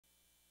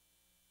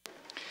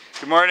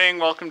Good morning.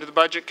 Welcome to the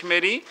Budget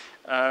Committee.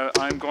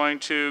 I'm going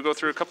to go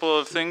through a couple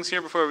of things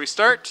here before we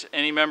start.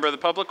 Any member of the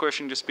public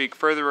wishing to speak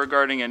further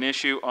regarding an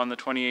issue on the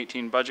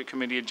 2018 Budget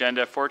Committee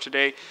agenda for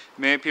today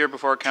may appear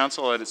before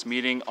Council at its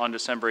meeting on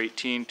December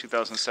 18,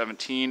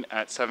 2017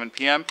 at 7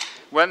 p.m.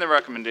 when the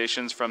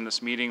recommendations from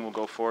this meeting will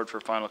go forward for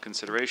final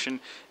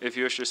consideration. If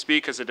you wish to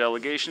speak as a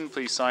delegation,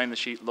 please sign the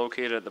sheet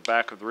located at the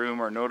back of the room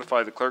or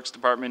notify the Clerk's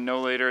Department no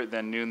later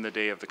than noon the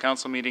day of the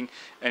Council meeting.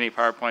 Any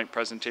PowerPoint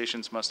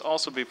presentations must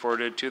also be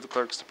forwarded to the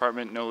Clerk's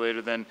Department no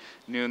later than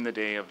noon the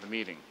day of the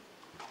meeting.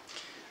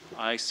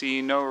 I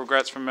see no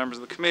regrets from members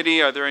of the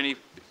committee. Are there any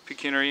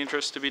pecuniary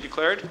interests to be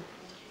declared?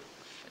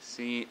 I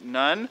see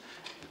none.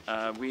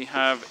 We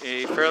have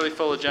a fairly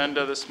full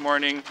agenda this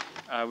morning.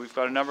 We've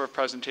got a number of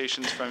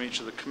presentations from each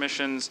of the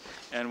commissions,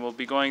 and we'll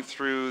be going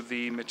through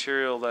the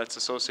material that's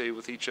associated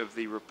with each of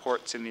the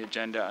reports in the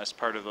agenda as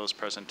part of those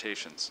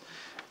presentations.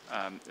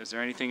 Is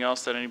there anything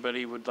else that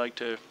anybody would like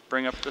to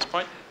bring up at this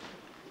point?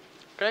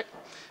 Okay,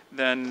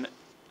 then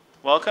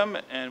welcome,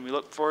 and we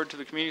look forward to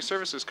the Community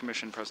Services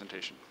Commission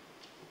presentation.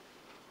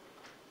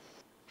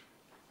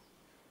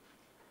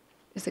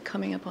 Is it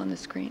coming up on the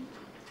screen?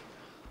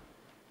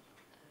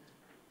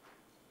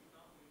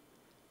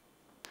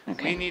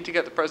 Okay. We need to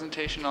get the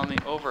presentation on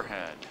the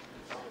overhead.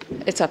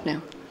 It's up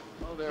now.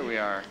 Oh, there we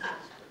are.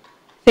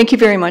 Thank you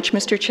very much,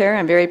 Mr. Chair.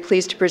 I'm very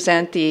pleased to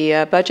present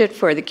the budget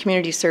for the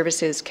Community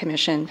Services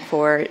Commission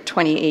for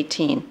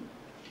 2018.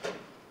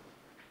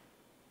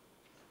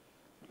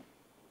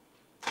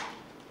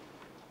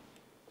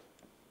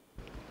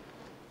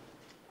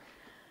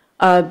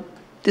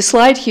 The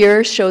slide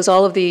here shows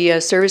all of the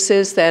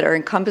services that are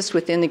encompassed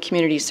within the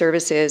Community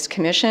Services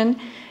Commission,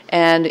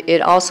 and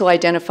it also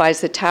identifies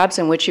the tabs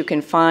in which you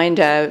can find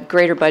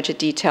greater budget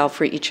detail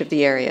for each of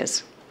the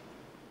areas.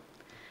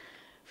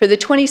 For the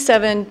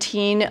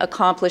 2017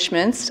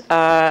 accomplishments,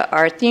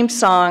 our theme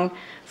song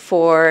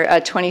for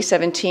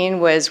 2017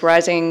 was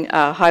Rising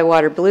High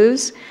Water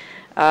Blues.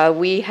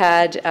 We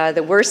had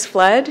the worst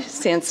flood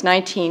since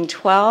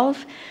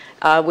 1912.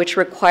 Which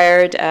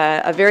required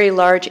a very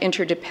large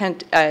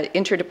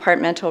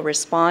interdepartmental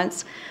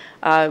response,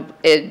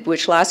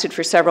 which lasted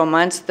for several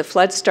months. The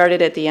flood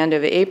started at the end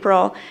of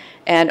April,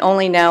 and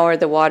only now are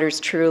the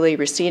waters truly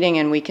receding,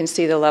 and we can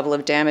see the level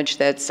of damage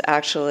that's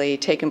actually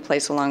taken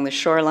place along the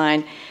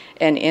shoreline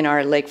and in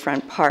our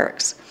lakefront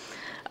parks.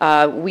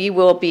 We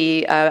will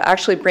be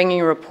actually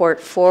bringing a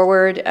report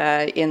forward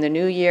in the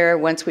new year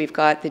once we've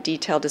got the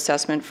detailed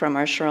assessment from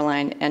our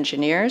shoreline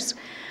engineers.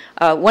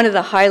 One of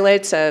the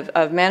highlights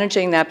of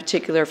managing that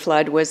particular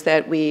flood was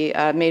that we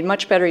made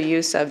much better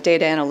use of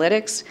data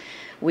analytics.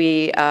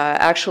 We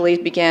actually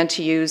began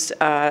to use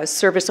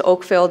Service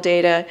Oakville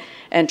data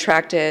and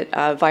tracked it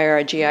via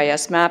our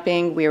GIS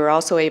mapping. We were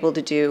also able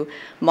to do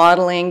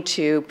modeling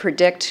to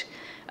predict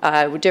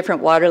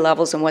different water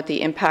levels and what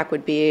the impact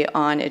would be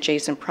on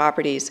adjacent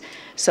properties.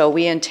 So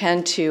we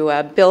intend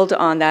to build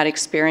on that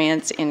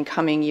experience in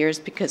coming years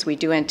because we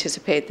do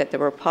anticipate that there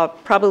will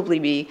probably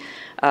be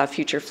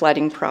future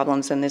flooding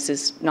problems, and this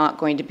is not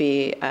going to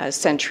be a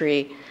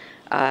century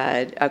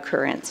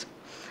occurrence.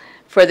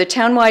 For the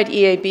townwide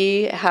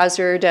EAB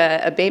hazard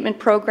abatement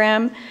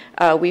program,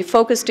 we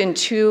focused in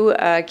two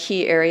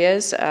key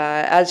areas.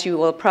 As you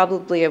will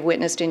probably have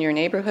witnessed in your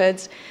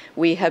neighborhoods,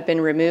 we have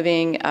been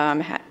removing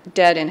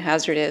dead and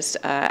hazardous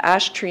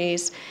ash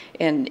trees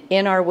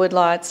in our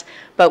woodlots,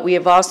 but we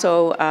have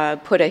also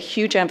put a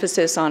huge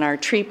emphasis on our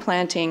tree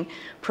planting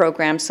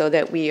program so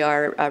that we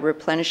are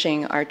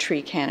replenishing our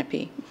tree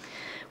canopy.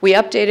 We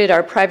updated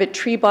our private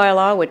tree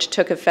bylaw, which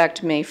took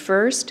effect May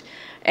 1st.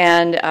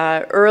 And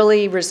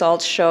early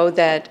results show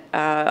that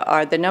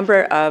the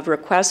number of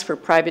requests for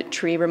private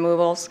tree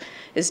removals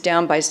is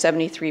down by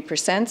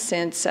 73%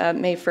 since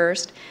May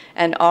 1st.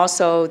 And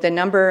also the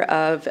number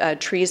of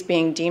trees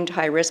being deemed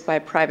high risk by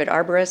private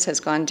arborists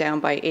has gone down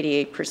by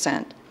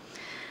 88%.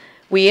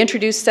 We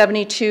introduced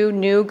 72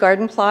 new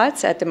garden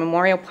plots at the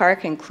Memorial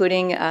Park,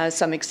 including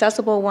some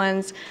accessible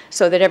ones,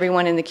 so that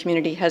everyone in the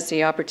community has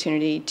the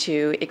opportunity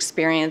to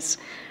experience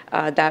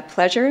that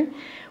pleasure.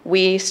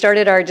 We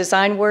started our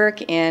design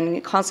work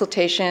in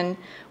consultation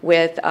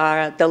with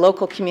the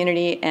local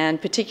community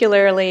and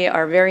particularly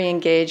our very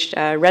engaged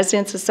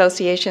residents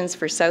associations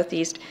for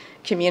Southeast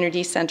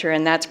Community Center,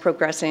 and that's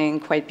progressing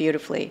quite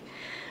beautifully.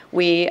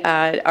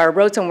 Our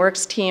Roads and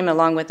Works team,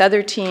 along with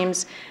other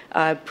teams,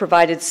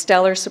 provided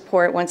stellar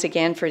support once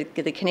again for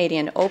the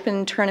Canadian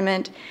Open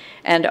tournament,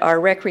 and our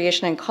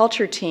Recreation and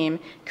Culture team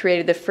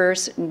created the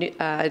first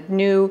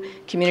new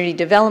community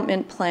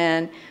development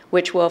plan,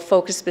 which will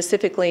focus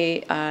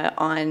specifically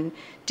on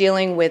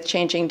dealing with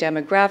changing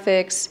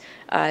demographics,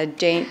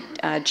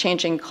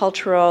 changing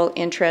cultural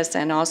interests,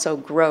 and also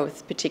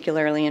growth,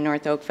 particularly in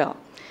North Oakville.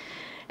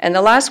 And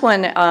the last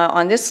one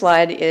on this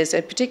slide is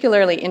a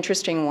particularly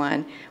interesting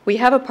one. We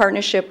have a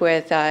partnership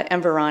with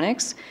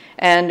Environics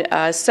and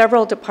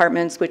several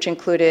departments, which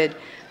included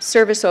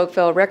Service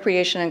Oakville,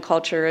 Recreation and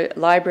Culture,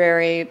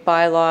 Library,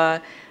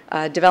 Bylaw,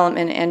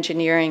 Development,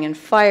 Engineering, and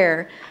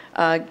Fire,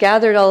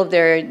 gathered all of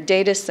their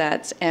data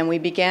sets, and we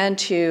began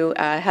to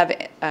have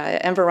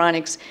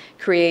Environics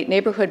create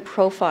neighborhood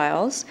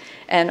profiles,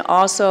 and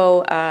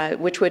also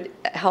which would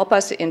help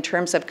us in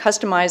terms of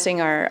customizing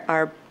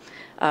our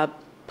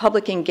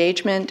public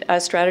engagement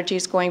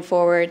strategies going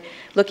forward,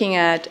 looking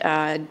at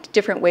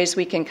different ways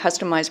we can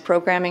customize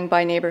programming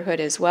by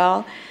neighborhood as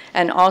well,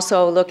 and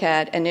also look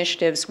at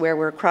initiatives where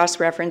we're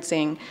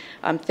cross-referencing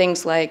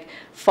things like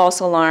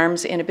false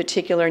alarms in a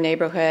particular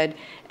neighborhood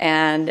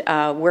and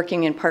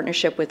working in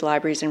partnership with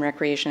libraries and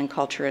recreation and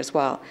culture as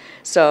well.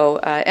 So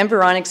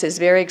Environics is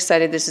very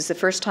excited. This is the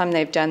first time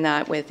they've done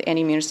that with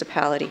any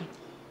municipality.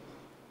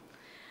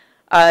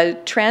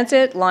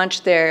 Transit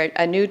launched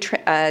a new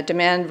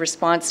demand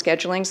response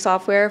scheduling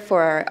software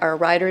for our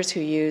riders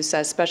who use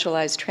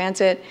specialized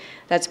transit.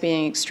 That's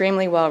being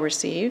extremely well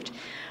received.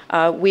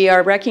 We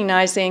are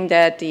recognizing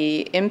that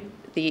the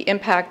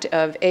impact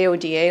of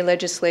AODA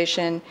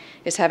legislation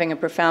is having a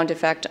profound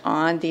effect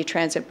on the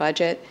transit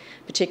budget,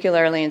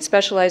 particularly in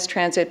specialized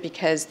transit,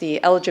 because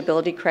the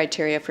eligibility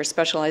criteria for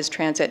specialized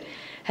transit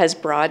has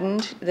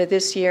broadened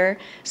this year,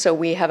 so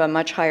we have a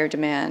much higher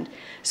demand.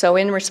 So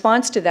in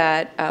response to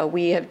that,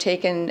 we have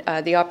taken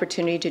the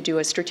opportunity to do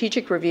a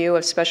strategic review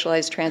of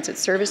specialized transit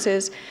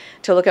services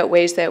to look at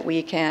ways that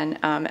we can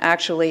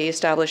actually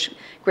establish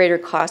greater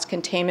cost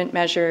containment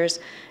measures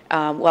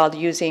while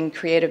using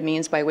creative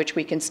means by which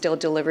we can still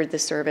deliver the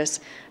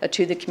service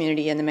to the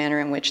community in the manner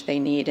in which they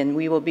need. And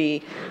we will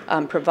be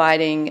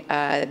providing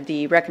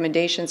the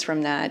recommendations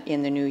from that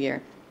in the new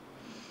year.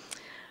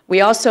 We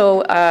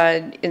also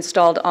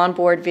installed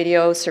onboard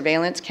video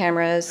surveillance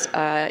cameras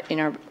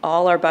in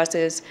all our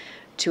buses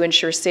to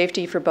ensure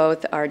safety for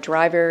both our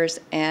drivers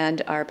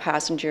and our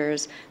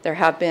passengers. There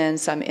have been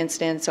some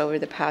incidents over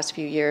the past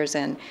few years,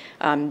 and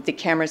the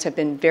cameras have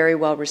been very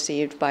well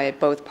received by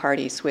both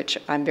parties, which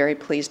I'm very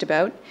pleased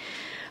about.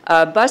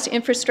 Bus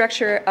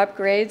infrastructure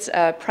upgrades,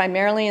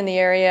 primarily in the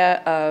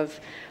area of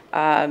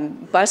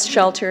bus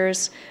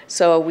shelters.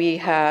 So we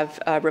have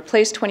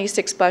replaced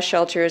 26 bus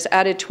shelters,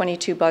 added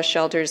 22 bus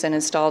shelters, and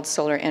installed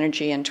solar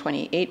energy in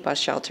 28 bus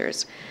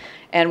shelters.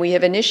 And we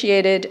have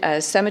initiated a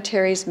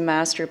cemeteries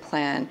master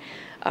plan.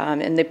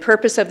 And the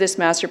purpose of this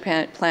master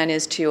plan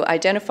is to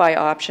identify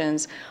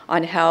options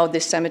on how the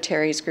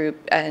cemeteries group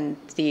and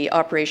the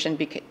operation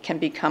can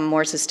become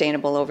more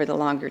sustainable over the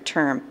longer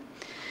term.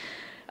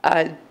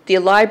 The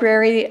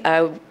library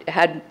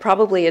had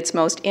probably its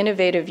most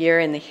innovative year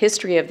in the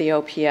history of the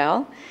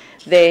OPL.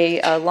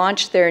 They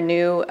launched their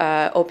new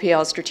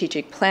OPL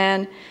strategic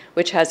plan,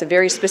 which has a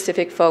very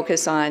specific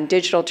focus on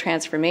digital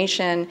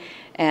transformation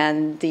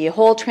and the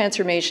whole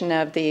transformation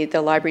of the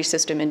library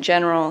system in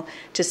general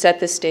to set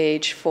the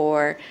stage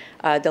for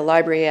the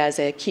library as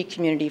a key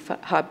community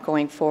hub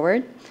going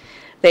forward.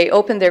 They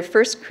opened their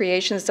first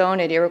creation zone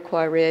at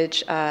Iroquois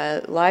Ridge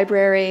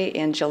Library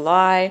in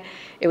July.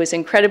 It was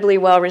incredibly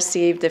well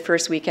received the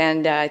first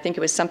weekend. I think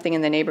it was something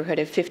in the neighborhood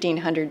of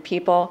 1,500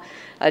 people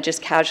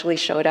just casually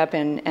showed up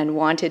and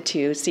wanted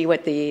to see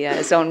what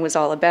the zone was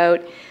all about.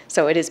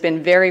 So it has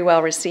been very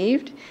well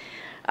received.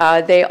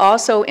 They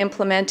also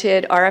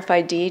implemented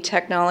RFID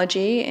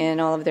technology in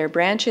all of their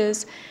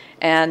branches,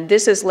 and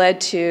this has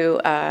led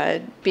to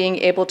being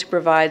able to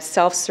provide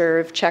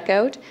self-serve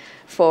checkout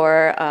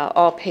for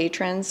all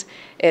patrons.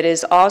 It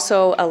has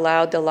also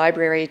allowed the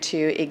library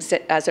to,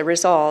 as a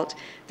result,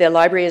 the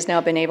library has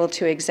now been able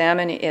to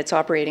examine its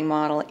operating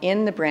model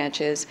in the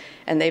branches,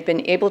 and they've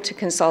been able to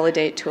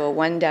consolidate to a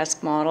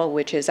one-desk model,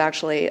 which is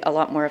actually a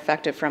lot more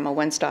effective from a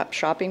one-stop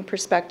shopping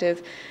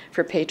perspective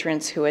for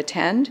patrons who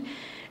attend.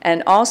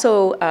 And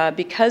also,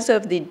 because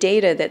of the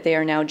data that they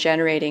are now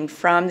generating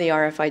from the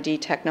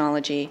RFID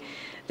technology,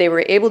 they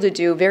were able to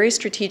do very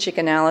strategic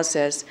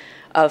analysis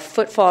of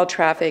footfall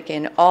traffic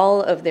in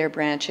all of their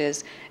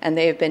branches, and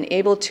they have been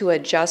able to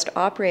adjust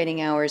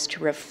operating hours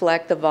to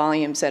reflect the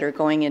volumes that are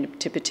going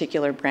into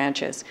particular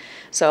branches.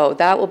 So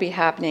that will be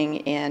happening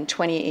in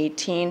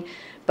 2018,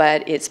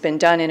 but it's been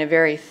done in a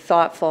very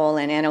thoughtful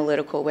and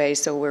analytical way,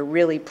 so we're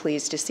really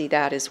pleased to see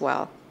that as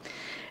well.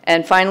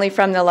 And finally,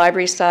 from the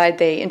library side,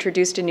 they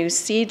introduced a new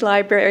seed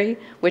library,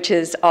 which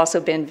has also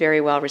been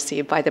very well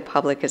received by the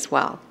public as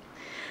well.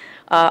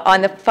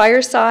 On the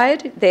fire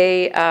side,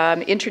 they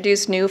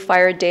introduced new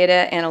fire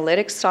data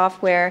analytics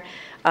software.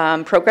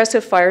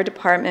 Progressive fire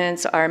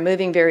departments are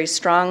moving very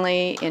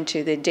strongly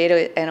into the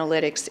data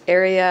analytics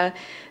area.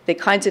 The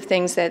kinds of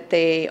things that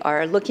they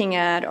are looking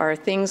at are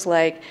things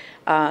like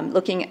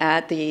looking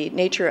at the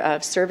nature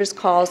of service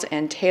calls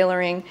and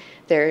tailoring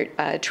their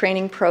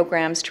training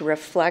programs to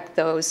reflect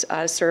those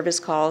service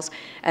calls.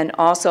 And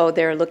also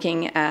they're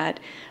looking at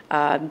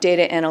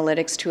data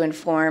analytics to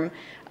inform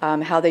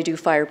how they do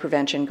fire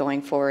prevention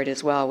going forward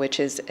as well,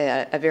 which is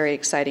a very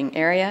exciting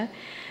area.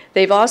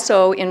 They've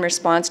also, in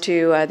response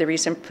to the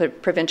recent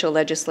provincial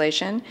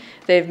legislation,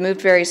 they've moved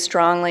very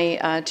strongly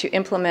to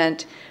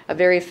implement a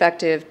very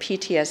effective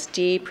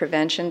PTSD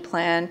prevention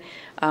plan,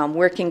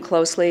 working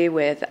closely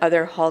with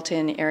other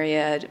Halton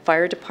area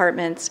fire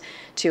departments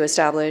to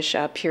establish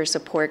peer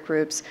support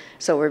groups.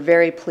 So we're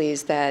very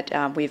pleased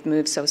that we've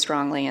moved so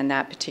strongly in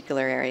that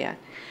particular area.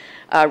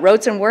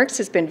 Roads and Works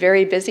has been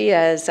very busy,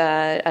 as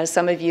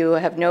some of you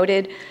have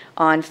noted,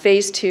 on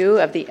phase 2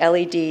 of the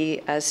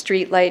LED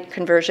streetlight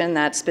conversion.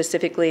 That's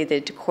specifically the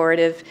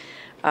decorative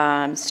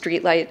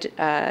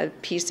streetlight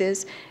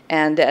pieces,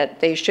 and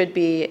they should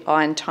be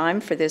on time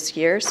for this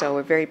year, so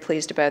we're very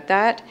pleased about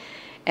that.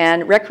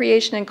 And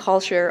Recreation and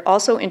Culture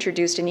also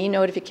introduced an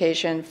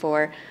e-notification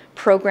for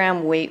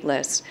program wait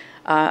lists.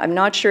 I'm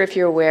not sure if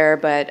you're aware,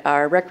 but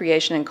our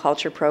recreation and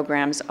culture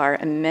programs are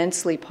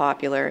immensely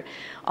popular.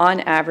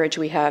 On average,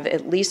 we have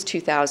at least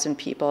 2,000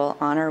 people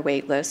on our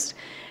wait list,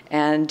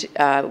 and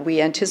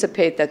we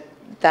anticipate that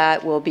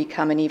that will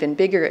become an even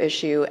bigger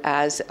issue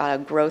as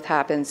growth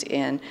happens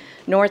in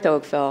North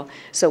Oakville.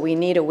 So we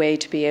need a way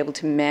to be able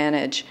to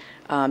manage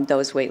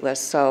those wait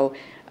lists. So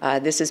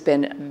this has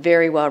been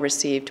very well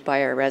received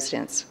by our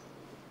residents.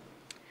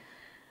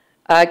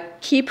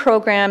 Key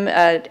program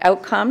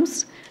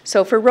outcomes.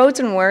 So for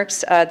Roads and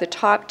Works, the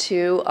top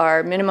 2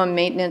 are minimum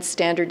maintenance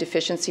standard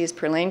deficiencies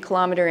per lane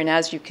kilometer, and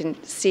as you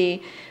can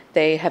see,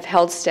 they have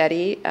held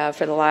steady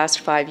for the last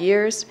 5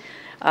 years.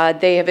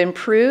 They have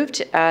improved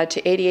to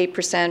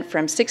 88%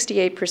 from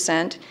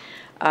 68%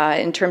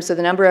 in terms of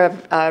the number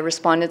of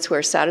respondents who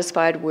are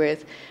satisfied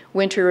with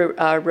winter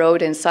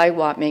road and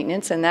sidewalk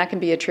maintenance, and that can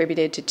be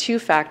attributed to 2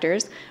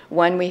 factors.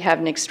 One, we have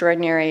an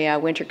extraordinary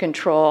winter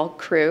control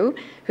crew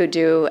who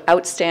do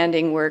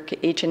outstanding work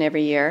each and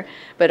every year,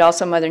 but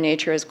also Mother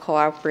Nature has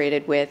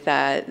cooperated with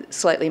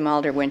slightly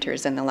milder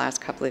winters in the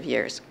last couple of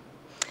years.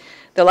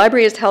 The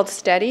library has held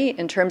steady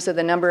in terms of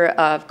the number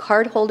of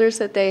card holders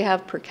that they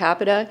have per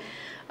capita.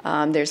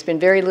 There's been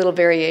very little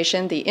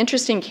variation. The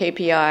interesting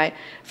KPI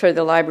for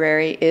the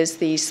library is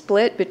the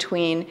split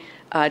between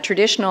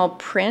traditional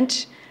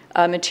print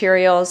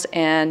materials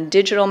and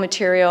digital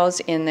materials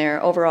in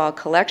their overall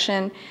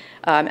collection.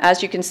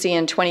 As you can see,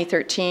 in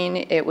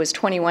 2013, it was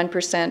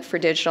 21% for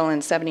digital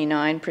and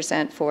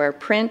 79% for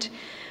print.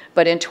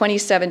 But in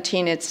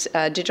 2017,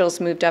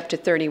 digital's moved up to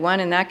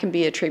 31%, and that can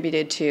be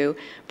attributed to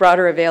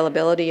broader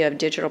availability of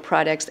digital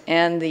products,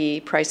 and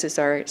the prices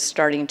are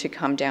starting to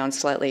come down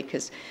slightly,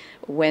 because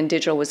when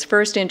digital was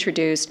first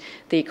introduced,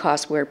 the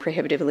costs were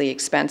prohibitively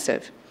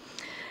expensive.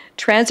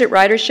 Transit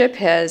ridership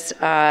has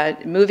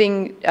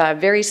moving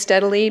very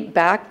steadily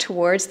back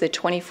towards the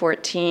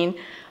 2014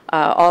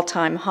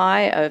 all-time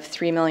high of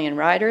 3 million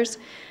riders.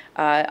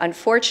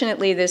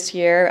 Unfortunately, this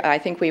year, I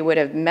think we would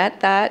have met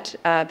that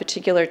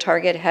particular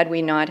target had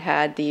we not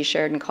had the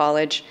Sheridan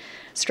College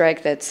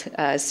strike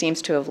that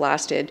seems to have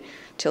lasted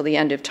till the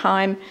end of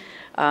time.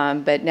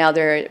 But now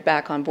they're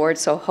back on board,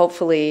 so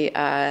hopefully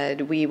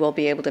we will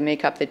be able to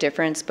make up the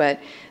difference. But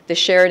the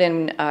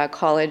Sheridan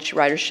College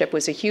ridership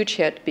was a huge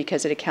hit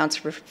because it accounts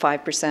for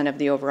 5% of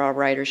the overall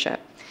ridership.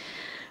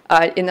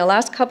 In the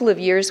last couple of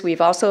years,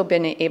 we've also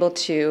been able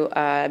to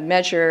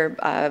measure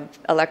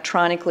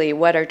electronically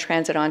what our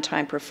transit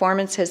on-time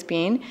performance has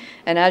been.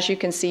 And as you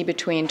can see,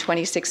 between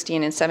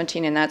 2016 and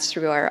 17, and that's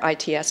through our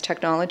ITS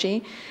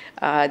technology,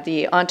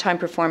 the on-time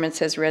performance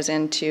has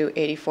risen to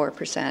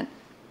 84%.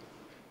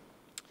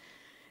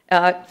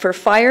 For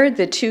fire,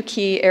 the 2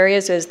 key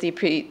areas is the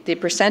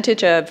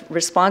percentage of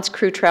response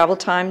crew travel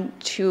time,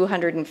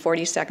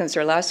 240 seconds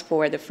or less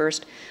for the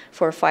first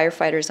 4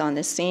 firefighters on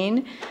the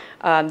scene.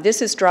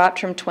 This has dropped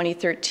from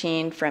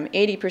 2013 from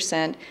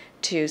 80%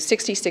 to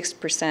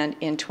 66%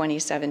 in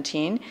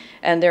 2017.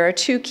 And there are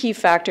 2 key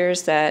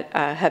factors that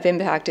have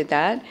impacted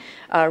that.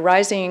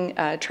 Rising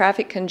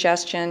traffic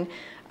congestion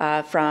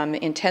from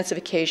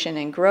intensification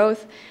and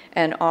growth,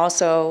 and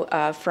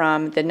also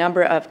from the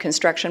number of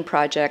construction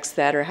projects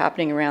that are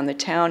happening around the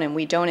town, and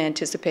we don't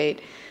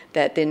anticipate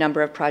that the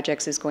number of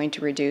projects is going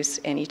to reduce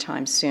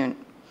anytime soon.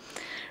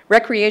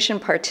 Recreation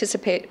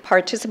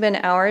participant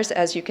hours,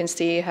 as you can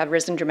see, have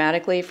risen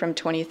dramatically from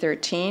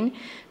 2013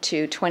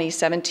 to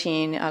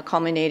 2017,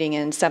 culminating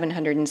in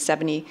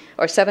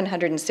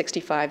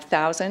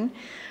 765,000.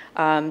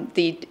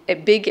 The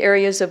big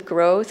areas of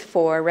growth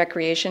for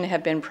recreation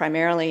have been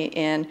primarily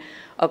in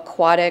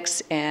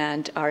aquatics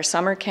and our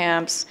summer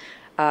camps.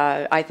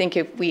 I think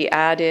if we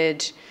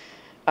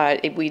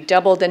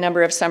doubled the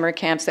number of summer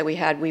camps that we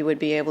had, we would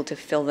be able to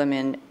fill them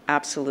in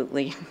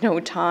absolutely no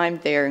time.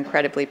 They are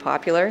incredibly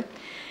popular.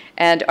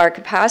 And our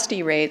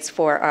capacity rates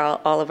for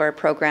all of our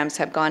programs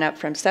have gone up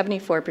from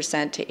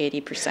 74% to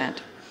 80%.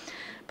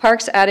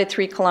 Parks added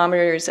 3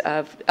 kilometers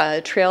of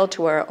trail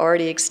to our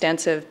already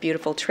extensive,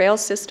 beautiful trail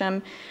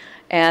system.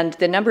 And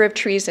the number of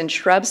trees and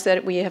shrubs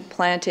that we have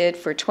planted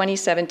for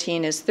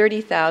 2017 is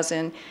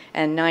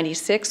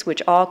 30,096,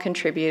 which all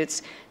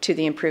contributes to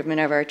the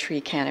improvement of our tree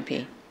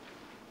canopy.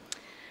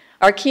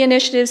 Our key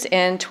initiatives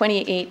in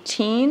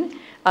 2018,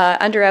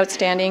 under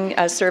outstanding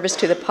service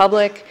to the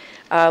public,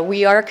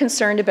 we are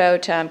concerned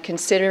about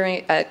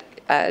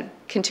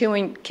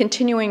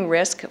continuing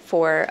risk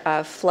for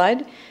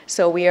flood.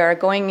 So we are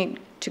going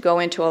to go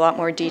into a lot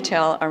more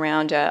detail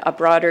around a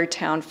broader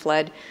town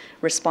flood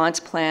response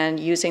plan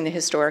using the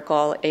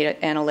historical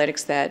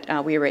analytics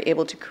that we were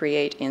able to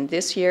create in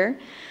this year.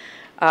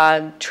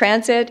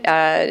 Transit,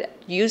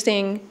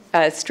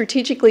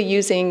 strategically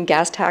using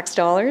gas tax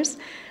dollars,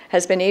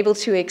 has been able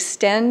to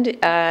extend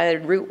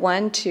Route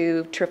 1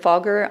 to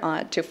Trafalgar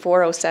to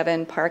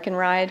 407 Park and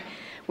Ride.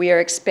 We are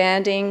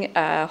expanding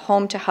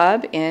Home to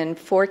Hub in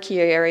 4 key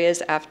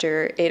areas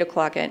after 8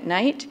 o'clock at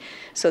night.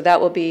 So that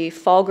will be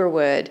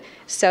Falgarwood,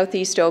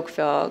 Southeast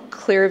Oakville,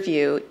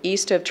 Clearview,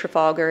 east of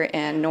Trafalgar,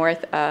 and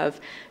north of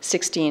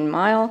 16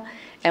 Mile.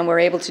 And we're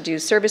able to do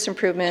service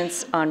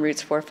improvements on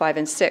routes 4, 5,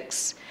 and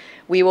 6.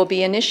 We will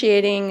be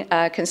initiating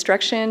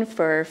construction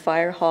for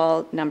Fire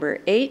Hall number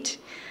 8,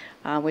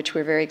 which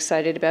we're very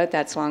excited about.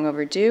 That's long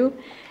overdue.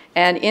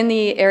 And in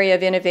the area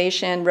of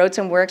innovation, Roads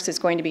and Works is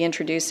going to be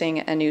introducing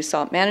a new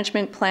salt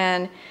management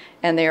plan,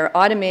 and they are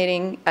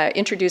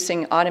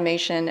introducing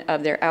automation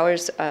of their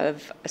hours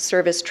of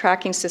service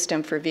tracking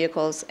system for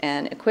vehicles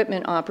and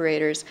equipment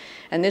operators,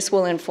 and this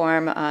will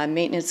inform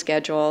maintenance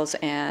schedules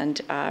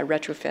and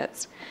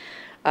retrofits.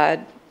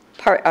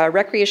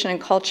 Recreation and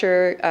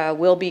culture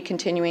will be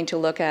continuing to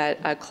look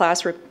at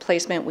class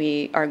replacement.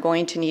 We are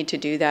going to need to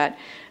do that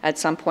at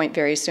some point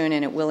very soon,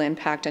 and it will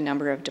impact a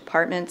number of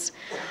departments.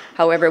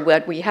 However,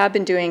 what we have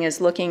been doing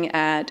is looking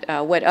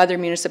at what other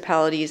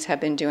municipalities have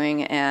been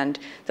doing and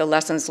the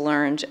lessons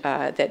learned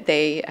that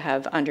they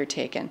have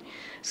undertaken,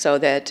 so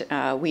that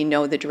we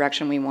know the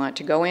direction we want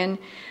to go in.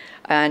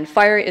 And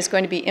Fire is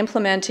going to be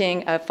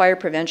implementing a fire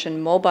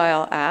prevention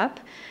mobile app.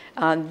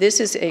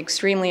 This is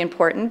extremely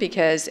important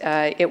because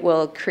it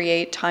will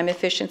create time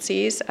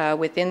efficiencies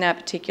within that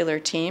particular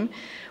team,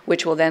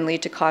 which will then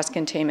lead to cost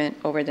containment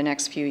over the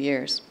next few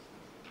years.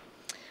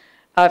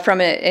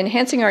 From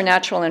enhancing our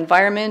natural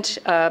environment,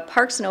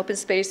 Parks and Open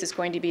Space is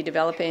going to be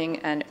developing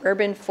an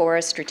urban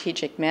forest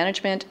strategic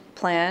management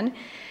plan.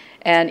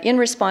 And in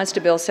response to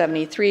Bill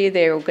 73,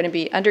 they are going to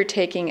be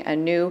undertaking a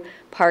new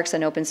Parks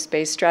and Open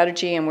Space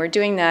strategy, and we're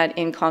doing that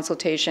in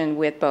consultation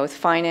with both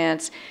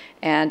finance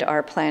and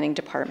our planning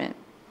department.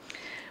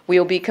 We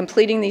will be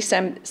completing the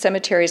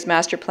cemeteries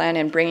master plan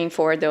and bringing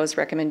forward those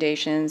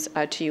recommendations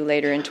to you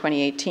later in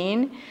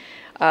 2018.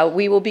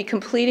 We will be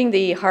completing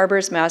the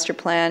harbors master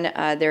plan.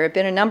 There have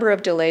been a number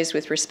of delays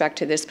with respect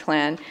to this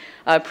plan,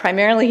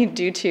 primarily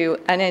due to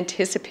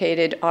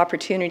unanticipated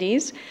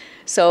opportunities.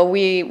 So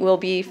we will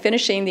be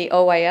finishing the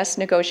OIS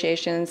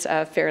negotiations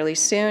fairly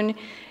soon,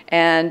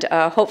 and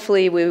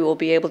hopefully we will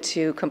be able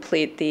to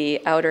complete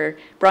the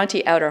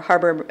Bronte Outer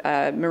Harbor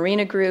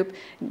Marina Group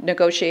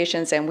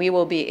negotiations, and we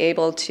will be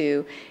able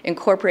to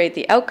incorporate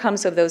the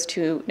outcomes of those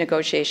 2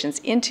 negotiations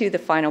into the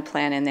final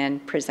plan and then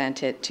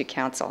present it to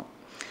Council.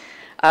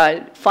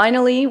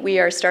 Finally, we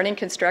are starting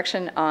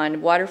construction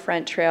on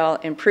waterfront trail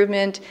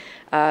improvement.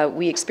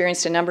 We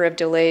experienced a number of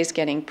delays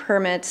getting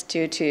permits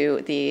due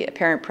to the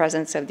apparent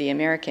presence of the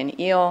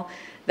American eel.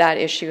 That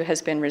issue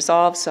has been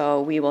resolved,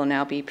 so we will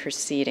now be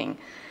proceeding.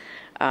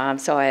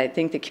 So I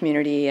think the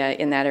community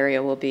in that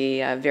area will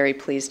be very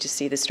pleased to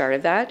see the start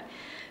of that.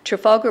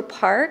 Trafalgar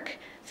Park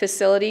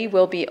facility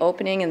will be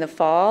opening in the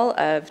fall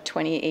of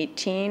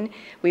 2018.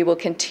 We will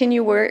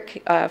continue work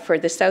for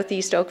the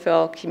Southeast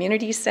Oakville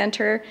Community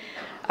Center.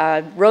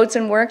 Roads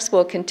and Works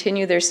will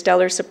continue their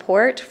stellar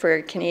support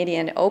for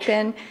Canadian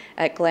Open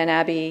at Glen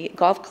Abbey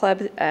Golf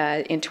Club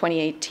in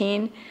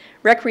 2018.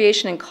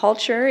 Recreation and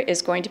Culture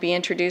is going to be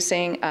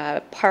introducing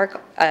a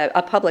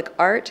public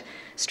art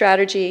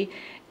strategy,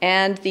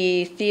 and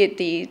the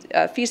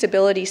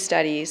feasibility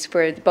studies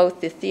for both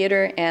the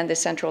theater and the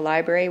Central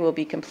Library will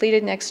be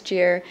completed next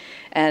year,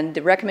 and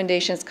the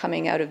recommendations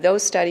coming out of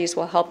those studies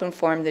will help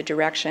inform the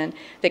direction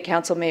that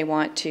Council may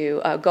want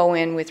to go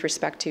in with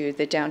respect to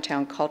the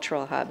downtown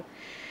cultural hub.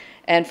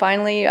 And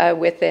finally,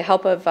 with the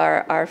help of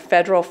our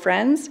federal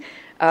friends,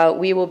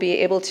 we will be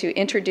able to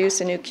introduce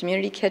a new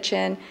community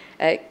kitchen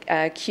at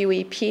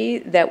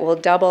QEP that will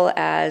double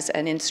as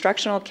an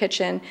instructional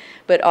kitchen,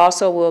 but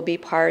also will be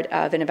part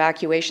of an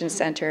evacuation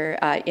center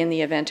in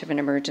the event of an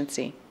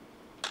emergency.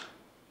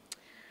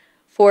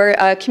 For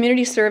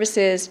community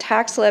services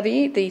tax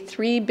levy, the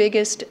 3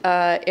 biggest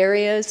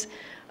areas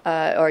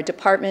or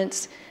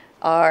departments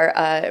are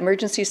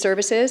emergency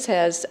services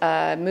has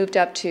moved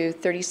up to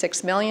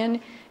 $36 million,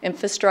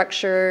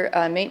 infrastructure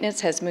maintenance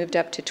has moved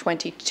up to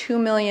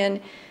 $22 million,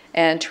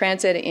 and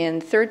transit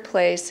in 3rd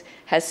place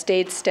has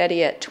stayed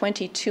steady at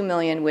 $22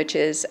 million, which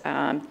is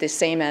the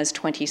same as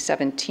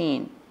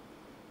 2017.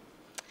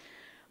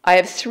 I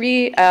have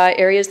 3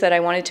 areas that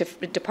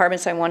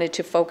departments I wanted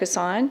to focus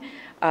on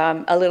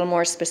a little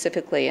more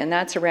specifically, and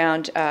that's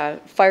around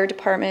fire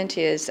department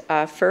is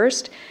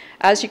first.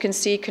 As you can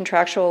see,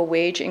 contractual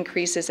wage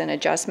increases and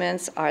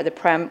adjustments are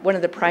one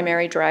of the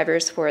primary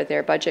drivers for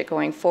their budget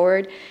going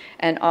forward,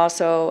 and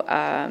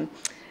also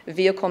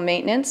vehicle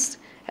maintenance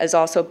has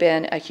also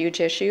been a huge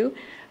issue.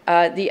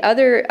 The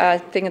other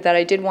thing that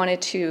I did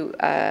wanted to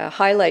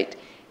highlight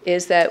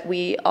is that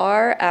we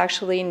are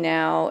actually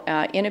now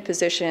in a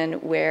position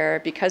where,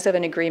 because of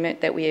an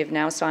agreement that we have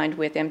now signed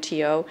with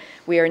MTO,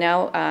 we are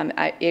now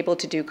able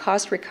to do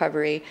cost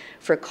recovery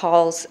for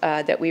calls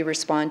that we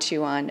respond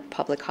to on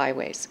public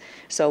highways.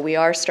 So we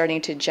are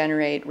starting to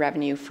generate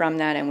revenue from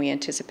that, and we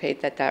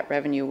anticipate that that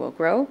revenue will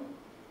grow.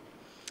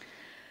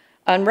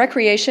 On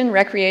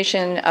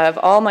recreation of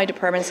all my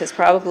departments has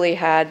probably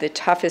had the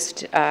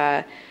toughest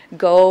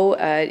go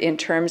in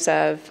terms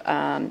of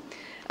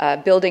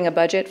building a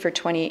budget for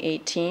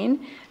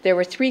 2018. There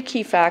were three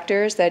key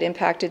factors that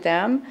impacted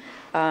them.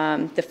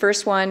 The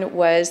first one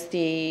was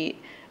the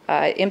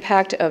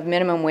impact of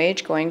minimum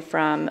wage going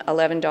from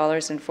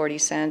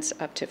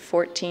 $11.40 up to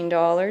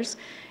 $14.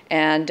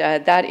 And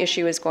that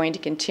issue is going to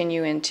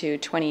continue into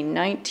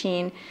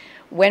 2019.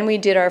 When we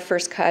did our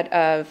first cut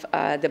of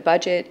the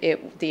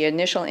budget, the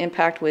initial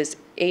impact was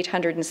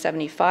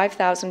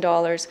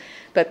 $875,000,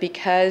 but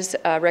because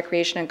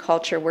Recreation and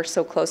Culture works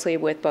so closely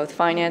with both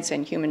Finance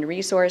and Human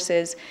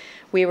Resources,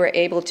 we were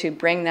able to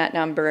bring that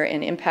number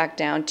and impact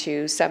down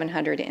to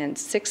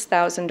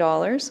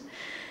 $706,000.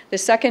 The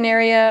second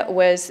area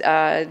was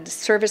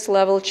service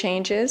level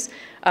changes.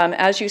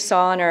 As you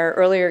saw in our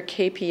earlier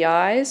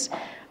KPIs,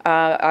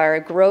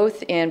 our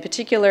growth in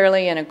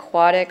particularly in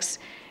aquatics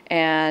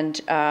and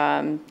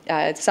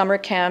summer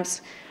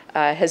camps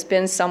has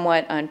been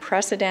somewhat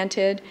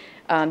unprecedented.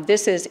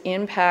 This has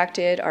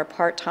impacted our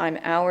part-time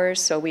hours,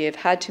 so we have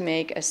had to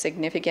make a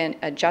significant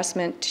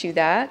adjustment to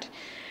that.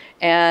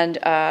 And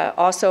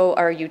also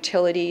our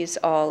utilities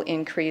all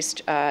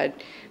increased.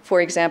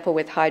 For example,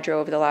 with hydro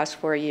over the last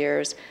 4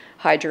 years,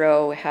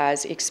 hydro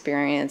has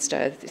experienced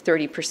a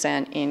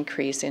 30%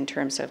 increase in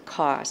terms of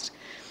cost.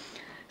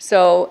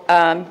 So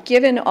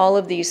given all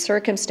of these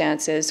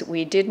circumstances,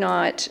 we did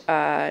not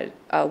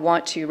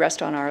want to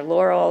rest on our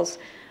laurels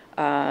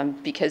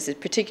because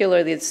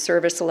particularly the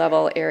service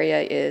level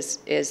area is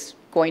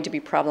going to be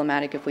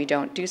problematic if we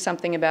don't do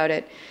something about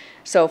it.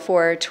 So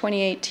for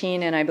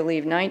 2018 and I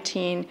believe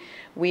 19,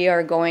 we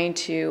are going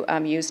to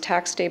use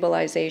tax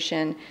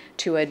stabilization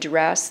to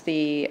address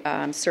the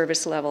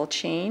service level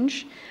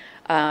change.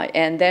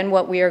 And then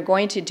what we are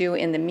going to do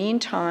in the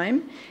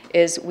meantime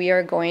is we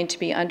are going to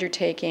be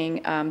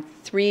undertaking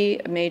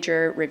three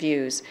major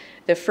reviews.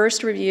 The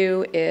first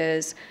review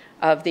is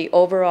of the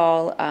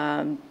overall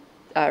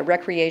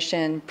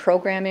recreation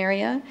program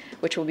area,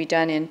 which will be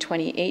done in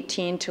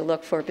 2018 to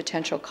look for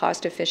potential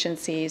cost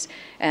efficiencies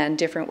and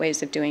different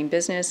ways of doing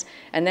business.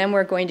 And then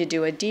we're going to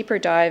do a deeper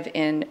dive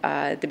in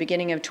the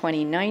beginning of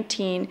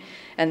 2019,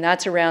 and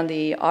that's around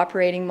the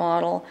operating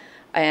model,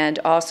 and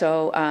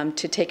also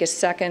to take a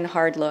second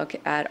hard look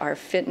at our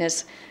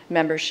fitness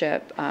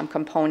membership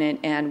component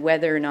and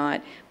whether or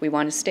not we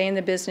want to stay in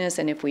the business,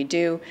 and if we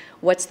do,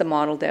 what's the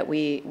model that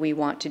we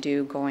want to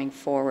do going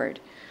forward.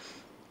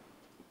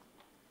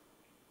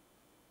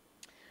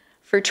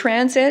 For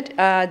transit,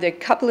 the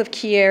couple of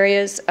key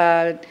areas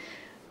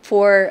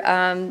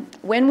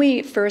when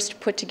we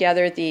first put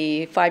together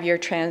the 5-year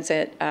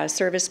transit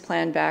service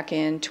plan back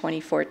in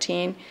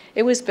 2014,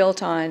 it was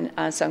built on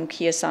some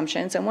key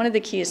assumptions. And one of the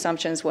key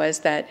assumptions was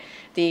that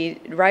the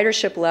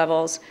ridership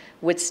levels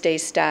would stay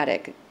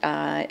static.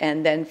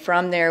 And then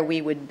from there,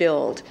 we would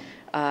build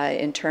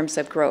in terms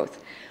of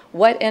growth.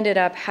 What ended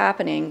up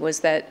happening was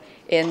that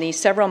in the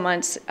several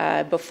months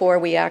before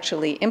we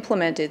actually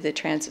implemented the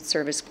transit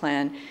service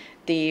plan,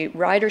 the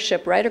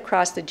ridership right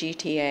across the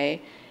GTA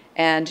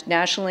and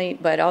nationally,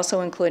 but also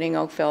including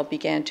Oakville,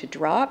 began to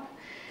drop.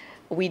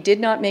 We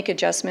did not make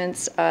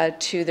adjustments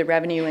to the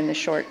revenue in the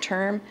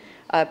short-term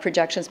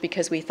projections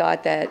because we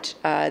thought that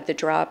the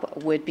drop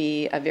would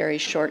be a very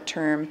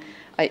short-term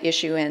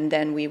issue, and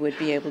then we would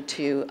be able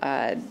to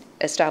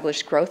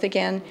establish growth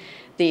again.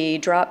 The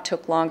drop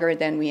took longer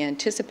than we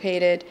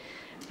anticipated.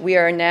 We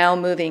are now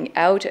moving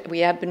out. We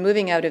have been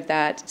moving out of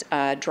that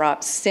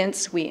drop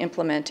since we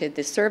implemented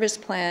the service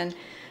plan.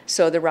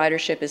 So the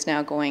ridership is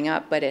now going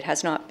up, but it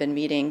has not been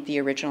meeting the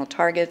original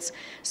targets.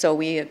 So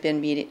we have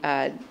been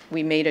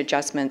we made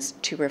adjustments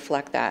to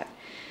reflect that.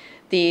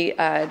 The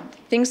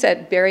things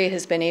that Barry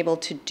has been able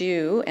to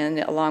do, and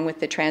along with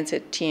the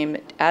transit team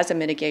as a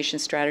mitigation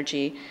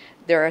strategy,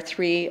 there are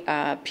three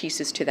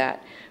pieces to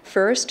that.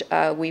 First,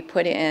 we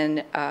put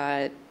in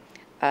a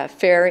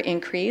fare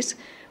increase,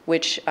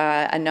 which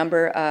a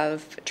number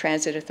of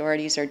transit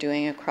authorities are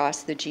doing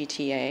across the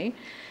GTA.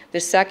 The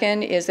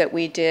second is that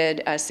we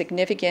did a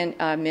significant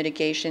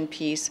mitigation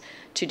piece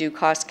to do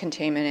cost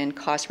containment and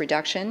cost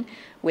reduction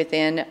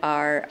within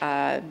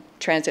our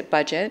transit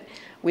budget.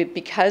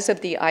 Because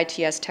of the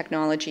ITS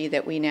technology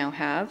that we now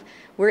have,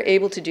 we're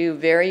able to do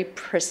very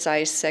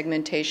precise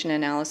segmentation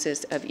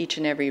analysis of each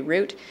and every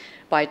route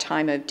by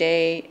time of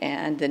day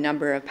and the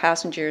number of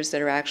passengers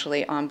that are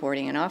actually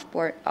onboarding and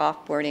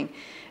offboarding.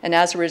 And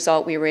as a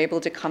result, we were able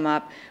to come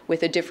up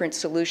with a different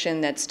solution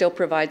that still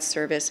provides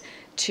service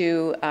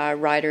to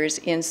riders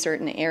in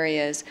certain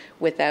areas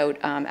without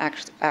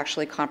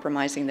actually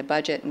compromising the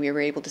budget. And we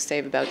were able to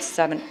save about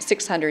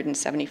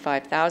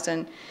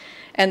 $675,000.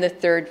 And the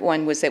third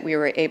one was that we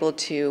were able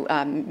to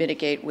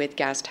mitigate with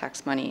gas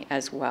tax money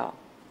as well.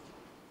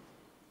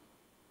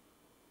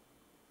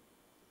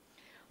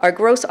 Our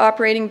gross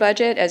operating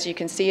budget, as you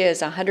can see,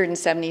 is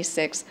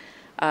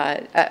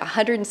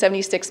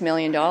 $176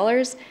 million,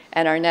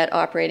 and our net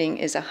operating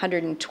is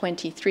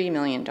 $123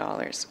 million.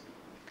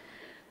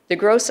 The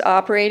gross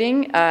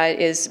operating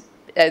is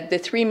the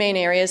three main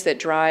areas that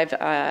drive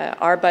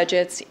our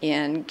budgets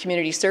in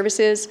community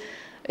services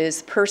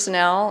is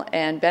personnel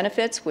and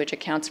benefits, which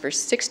accounts for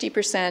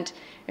 60%,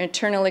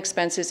 internal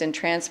expenses and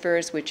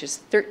transfers, which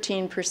is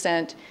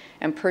 13%,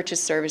 and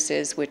purchase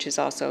services, which is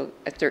also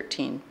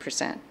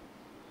 13%.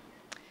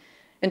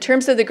 In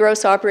terms of the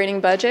gross operating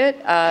budget,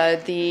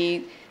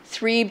 the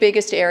three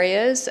biggest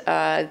areas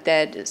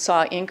that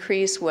saw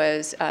increase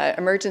was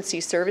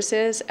emergency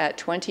services at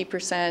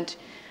 20%,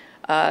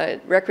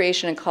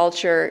 recreation and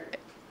culture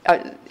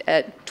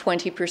at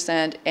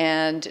 20%,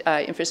 and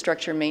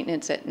infrastructure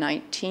maintenance at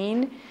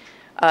 19%.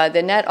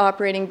 The net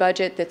operating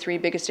budget, the three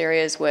biggest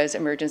areas was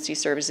emergency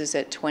services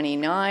at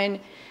 29%,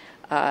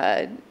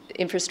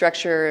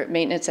 infrastructure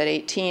maintenance at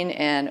 18%,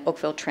 and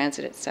Oakville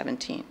Transit at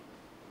 17%.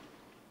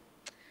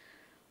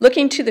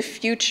 Looking to the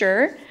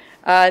future,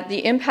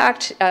 the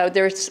impact,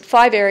 there's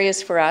 5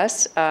 areas for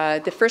us.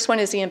 The first one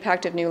is the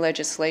impact of new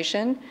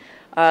legislation.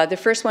 The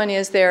first one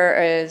is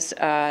there is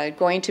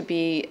going to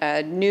be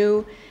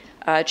new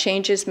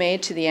changes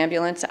made to the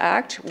Ambulance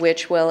Act,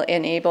 which will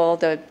enable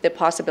the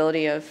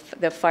possibility of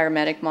the fire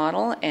medic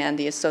model and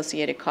the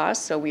associated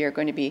costs. So we are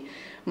going to be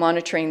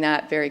monitoring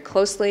that very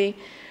closely.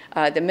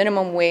 The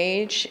minimum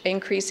wage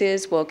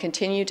increases will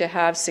continue to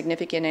have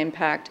significant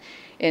impact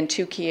in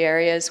 2 key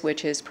areas,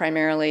 which is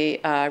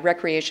primarily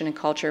recreation and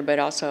culture, but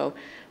also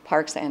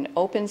parks and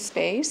open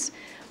space.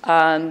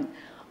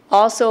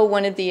 Also,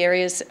 one of the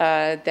areas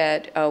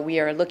that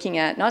we are looking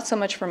at, not so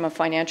much from a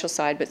financial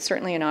side, but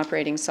certainly an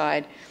operating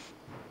side,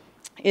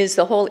 is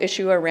the whole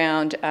issue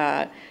around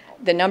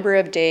the number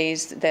of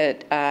days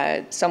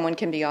that someone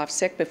can be off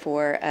sick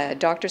before a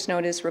doctor's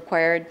note is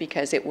required,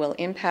 because it will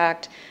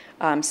impact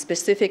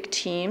specific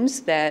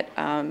teams that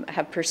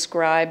have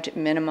prescribed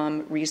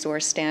minimum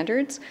resource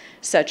standards,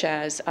 such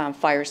as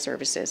fire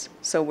services.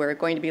 So we're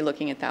going to be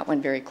looking at that one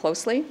very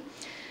closely.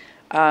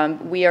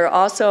 We are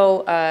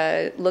also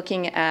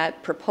looking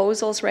at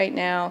proposals right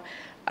now.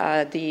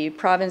 The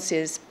province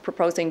is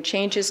proposing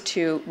changes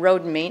to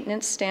road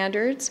maintenance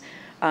standards,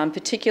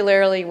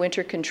 particularly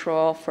winter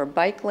control for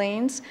bike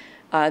lanes.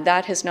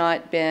 That has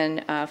not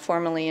been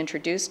formally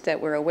introduced that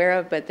we're aware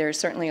of, but there's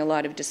certainly a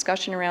lot of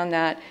discussion around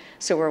that,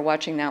 so we're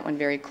watching that one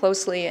very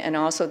closely. And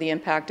also the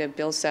impact of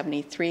Bill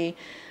 73.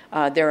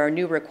 There are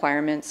new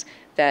requirements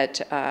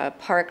that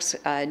parks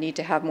need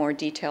to have more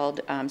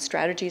detailed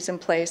strategies in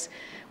place.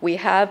 We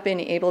have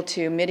been able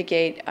to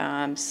mitigate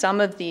some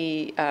of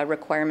the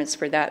requirements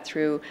for that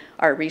through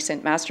our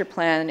recent master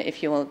plan.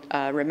 If you'll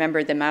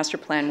remember, the master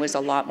plan was a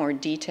lot more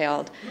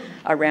detailed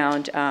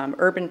around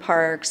urban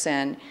parks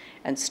and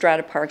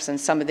strata parks and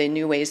some of the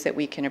new ways that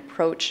we can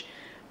approach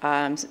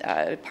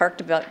park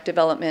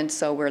development,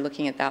 so we're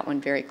looking at that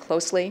one very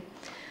closely.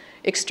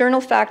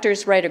 External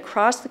factors right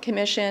across the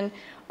Commission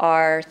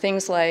are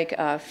things like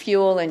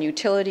fuel and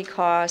utility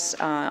costs,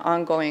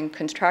 ongoing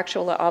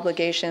contractual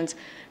obligations.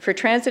 For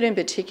transit in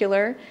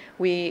particular,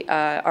 we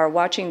are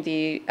watching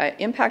the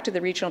impact of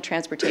the Regional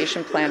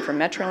Transportation Plan for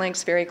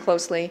Metrolinx very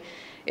closely.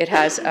 It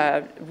has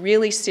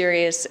really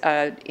serious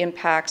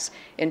impacts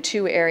in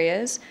 2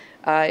 areas.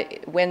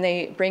 When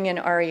they bring in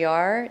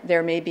RER,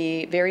 there may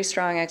be very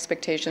strong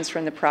expectations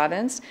from the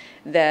province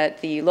that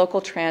the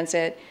local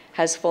transit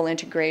has full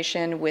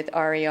integration with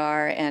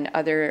RER and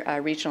other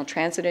regional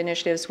transit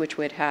initiatives, which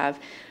would have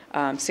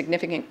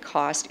significant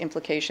cost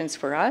implications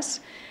for us.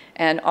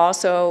 And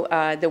also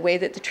the way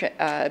that the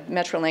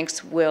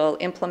Metrolinx will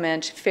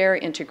implement fare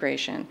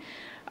integration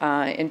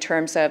in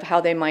terms of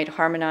how they might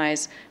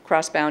harmonize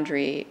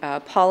cross-boundary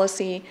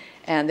policy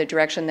and the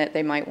direction that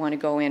they might want to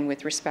go in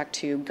with respect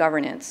to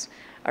governance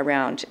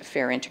around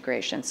fare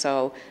integration.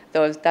 So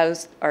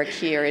those are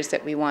key areas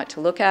that we want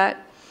to look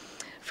at.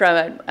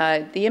 From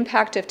the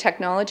impact of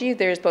technology,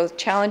 there's both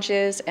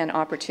challenges and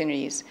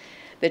opportunities.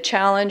 The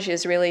challenge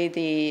is really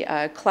the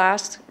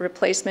class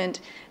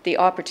replacement. The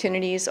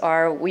opportunities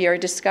are we are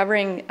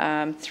discovering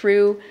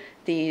through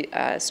the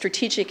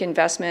strategic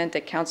investment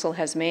that Council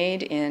has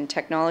made in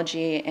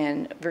technology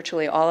and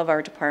virtually all of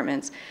our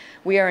departments.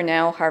 We are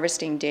now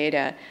harvesting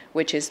data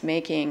which is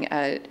making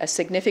a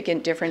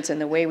significant difference in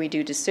the way we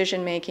do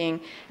decision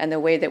making and the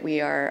way that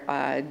we are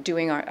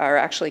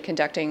actually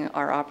conducting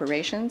our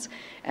operations.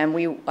 And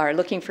we are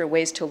looking for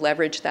ways to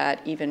leverage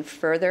that even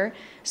further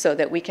so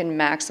that we can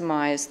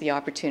maximize the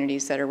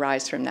opportunities that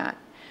arise from that.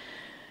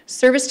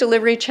 Service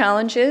delivery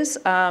challenges.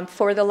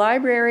 For the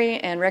library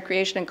and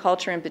recreation and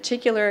culture in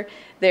particular,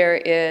 there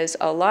is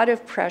a lot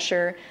of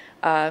pressure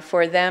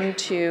for them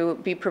to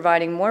be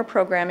providing more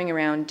programming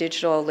around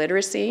digital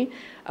literacy.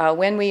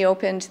 When we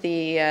opened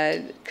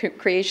the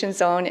Creation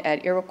Zone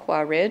at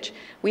Iroquois Ridge,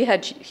 we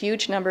had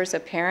huge numbers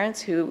of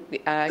parents who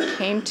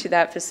came to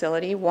that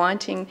facility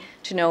wanting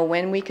to know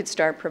when we could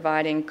start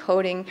providing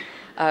coding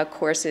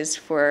courses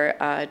for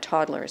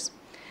toddlers.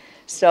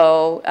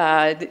 So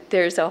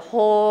there's a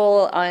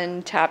whole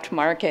untapped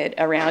market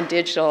around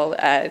digital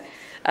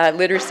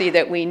literacy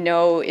that we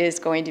know is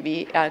going to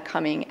be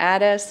coming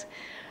at us.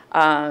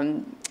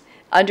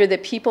 Under the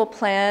people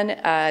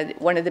plan,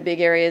 one of the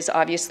big areas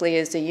obviously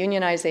is the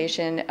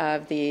unionization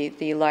of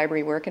the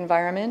library work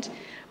environment,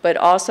 but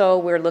also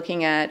we're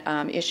looking at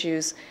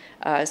issues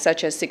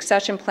such as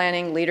succession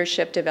planning,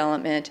 leadership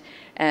development,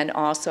 and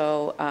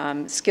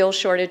also skill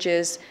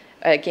shortages.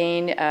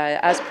 Again,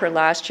 as per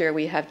last year,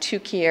 we have two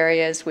key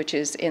areas, which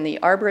is in the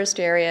arborist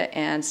area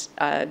and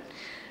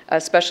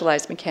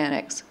specialized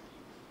mechanics.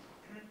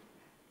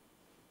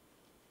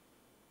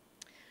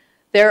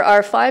 There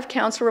are 5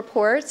 council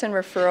reports and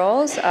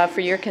referrals for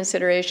your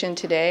consideration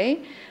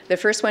today. The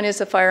first one is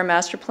the fire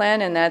master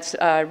plan, and that's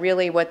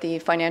really what the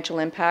financial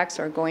impacts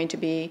are going to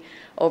be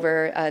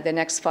over the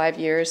next 5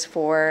 years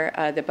for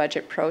the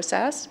budget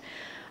process.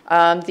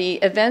 The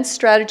event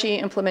strategy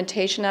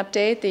implementation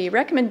update, the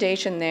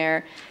recommendation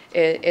there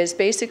is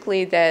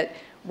basically that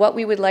what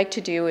we would like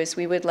to do is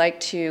we would like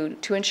to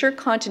ensure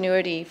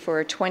continuity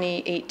for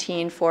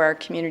 2018 for our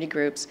community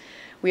groups.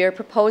 We are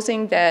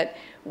proposing that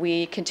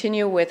we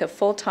continue with a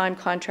full-time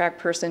contract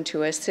person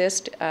to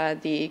assist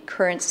the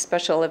current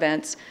special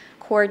events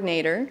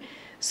coordinator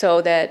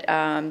so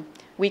that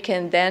we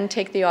can then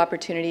take the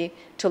opportunity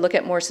to look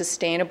at more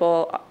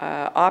sustainable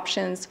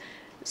options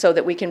so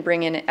that we can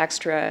bring in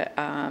extra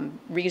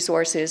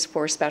resources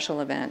for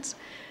special events.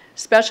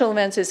 Special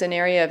events is an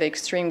area of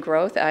extreme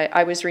growth.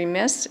 I was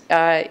remiss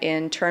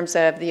in terms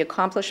of the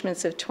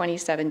accomplishments of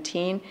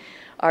 2017.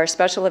 Our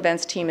special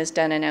events team has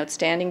done an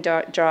outstanding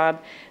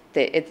job.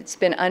 It's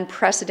been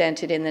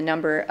unprecedented in the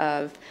number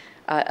of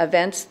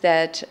events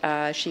that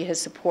she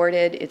has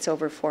supported. It's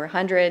over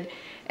 400,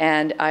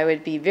 and I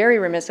would be very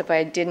remiss if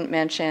I didn't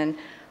mention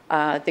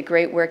the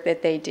great work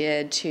that they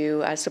did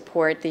to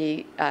support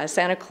the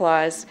Santa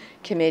Claus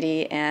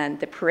Committee and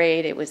the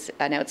parade. It was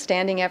an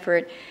outstanding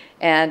effort,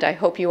 and I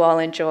hope you all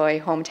enjoy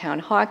hometown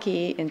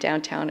hockey in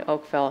downtown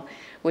Oakville,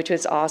 which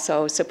was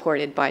also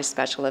supported by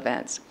special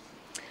events.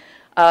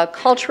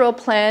 Cultural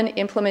plan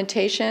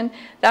implementation,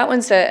 that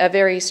one's a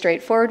very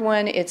straightforward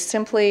one. It's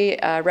simply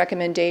a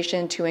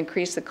recommendation to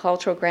increase the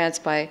cultural grants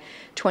by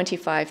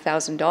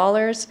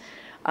 $25,000.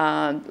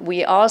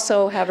 We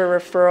also have a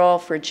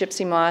referral for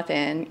gypsy moth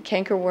and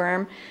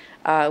cankerworm.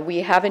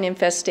 We have an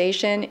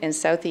infestation in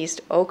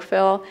southeast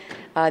Oakville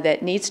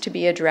that needs to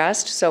be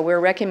addressed, so we're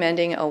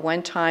recommending a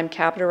one-time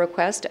capital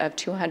request of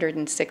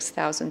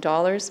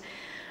 $206,000.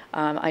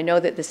 I know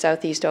that the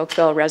Southeast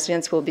Oakville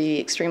residents will be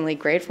extremely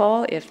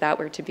grateful if that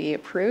were to be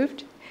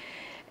approved.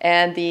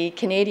 And the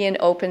Canadian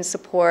Open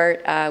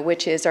support,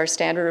 which is our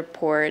standard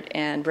report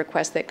and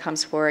request that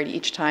comes forward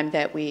each time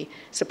that we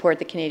support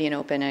the Canadian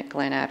Open at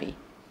Glen Abbey.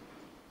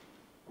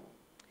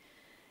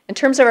 In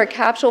terms of our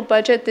capital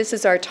budget, this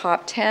is our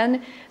top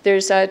 10.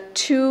 There's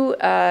 2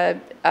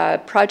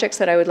 projects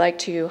that I would like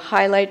to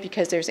highlight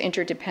because there's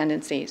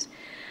interdependencies.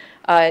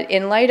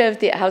 In light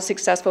of how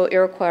successful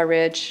Iroquois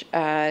Ridge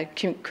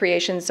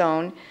creation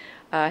zone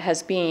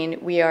has been,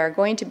 we are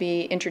going to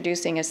be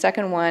introducing a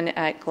second one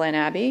at Glen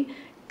Abbey.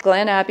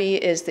 Glen Abbey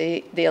is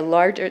the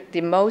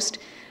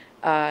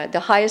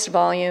highest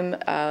volume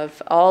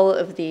of all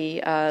of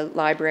the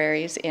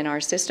libraries in our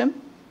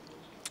system.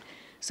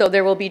 So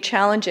there will be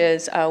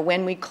challenges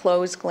when we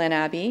close Glen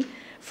Abbey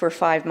for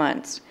 5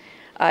 months.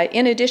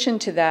 In addition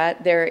to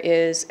that, there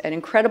is an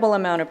incredible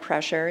amount of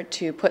pressure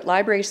to put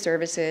library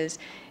services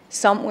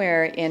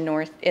somewhere in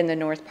the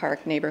North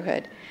Park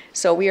neighborhood.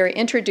 So we are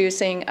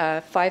introducing a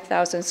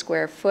 5,000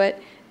 square foot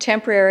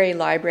temporary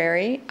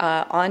library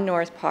on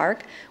North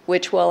Park,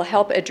 which will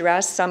help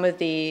address some of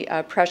the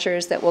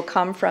pressures that will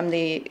come from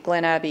the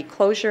Glen Abbey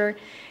closure.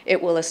 It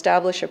will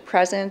establish a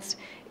presence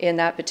in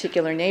that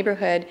particular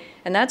neighborhood,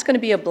 and that's going to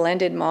be a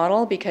blended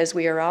model because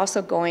we are also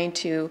going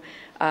to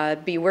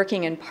be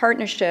working in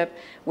partnership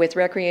with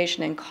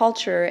Recreation and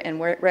Culture,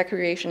 and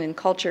Recreation and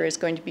Culture is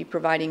going to be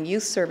providing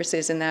youth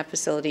services in that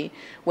facility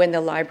when the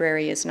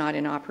library is not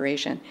in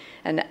operation.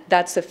 And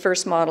that's the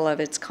first model of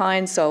its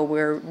kind, so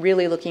we're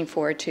really looking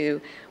forward to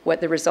what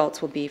the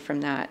results will be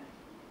from that.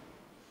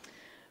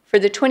 For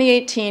the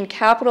 2018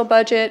 capital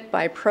budget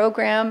by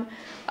program,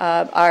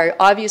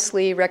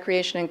 obviously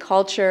Recreation and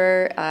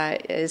Culture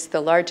is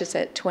the largest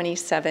at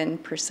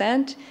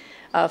 27%,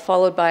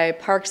 followed by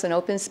Parks and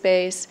Open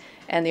Space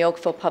and the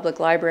Oakville Public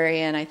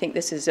Library, and I think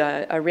this is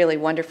a really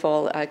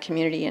wonderful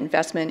community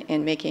investment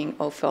in making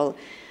Oakville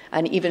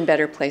an even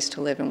better place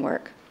to live and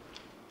work.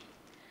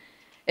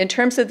 In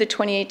terms of the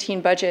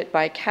 2018 budget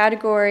by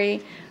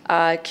category,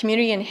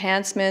 community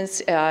enhancements,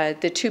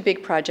 the 2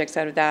 big projects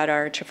out of that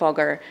are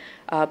Trafalgar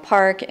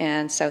Park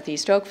and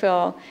Southeast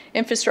Oakville.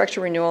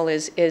 Infrastructure renewal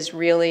is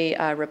really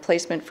a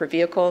replacement for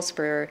vehicles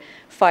for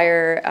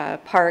fire,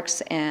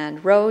 parks,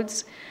 and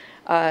roads.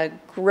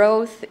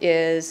 Growth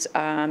is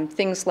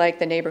things like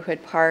the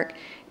neighborhood park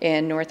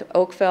in North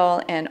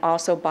Oakville and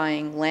also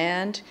buying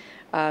land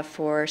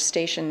for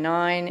Station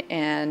 9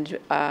 and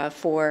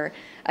for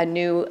a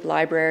new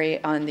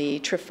library on the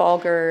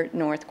Trafalgar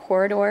North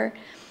Corridor.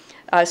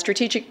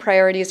 Strategic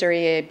priorities are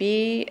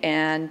EAB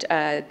and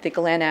the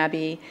Glen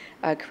Abbey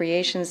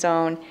Creation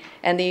Zone.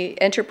 And the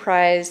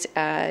enterprise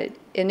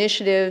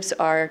initiatives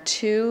are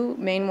two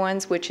main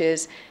ones, which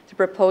is the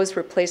proposed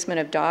replacement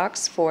of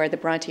docks for the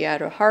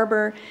Bronteado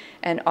Harbor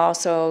and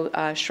also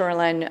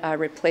shoreline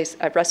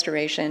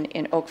restoration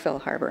in Oakville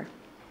Harbor.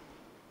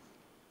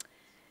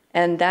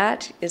 And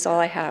that is all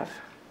I have.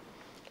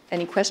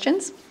 Any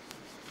questions?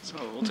 So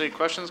we'll take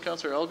questions,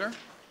 Councillor Elgar.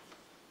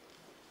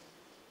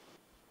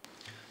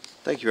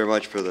 Thank you very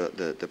much for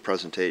the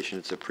presentation.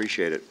 It's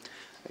appreciated.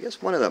 I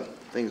guess one of the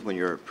things when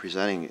you're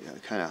presenting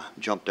kind of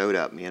jumped out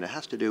at me, and it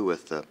has to do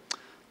with the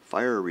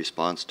fire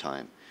response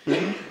time.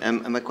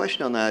 And my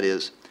question on that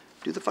is,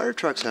 do the fire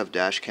trucks have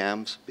dash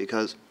cams?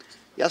 Because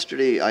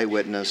yesterday I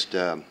witnessed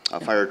a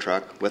fire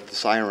truck with the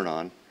siren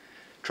on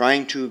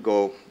trying to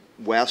go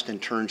west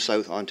and turn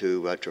south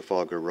onto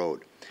Trafalgar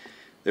Road.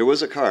 There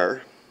was a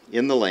car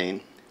in the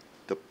lane.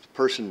 The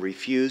person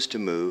refused to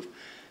move.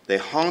 They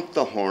honked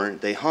the horn.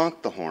 They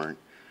honked the horn.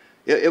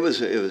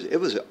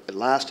 It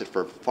lasted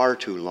for far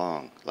too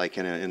long, like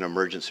in an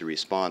emergency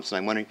response. And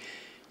I'm wondering,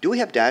 do we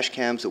have dash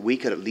cams that we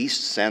could at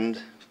least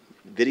send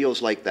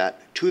videos like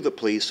that to the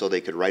police so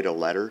they could write a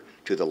letter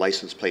to the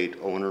license plate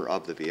owner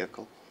of the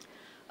vehicle?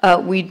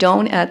 We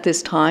don't at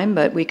this time,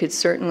 but we could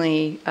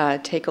certainly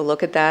take a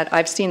look at that.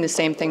 I've seen the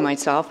same thing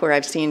myself, where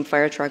I've seen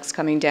fire trucks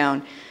coming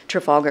down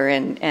Trafalgar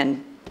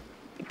and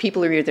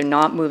people are either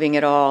not moving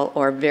at all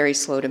or very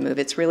slow to move.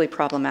 It's really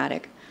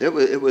problematic.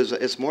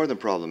 It's more than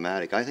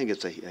problematic. I think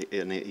it's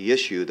an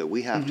issue that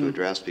we have to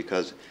address,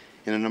 because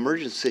in an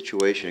emergency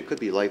situation, it could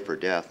be life or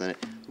death. And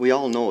we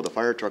all know the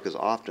fire truck is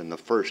often the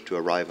first to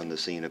arrive on the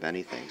scene of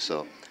anything.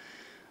 So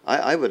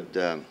I would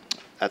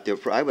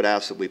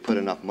ask that we put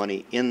enough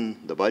money in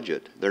the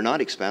budget. They're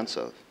not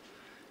expensive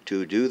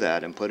to do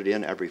that, and put it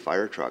in every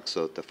fire truck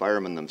so that the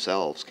firemen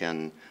themselves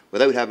can,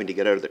 without having to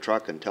get out of the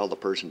truck and tell the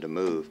person to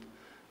move,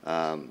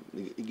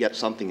 get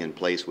something in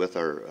place with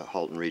our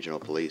Halton Regional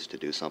Police to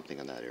do something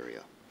in that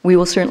area. We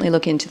will certainly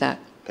look into that.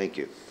 Thank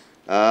you.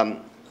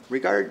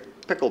 Regard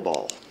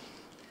pickleball,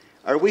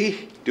 are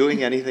we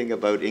doing anything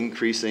about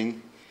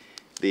increasing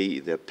the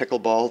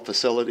pickleball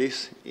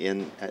facilities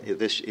in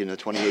the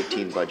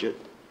 2018 budget?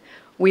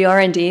 We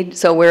are indeed.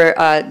 So we're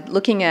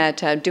looking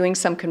at doing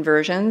some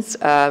conversions.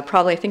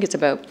 Probably, I think it's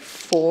about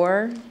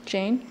 4,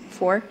 Jane,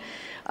 4.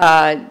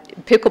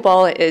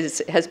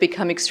 Pickleball has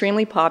become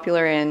extremely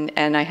popular,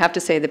 and I have to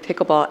say the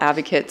pickleball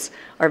advocates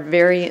are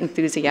very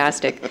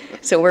enthusiastic.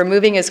 So we're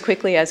moving as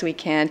quickly as we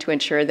can to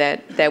ensure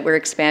that we're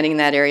expanding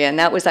that area, and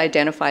that was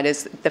identified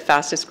as the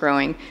fastest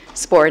growing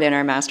sport in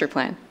our master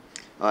plan.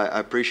 I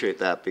appreciate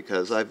that,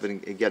 because I've been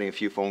getting a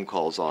few phone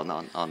calls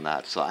on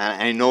that. So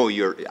I know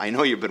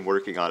you've been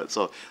working on it.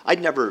 So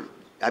I've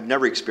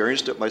never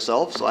experienced it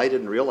myself, so I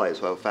didn't realize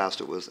how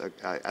fast it was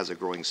as a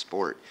growing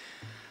sport.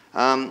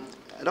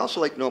 I'd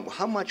also like to know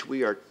how much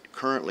we are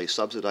currently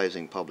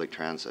subsidizing public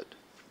transit.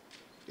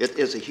 It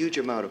is a huge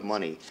amount of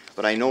money,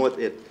 but I know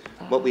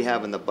what we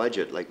have in the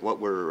budget, like what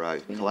we're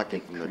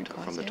collecting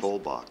from the toll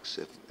box.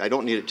 I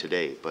don't need it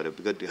today, but it'd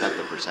be good to have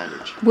the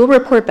percentage. We'll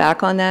report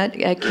back on that,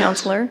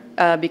 Councillor,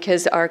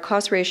 because our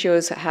cost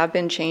ratios have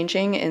been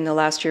changing in the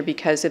last year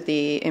because of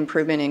the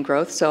improvement in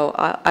growth. So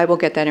I will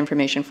get that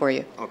information for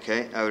you.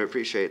 Okay, I would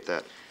appreciate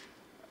that.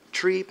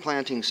 Tree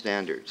planting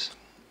standards.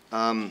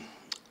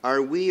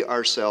 Are we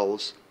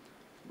ourselves,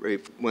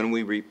 when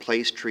we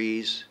replace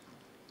trees,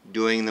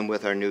 doing them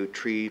with our new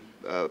tree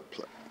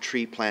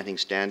planting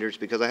standards?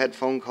 Because I had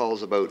phone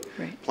calls about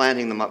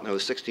planting them up in a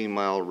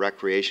 16-mile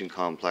recreation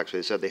complex.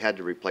 They said they had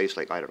to replace,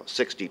 like, I don't know,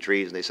 60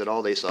 trees, and they said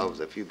all they saw was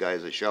a few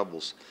guys with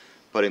shovels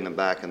putting them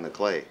back in the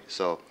clay.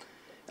 So,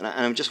 and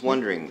I'm just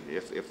wondering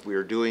if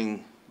we're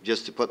doing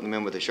just to put them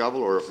in with a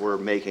shovel, or if we're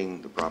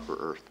making the proper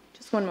earth.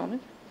 Just one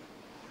moment.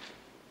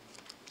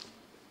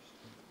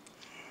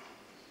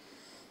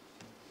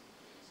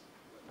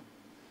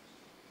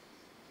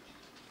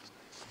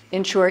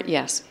 In short,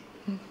 yes.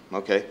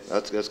 Okay,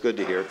 that's good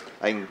to hear.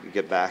 I can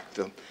get back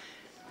to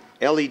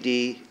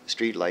LED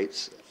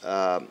streetlights.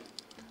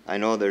 I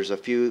know there's a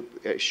few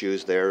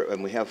issues there,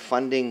 and we have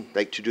funding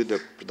like to do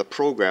the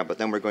program, but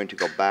then we're going to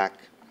go back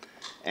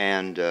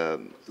and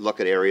look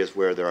at areas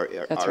where there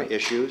are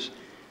issues.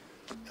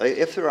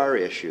 If there are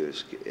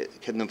issues,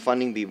 can the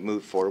funding be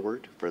moved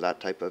forward for that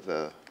type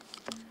of?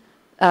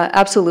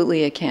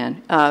 Absolutely, it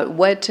can.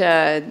 What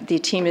the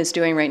team is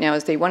doing right now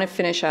is they want to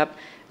finish up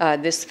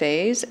this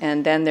phase,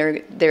 and then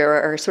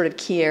there are sort of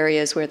key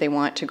areas where they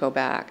want to go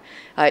back.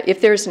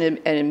 If there's an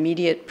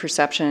immediate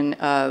perception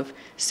of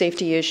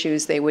safety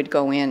issues, they would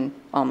go in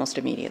almost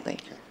immediately.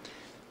 Okay.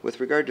 With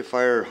regard to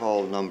Fire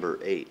Hall number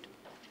 8,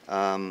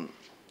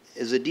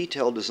 is the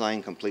detailed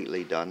design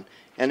completely done?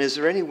 And is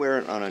there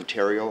anywhere on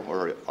Ontario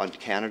or on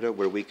Canada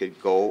where we could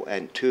go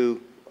and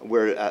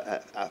where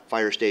a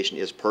fire station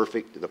is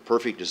perfect, the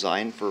perfect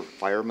design for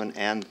firemen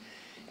and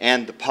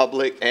the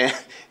public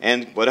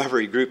and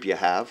whatever group you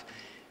have,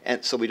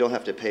 and so we don't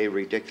have to pay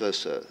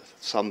ridiculous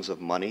sums of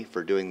money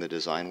for doing the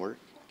design work?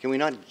 Can we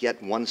not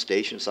get one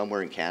station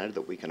somewhere in Canada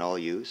that we can all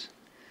use?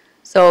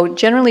 So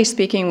generally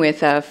speaking, with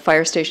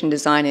fire station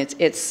design,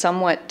 it's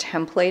somewhat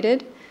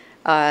templated,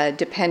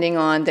 depending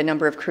on the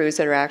number of crews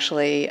that are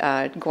actually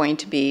going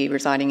to be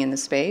residing in the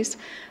space.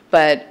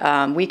 But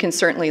we can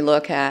certainly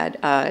look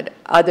at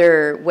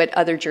what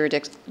other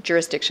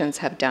jurisdictions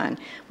have done.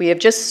 We have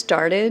just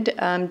started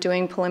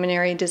doing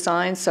preliminary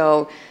design,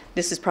 so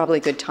this is probably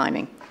good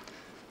timing.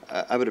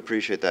 I would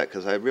appreciate that,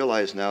 because I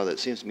realize now that it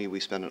seems to me we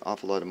spend an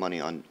awful lot of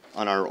money on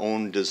our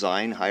own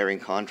design, hiring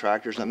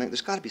contractors. I mean,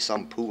 there's got to be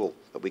some pool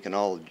that we can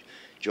all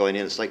join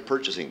in. It's like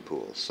purchasing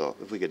pools, so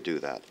if we could do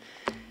that.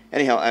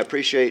 Anyhow, I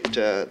appreciate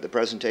the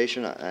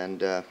presentation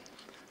and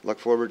look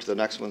forward to the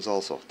next ones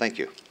also. Thank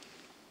you.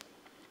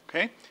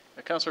 Okay.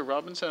 Councillor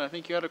Robinson, I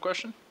think you had a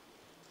question?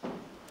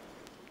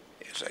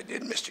 Yes, I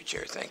did, Mr.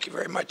 Chair. Thank you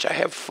very much. I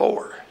have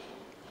 4.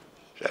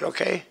 Is that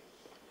okay?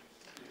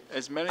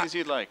 As many as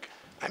you'd like.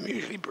 I'm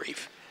usually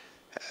brief.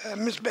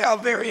 Ms. Bell,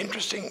 very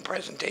interesting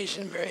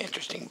presentation, very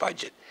interesting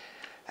budget.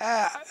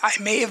 I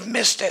may have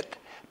missed it,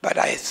 but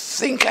I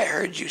think I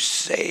heard you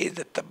say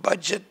that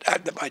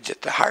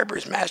the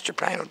Harbour's master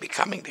plan will be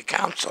coming to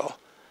council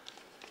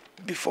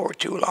before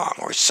too long,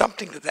 or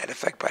something to that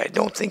effect, but I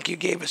don't think you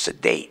gave us a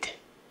date.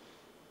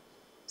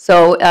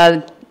 So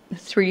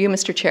through you,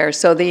 Mr. Chair,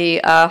 so the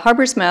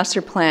Harbour's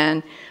master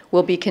plan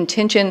will be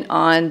contingent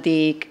on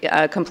the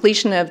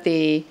completion of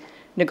the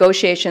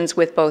negotiations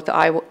with both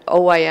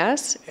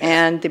OIS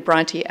and the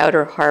Bronte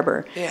Outer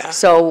Harbour. Yeah.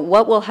 So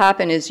what will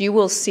happen is you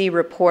will see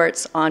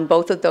reports on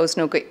both of those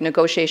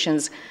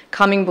negotiations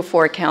coming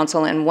before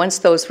council, and once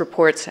those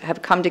reports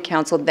have come to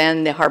council,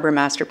 then the Harbour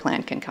master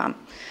plan can come.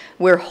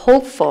 We're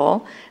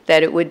hopeful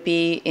that it would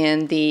be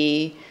in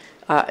the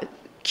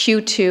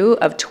Q2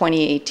 of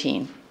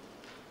 2018.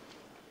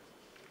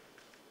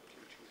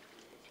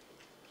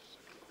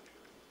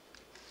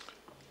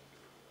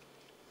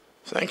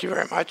 Thank you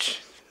very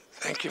much.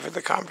 Thank you for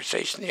the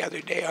conversation the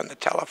other day on the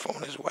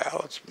telephone as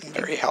well. It's been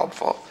very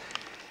helpful.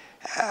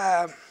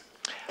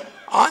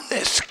 On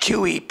this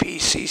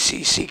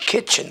QEPCCC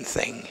kitchen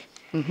thing,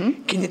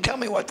 can you tell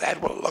me what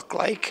that will look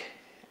like?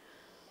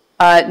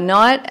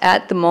 Not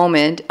at the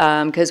moment,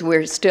 because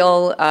we're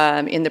still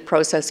in the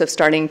process of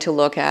starting to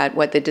look at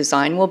what the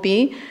design will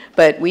be,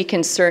 but we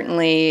can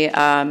certainly,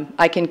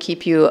 I can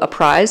keep you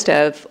apprised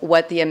of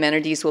what the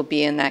amenities will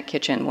be in that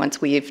kitchen once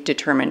we've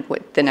determined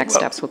what the next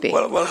steps will be.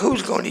 Well,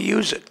 who's going to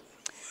use it?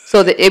 So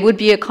it would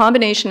be a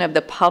combination of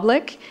the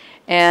public,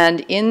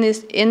 and in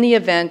the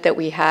event that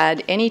we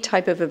had any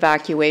type of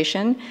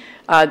evacuation,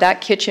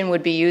 that kitchen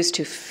would be used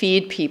to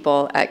feed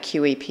people at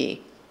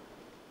QEP.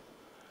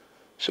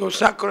 So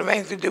it's not going to have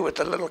anything to do with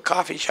the little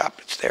coffee shop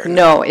that's there now?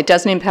 No, it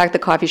doesn't impact the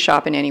coffee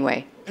shop in any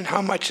way. And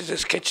how much is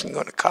this kitchen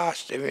going to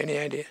cost? Do you have any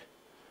idea?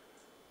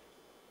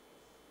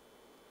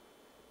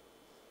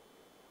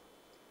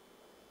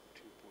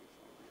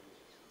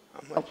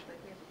 How much?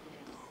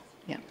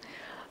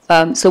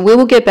 Yeah. So we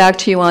will get back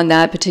to you on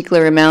that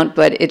particular amount,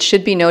 but it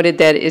should be noted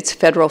that it's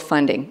federal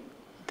funding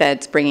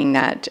that's bringing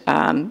that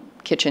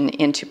kitchen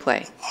into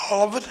play.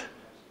 All of it?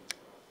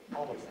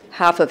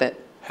 Half of it.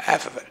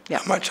 Half of it? Yeah.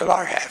 How much will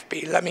our half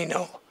be? Let me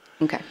know.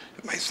 Okay.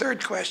 My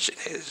third question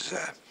is,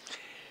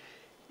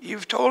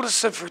 you've told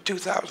us that for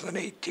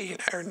 2018,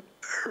 our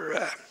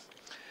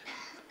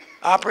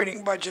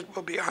operating budget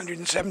will be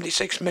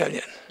 $176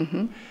 million.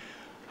 Mm-hmm.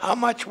 How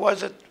much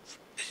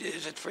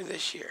is it for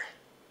this year?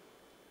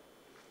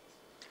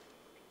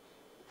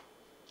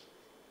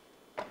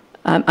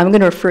 I'm going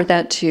to refer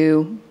that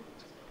to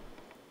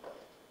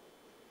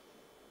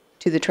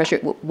the treasurer.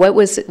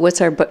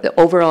 What's our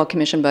overall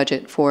commission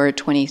budget for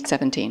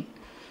 2017?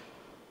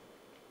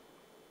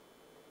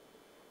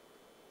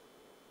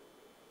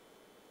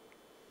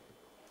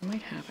 I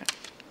might have it.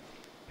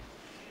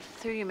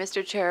 Through you,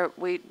 Mr. Chair,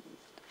 we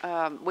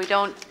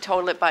don't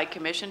total it by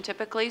commission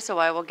typically, so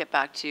I will get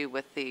back to you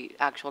with the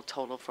actual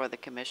total for the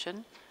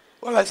commission.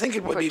 Well, I think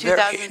it would For be very...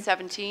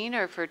 2017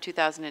 or for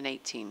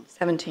 2018?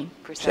 17.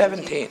 For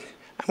 17.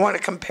 I want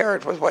to compare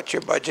it with what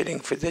you're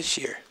budgeting for this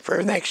year,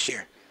 for next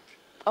year.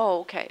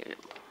 Oh, okay.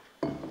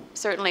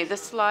 Certainly, the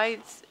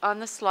slides, on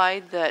the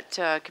slide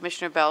that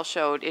Commissioner Bell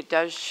showed, it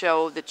does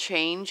show the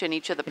change in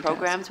each of the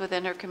programs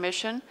within her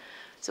commission.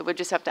 So we'll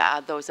just have to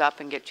add those up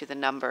and get you the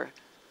number.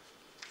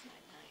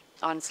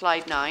 On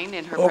slide 9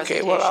 in her presentation.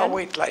 Okay, well, I'll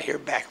wait till I hear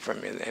back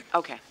from you then.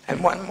 Okay.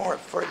 And one more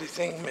further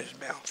thing, Ms.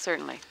 Bell.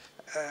 Certainly.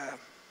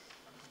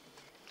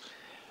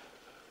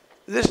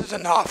 This is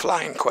an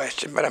offline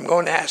question, but I'm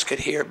going to ask it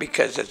here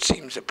because it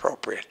seems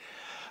appropriate.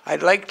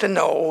 I'd like to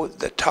know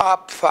the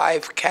top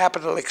 5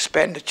 capital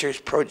expenditures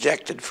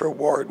projected for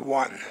Ward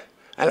 1,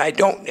 and I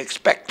don't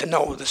expect to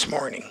know this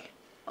morning.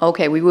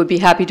 Okay, we would be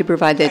happy to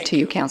provide that to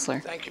you,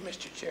 Councillor. Thank you,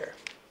 Mr. Chair.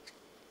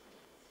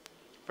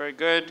 Very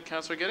good.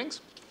 Councillor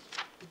Giddings?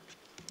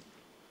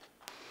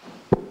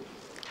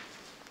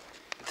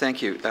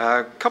 Thank you.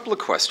 A couple of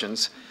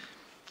questions.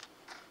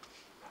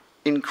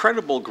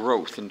 Incredible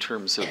growth in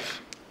terms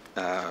of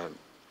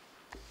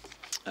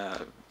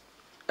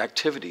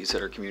activities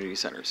at our community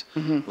centers,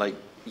 like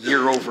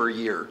year over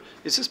year.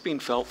 Is this being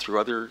felt through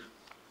other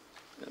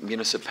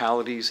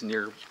municipalities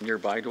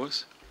nearby to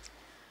us?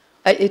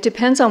 It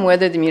depends on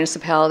whether the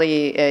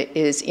municipality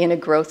is in a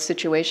growth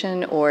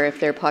situation or if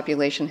their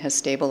population has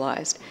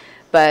stabilized.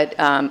 But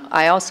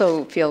I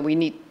also feel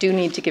we do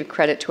need to give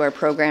credit to our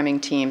programming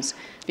teams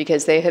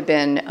because they have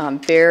been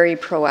very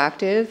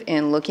proactive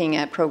in looking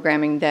at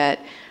programming that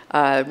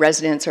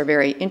residents are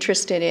very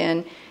interested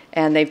in,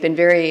 and they've been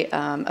very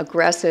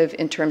aggressive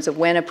in terms of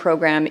when a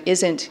program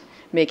isn't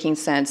making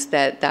sense,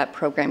 that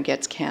program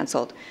gets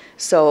canceled.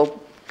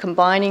 So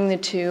combining the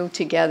two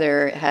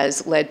together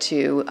has led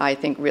to, I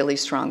think, really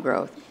strong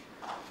growth.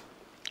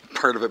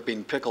 Part of it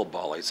being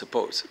pickleball, I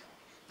suppose.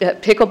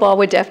 Pickleball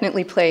would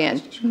definitely play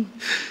in.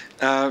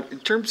 In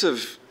terms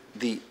of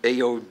the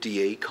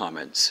AODA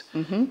comments,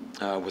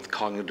 with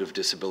cognitive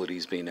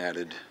disabilities being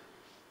added,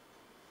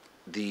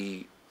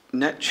 the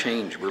net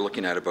change, we're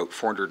looking at about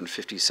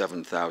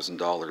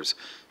 $457,000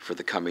 for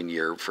the coming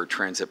year for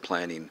transit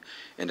planning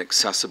and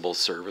accessible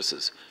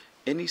services.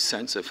 Any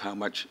sense of how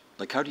much,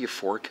 like how do you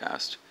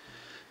forecast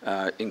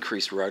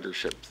increased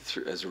ridership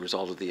as a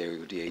result of the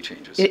AODA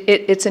changes?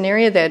 It's an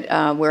area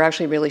that we're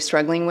actually really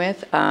struggling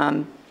with.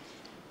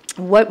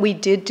 What we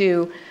did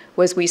do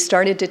was we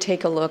started to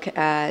take a look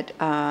at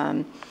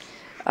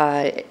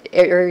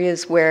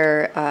areas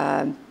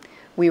where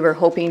we were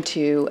hoping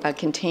to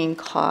contain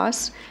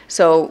costs.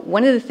 So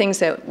one of the things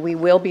that we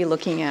will be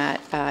looking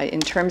at in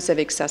terms of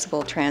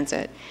accessible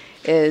transit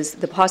is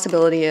the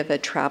possibility of a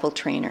travel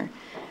trainer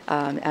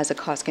as a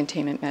cost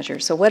containment measure.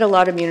 So what a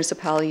lot of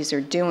municipalities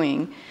are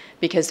doing,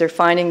 because they're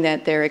finding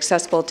that their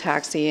accessible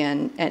taxi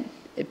and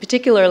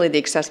particularly the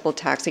accessible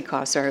taxi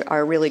costs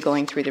are really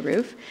going through the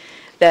roof,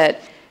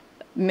 that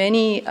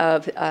many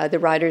of the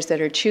riders that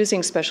are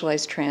choosing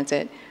specialized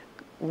transit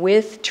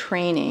with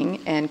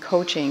training and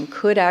coaching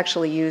could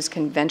actually use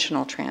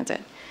conventional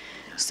transit.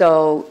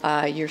 So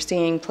you're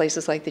seeing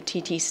places like the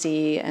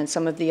TTC and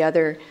some of the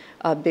other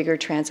bigger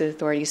transit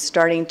authorities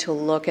starting to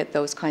look at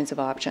those kinds of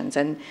options.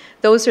 And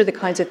those are the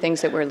kinds of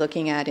things that we're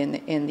looking at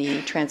in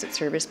the transit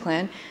service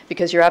plan,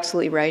 because you're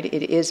absolutely right,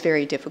 it is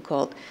very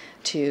difficult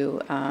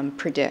to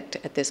predict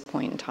at this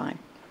point in time.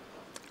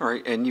 All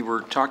right, and you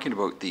were talking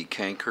about the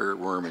canker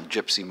worm and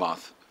gypsy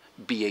moth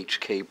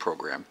BHK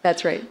program.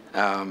 That's right.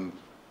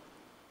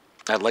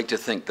 I'd like to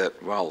think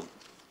that while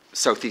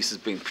Southeast has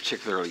been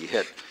particularly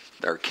hit,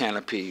 our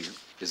canopy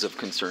is of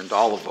concern to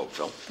all of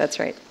Oakville. That's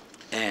right.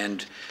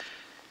 And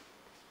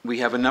we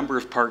have a number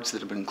of parks that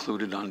have been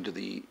included under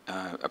the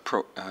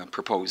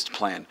proposed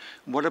plan.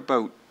 What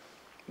about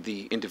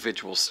the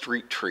individual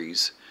street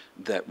trees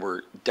that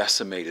were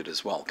decimated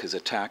as well? Because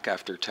attack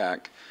after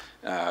attack,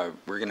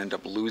 we're going to end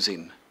up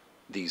losing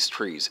these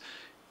trees.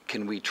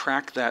 Can we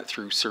track that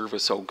through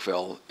Service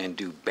Oakville and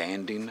do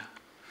banding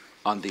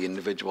on the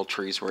individual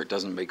trees where it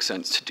doesn't make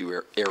sense to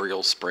do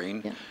aerial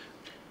spraying? Yeah.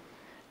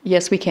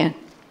 Yes, we can.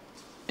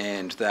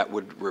 And that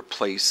would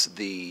replace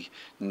the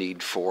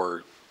need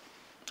for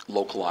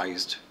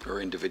localized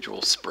or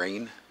individual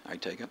spraying, I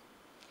take it?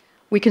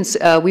 We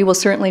will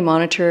certainly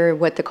monitor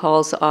what the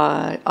calls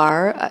are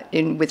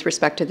with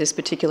respect to this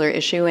particular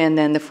issue, and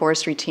then the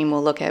forestry team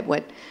will look at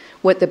what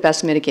the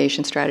best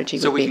mitigation strategy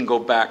would be. So we can go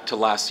back to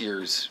last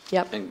year's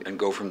Yep. and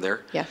go from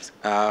there? Yes.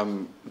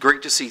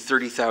 Great to see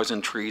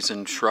 30,000 trees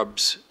and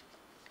shrubs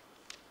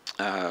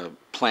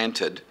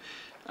planted.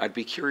 I'd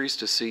be curious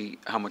to see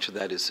how much of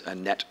that is a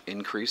net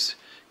increase,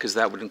 because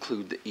that would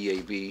include the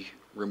EAB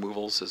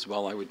removals as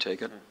well, I would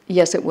take it.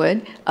 Yes, it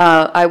would.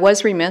 I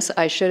was remiss.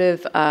 I should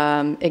have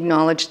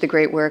acknowledged the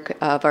great work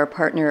of our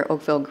partner,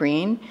 Oakville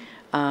Green.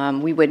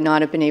 We would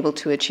not have been able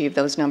to achieve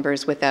those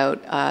numbers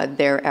without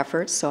their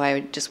efforts, so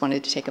I just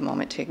wanted to take a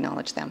moment to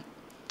acknowledge them.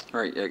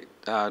 All right,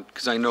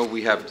 because I know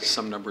we have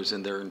some numbers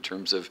in there in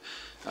terms of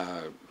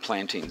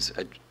plantings.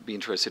 I'd be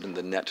interested in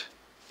the net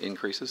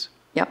increases.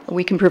 Yep,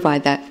 we can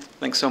provide that.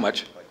 Thanks so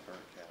much.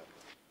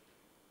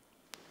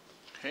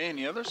 Okay,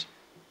 any others?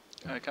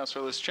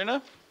 Councillor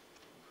Lischina?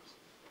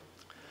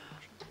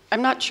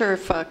 I'm not sure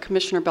if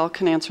Commissioner Bell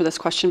can answer this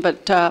question,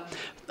 but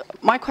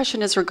my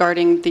question is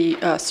regarding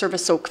the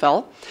Service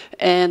Oakville.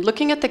 And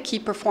looking at the key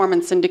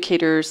performance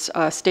indicators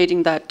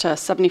stating that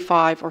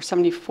 75 or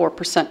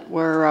 74%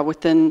 were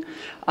within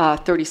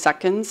 30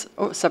 seconds,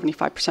 or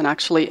 75%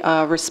 actually,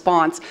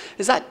 response.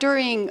 Is that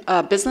during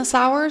business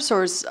hours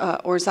or is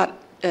that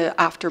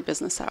after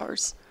business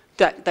hours,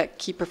 that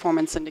key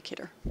performance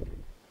indicator?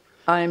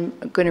 I'm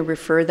going to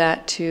refer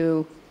that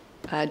to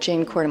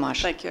Jane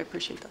Courtemanche. Thank you, I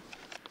appreciate that.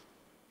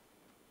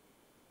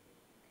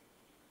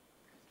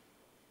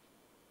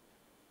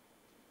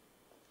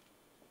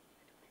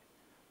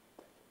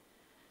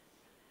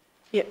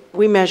 Yeah,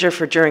 we measure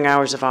for during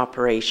hours of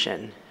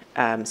operation.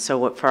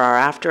 For our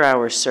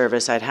after-hours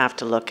service, I'd have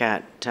to look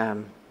at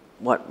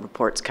what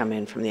reports come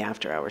in from the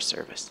after-hours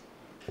service.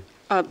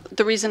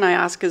 The reason I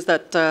ask is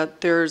that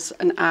there's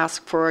an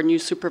ask for a new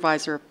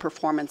supervisor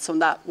performance, so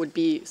that would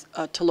be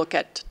to look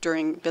at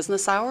during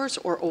business hours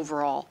or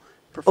overall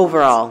performance?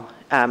 Overall,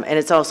 and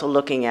it's also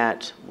looking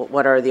at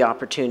what are the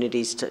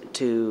opportunities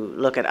to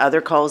look at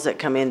other calls that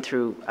come in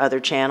through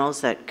other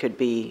channels that could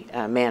be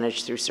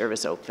managed through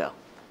Service Oakville.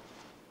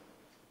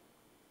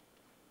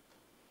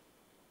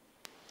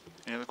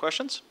 Any other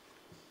questions?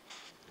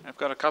 I've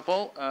got a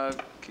couple.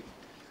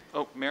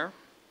 Oh, Mayor?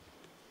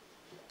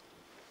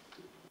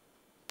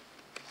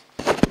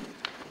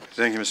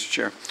 Thank you, Mr.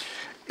 Chair.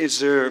 Is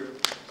there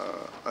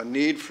a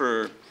need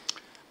for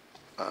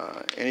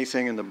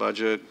anything in the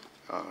budget,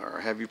 or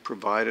have you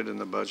provided in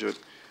the budget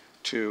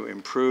to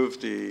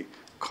improve the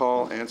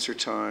call answer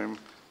time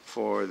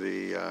for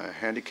the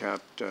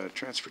handicapped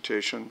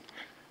transportation?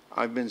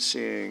 I've been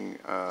seeing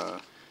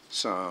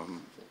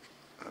some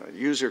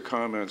user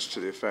comments to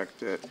the effect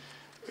that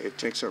it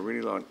takes a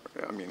really long,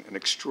 I mean, an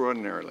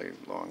extraordinarily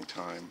long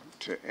time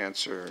to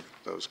answer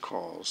those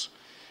calls.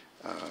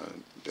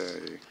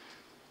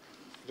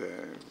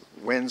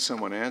 When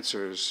someone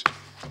answers,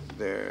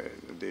 the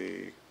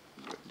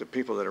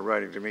people that are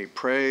writing to me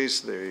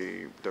praise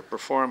the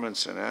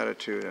performance and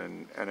attitude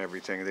and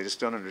everything. They just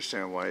don't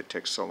understand why it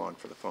takes so long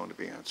for the phone to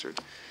be answered.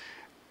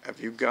 Have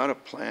you got a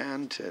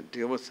plan to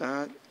deal with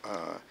that?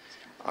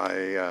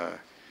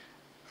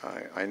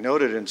 I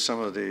noted in some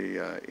of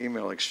the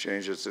email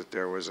exchanges that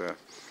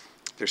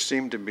there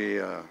seemed to be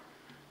a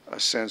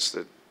sense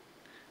that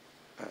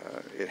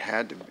it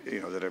had to,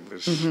 that it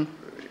was,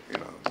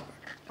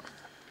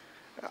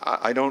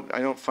 I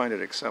don't find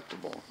it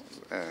acceptable,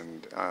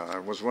 and I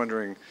was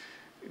wondering,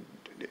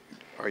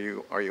 are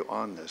you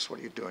on this? What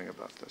are you doing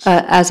about this?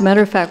 As a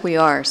matter of fact, we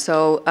are.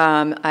 So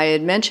I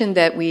had mentioned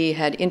that we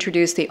had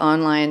introduced the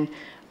on-demand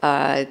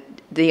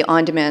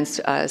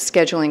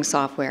scheduling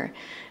software.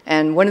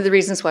 And one of the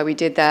reasons why we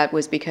did that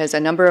was because a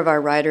number of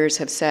our riders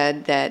have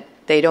said that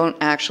they don't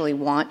actually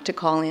want to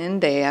call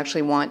in. They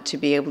actually want to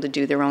be able to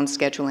do their own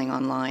scheduling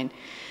online.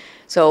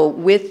 So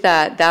with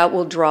that, that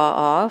will draw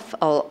off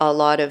a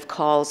lot of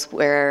calls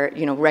where,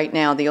 right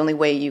now the only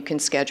way you can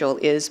schedule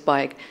is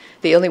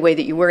the only way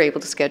that you were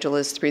able to schedule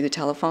is through the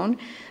telephone.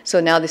 So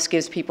now this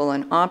gives people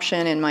an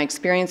option, and my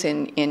experience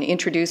in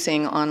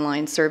introducing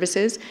online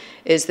services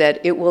is that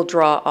it will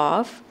draw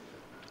off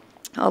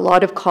a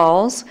lot of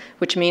calls,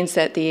 which means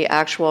that the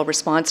actual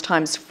response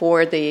times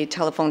for the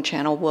telephone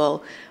channel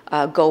will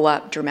go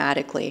up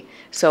dramatically.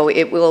 So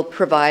it will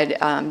provide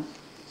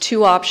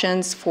two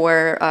options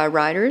for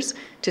riders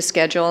to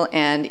schedule,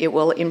 and it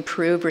will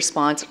improve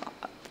response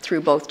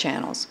through both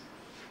channels.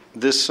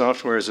 This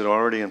software, is it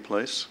already in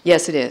place?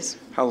 Yes, it is.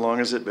 How long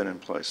has it been in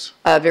place?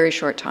 A very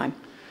short time.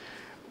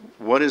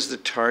 What is the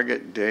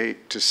target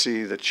date to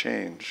see the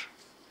change?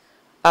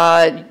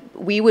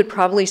 We would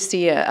probably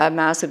see a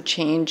massive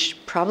change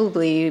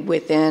probably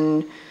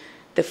within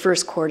the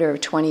first quarter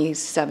of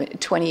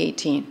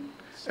 2018.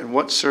 And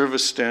what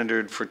service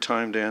standard for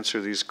time to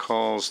answer these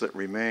calls that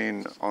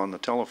remain on the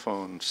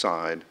telephone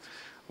side?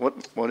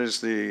 What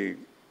is the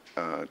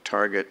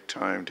target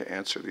time to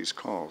answer these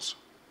calls?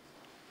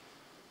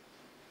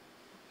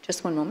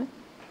 Just one moment.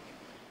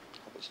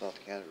 It's not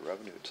the Canada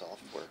Revenue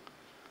software.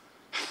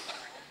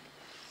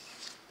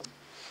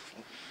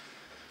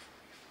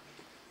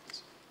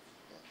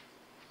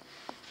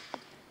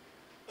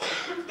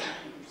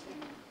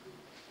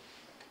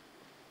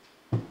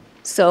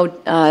 So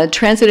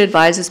Transit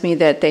advises me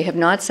that they have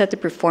not set the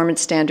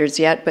performance standards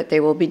yet, but they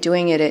will be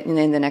doing it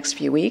in the next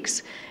few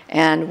weeks.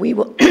 And we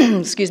will,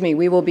 excuse me,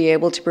 we will be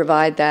able to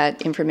provide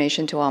that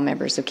information to all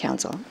members of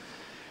council.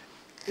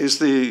 Is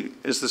the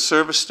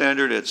service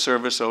standard at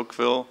Service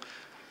Oakville,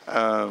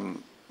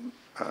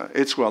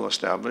 it's well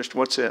established.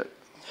 What's it?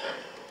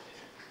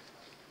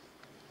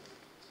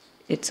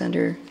 It's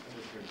under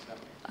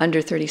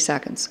 30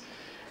 seconds.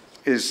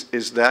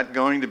 Is that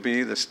going to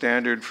be the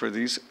standard for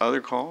these other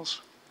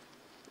calls?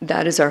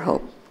 That is our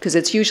hope, because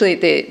it's usually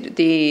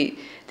the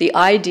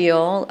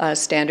ideal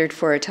standard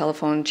for a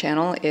telephone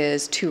channel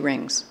is 2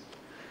 rings.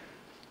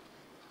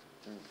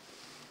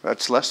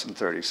 That's less than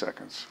 30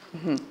 seconds.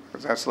 Mm-hmm.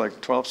 That's like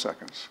 12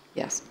 seconds.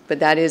 Yes, but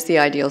that is the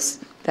ideal.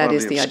 That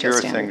is the ideal standard. One of the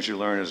obscure things you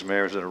learn as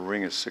mayor is that a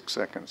ring is 6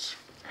 seconds.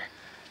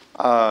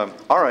 All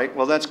right.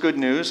 Well, that's good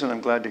news, and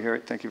I'm glad to hear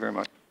it. Thank you very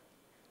much.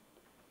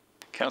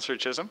 Councillor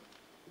Chisholm.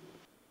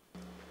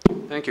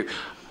 Thank you.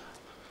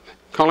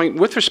 Colleen,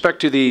 with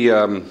respect to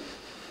the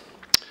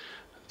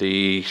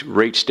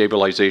rate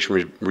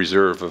stabilization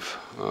reserve of,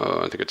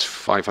 I think it's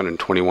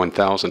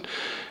 $521,000,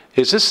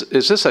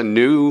 is this a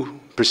new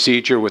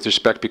procedure with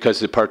respect, because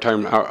the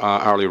part-time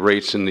hourly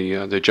rates and the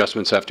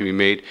adjustments have to be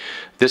made?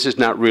 This is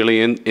not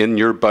really in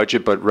your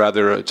budget, but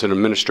rather it's an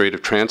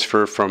administrative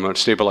transfer from a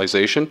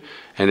stabilization?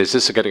 And is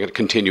this going to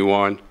continue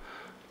on?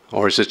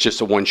 Or is it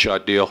just a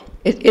one-shot deal?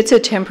 It's a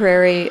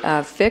temporary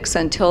fix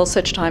until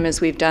such time as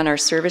we've done our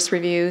service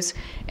reviews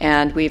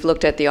and we've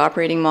looked at the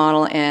operating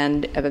model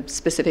and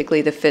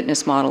specifically the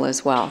fitness model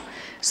as well.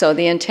 So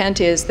the intent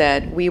is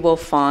that we will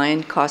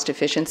find cost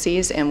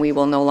efficiencies and we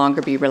will no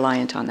longer be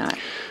reliant on that.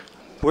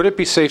 Would it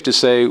be safe to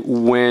say,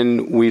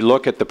 when we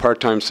look at the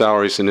part-time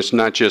salaries, and it's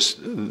not just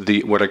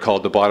what I call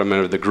the bottom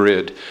end of the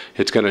grid,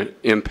 it's going to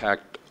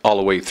impact all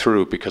the way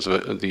through because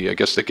of I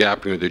guess the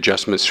gap, the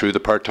adjustments through the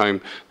part-time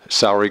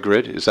salary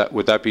grid?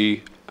 Would that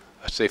be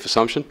a safe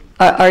assumption?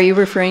 Are you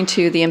referring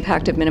to the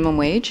impact of minimum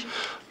wage?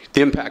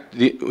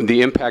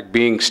 The impact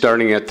being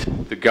starting at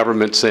the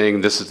government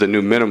saying this is the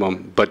new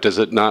minimum, but does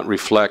it not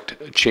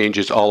reflect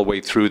changes all the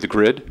way through the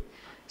grid?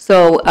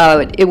 So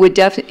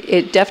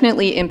it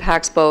definitely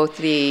impacts both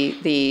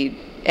the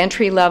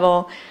entry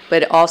level,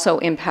 but it also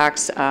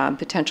impacts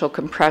potential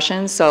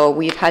compression. So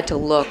we've had to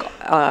look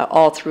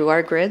all through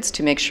our grids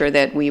to make sure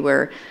that we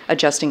were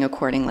adjusting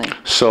accordingly.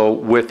 So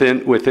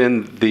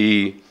within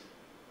the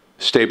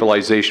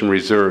stabilization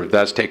reserve,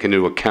 that's taken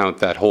into account,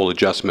 that whole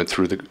adjustment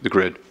through the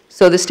grid?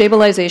 So the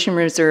stabilization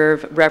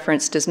reserve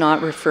reference does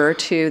not refer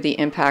to the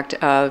impact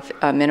of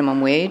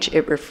minimum wage.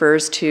 It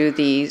refers to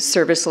the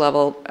service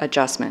level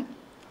adjustment.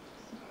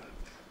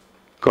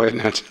 Go ahead,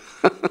 Nancy.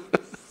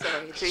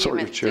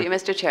 Sorry, through you,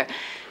 Mr. Chair.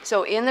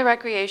 So in the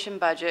recreation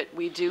budget,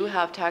 we do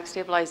have tax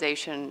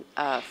stabilization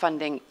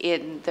funding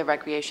in the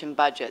recreation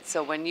budget.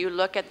 So when you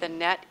look at the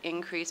net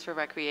increase for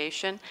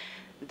recreation,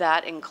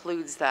 that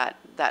includes that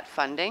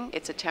funding.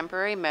 It's a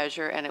temporary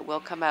measure, and it will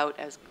come out,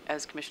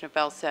 as Commissioner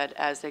Bell said,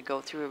 as they go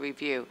through a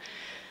review.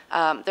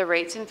 The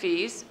rates and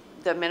fees,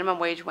 the minimum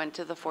wage went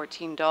to the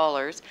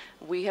 $14.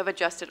 We have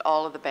adjusted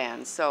all of the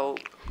bands, so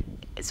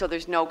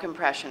there's no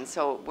compression.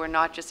 So we're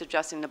not just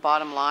adjusting the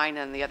bottom line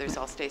and the others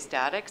all stay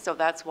static. So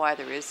that's why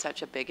there is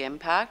such a big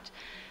impact.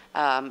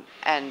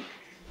 And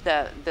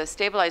the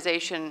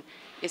stabilization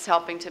is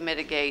helping to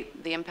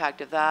mitigate the impact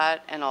of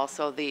that and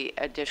also the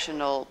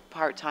additional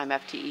part-time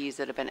FTEs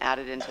that have been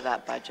added into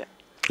that budget.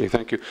 Okay,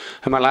 thank you.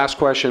 And my last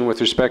question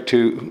with respect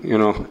to, you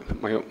know,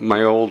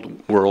 my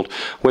old world,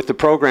 with the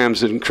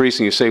programs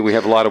increasing, you say we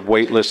have a lot of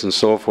wait lists and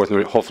so forth,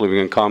 and hopefully we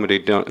can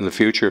accommodate down in the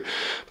future.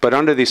 But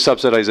under the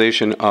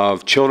subsidization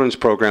of children's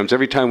programs,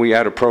 every time we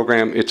add a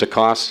program, it's a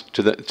cost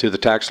to the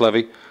tax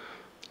levy?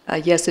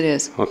 Yes, it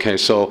is. Okay,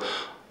 so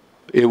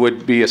it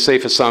would be a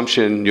safe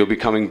assumption you'll be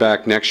coming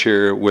back next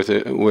year with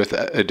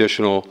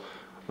additional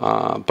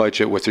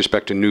budget with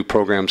respect to new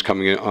programs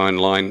coming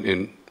online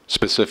in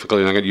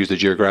specifically, and I'm going to use the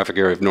geographic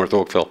area of North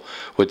Oakville.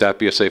 Would that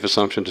be a safe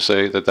assumption to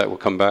say that will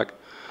come back?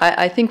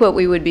 I think what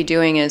we would be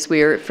doing is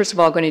we're first of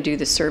all going to do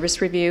the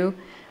service review,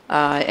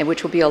 and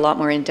which will be a lot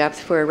more in depth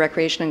for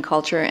recreation and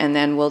culture, and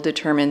then we'll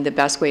determine the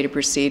best way to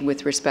proceed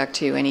with respect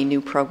to any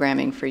new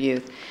programming for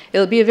youth.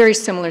 It'll be a very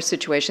similar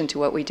situation to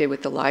what we did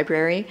with the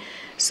library.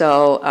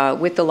 So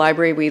with the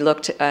library, we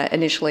looked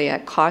initially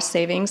at cost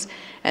savings,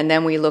 and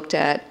then we looked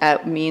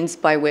at means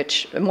by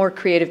which, more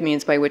creative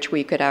means by which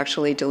we could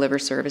actually deliver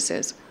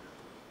services.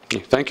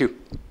 Thank you.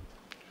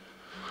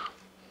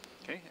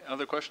 Okay,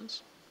 other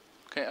questions?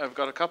 Okay, I've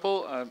got a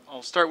couple.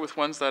 I'll start with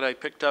ones that I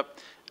picked up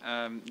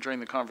during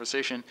the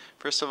conversation.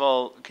 First of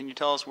all, can you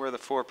tell us where the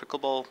 4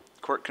 pickleball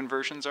court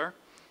conversions are?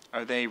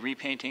 Are they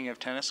repainting of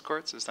tennis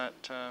courts? Is that?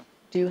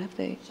 Do you have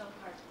the?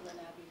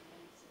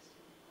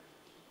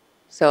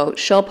 So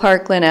Shell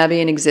Park, Glen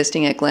Abbey, and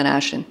existing at Glen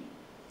Ashton.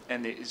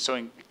 And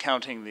so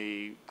counting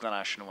the Glen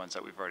Ashton ones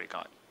that we've already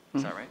got,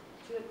 is that right?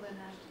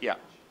 Yeah.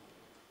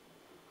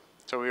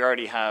 So we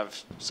already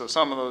have, so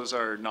some of those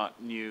are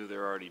not new,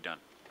 they're already done.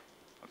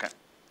 Okay.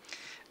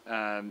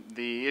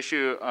 The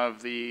issue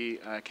of the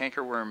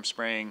cankerworm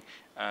spraying,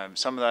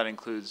 some of that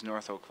includes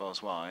North Oakville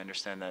as well. I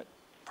understand that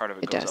part of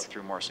it goes up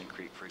through Morrison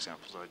Creek, for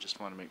example, so I just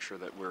want to make sure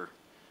that we're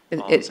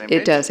all on the same page.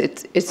 It does.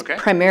 It's okay.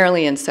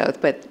 Primarily in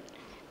South, but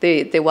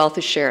the wealth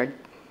is shared.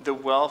 The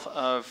wealth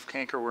of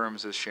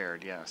cankerworms is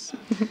shared, yes.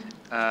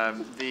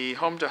 The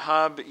Home to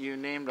Hub, you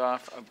named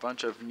off a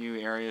bunch of new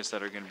areas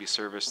that are going to be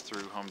serviced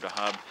through Home to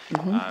Hub.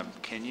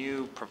 Can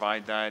you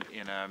provide that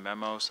in a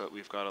memo so that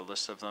we've got a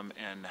list of them?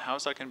 And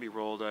how's that going to be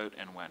rolled out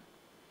and when?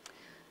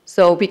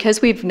 So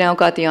because we've now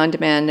got the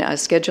on-demand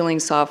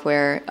scheduling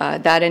software,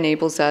 that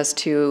enables us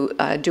to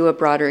do a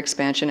broader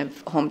expansion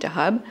of Home to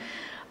Hub.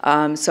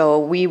 So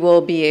we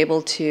will be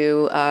able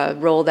to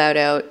roll that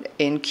out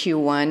in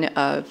Q1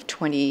 of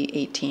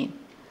 2018.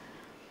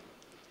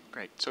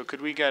 Great. So could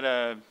we get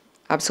a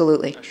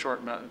absolutely a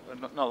short, not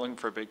looking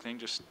for a big thing,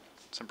 just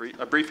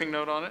a briefing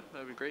note on it?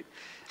 That'd be great.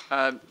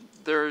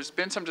 There's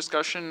been some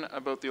discussion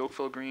about the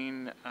Oakville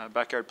Green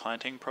backyard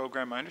planting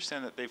program. I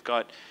understand that they've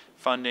got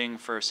funding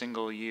for a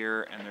single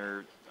year and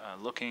they're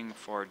looking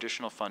for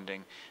additional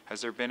funding.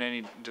 Has there been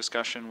any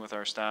discussion with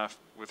our staff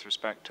with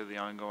respect to the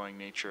ongoing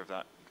nature of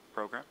that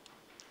program?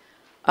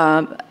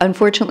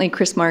 Unfortunately,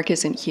 Chris Mark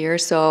isn't here,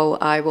 so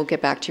I will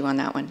get back to you on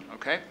that one.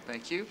 Okay,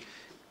 thank you.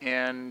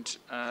 And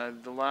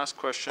the last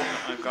question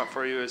I've got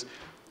for you is,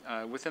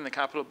 within the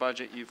capital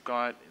budget, you've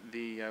got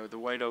the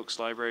White Oaks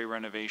Library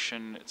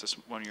renovation. It's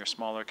one of your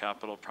smaller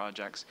capital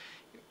projects.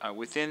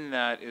 Within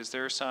that, is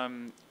there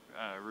some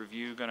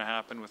review going to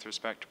happen with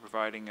respect to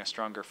providing a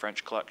stronger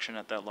French collection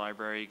at that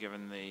library,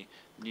 given the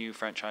new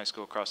French high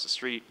school across the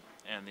street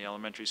and the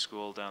elementary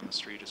school down the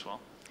street as well?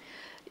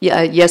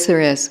 Yeah, yes,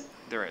 there is.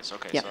 There is,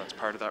 okay, yeah. So that's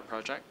part of that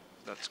project.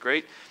 That's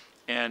great.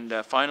 And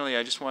finally,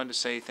 I just wanted to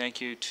say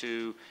thank you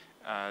to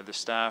the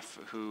staff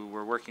who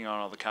were working on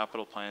all the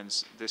capital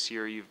plans. This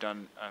year, you've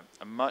done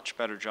a much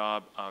better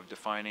job of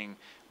defining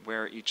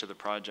where each of the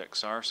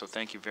projects are, so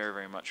thank you very,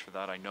 very much for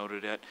that. I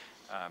noted it.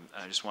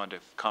 I just wanted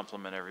to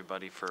compliment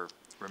everybody for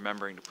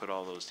remembering to put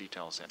all those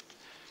details in.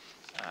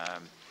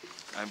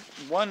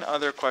 One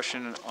other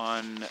question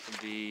on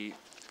the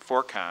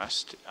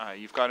forecast.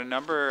 You've got a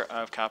number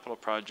of capital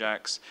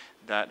projects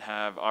that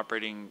have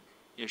operating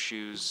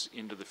issues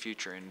into the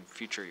future, in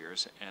future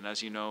years. And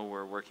as you know,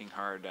 we're working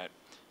hard at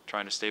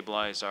trying to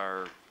stabilize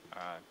our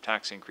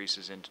tax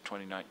increases into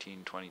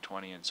 2019,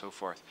 2020, and so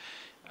forth.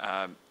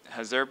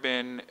 Has there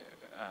been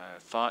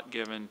thought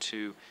given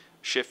to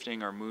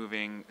shifting or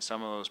moving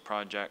some of those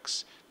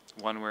projects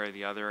one way or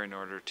the other in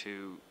order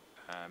to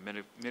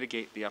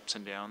mitigate the ups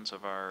and downs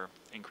of our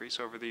increase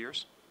over the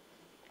years?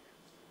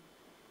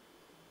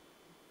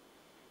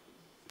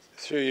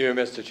 Through you,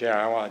 Mr. Chair,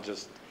 I want to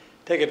just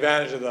take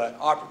advantage of the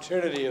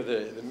opportunity of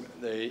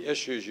the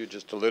issues you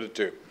just alluded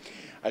to.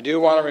 I do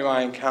want to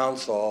remind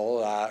Council,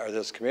 or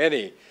this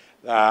committee,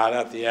 that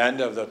at the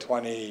end of the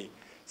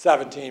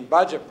 2017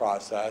 budget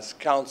process,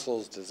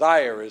 Council's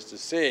desire is to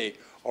see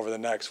over the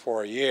next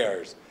 4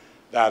 years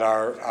that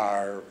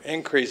our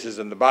increases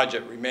in the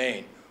budget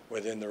remain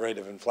within the rate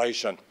of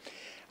inflation.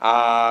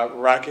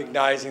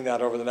 Recognizing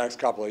that over the next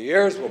couple of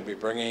years, we'll be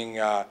bringing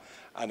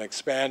an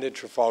expanded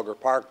Trafalgar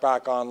Park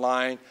back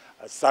online,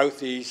 a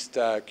southeast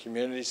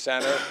community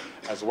center,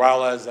 as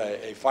well as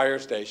a fire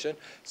station.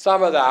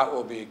 Some of that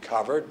will be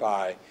covered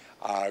by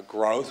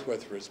growth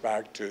with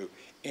respect to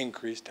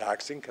increased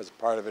taxing, because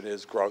part of it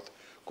is growth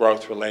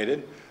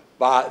related.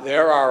 But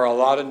there are a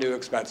lot of new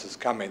expenses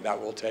coming that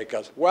will take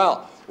us,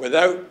 well,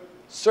 without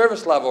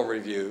service level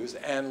reviews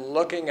and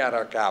looking at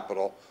our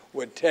capital,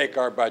 would take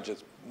our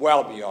budgets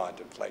well beyond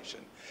inflation.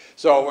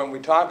 So when we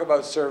talk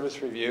about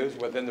service reviews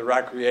within the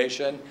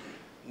recreation,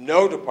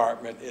 no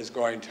department is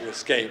going to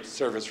escape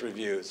service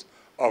reviews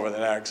over the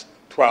next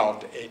 12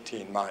 to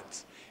 18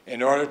 months.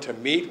 In order to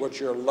meet what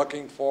you're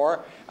looking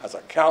for as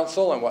a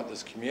council and what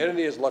this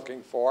community is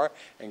looking for,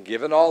 and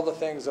given all the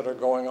things that are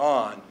going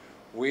on,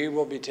 we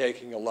will be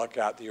taking a look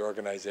at the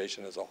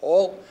organization as a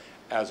whole,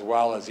 as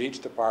well as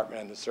each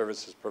department and the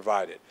services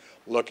provided,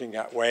 looking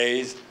at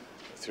ways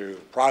through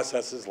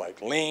processes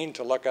like lean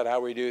to look at how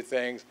we do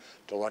things,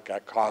 to look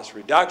at cost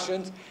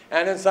reductions,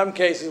 and in some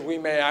cases we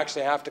may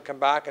actually have to come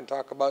back and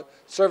talk about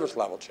service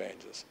level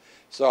changes.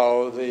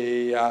 So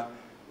the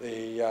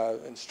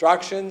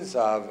instructions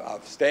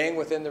of staying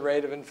within the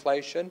rate of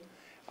inflation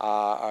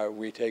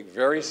we take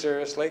very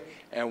seriously,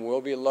 and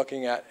we'll be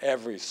looking at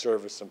every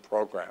service and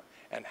program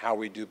and how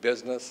we do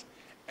business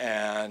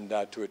and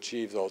to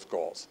achieve those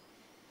goals.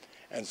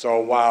 And so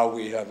while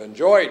we have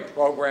enjoyed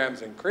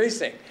programs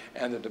increasing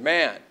and the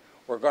demand,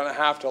 we're going to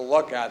have to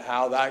look at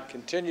how that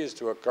continues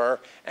to occur,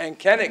 and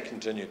can it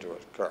continue to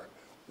occur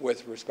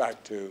with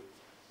respect to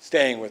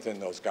staying within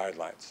those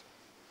guidelines.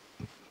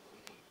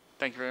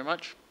 Thank you very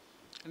much.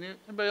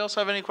 Anybody else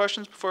have any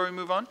questions before we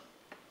move on?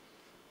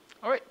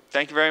 All right.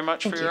 Thank you very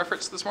much for your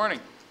efforts this morning.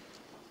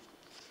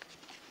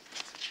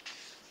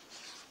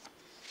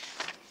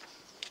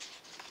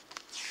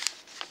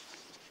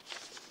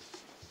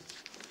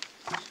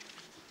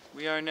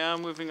 We are now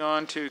moving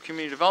on to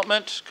Community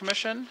Development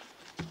Commission.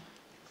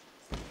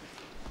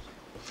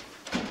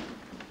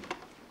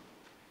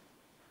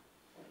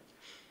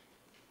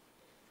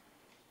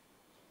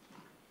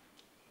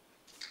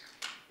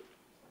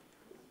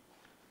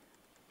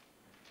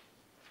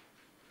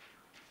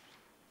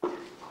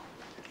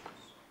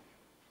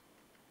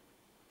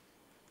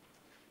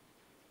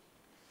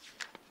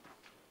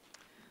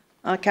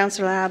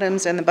 Councillor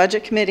Adams and the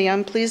Budget Committee,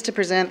 I'm pleased to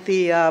present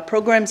the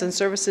programs and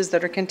services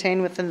that are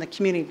contained within the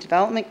Community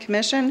Development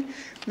Commission.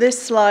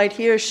 This slide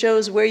here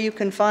shows where you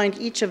can find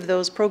each of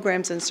those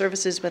programs and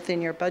services within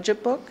your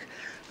budget book,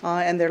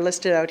 and they're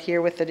listed out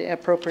here with the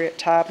appropriate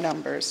tab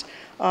numbers.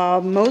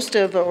 Most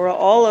of or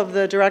all of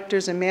the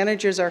directors and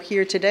managers are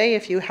here today.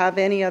 If you have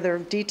any other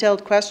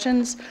detailed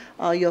questions,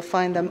 you'll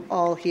find them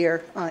all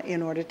here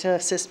in order to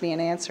assist me in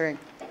answering.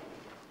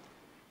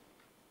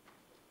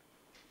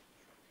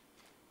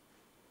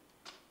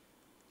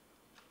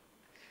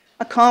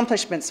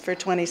 Accomplishments for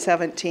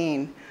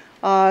 2017.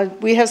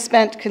 We have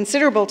spent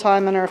considerable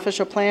time on our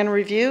official plan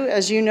review.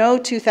 As you know,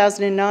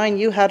 2009,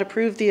 you had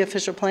approved the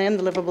official plan,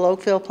 the Livable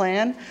Oakville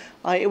plan.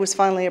 It was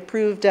finally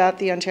approved at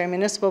the Ontario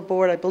Municipal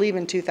Board, I believe,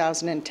 in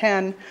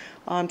 2010.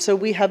 So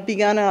we have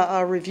begun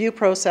a review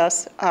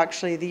process,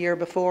 actually, the year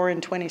before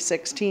in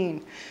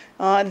 2016.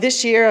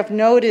 This year of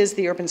note is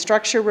the urban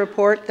structure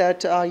report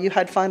that you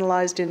had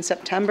finalized in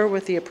September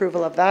with the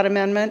approval of that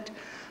amendment.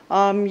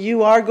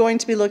 You are going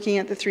to be looking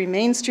at the 3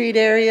 Main Street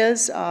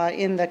areas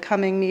in the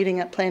coming meeting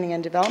at Planning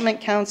and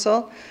Development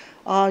Council.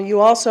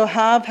 You also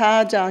have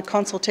had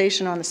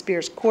consultation on the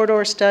Spears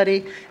Corridor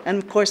study, and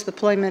of course the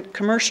deployment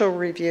commercial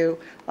review.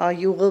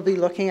 You will be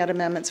looking at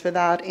amendments for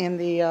that in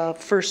the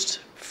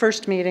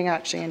first meeting,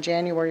 actually in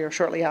January or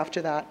shortly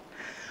after that.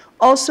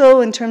 Also,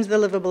 in terms of the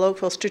Livable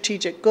Oakville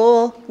strategic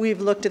goal,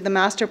 we've looked at the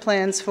master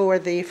plans for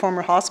the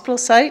former hospital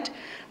site.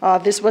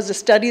 This was a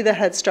study that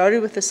had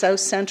started with the South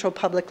Central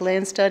Public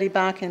Land Study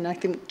back in, I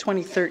think,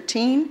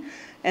 2013.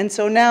 And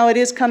so now it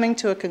is coming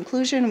to a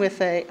conclusion with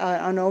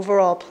an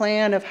overall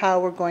plan of how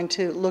we're going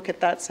to look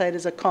at that site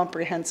as a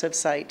comprehensive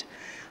site.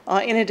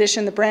 In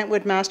addition, the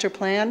Brantwood Master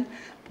Plan,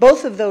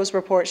 Both of those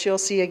reports you'll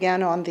see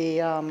again on the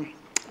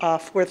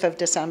 4th of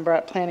December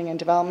at Planning and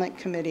Development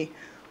Committee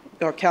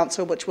or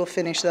Council, which will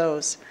finish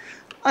those.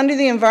 Under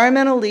the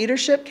environmental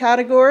leadership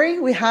category,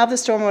 we have the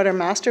Stormwater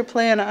Master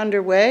Plan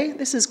underway.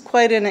 This is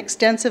quite an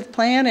extensive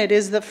plan. It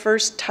is the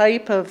first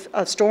type of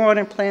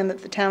stormwater plan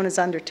that the town has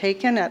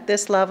undertaken at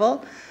this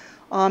level.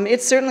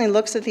 It certainly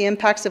looks at the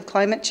impacts of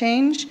climate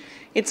change.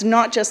 It's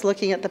not just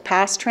looking at the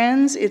past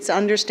trends, it's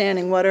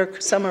understanding what are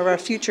some of our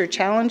future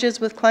challenges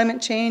with climate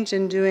change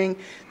and doing,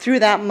 through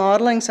that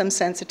modeling, some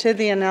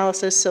sensitivity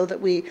analysis so that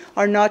we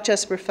are not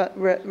just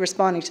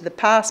responding to the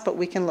past, but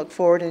we can look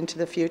forward into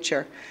the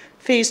future.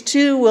 Phase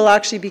 2 will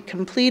actually be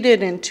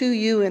completed in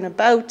 2U in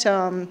about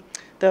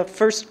the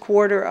first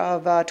quarter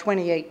of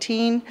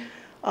 2018.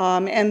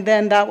 And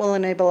then that will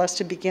enable us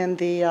to begin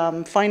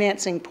the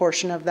financing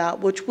portion of that,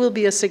 which will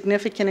be a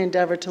significant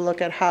endeavor to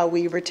look at how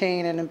we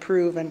retain and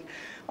improve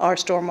our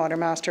Stormwater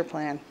Master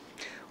Plan.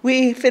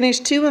 We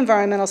finished 2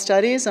 environmental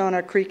studies on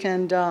our creek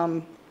and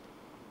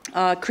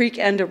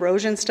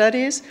erosion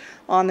studies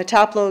on the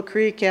Taplow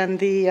Creek and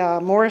the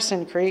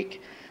Morrison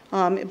Creek,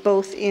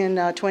 both in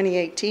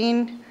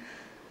 2018.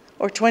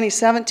 Or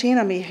 2017,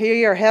 I'm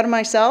here ahead of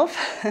myself.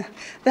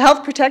 The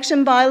Health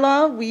Protection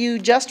Bylaw, you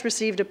just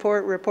received a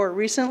report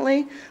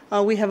recently.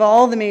 We have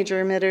all the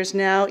major emitters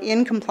now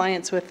in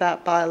compliance with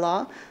that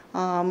bylaw,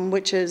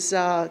 which is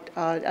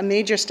a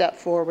major step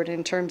forward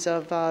in terms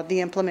of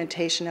the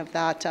implementation of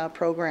that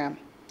program.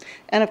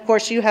 And of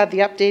course, you have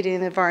the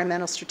updated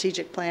environmental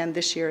strategic plan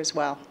this year as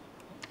well.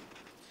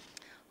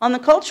 On the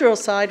cultural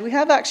side, we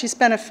have actually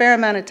spent a fair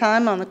amount of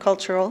time on the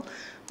cultural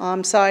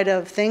side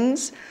of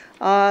things.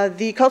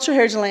 The cultural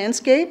heritage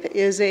landscape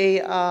is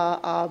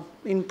a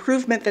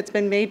improvement that's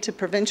been made to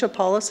provincial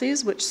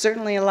policies, which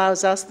certainly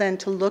allows us then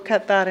to look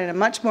at that in a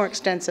much more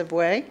extensive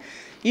way.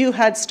 You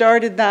had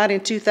started that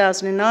in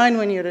 2009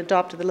 when you had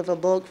adopted the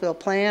Livable Oakville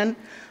plan,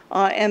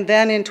 and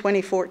then in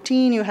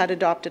 2014 you had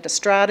adopted a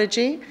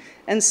strategy.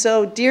 And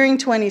so during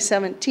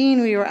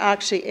 2017 we were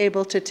actually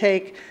able to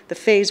take the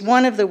phase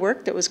 1 of the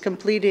work that was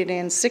completed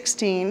in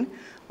 16.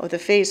 The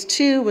phase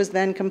 2 was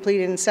then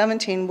completed in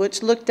 17,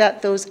 which looked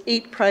at those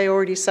 8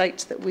 priority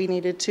sites that we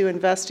needed to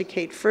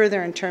investigate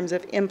further in terms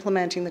of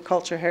implementing the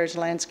cultural heritage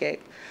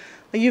landscape.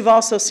 You've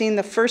also seen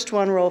the first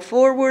one roll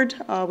forward,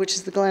 which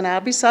is the Glen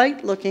Abbey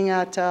site, looking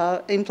at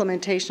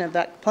implementation of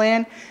that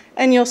plan,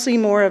 and you'll see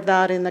more of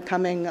that in the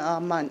coming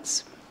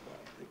months.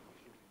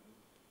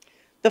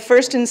 The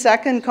first and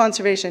second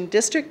conservation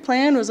district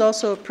plan was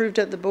also approved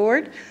at the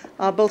board.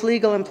 Both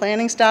legal and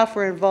planning staff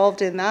were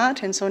involved in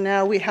that, and so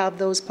now we have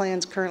those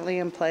plans currently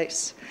in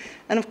place.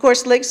 And of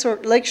course,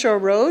 Lakeshore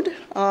Road,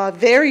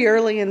 very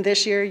early in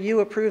this year,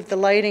 you approved the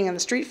lighting and the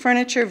street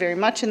furniture, very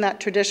much in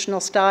that traditional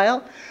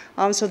style.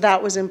 So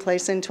that was in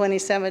place in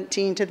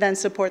 2017 to then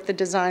support the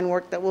design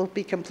work that will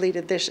be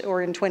completed in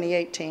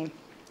 2018.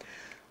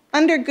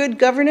 Under good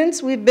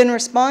governance, we've been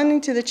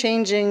responding to the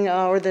changing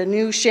or the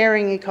new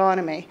sharing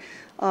economy.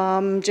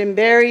 Jim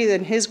Barry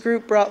and his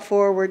group brought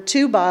forward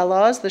 2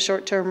 bylaws, the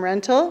short-term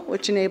rental,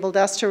 which enabled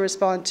us to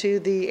respond to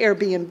the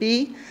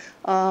Airbnb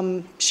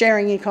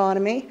sharing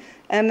economy,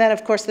 and then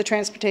of course the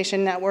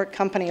transportation network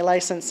company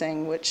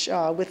licensing, which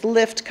with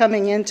Lyft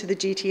coming into the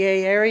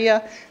GTA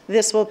area,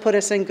 this will put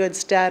us in good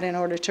stead in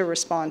order to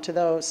respond to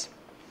those.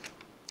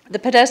 The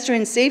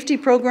pedestrian safety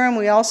program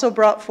we also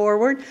brought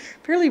forward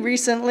fairly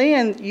recently,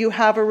 and you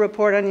have a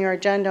report on your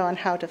agenda on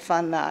how to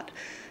fund that.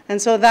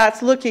 And so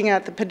that's looking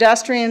at the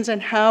pedestrians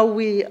and how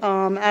we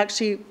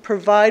actually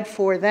provide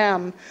for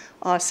them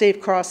safe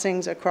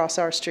crossings across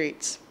our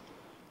streets.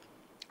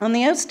 On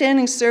the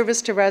outstanding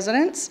service to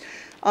residents,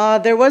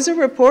 there was a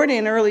report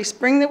in early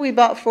spring that we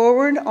brought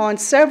forward on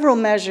several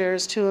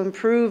measures to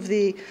improve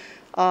the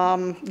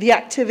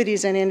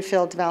activities in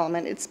infill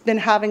development. It's been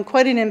having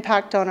quite an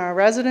impact on our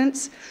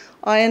residents.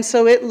 And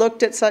so it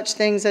looked at such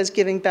things as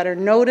giving better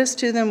notice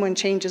to them when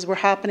changes were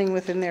happening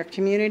within their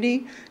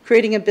community,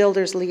 creating a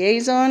builders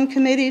liaison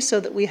committee so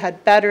that we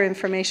had better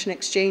information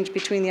exchange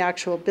between the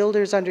actual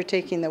builders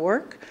undertaking the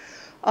work.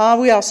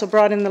 We also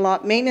brought in the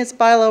lot maintenance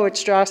bylaw,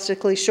 which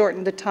drastically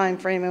shortened the time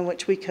frame in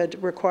which we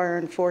could require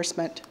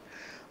enforcement.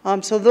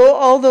 So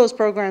all those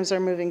programs are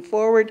moving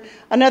forward.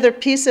 Another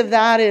piece of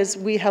that is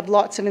we have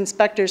lots of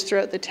inspectors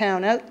throughout the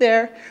town out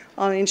there,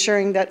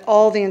 ensuring that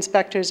all the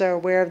inspectors are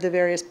aware of the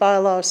various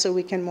bylaws so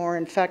we can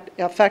more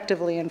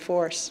effectively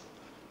enforce.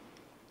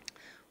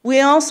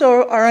 We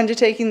also are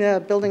undertaking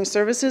the building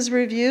services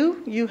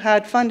review. You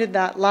had funded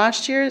that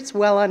last year. It's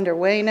well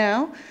underway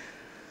now.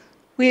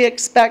 We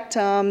expect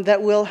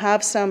that we'll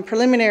have some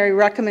preliminary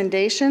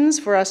recommendations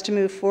for us to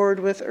move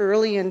forward with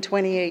early in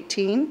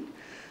 2018.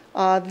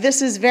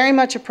 This is very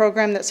much a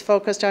program that's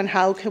focused on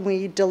how can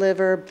we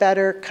deliver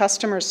better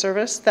customer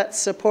service that's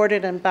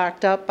supported and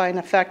backed up by an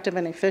effective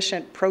and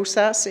efficient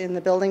process in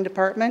the building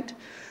department.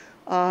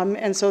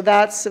 And so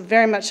that's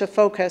very much a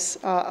focus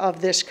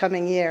of this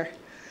coming year.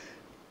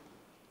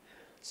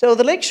 So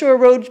the Lakeshore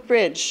Road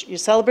Bridge, you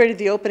celebrated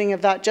the opening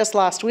of that just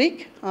last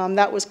week.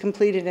 That was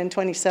completed in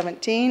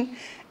 2017.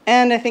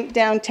 And I think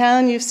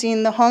downtown, you've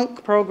seen the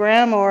HUNK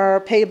program or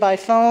pay by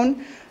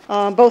phone,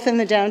 both in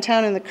the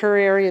downtown and the Kerr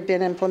area have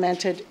been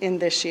implemented in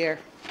this year.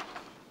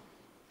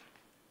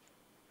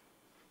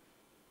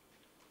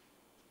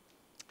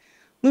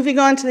 Moving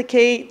on to the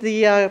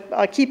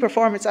key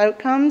performance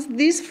outcomes.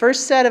 These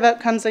first set of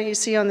outcomes that you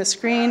see on the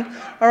screen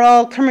are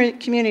all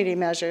community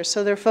measures.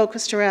 So they're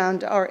focused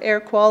around our air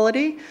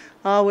quality,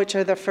 which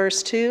are the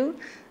first two.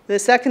 The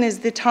second is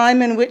the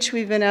time in which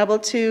we've been able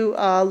to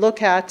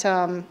look at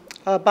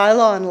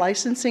bylaw and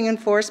licensing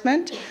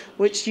enforcement,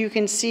 which you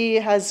can see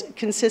has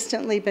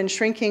consistently been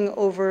shrinking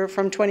over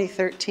from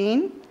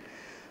 2013.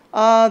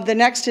 The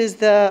next is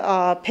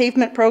the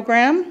pavement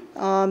program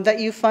that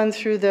you fund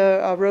through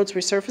the roads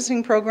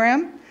resurfacing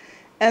program.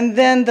 And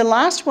then the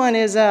last one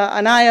is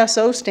an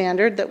ISO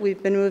standard that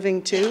we've been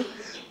moving to,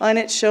 and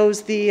it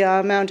shows the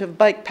amount of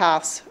bike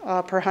paths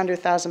per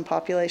 100,000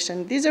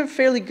 population. These are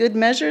fairly good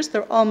measures.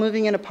 They're all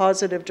moving in a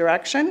positive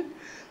direction.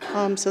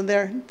 So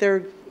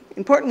they're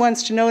important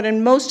ones to note,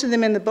 and most of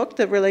them in the book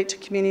that relate to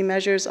community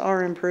measures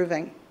are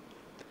improving.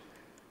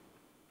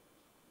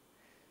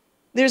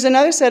 There's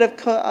another set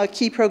of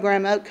key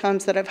program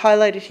outcomes that I've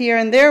highlighted here,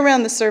 and they're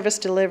around the service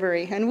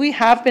delivery. And we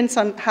have been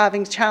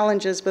having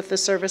challenges with the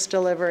service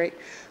delivery.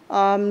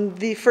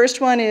 The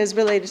first one is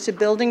related to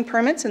building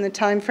permits and the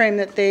time frame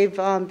that they've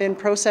been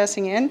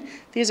processing in.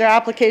 These are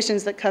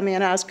applications that come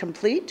in as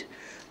complete.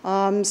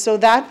 So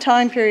that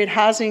time period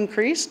has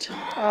increased.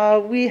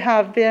 We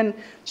have been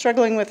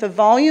struggling with the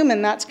volume,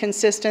 and that's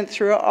consistent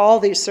through all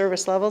these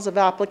service levels of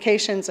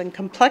applications and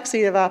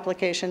complexity of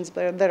applications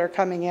that are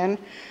coming in.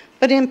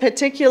 But in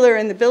particular,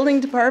 in the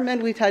building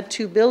department, we've had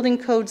 2 building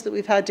codes that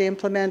we've had to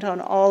implement on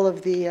all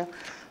of the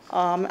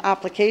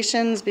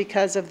applications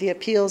because of the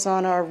appeals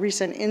on our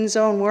recent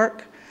in-zone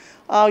work.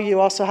 You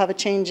also have a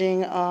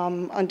changing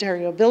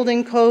Ontario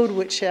Building Code,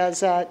 which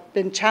has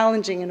been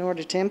challenging in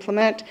order to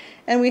implement,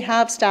 and we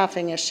have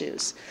staffing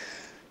issues.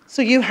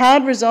 So you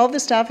had resolved the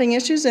staffing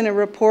issues in a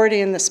report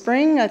in the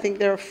spring. I think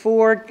there are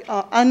 4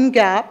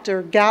 ungapped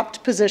or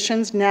gapped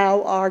positions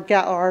now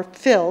are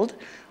filled.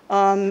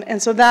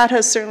 And so that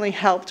has certainly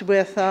helped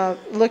with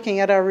looking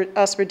at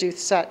us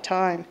reduce that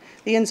time.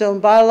 The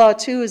in-zone bylaw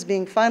too is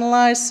being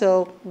finalized,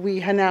 so we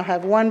now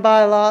have 1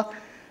 bylaw.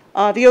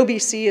 The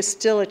OBC is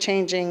still a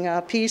changing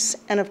piece,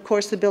 and of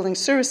course the building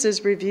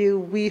services review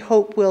we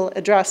hope will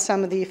address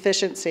some of the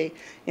efficiency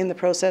in the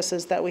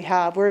processes that we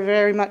have. We're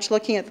very much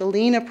looking at the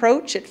lean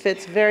approach. It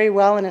fits very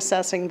well in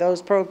assessing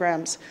those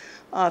programs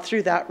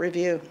through that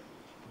review.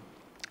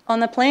 On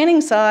the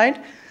planning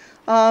side,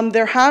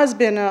 there has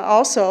been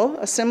also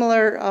a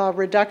similar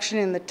reduction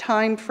in the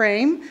time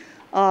frame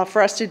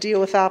for us to deal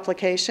with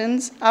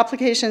applications.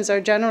 Applications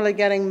are generally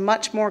getting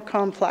much more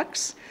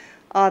complex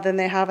than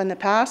they have in the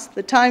past.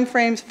 The time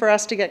frames for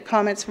us to get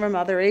comments from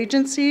other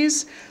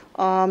agencies,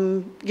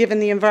 given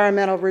the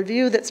environmental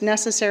review that's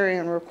necessary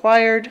and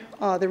required,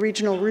 the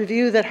regional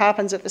review that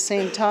happens at the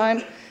same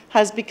time,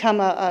 has become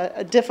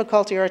a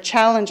difficulty or a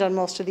challenge on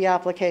most of the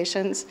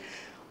applications.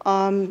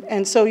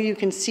 And so you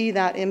can see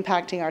that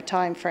impacting our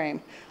time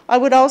frame. I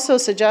would also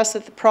suggest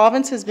that the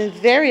province has been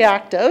very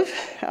active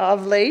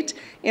of late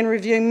in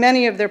reviewing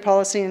many of their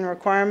policy and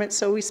requirements,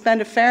 so we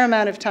spend a fair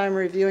amount of time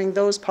reviewing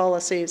those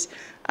policies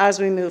as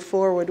we move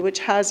forward, which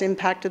has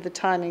impacted the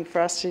timing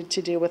for us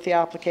to deal with the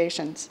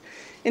applications.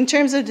 In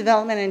terms of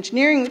development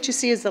engineering, which you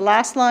see is the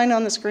last line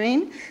on the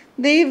screen,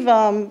 they've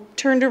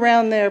turned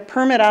around their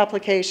permit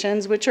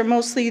applications, which are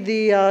mostly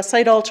the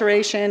site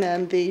alteration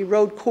and the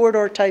road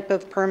corridor type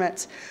of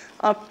permits,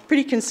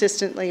 pretty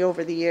consistently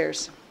over the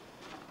years.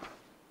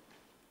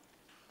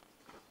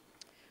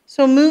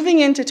 So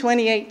moving into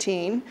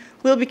 2018,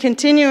 we'll be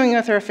continuing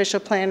with our official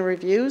plan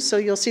review. So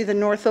you'll see the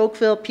North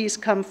Oakville piece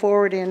come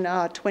forward in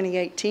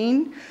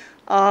 2018.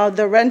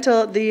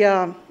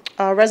 The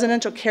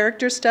residential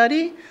character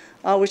study,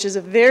 which is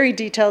a very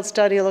detailed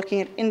study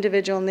looking at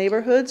individual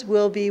neighborhoods,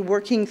 will be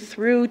working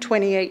through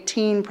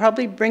 2018,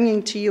 probably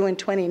bringing to you in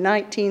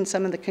 2019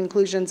 some of the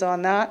conclusions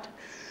on that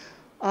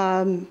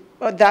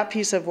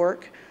piece of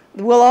work.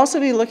 We'll also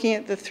be looking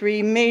at the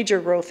 3 major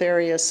growth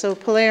areas, so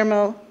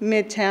Palermo,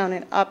 Midtown,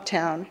 and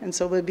Uptown, and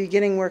so we'll be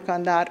beginning work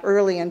on that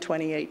early in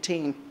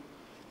 2018.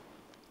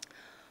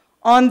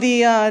 On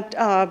the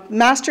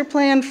master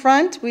plan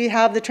front, we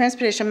have the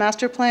transportation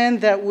master plan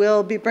that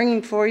we'll be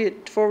bringing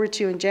forward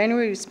to you in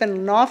January. We spent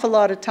an awful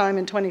lot of time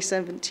in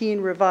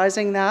 2017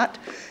 revising that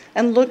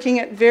and looking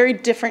at very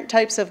different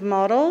types of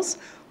models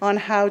on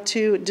how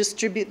to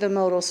distribute the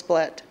modal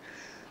split.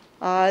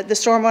 The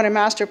stormwater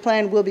master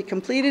plan will be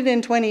completed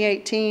in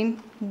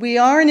 2018. We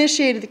are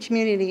initiated the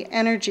community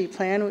energy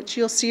plan, which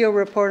you'll see a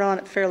report on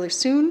it fairly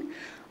soon.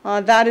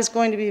 That is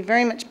going to be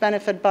very much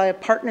benefited by a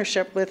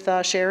partnership with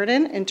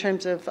Sheridan in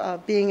terms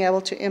of being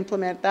able to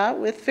implement that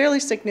with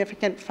fairly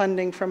significant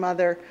funding from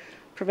other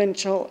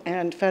provincial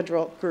and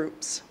federal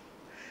groups.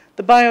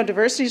 The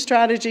biodiversity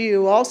strategy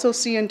you also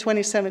see in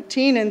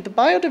 2017, and the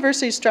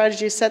biodiversity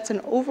strategy sets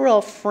an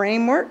overall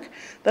framework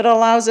that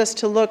allows us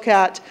to look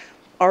at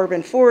our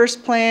urban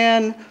forest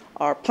plan,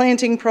 our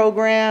planting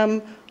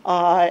program,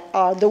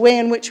 the way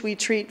in which we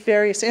treat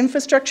various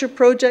infrastructure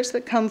projects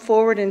that come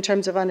forward in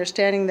terms of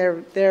understanding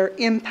their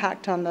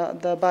impact on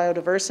the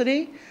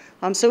biodiversity.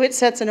 So it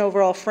sets an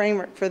overall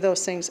framework for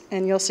those things,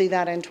 and you'll see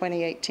that in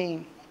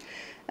 2018.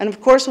 And of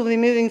course, we'll be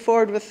moving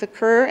forward with the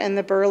Kerr and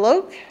the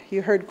Burloak.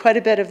 You heard quite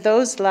a bit of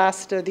those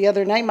the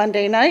other night,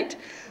 Monday night.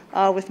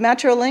 With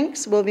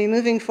Metrolinx, we'll be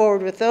moving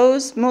forward with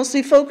those,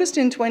 mostly focused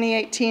in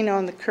 2018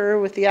 on the Kerr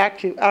with the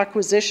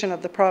acquisition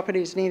of the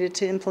properties needed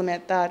to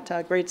implement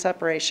that grade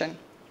separation.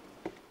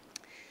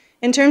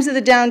 In terms of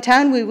the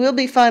downtown, we will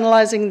be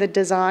finalizing the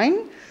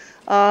design.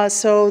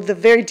 So the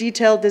very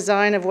detailed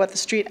design of what the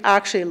street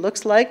actually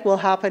looks like will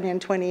happen in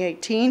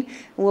 2018. And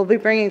we'll be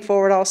bringing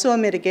forward also a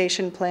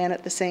mitigation plan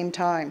at the same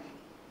time.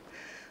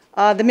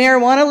 The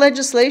marijuana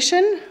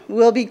legislation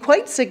will be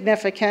quite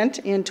significant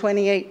in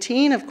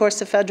 2018. Of course,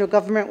 the federal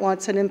government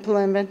wants it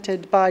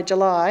implemented by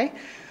July.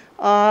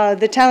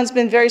 The town's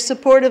been very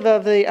supportive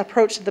of the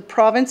approach that the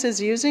province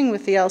is using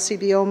with the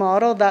LCBO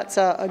model. That's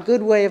a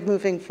good way of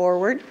moving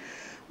forward.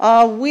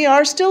 We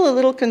are still a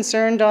little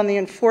concerned on the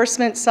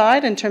enforcement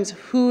side in terms of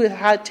who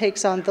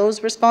takes on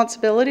those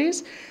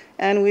responsibilities,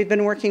 and we've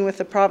been working with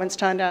the province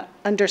trying to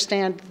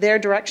understand their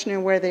direction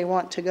and where they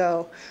want to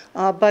go.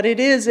 But it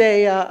is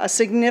a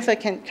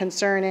significant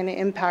concern and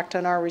impact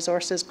on our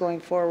resources going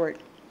forward.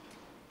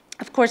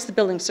 Of course, the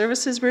building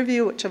services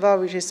review, which I've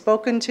already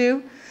spoken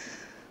to.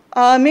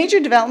 Major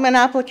development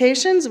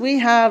applications, we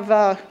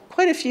have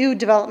quite a few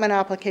development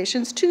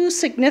applications, 2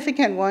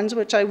 significant ones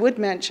which I would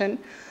mention.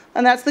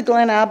 And that's the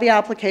Glen Abbey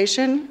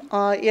application.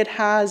 It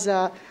has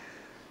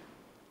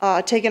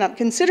taken up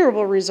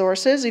considerable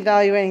resources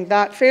evaluating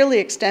that fairly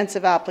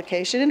extensive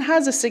application. It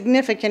has a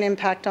significant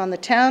impact on the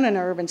town and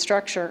urban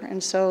structure.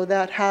 And so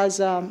that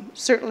has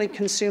certainly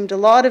consumed a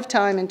lot of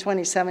time in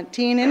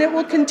 2017, and it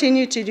will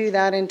continue to do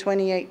that in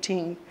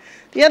 2018.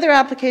 The other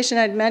application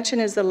I'd mention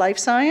is the life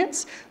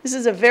science. This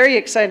is a very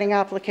exciting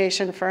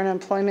application for an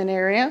employment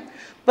area.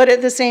 But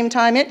at the same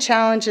time, it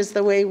challenges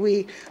the way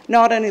we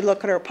not only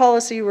look at our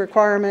policy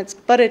requirements,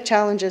 but it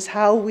challenges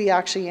how we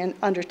actually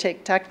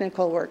undertake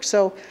technical work.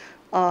 So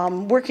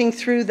working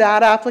through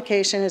that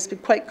application has been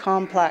quite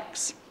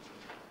complex.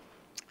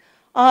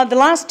 The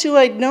last 2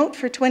 I'd note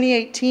for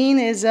 2018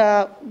 is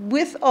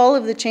with all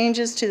of the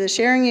changes to the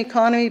sharing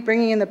economy,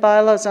 bringing in the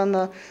bylaws on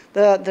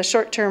the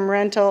short-term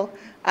rental,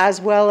 as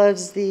well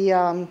as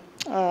the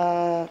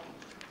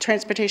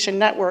transportation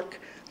network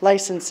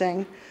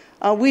licensing,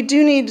 we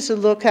do need to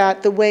look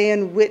at the way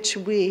in which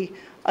we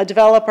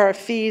develop our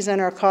fees and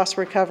our cost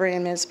recovery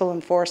and municipal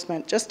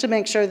enforcement, just to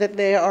make sure that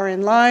they are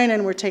in line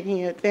and we're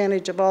taking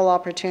advantage of all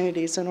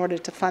opportunities in order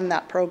to fund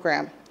that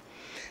program.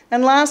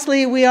 And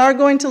lastly, we are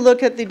going to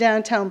look at the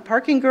downtown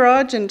parking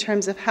garage in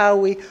terms of how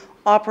we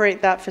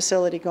operate that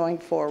facility going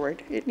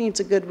forward. It needs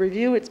a good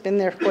review. It's been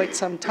there for quite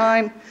some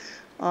time,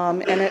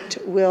 and it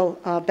will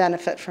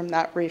benefit from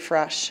that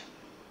refresh.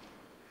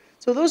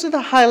 So those are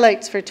the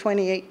highlights for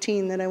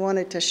 2018 that I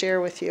wanted to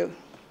share with you.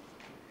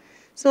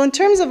 So in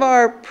terms of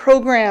our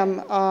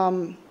program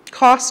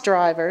cost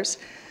drivers,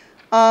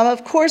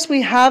 of course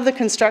we have the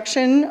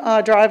construction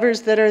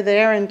drivers that are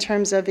there in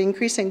terms of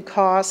increasing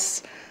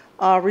costs,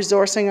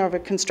 resourcing of our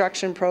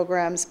construction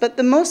programs. But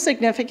the most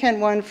significant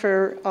one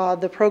for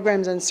the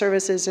programs and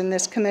services in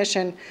this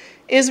commission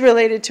is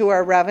related to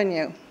our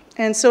revenue.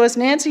 And so as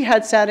Nancy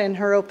had said in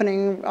her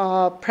opening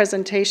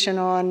presentation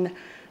on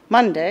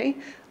Monday,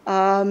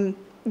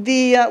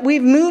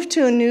 we've moved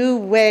to a new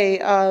way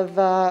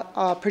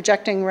of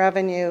projecting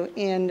revenue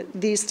in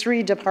these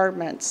 3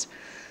 departments.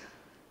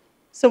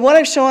 So what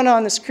I've shown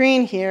on the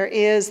screen here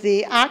is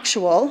the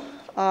actual.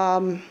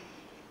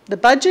 The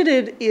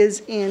budgeted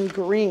is in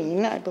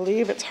green, I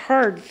believe. It's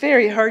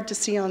very hard to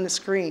see on the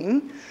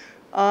screen.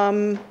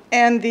 And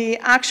the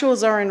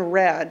actuals are in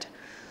red.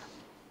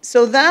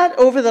 So that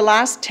over the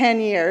last 10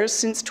 years,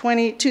 since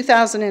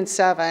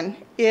 2007,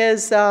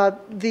 is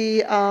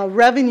the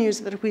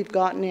revenues that we've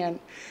gotten in.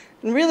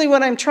 And really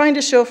what I'm trying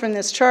to show from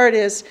this chart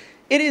is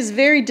it is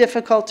very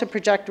difficult to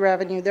project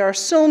revenue. There are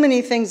so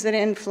many things that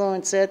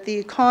influence it: the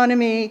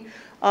economy,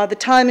 the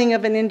timing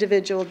of an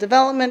individual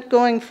development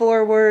going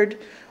forward.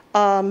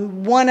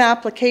 One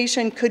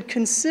application could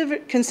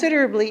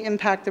considerably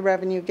impact the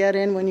revenue you get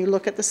in when you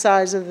look at the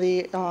size of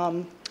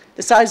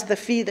the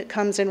fee that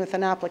comes in with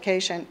an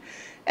application.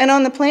 And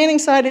on the planning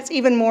side, it's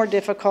even more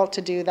difficult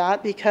to do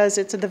that because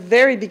it's at the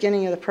very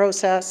beginning of the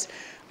process.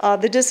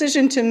 The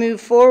decision to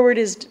move forward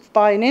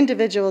by an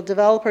individual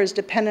developer is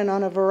dependent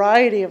on a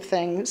variety of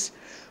things.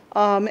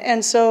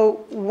 And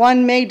so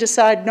one may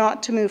decide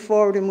not to move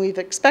forward, and we've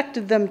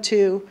expected them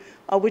to,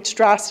 which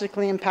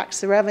drastically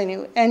impacts the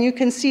revenue. And you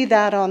can see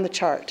that on the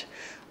chart.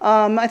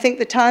 I think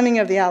the timing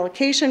of the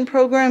allocation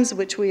programs,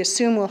 which we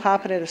assume will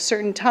happen at a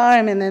certain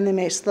time and then they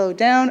may slow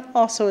down,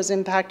 also has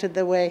impacted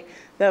the way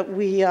that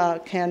we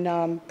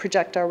can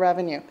project our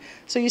revenue.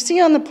 So you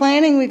see on the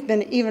planning, we've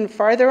been even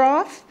farther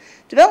off.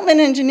 Development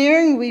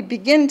engineering, we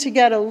begin to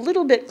get a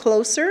little bit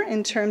closer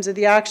in terms of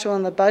the actual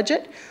and the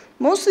budget,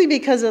 mostly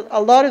because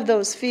a lot of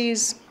those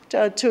fees,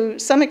 to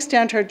some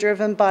extent, are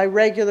driven by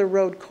regular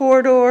road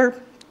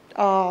corridor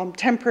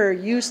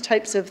temporary use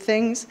types of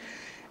things.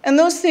 And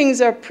those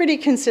things are pretty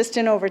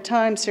consistent over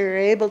time, so you're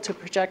able to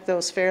project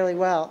those fairly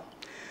well.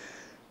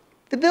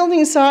 The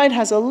building side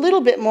has a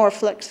little bit more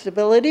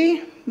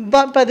flexibility,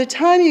 but by the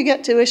time you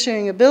get to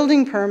issuing a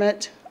building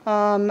permit,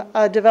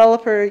 a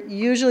developer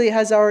usually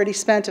has already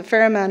spent a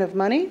fair amount of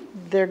money.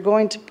 They're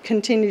going to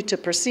continue to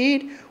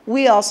proceed.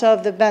 We also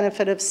have the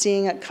benefit of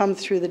seeing it come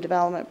through the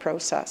development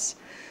process.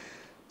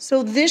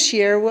 So this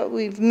year, what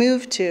we've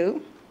moved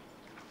to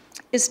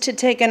is to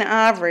take an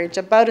average,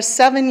 about a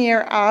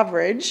 7-year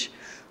average,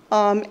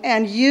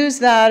 and use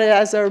that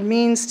as our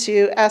means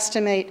to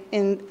estimate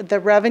in the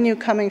revenue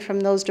coming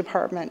from those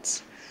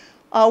departments.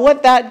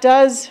 What that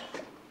does,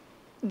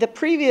 the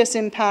previous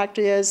impact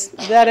is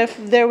that if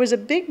there was a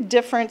big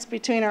difference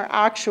between our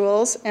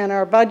actuals and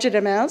our budget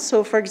amounts,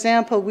 so for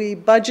example, we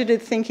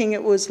budgeted thinking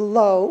it was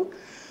low,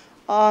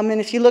 and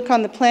if you look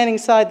on the planning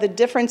side, the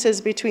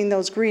differences between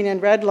those green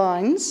and red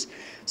lines.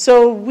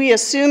 So we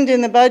assumed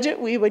in the budget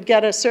we would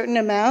get a certain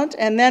amount,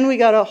 and then we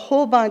got a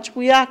whole bunch.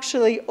 We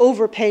actually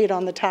overpaid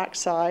on the tax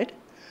side.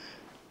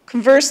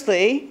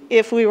 Conversely,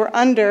 if we were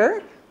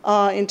under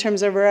in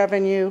terms of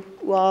revenue,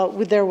 well,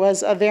 there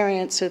was a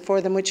variance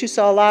for them, which you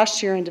saw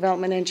last year in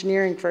development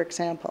engineering, for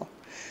example.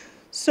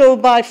 So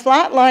by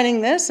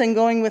flatlining this and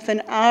going with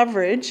an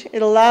average,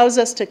 it allows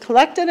us to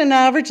collect at an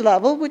average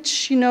level,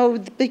 which, you know,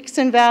 the peaks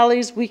and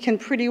valleys we can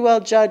pretty well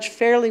judge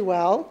fairly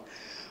well.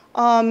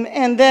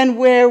 And then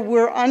where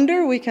we're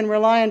under, we can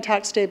rely on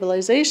tax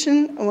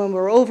stabilization. And when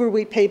we're over,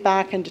 we pay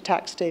back into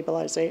tax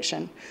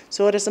stabilization.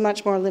 So it has a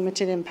much more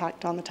limited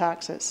impact on the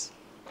taxes.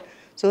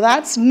 So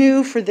that's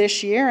new for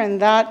this year, and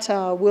that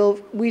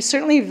we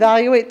certainly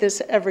evaluate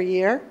this every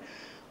year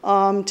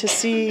to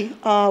see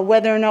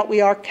whether or not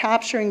we are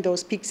capturing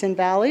those peaks and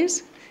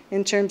valleys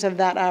in terms of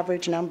that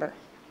average number.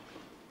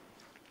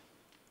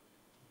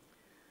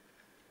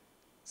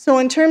 So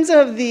in terms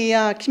of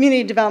the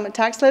community development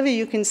tax levy,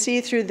 you can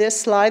see through this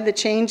slide the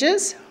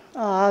changes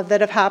that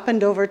have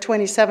happened over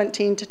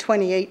 2017 to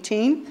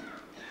 2018.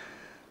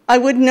 I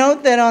would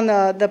note that on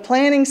the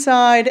planning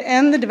side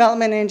and the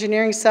development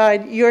engineering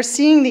side, you're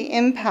seeing the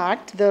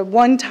impact, the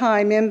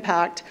one-time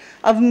impact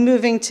of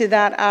moving to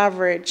that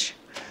average.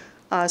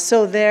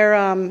 So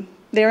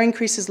their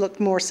increases look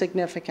more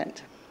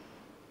significant.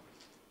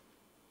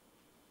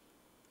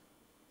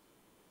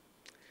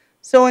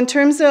 So in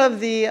terms of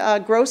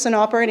the gross and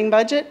operating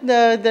budget,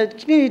 the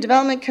Community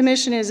Development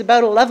Commission is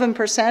about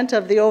 11%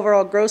 of the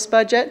overall gross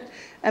budget.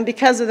 And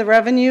because of the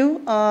revenue,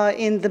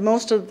 in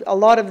a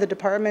lot of the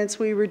departments,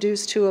 we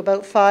reduced to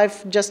about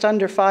just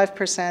under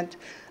 5%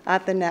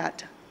 at the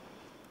net.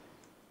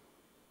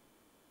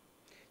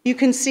 You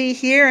can see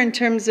here in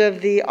terms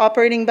of the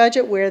operating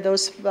budget where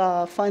those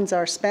funds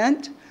are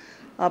spent,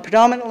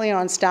 predominantly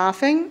on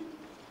staffing.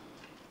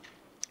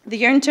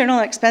 The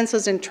internal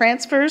expenses and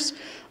transfers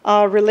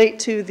relate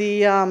to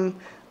the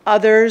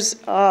others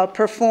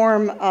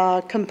perform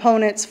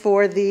components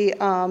for the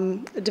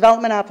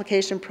development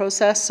application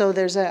process, so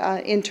there's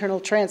internal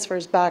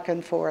transfers back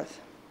and forth.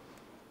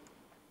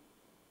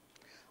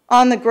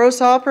 On the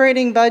gross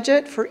operating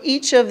budget, for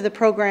each of the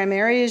program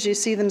areas, you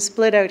see them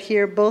split out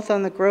here, both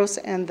on the gross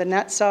and the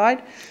net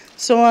side.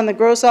 So on the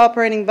gross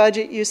operating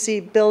budget, you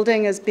see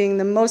building as being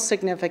the most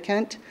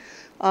significant,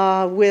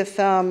 with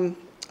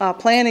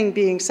planning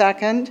being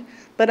second.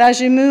 But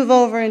as you move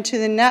over into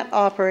the net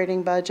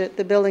operating budget,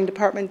 the building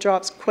department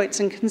drops quite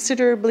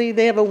considerably.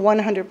 They have a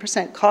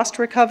 100% cost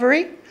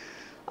recovery.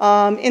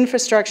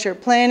 Infrastructure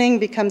planning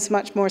becomes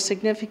much more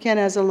significant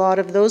as a lot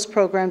of those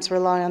programs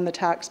rely on the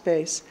tax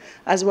base,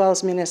 as well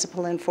as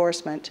municipal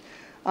enforcement.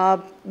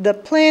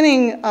 The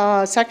planning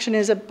section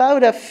is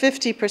about a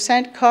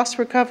 50% cost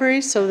recovery,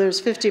 so there's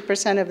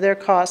 50% of their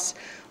costs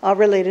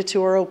related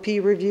to our OP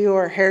review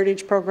or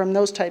heritage program.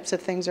 Those types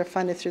of things are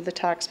funded through the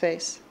tax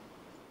base.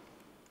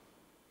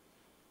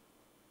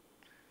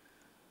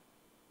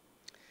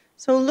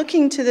 So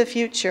looking to the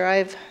future, I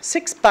have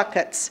 6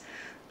 buckets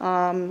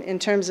in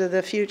terms of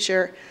the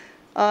future.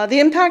 The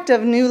impact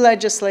of new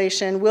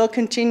legislation will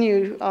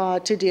continue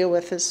to deal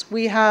with this.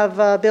 We have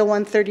Bill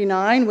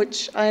 139,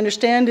 which I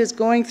understand is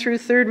going through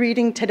 3rd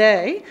reading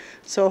today.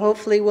 So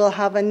hopefully we'll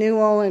have a new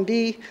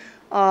OMB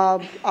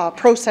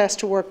process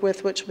to work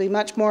with, which will be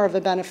much more of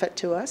a benefit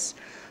to us.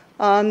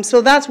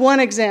 So that's one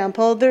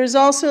example. There's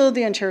also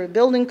the Ontario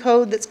Building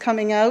Code that's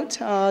coming out.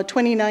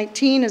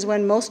 2019 is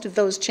when most of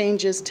those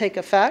changes take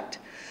effect.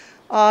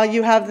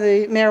 You have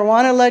the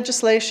marijuana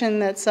legislation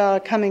that's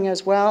coming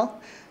as well.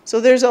 So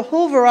there's a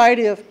whole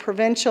variety of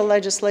provincial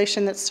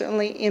legislation that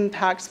certainly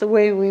impacts the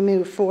way we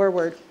move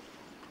forward.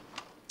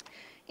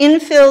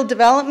 Infill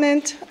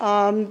development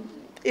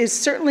is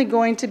certainly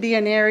going to be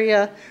an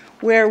area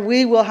where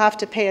we will have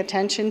to pay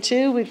attention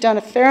to. We've done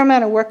a fair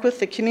amount of work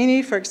with the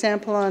community, for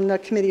example, on the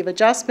Committee of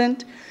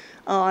Adjustment,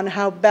 on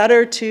how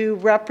better to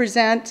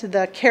represent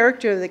the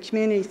character of the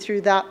community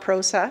through that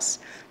process.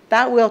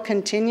 That will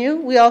continue.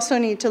 We also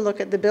need to look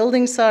at the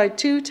building side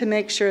too to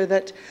make sure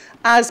that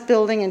as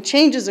building and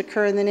changes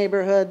occur in the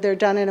neighborhood, they're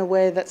done in a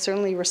way that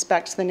certainly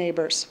respects the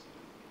neighbors.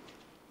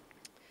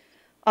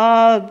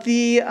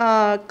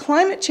 The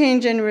climate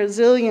change and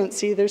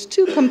resiliency, there's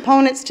two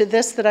components to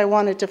this that I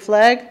wanted to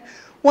flag.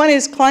 One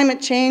is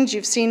climate change,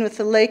 you've seen with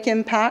the lake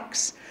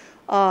impacts.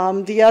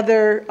 The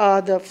other,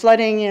 the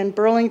flooding in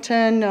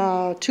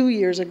Burlington 2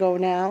 years ago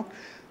now.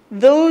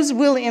 Those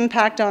will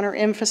impact on our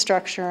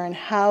infrastructure and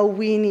how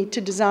we need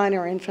to design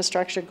our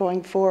infrastructure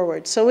going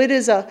forward. So it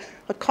is a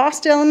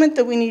cost element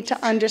that we need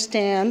to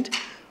understand.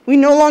 We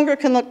no longer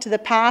can look to the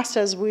past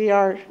as we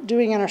are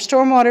doing in our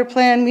stormwater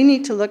plan. We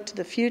need to look to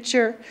the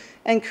future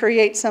and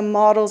create some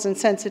models and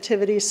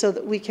sensitivities so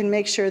that we can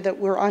make sure that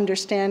we're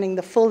understanding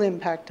the full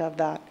impact of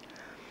that.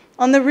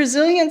 On the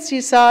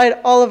resiliency side,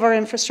 all of our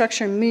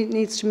infrastructure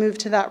needs to move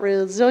to that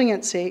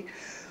resiliency.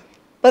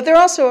 But there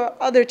are also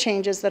other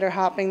changes that are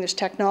happening. There's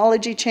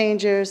technology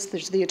changes,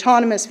 there's the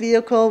autonomous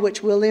vehicle,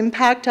 which will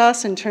impact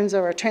us in terms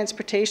of our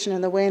transportation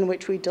and the way in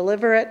which we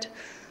deliver it.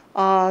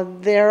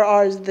 There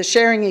are the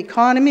sharing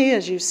economy,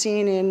 as you've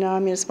seen in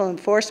municipal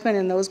enforcement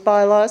and those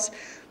bylaws.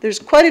 There's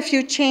quite a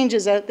few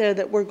changes out there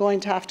that we're going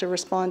to have to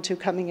respond to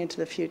coming into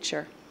the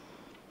future.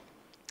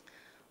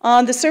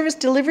 The service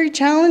delivery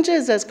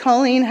challenges, as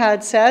Colleen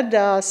had said,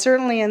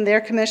 certainly in their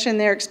commission,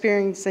 they're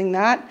experiencing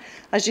that.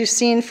 As you've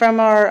seen from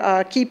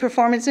our key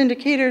performance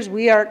indicators,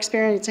 we are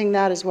experiencing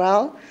that as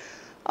well.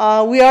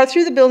 We are,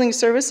 through the building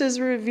services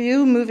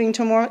review, moving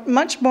to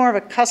much more of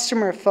a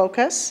customer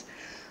focus.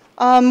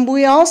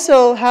 We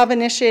also have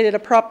initiated a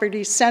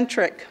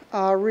property-centric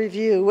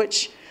review,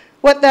 which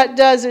what that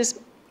does is,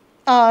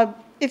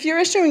 if you're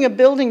issuing a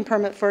building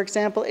permit, for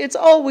example, it's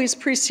always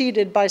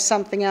preceded by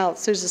something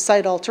else. There's a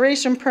site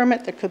alteration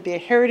permit, there could be a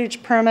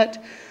heritage permit,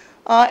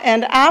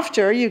 and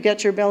after you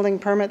get your building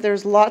permit,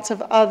 there's lots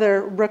of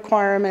other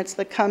requirements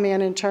that come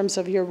in terms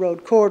of your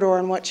road corridor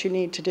and what you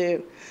need to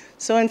do.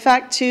 So in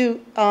fact,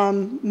 to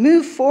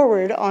move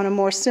forward on a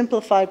more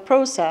simplified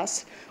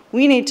process,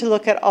 we need to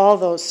look at all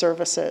those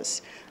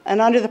services. And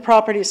under the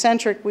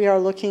property-centric, we are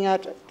looking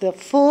at the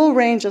full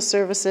range of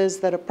services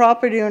that a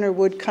property owner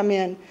would come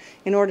in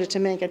order to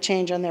make a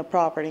change on their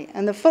property.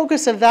 And the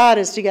focus of that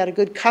is to get a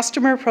good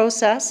customer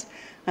process,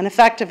 an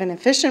effective and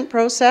efficient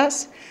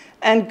process,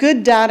 and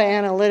good data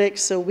analytics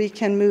so we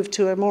can move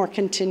to a more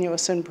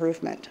continuous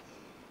improvement.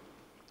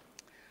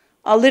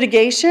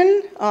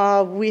 Litigation,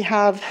 we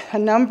have a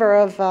number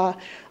of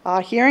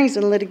hearings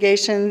and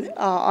litigation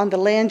on the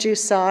land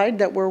use side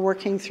that we're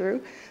working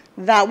through.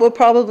 That will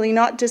probably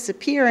not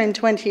disappear in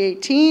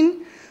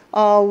 2018.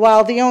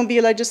 While the OMB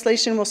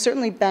legislation will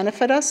certainly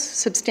benefit us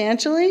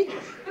substantially,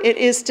 it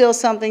is still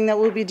something that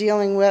we'll be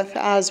dealing with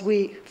as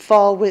we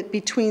fall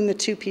between the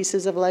two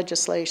pieces of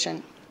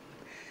legislation.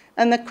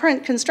 And the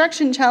current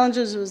construction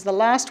challenges was the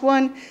last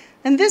one.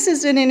 And this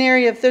is in an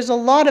area, there's a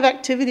lot of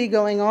activity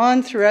going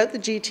on throughout the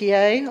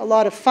GTA, a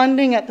lot of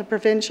funding at the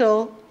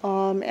provincial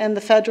and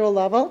the federal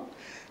level.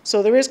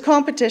 So there is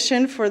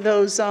competition for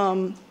those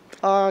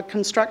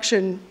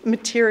construction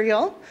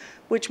material,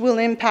 which will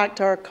impact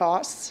our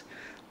costs.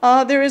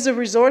 There is a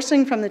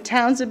resourcing from the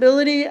town's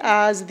ability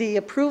as the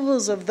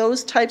approvals of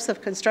those types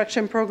of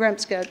construction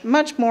programs get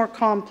much more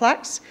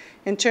complex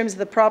in terms of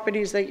the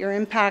properties that you're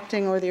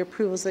impacting or the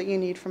approvals that you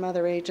need from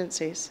other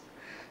agencies.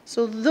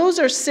 So those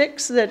are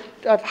 6 that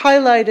I've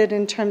highlighted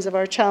in terms of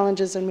our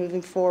challenges and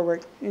moving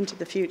forward into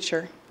the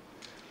future.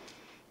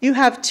 You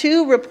have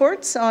 2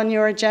 reports on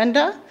your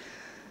agenda.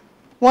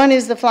 One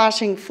is the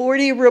Flashing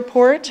 40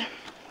 report,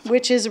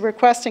 which is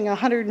requesting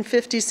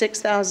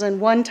 $156,000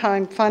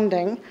 one-time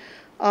funding.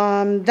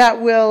 That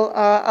will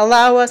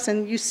allow us,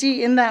 and you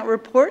see in that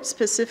report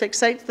specific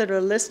sites that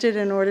are listed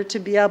in order to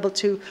be able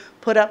to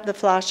put up the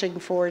Flashing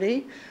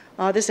 40.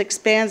 This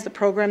expands the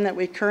program that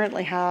we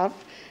currently have,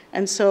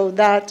 and so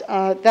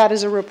that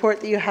is a report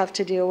that you have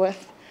to deal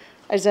with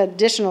as an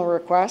additional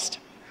request.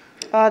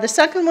 The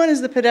second one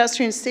is the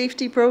pedestrian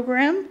safety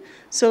program.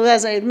 So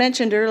as I had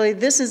mentioned earlier,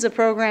 this is a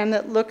program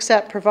that looks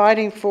at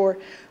providing for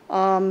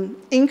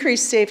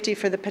increased safety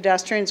for the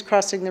pedestrians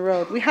crossing the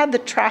road. We had the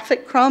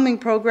traffic calming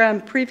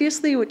program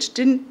previously, which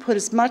didn't put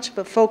as much of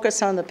a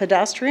focus on the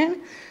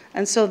pedestrian.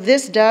 And so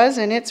this does,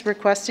 and it's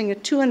requesting a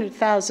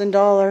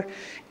 $200,000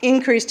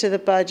 increase to the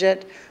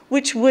budget,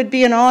 which would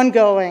be an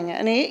ongoing.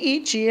 And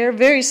each year,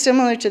 very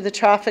similar to the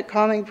traffic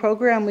calming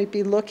program, we'd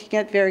be looking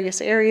at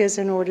various areas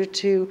in order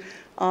to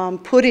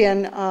put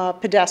in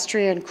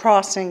pedestrian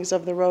crossings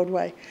of the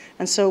roadway.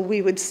 And so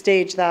we would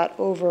stage that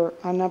over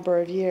a number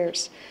of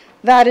years.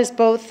 That is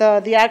both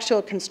the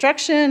actual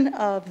construction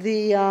of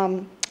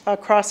the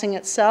crossing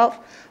itself,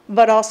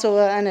 but also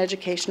an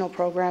educational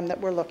program that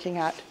we're looking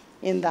at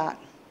in that.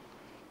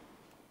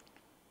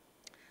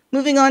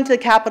 Moving on to the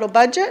capital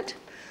budget.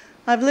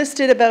 I've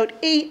listed about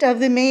 8 of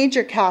the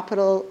major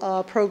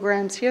capital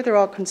programs here. They're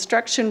all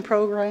construction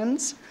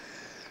programs,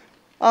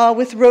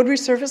 with road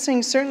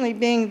resurfacing certainly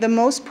being the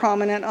most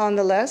prominent on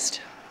the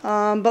list.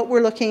 But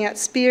we're looking at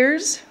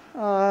Spears.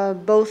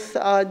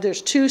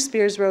 There's 2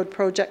 Spears Road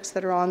projects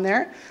that are on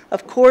there.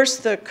 Of course,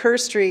 the Kerr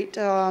Street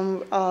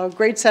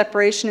grade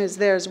separation is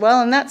there as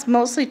well, and that's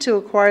mostly to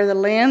acquire the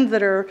land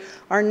that are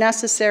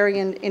necessary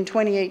in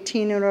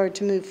 2018 in order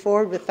to move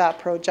forward with that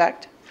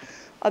project.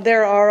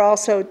 There are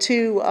also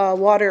 2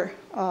 water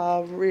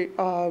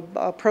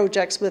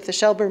projects with the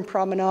Shelburne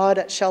Promenade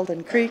at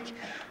Sheldon Creek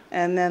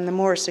and then the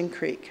Morrison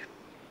Creek.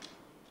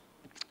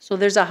 So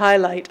there's a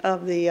highlight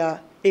of the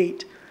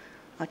 8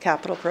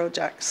 capital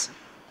projects.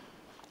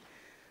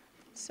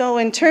 So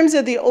in terms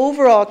of the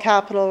overall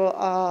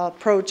capital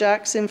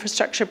projects,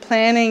 infrastructure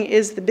planning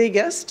is the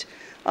biggest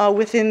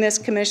within this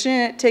commission.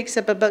 It takes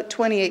up about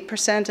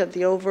 28% of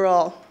the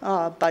overall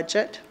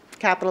budget,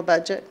 capital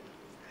budget.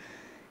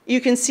 You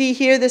can see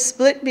here the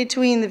split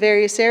between the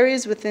various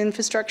areas, with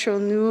infrastructure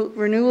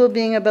renewal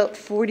being about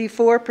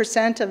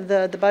 44% of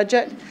the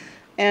budget,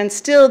 and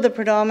still the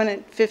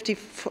predominant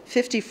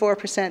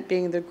 54%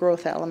 being the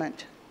growth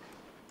element.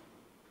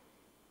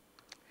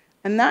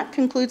 And that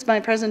concludes my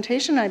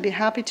presentation. I'd be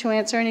happy to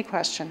answer any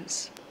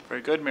questions.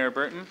 Very good. Mayor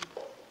Burton.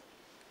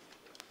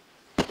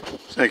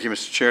 Thank you,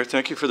 Mr. Chair.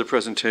 Thank you for the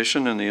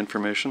presentation and the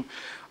information.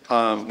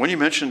 When you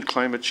mentioned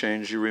climate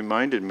change, you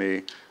reminded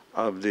me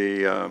of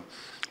the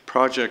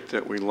project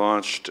that we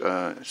launched,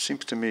 it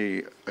seems to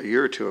me, a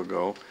year or 2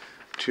 ago,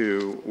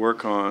 to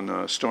work on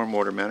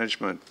stormwater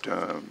management,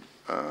 a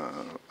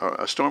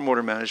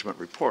stormwater management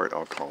report,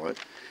 I'll call it.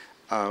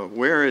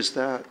 Where is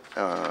that?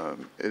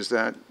 Is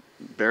that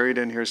buried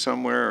in here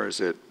somewhere, or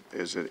is it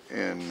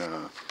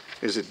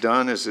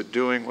done? Is it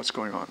doing? What's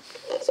going on?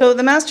 So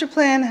the master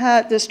plan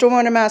the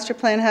stormwater master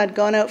plan had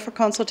gone out for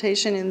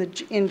consultation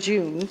in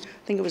June.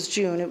 I think it was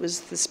June. It was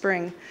the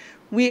spring.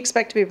 We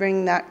expect to be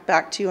bringing that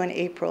back to you in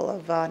April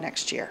of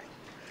next year.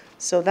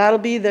 So that'll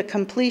be the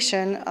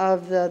completion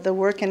of the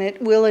work, and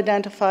it will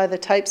identify the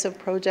types of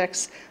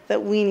projects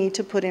that we need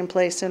to put in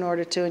place in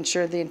order to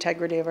ensure the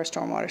integrity of our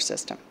stormwater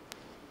system.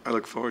 I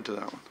look forward to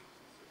that one.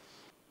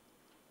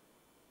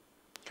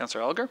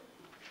 Councillor Elgar.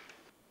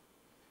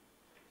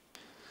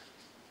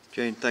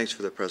 Jane, thanks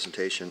for the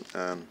presentation.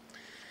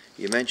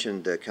 You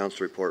mentioned the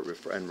council report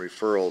and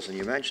referrals, and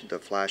you mentioned the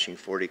flashing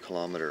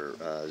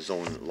 40-kilometer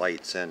zone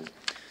lights. And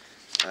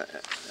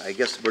I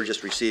guess we're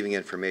just receiving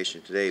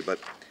information today, but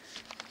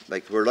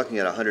like we're looking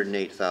at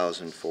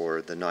 108,000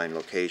 for the 9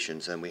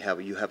 locations, and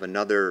you have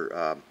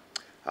another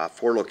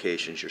 4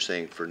 locations. You're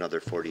saying for another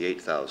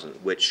 48,000,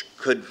 which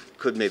could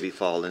maybe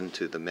fall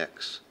into the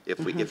mix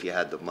if you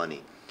had the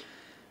money.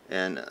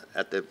 And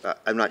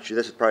I'm not sure,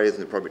 this probably isn't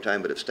the appropriate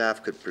time, but if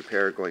staff could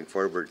prepare going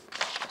forward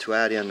to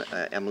add in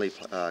Emily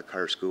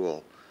Carr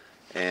School,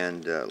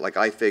 and like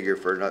I figure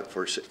for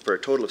a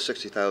total of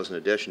 60,000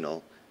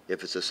 additional,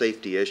 if it's a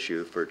safety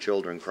issue for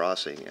children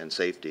crossing and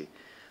safety,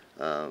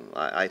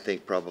 I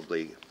think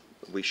probably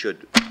we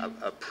should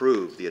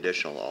approve the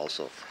additional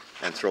also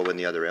and throw in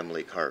the other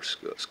Emily Carr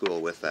School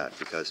with that,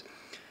 because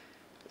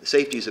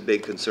safety is a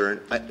big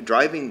concern.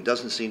 Driving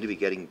doesn't seem to be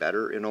getting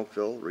better in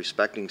Oakville,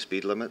 respecting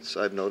speed limits,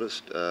 I've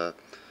noticed. I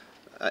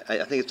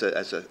think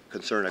it's a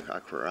concern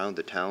around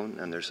the town,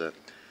 and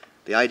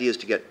the idea is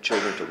to get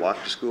children to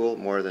walk to school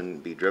more than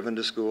be driven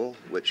to school,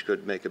 which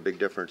could make a big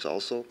difference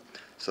also.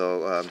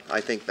 So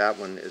I think that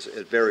one is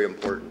very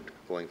important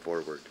going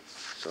forward.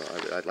 So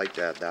I'd like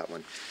to add that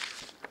one.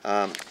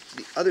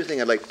 The other thing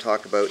I'd like to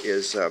talk about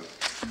is,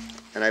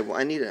 and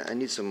I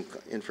need some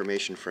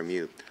information from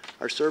you,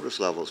 our service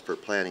levels for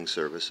planning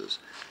services.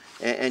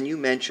 And you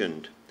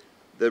mentioned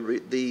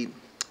the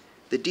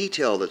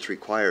detail that's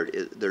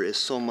required. There is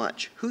so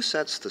much. Who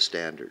sets the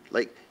standard?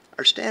 Like,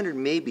 our standard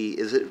maybe,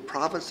 is it a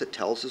province that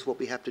tells us what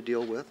we have to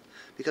deal with?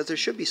 Because there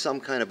should be some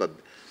kind of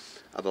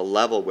a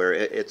level where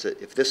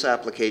if this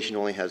application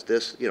only has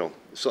this,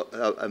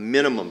 a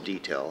minimum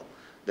detail,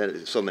 then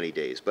it's so many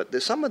days.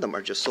 But some of them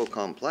are just so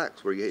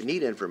complex where you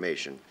need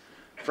information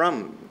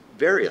from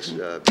various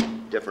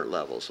different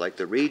levels, like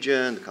the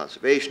region, the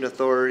Conservation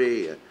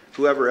Authority,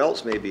 whoever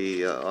else may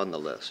be on the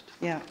list.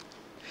 Yeah.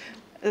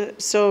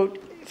 So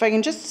if I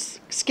can just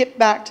skip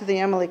back to the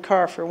Emily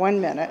Carr for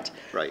 1 minute.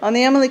 Right. On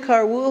the Emily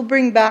Carr, we'll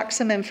bring back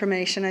some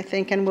information, I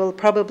think, and we'll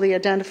probably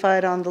identify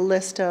it on the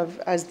list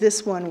as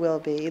this one will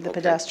be, the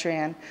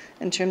pedestrian,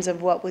 in terms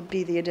of what would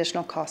be the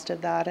additional cost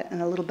of that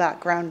and a little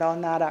background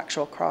on that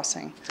actual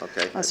crossing.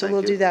 Okay. So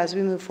we'll do that as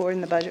we move forward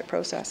in the budget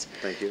process.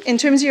 Thank you. In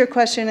terms of your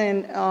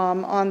question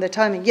on the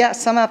timing,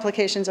 yes, some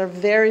applications are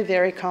very,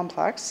 very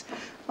complex.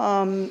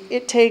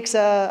 It takes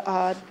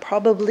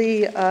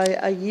probably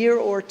a year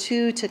or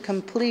 2 to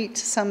complete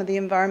some of the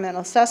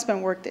environmental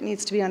assessment work that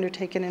needs to be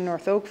undertaken in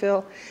North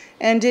Oakville,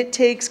 and it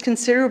takes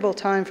considerable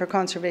time for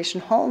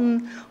Conservation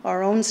Halton,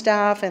 our own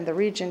staff, and the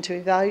region to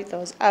evaluate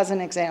those, as an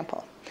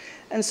example.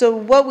 And so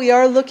what we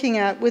are looking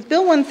at with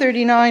Bill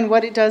 139,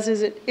 what it does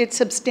is it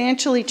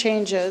substantially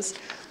changes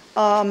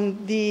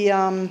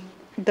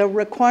the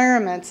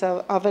requirements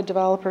of a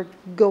developer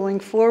going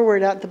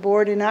forward at the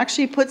board, and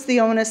actually puts the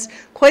onus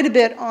quite a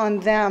bit on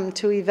them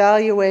to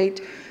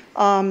evaluate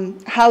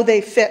how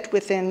they fit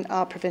within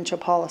provincial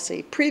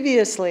policy.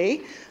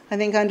 Previously, I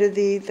think under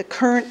the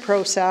current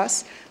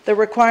process, the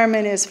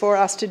requirement is for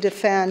us to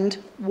defend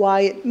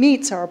why it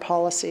meets our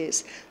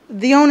policies.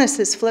 The onus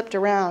is flipped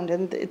around,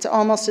 and it's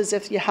almost as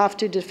if you have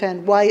to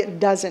defend why it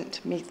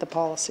doesn't meet the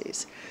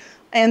policies.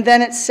 And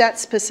then it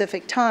sets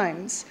specific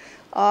times.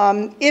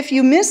 If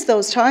you miss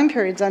those time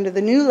periods under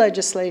the new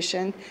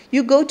legislation,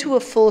 you go to a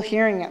full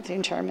hearing at the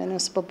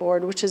intermunicipal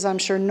board, which is, I'm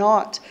sure,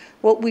 not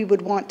what we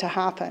would want to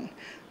happen,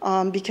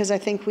 because I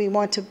think we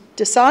want to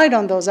decide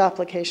on those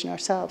applications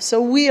ourselves.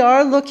 So we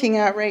are looking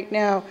at right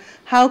now,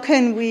 how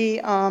can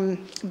we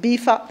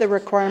beef up the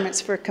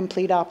requirements for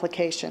complete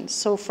applications?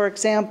 So for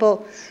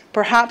example,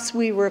 perhaps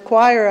we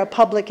require a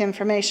public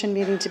information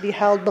meeting to be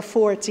held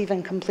before it's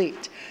even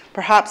complete.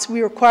 Perhaps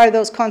we require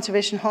those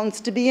conservation homes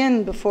to be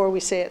in before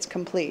we say it's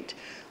complete,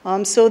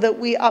 so that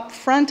we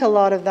upfront a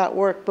lot of that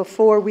work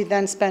before we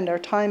then spend our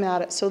time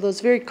at it. So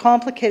those very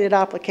complicated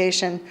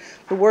applications,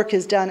 the work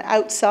is done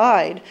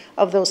outside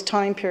of those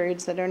time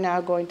periods that are now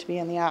going to be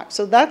in the Act.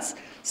 So that's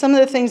some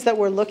of the things that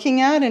we're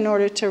looking at in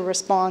order to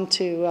respond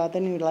to the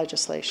new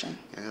legislation.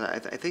 I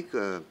think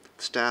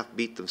staff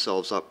beat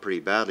themselves up pretty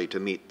badly to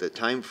meet the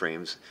time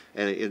frames,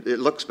 and it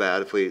looks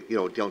bad if we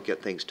don't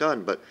get things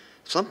done, but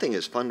something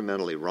is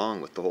fundamentally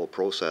wrong with the whole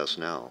process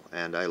now,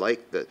 and I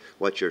like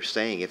what you're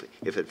saying,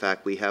 if in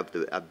fact we have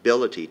the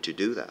ability to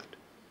do that.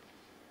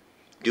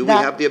 Do we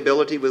have the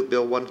ability with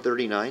Bill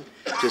 139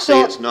 to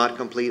say it's not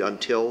complete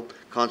until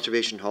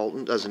Conservation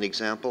Halton, as an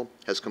example,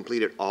 has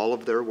completed all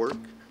of their work?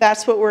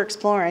 That's what we're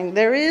exploring.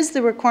 There is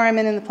the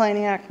requirement in the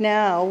Planning Act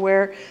now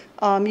where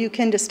you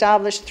can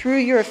establish through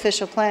your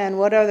official plan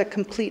what are the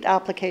complete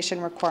application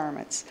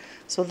requirements.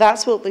 So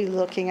that's what we'll be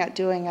looking at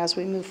doing as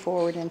we move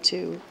forward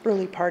into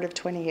early part of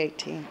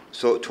 2018.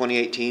 So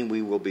 2018,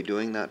 we will be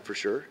doing that for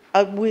sure?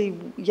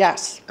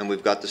 Yes. And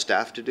we've got the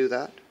staff to do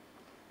that?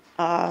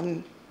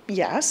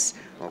 Yes.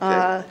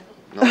 Okay.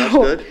 No, that's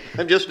good.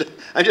 I'm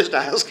just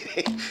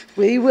asking.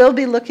 We will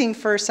be looking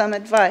for some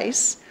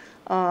advice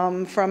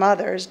from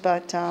others,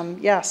 but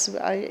yes,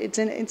 it's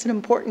an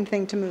important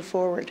thing to move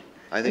forward.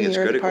 I think it's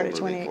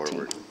critical moving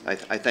forward. I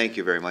thank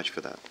you very much for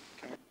that.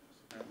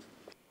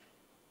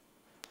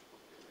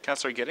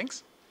 Councillor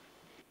Giddings.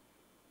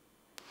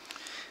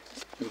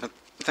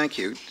 Thank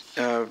you.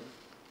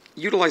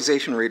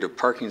 Utilization rate of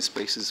parking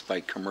spaces by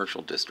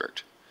commercial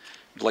district.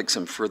 I'd like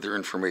some further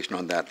information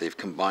on that. They've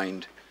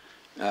combined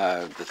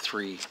the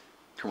 3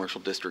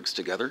 commercial districts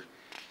together.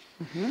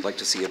 I'd like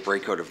to see a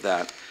breakout of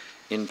that.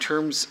 In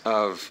terms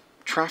of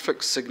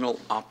traffic signal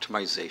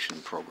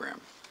optimization program,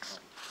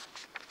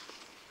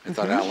 I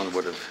thought Alan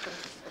would have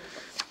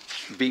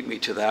beat me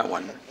to that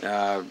one.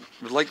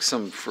 Would like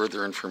some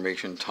further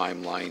information,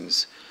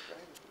 timelines,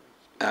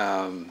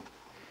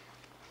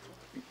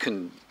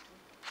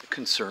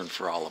 concern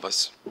for all of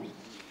us.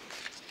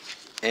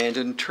 And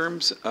in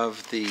terms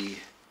of the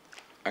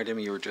item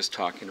you were just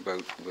talking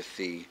about with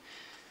the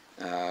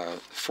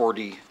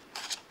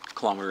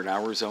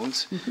 40-kilometer-an-hour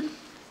zones,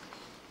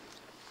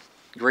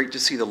 great to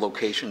see the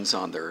locations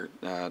on there.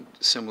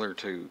 Similar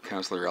to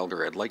Councillor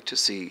Elder, I'd like to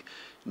see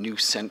New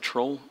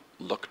Central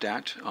looked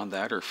at on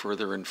that, or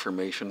further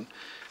information.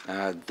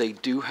 They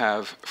do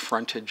have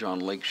frontage on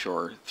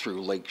Lakeshore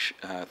through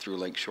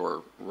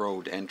Lakeshore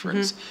Road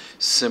entrance,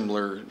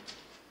 similar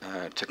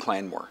to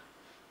Clanmore.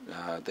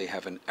 They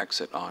have an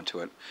exit onto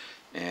it,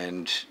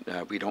 and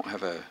we don't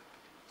have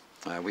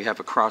we have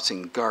a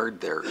crossing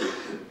guard there,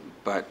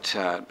 but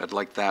I'd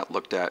like that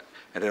looked at.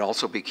 And I'd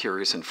also be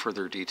curious in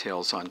further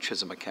details on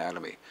Chisholm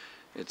Academy.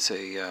 It's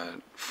a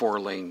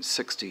 4-lane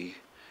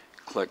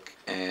 60-click,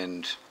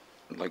 and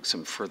I'd like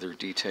some further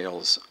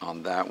details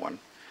on that one.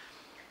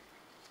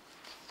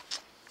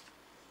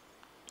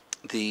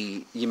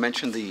 You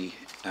mentioned the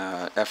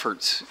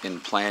efforts in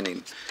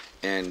planning,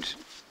 and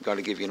got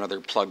to give you another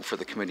plug for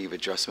the Committee of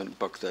Adjustment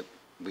book that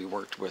we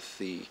worked with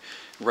the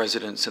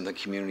residents and the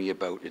community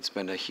about. It's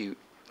been a huge,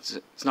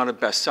 it's not a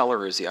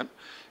bestseller as yet,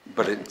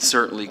 but it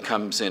certainly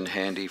comes in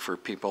handy for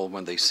people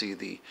when they see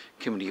the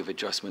Committee of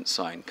Adjustment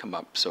sign come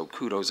up. So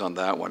kudos on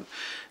that one.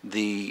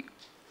 The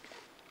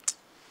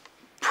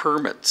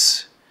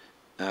permits,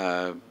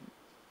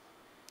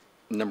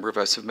 number of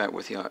us have met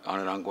with you on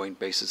an ongoing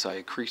basis. I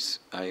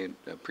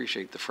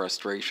appreciate the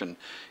frustration.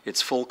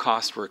 It's full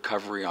cost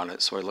recovery on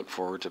it, so I look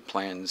forward to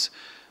plans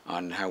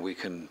on how we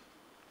can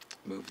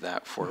move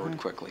that forward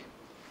quickly.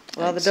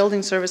 Well, Thanks. the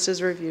Building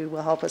Services Review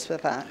will help us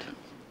with that.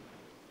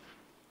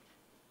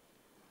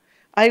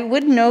 I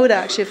would note,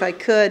 actually, if I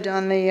could,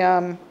 on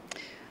the,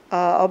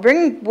 I'll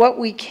bring what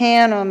we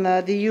can on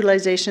the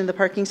utilization of the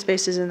parking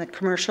spaces in the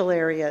commercial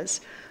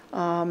areas.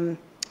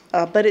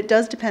 But it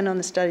does depend on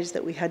the studies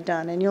that we had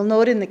done. And you'll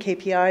note in the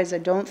KPIs, I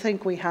don't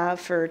think we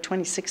have for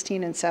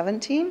 2016 and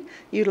 17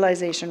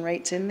 utilization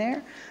rates in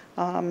there.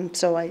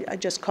 So I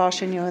just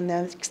caution you, and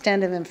the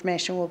extent of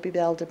information we'll be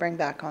able to bring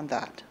back on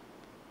that.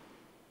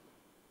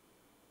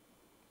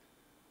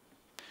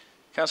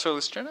 Councillor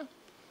Lystrina.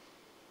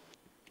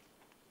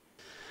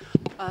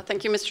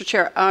 Thank you, Mr.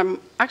 Chair. I'm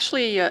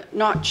actually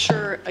not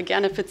sure,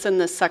 again, if it's in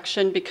this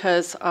section,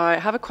 because I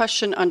have a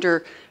question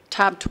under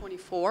tab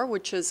 24,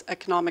 which is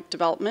economic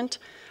development.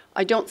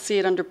 I don't see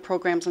it under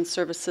programs and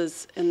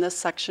services in this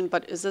section,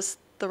 but is this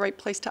the right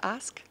place to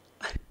ask?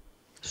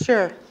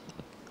 Sure.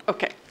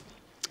 Okay.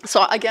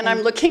 So again,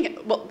 I'm looking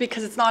at, well,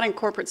 because it's not in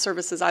corporate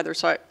services either,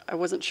 so I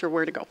wasn't sure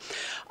where to go.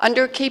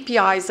 Under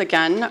KPIs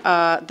again,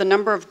 the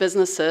number of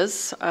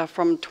businesses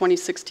from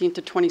 2016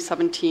 to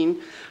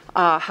 2017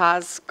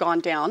 has gone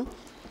down.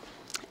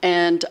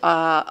 And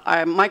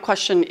my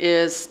question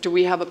is, do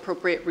we have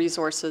appropriate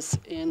resources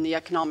in the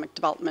economic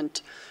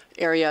development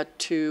area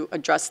to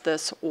address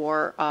this,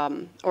 or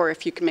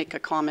if you can make a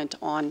comment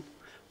on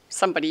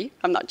somebody,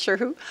 I'm not sure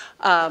who,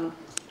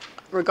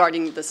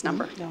 regarding this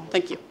number? No.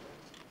 Thank you.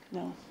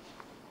 No.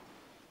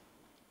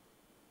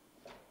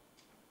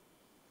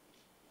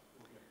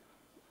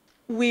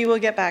 We will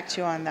get back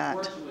to you on that.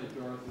 Unfortunately,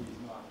 Dorothy's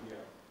not here.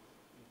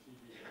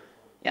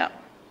 Yeah.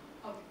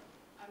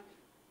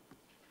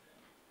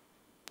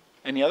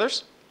 Any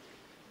others?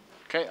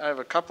 Okay, I have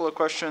a couple of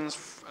questions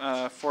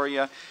for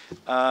you.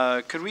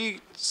 Could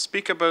we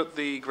speak about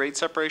the grade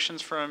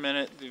separations for a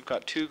minute? We've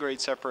got 2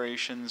 grade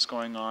separations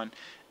going on.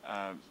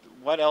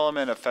 What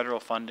element of federal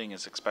funding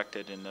is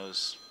expected in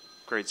those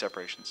grade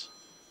separations?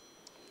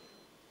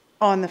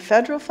 On the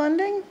federal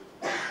funding?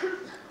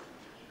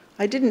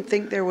 I didn't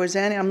think there was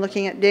any. I'm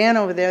looking at Dan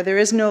over there. There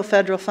is no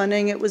federal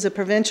funding. It was a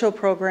provincial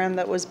program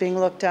that was being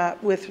looked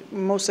at with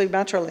mostly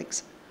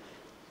Metrolinx.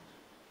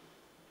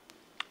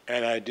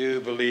 And I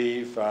do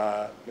believe,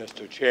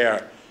 Mr.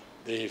 Chair,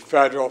 the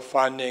federal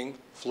funding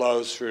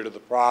flows through to the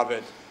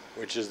province,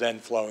 which is then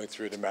flowing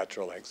through to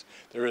Metrolinx.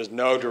 There is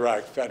no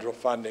direct federal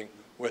funding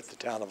with the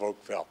town of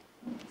Oakville.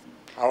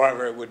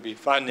 However, it would be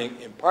funding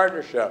in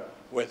partnership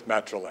with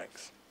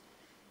Metrolinx.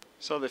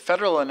 So the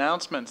federal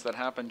announcements that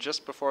happened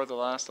just before the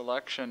last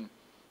election,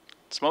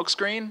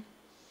 smokescreen?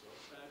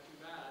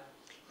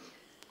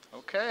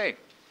 Okay,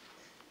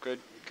 good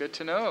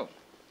to know.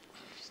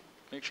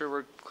 Make sure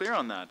we're clear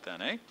on that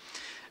then, eh?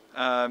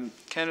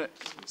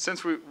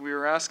 Since we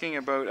were asking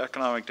about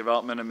economic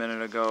development a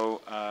minute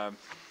ago,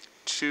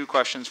 2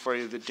 questions for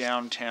you. The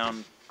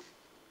downtown,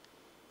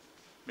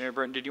 Mayor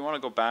Burton, did you want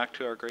to go back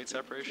to our grade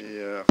separation?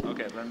 Yeah.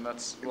 Okay, then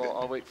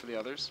I'll wait for the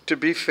others. To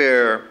be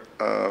fair,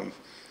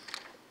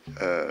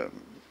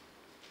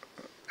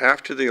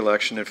 after the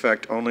election, in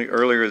fact, only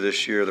earlier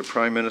this year, the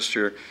Prime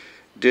Minister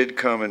did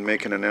come and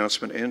make an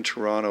announcement in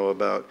Toronto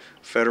about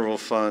federal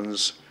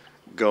funds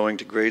going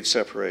to grade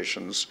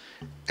separations,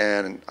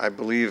 and I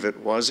believe it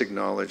was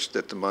acknowledged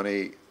that the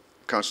money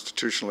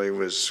constitutionally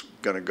was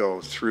going to go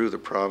through the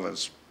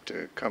province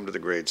to come to the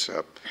grade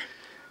sep.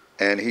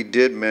 And he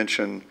did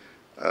mention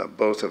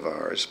both of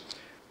ours,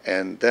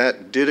 and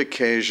that did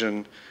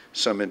occasion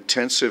some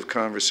intensive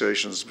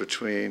conversations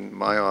between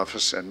my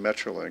office and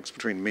Metrolinx,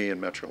 between me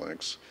and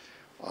Metrolinx,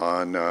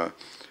 on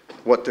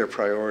what their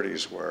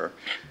priorities were,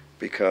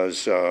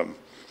 because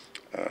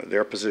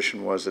their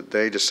position was that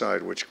they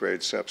decide which grade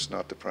seps,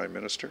 not the Prime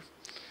Minister.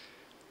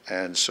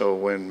 And so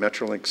when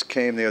Metrolinx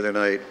came the other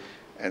night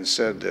and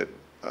said that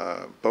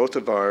both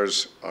of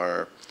ours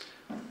are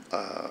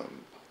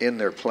in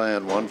their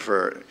plan, one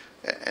for,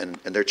 and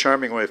their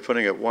charming way of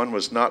putting it, one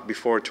was not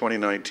before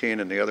 2019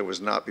 and the other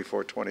was not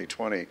before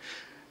 2020.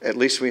 At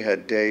least we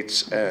had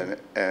dates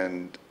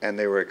and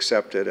they were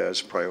accepted as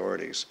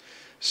priorities.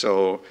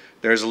 So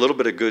there's a little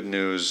bit of good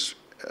news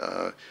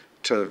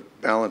to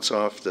balance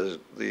off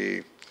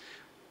the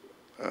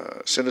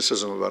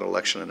cynicism about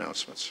election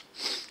announcements.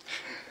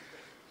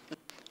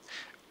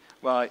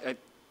 Well,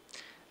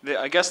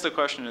 I guess the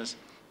question is,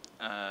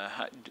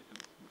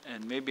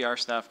 and maybe our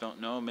staff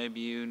don't know, maybe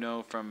you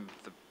know from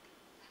the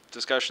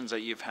discussions that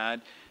you've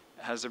had,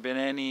 has there been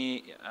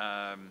any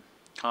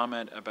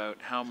comment about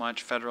how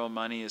much federal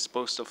money is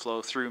supposed to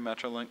flow through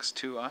Metrolinx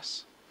to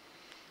us?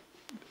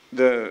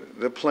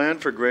 The plan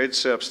for grade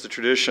seps, the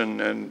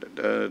tradition, and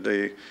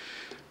the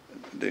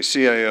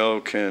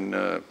CIO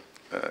can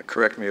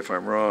correct me if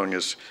I'm wrong,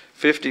 is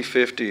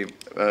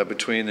 50-50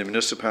 between the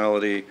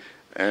municipality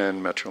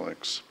and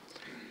Metrolinx.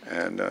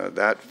 And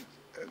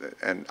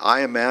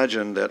I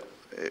imagine that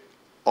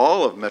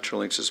all of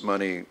Metrolinx's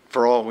money,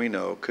 for all we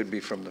know, could be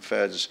from the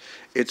feds.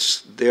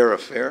 It's their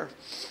affair.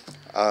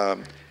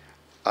 I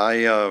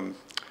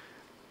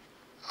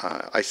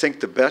think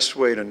the best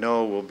way to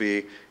know will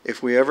be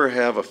if we ever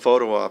have a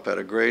photo op at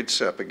a grade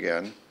sep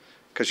again,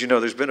 because you know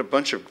there's been a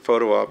bunch of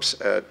photo ops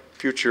at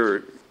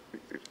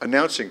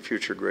announcing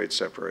future grade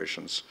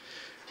separations.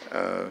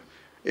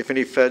 If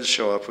any feds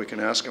show up, we can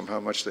ask them how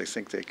much they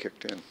think they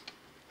kicked in.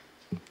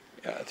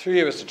 Yeah, through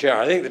you, Mr. Chair,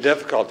 I think the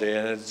difficulty,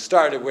 and it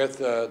started with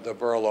the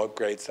Burl Oak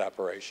grade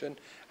separation.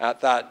 At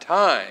that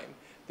time,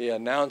 the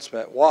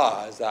announcement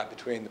was that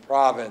between the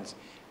province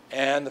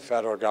and the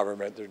federal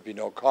government, there'd be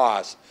no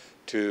cost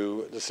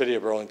to the city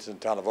of Burlington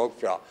and town of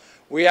Oakville.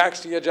 We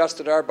actually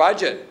adjusted our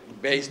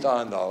budget based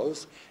on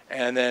those,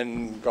 and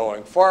then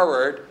going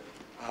forward,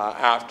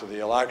 after the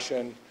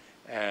election,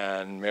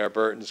 and Mayor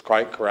Burton's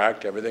quite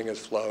correct, everything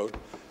has flowed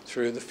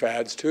through the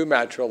feds to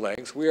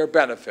Metrolinx. We are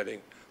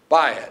benefiting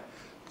by it.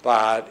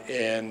 But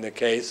in the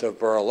case of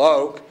Burl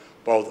Oak,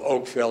 both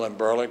Oakville and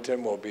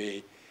Burlington will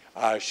be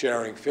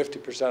sharing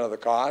 50% of the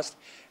cost.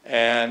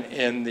 And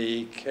in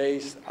the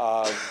case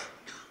of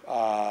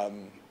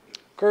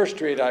Kerr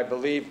Street, I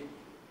believe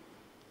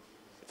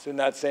It's in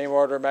that same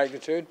order of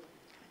magnitude?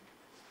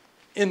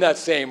 In that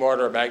same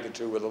order of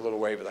magnitude with a little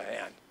wave of the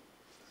hand.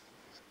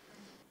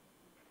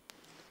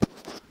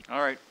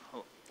 All right,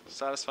 I'll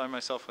satisfy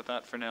myself with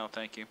that for now,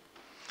 thank you.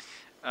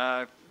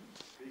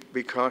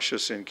 Be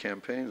cautious in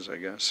campaigns, I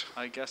guess.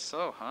 I guess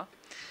so, huh?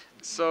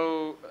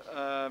 So,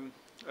 are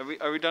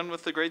we done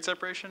with the grade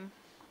separation?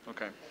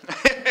 Okay.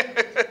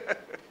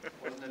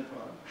 Wasn't it fun?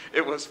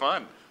 It was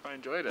fun. I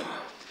enjoyed it.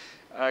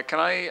 Can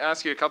I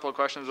ask you a couple of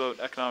questions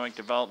about economic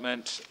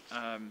development?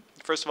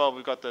 First of all,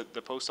 we've got the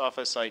post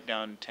office site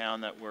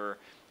downtown that we're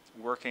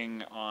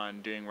working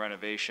on doing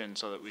renovation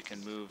so that we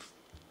can move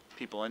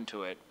people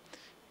into it.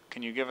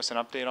 Can you give us an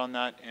update on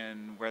that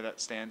and where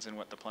that stands and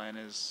what the plan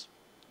is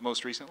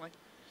most recently?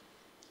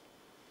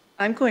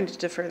 I'm going to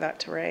defer that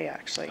to Ray,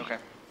 actually. Okay.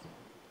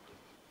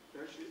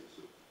 There she is.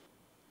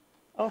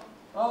 Oh.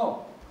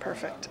 Oh.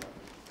 Perfect.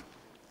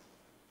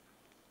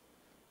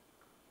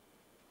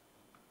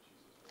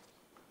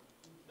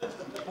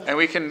 And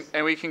we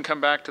can come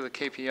back to the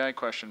KPI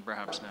question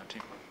perhaps now too.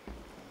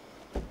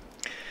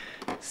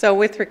 So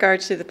with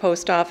regard to the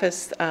post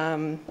office,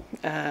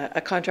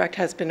 a contract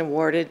has been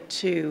awarded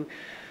to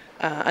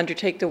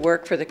undertake the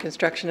work for the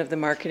construction of the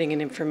marketing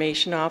and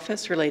information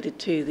office related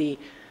to the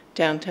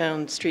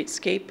downtown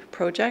streetscape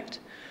project.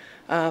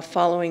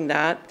 Following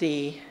that,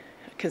 the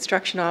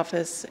construction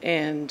office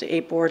and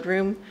a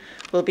boardroom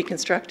will be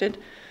constructed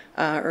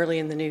early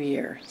in the new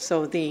year.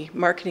 So the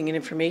marketing and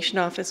information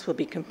office will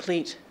be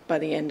complete by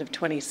the end of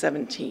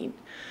 2017.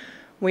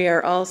 We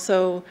are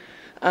also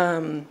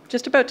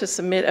just about to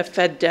submit a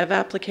FedDev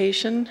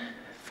application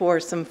for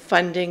some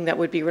funding that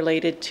would be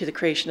related to the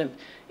creation of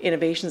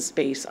innovation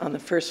space on the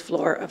first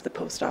floor of the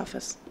post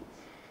office.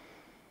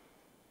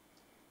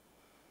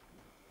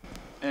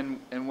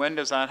 And when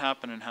does that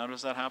happen and how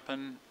does that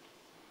happen?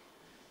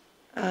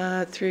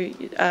 Through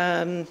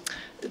the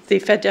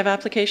FedDev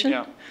application?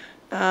 Yeah.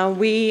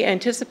 We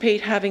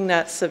anticipate having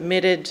that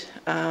submitted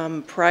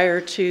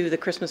prior to the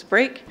Christmas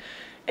break,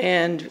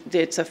 and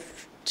it's a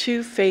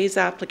two-phase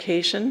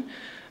application.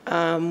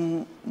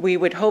 We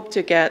would hope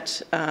to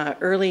get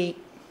early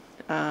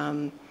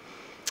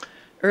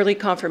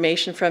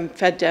confirmation from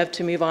FedDev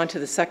to move on to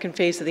the second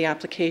phase of the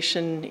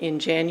application in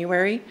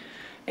January.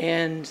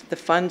 And the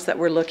funds that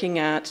we're looking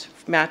at,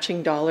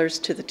 matching dollars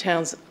to the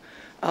town's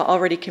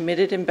already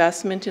committed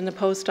investment in the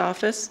post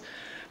office,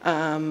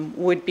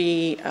 would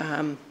be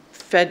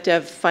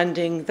FedDev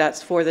funding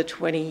that's for the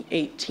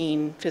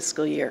 2018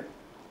 fiscal year.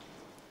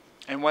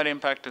 And what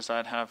impact does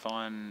that have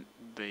on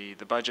the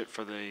budget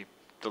for the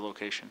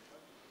location,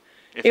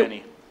 if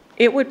any?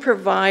 It would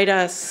provide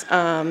us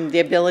the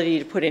ability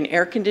to put in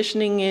air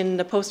conditioning in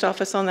the post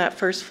office on that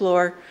first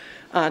floor,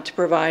 to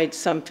provide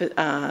some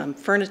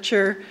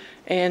furniture,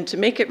 and to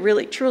make it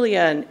really truly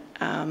a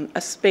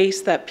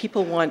space that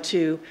people want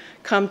to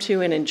come to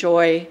and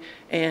enjoy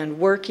and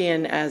work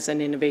in as an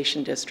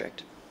innovation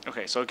district.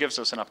 Okay, so it gives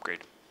us an upgrade.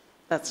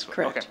 That's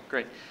correct. Okay,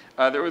 great.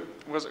 There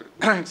was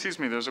excuse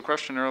me, there was a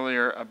question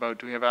earlier about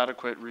do we have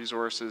adequate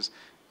resources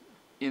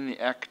in the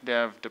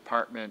ECDev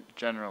department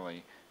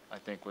generally, I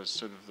think was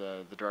sort of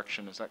the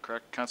direction. Is that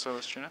correct, Councillor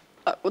Listrina?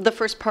 Well, the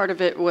first part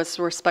of it was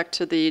respect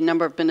to the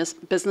number of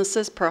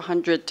businesses per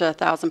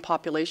 100,000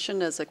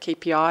 population as a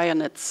KPI,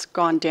 and it's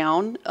gone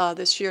down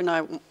this year.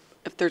 And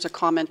if there's a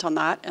comment on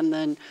that, and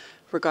then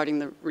regarding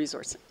the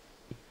resourcing.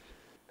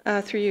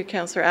 Through you,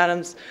 Councillor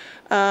Adams.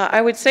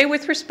 I would say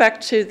with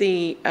respect to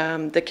the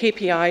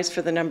KPIs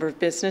for the number of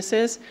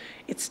businesses,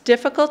 it's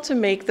difficult to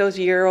make those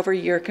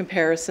year-over-year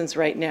comparisons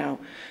right now.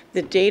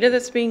 The data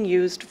that's being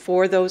used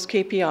for those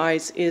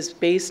KPIs is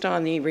based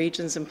on the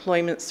region's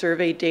employment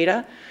survey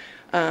data.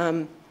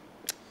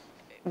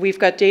 We've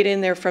got data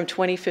in there from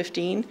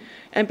 2015,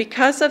 and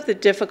because of the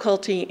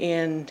difficulty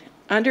in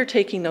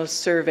undertaking those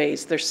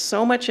surveys, there's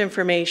so much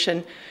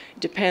information,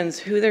 it depends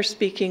who they're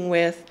speaking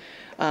with,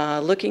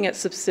 looking at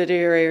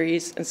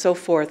subsidiaries and so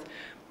forth.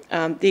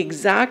 The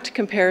exact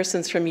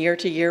comparisons from year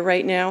to year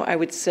right now, I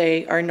would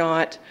say, are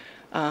not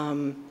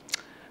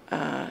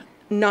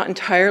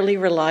entirely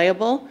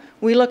reliable.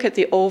 We look at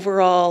the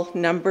overall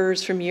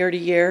numbers from year to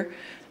year,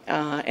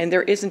 and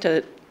there isn't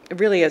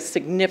really a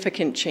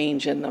significant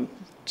change in them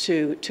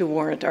to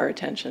warrant our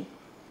attention.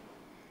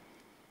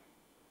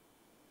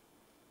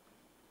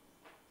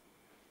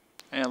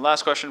 And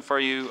last question for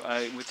you.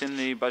 Within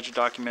the budget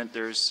document,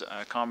 there's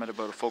a comment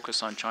about a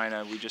focus on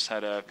China. We just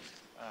had a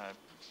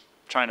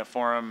China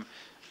forum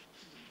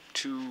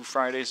 2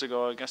 Fridays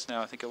ago, I guess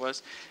now, I think it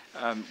was.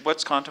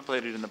 What's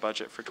contemplated in the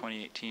budget for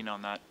 2018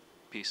 on that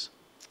piece?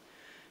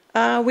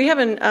 We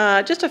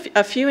have just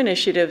a few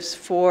initiatives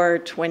for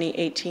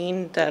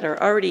 2018 that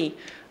are already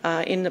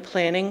in the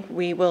planning.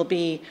 We will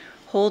be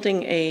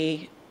holding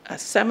a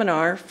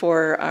seminar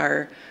for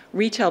our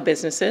retail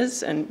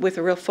businesses, and with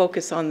a real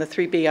focus on the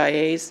 3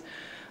 BIAs.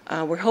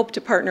 We hope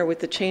to partner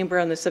with the Chamber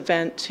on this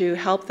event to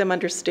help them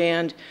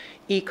understand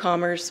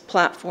e-commerce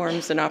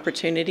platforms and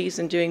opportunities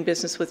in doing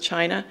business with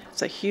China.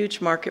 It's a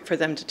huge market for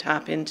them to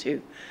tap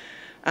into.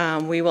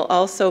 We will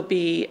also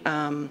be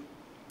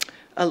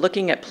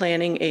looking at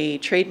planning a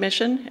trade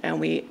mission, and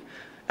we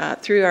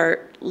Through our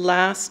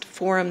last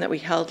forum that we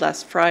held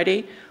last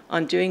Friday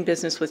on doing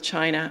business with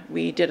China,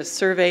 we did a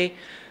survey.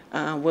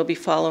 We'll be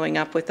following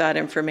up with that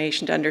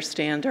information to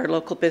understand our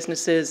local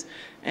businesses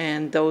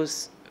and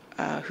those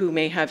who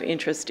may have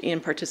interest in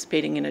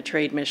participating in a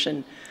trade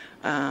mission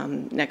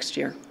next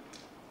year.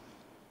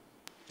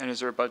 And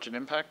is there a budget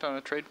impact on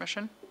a trade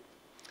mission?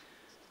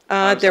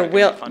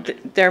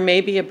 There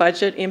may be a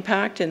budget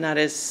impact, and that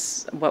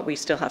is what we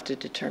still have to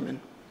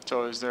determine.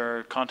 So is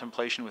there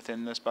contemplation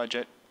within this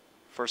budget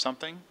for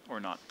something or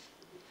not?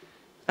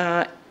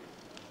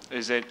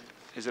 Is it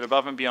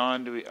above and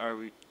beyond?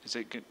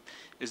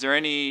 Is there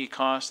any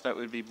cost that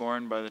would be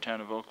borne by the town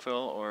of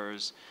Oakville, or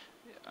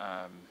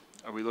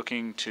are we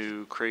looking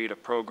to create a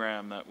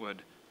program that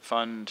would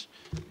fund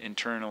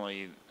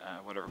internally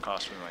whatever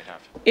costs we might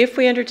have? If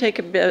we undertake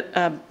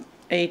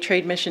a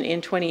trade mission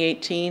in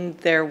 2018,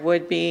 there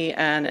would be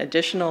an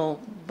additional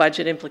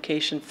budget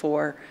implication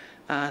for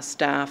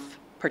staff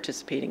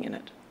participating in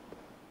it.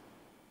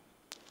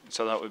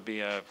 So that would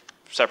be a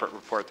separate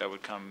report that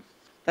would come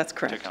That's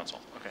correct. to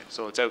council. Okay,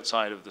 so it's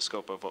outside of the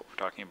scope of what we're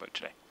talking about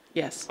today.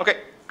 Yes.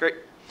 Okay, great.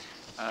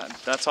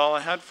 That's all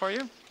I had for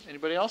you.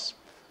 Anybody else?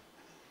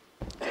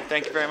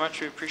 Thank you very much.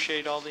 We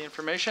appreciate all the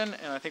information,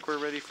 and I think we're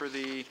ready for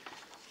the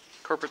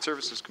Corporate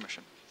Services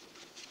Commission.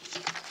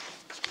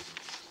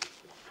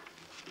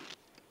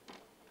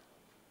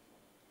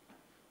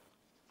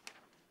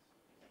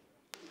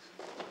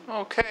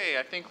 Okay,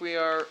 I think we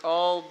are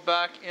all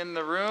back in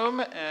the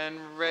room and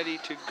ready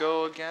to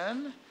go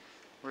again.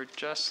 We're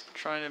just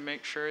trying to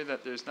make sure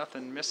that there's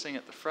nothing missing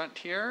at the front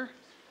here.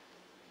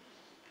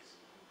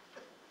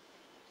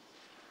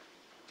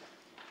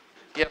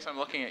 Yes, I'm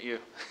looking at you.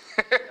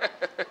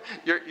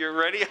 You're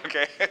ready?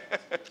 Okay.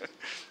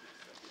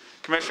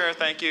 Commissioner,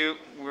 thank you.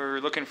 We're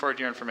looking forward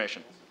to your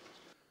information.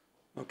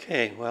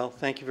 Okay, well,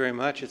 thank you very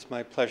much. It's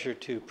my pleasure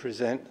to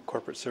present the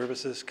Corporate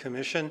Services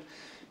Commission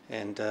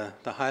and the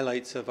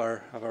highlights of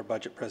our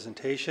budget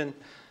presentation.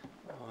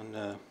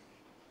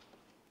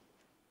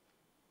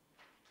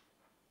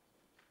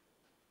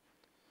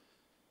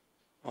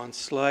 On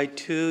slide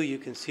 2, you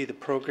can see the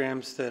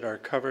programs that are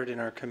covered in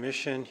our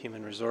commission: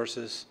 human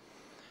resources,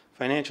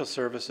 financial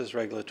services,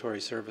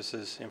 regulatory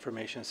services,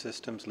 information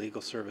systems,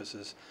 legal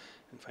services,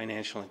 and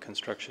financial and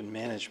construction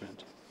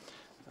management.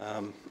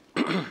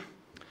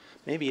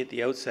 Maybe at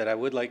the outset, I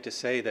would like to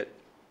say that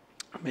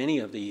many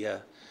of the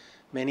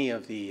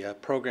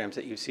programs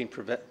that you've seen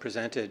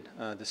presented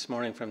this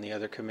morning from the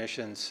other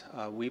commissions,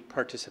 we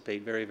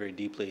participate very, very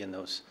deeply in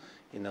those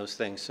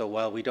things. So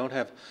while we don't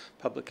have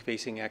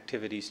public-facing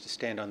activities to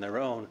stand on their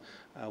own,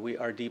 we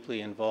are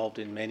deeply involved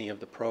in many of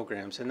the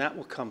programs, and that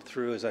will come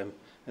through as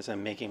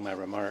I'm making my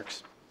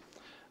remarks.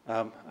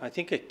 I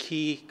think a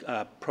key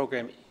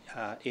program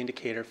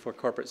indicator for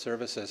corporate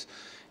services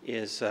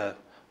is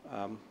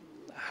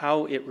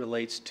how it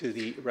relates to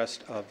the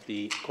rest of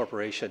the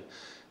corporation.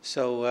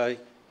 So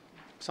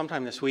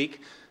sometime this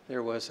week,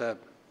 there was a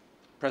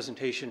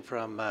presentation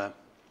from the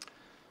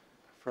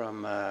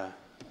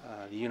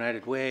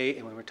United Way,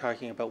 and we were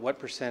talking about what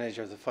percentage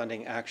of the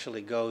funding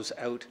actually goes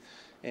out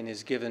and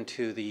is given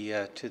to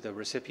the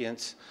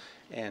recipients,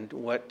 and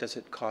what does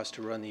it cost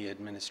to run the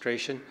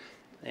administration.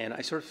 And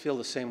I sort of feel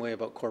the same way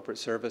about corporate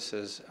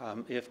services.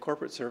 If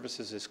corporate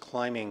services is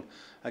climbing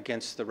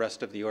against the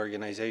rest of the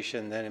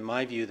organization, then in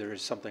my view there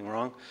is something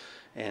wrong.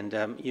 And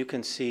you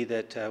can see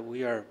that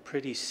we are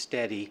pretty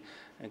steady.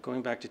 And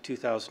going back to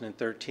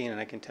 2013, and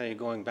I can tell you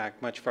going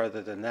back much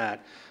farther than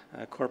that,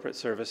 corporate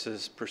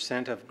services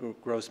percent of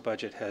gross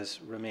budget has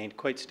remained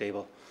quite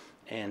stable,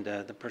 and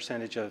the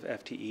percentage of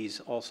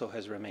FTEs also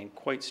has remained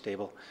quite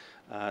stable.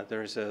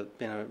 There's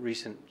been a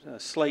recent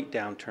slight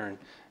downturn,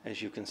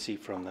 as you can see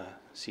from the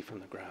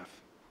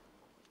graph.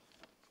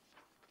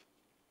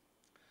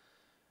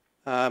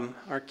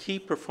 Our key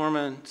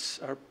program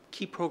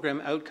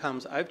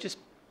outcomes, I've just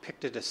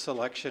picked a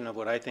selection of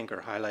what I think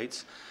are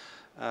highlights.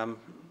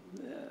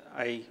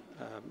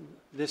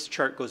 This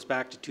chart goes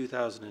back to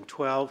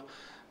 2012.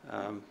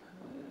 I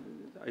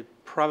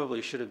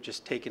probably should have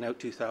just taken out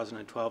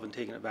 2012 and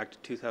taken it back to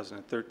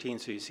 2013,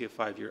 so you see a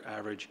 5-year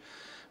average.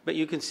 But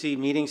you can see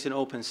meetings in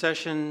open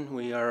session.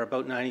 We are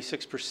about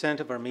 96%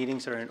 of our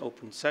meetings are in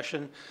open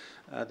session.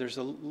 There's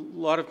a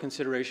lot of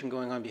consideration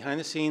going on behind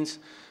the scenes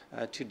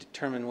to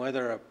determine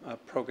whether a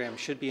program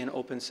should be in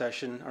open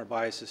session. Our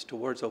bias is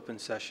towards open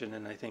session,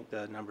 and I think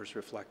the numbers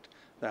reflect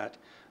that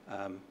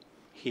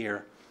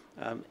here.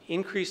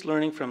 Increased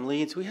learning from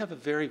leads. We have a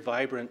very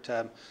vibrant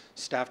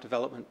staff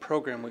development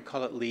program. We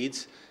call it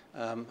LEADS.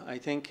 I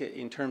think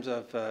in terms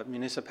of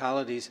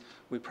municipalities,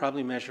 we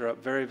probably measure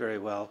up very, very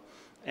well.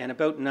 And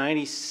about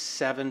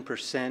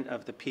 97%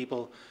 of the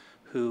people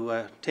who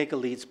take a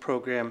LEADS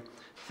program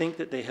think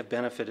that they have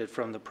benefited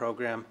from the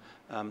program.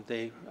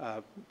 They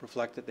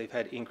reflect that they've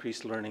had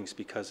increased learnings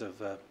because of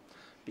that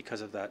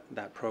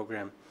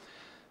program.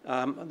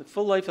 The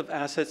full life of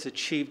assets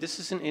achieved,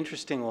 this is an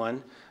interesting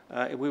one.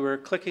 We were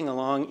clicking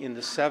along in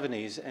the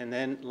 70s, and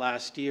then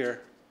last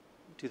year,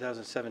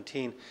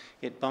 2017,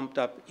 it bumped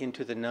up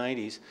into the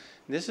 90s.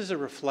 This is a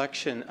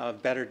reflection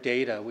of better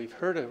data. We've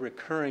heard a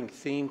recurring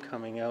theme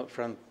coming out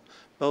from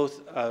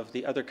both of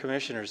the other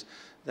commissioners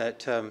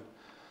that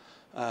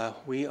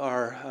we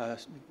are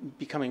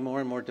becoming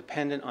more and more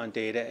dependent on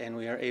data, and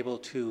we are able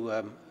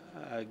to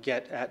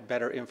get at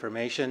better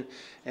information,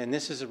 and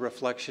this is a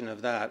reflection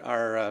of that.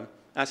 Our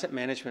asset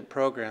management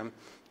program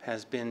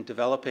has been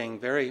developing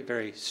very,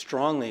 very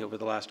strongly over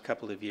the last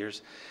couple of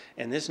years,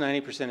 and this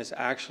 90% is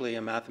actually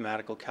a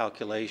mathematical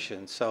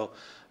calculation. So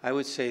I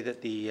would say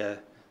that the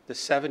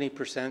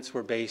 70%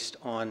 were based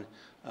on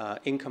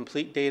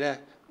incomplete data,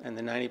 and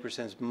the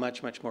 90% is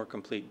much, much more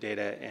complete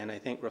data, and I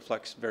think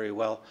reflects very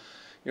well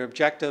your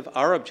objective.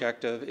 Our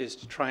objective is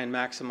to try and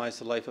maximize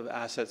the life of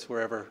assets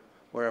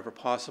wherever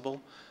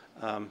possible.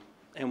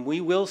 And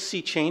we will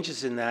see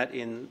changes in that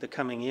in the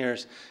coming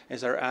years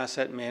as our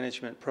asset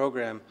management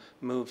program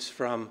moves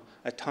from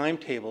a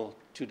timetable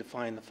to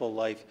define the full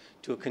life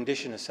to a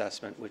condition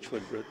assessment, which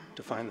would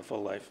define the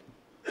full life.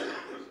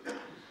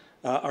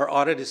 Our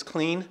audit is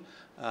clean.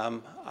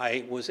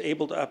 I was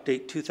able to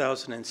update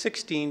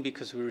 2016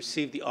 because we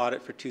received the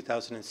audit for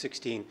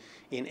 2016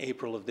 in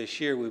April of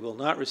this year. We will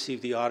not receive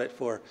the audit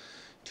for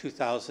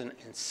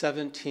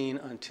 2017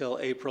 until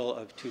April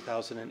of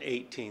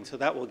 2018. So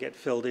that will get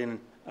filled in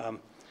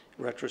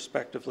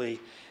retrospectively.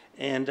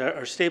 And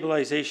our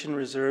stabilization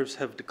reserves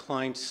have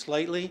declined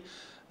slightly.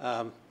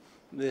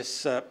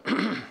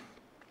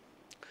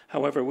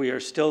 However, we are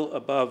still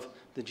above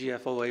the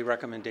GFOA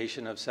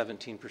recommendation of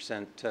 17%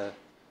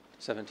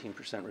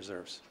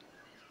 reserves.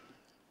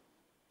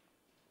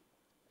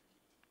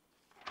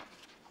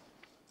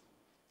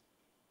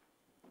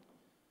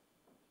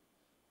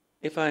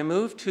 If I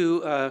move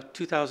to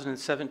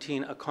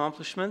 2017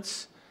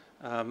 accomplishments,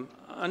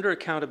 under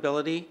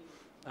accountability,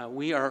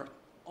 we are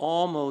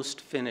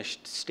almost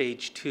finished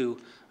stage 2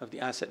 of the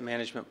asset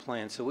management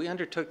plan. So we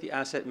undertook the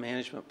asset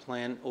management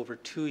plan over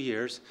 2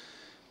 years.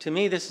 To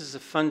me, this is a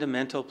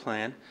fundamental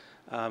plan.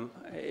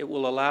 It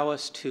will allow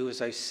us to,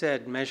 as I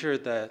said, measure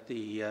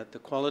the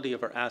quality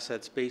of our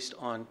assets based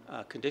on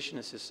condition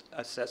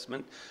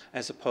assessment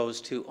as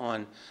opposed to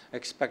on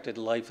expected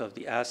life of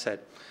the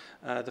asset.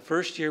 The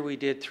first year we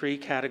did 3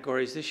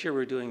 categories. This year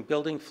we're doing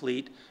building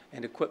fleet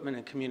and equipment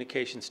and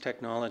communications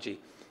technology.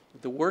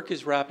 The work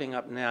is wrapping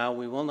up now.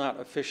 We will not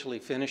officially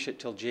finish it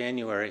till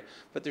January,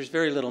 but there's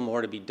very little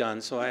more to be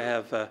done. So I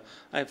have,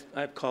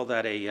 I've called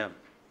that a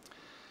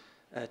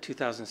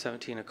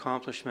 2017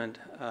 accomplishment.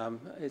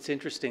 It's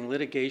interesting.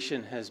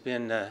 Litigation has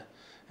been a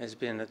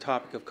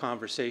topic of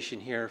conversation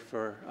here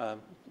for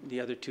the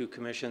other 2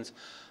 commissions.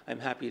 I'm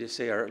happy to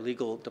say our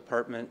legal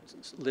department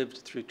lived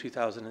through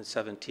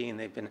 2017.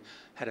 They've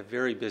had a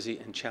very busy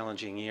and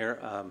challenging year.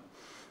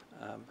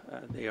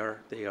 They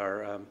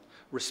are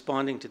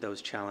responding to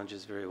those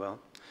challenges very well.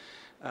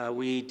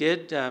 We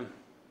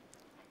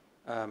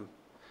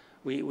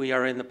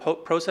are in the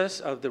process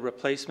of the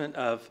replacement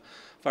of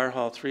Fire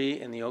Hall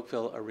 3 in the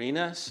Oakville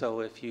Arena.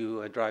 So if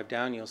you drive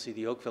down, you'll see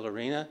the Oakville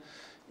Arena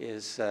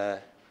is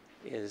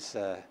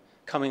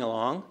coming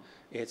along.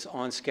 It's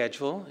on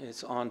schedule.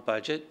 It's on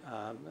budget.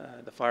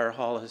 The Fire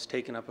Hall has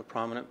taken up a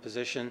prominent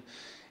position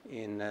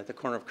in the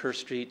corner of Kerr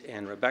Street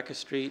and Rebecca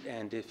Street.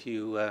 And if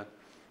you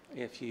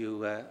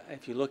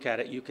look at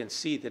it, you can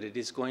see that it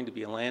is going to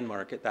be a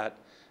landmark at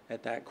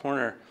that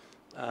corner.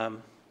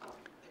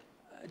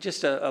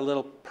 Just a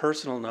little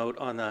personal note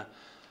on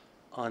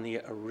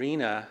the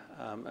arena.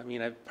 I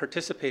mean, I've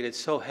participated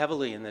so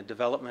heavily in the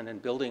development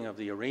and building of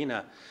the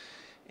arena,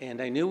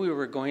 and I knew we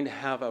were going to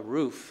have a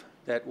roof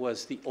that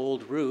was the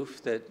old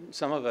roof that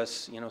some of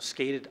us,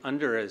 skated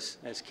under as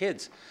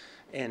kids.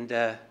 And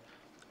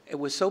it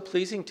was so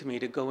pleasing to me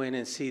to go in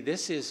and see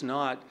this is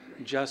not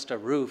just a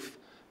roof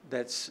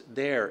that's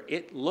there.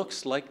 It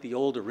looks like the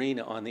old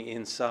arena on the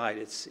inside.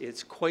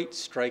 It's quite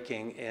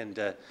striking, and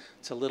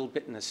it's a little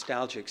bit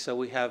nostalgic. So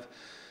we have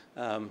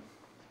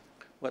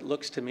what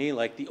looks to me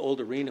like the old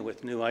arena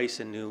with new ice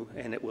and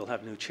it will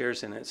have new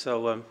chairs in it.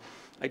 So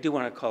I do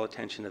want to call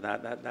attention to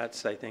that.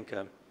 That's, I think,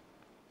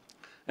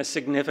 a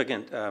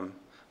significant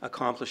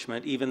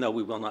accomplishment, even though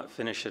we will not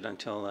finish it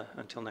until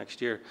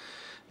next year.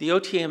 The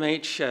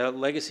OTMH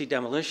legacy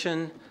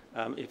demolition,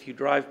 if you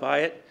drive by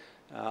it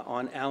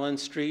on Allen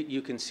Street,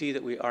 you can see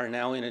that we are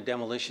now in a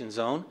demolition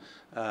zone.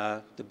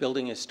 The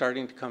building is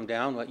starting to come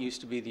down. What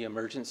used to be the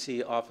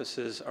emergency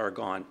offices are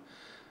gone.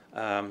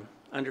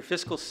 Under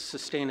fiscal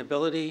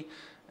sustainability,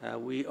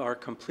 we are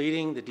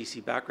completing the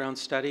DC background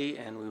study,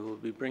 and we will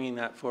be bringing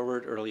that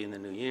forward early in the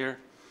new year.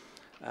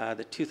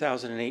 The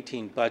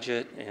 2018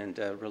 budget and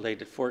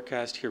related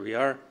forecast, here we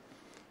are.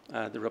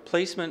 The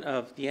replacement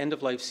of the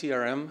end-of-life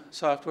CRM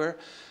software,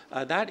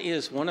 that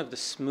is one of the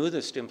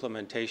smoothest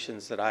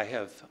implementations that I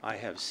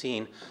have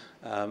seen.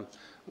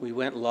 We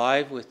went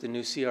live with the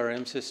new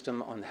CRM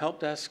system on the help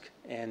desk,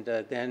 and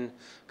then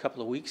a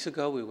couple of weeks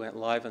ago we went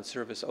live on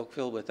Service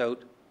Oakville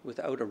without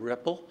a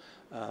ripple.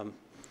 And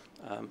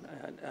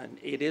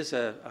it is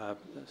a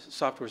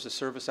software as a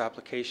service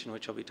application,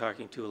 which I'll be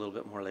talking to a little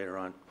bit more later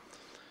on.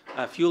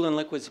 Fuel and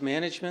liquids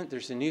management,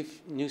 there's a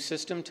new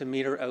system to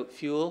meter out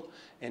fuel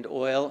and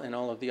oil and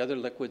all of the other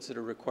liquids that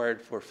are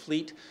required for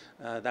fleet.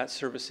 That's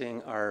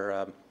servicing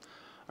our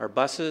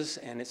buses,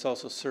 and it's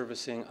also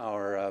servicing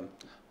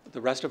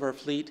the rest of our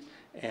fleet,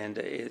 and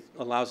it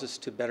allows us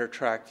to better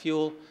track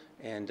fuel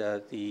and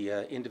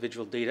the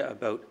individual data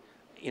about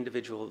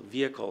individual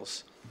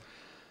vehicles.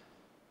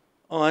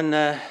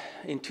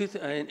 In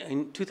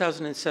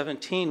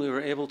 2017, we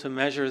were able to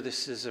measure,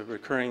 this is a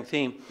recurring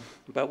theme,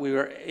 but we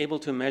were able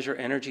to measure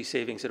energy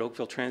savings at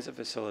Oakville Transit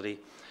Facility.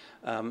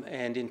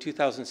 And in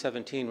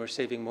 2017, we're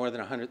saving more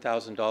than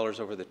 $100,000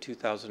 over the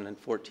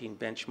 2014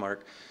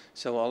 benchmark.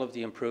 So all of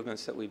the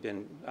improvements that we've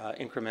been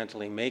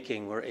incrementally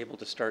making, we're able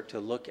to start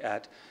to look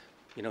at,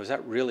 is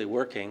that really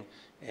working?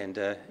 And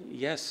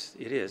yes,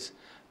 it is.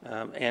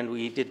 And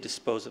we did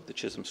dispose of the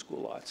Chisholm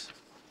School lots.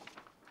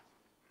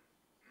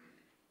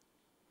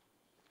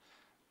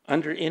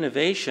 Under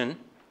innovation,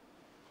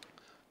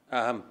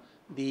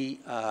 the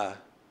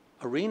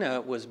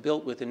arena was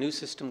built with a new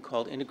system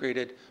called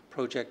Integrated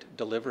Project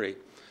Delivery.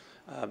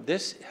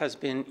 This has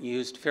been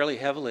used fairly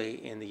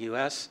heavily in the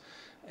US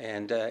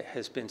and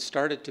has been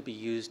started to be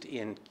used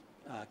in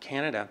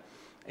Canada.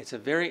 It's a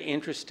very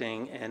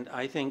interesting and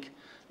I think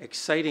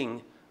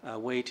exciting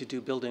way to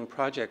do building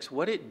projects.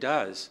 What it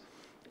does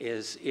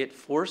is it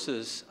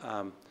forces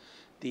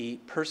the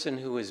person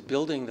who is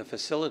building the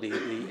facility,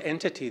 the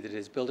entity that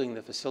is building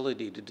the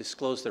facility, to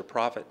disclose their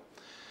profit.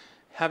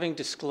 Having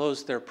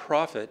disclosed their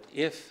profit,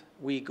 if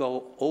we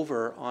go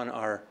over on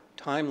our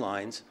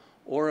timelines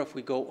or if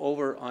we go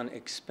over on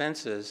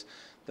expenses,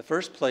 the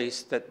first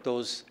place that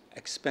those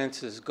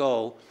expenses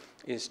go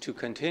is to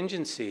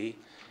contingency,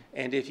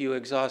 and if you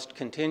exhaust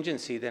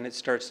contingency, then it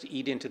starts to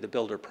eat into the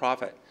builder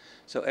profit.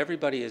 So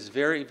everybody is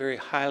very, very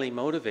highly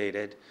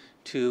motivated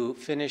to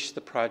finish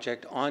the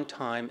project on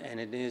time, and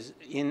it is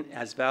in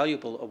as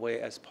valuable a way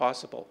as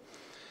possible.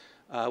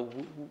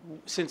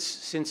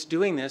 Since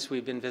doing this,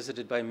 we've been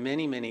visited by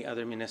many, many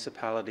other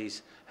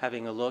municipalities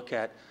having a look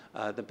at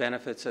the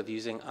benefits of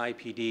using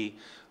IPD,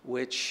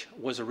 which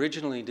was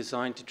originally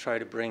designed to try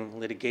to bring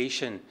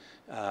litigation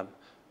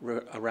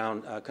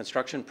around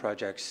construction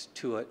projects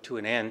to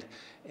an end.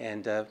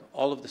 And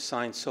all of the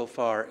signs so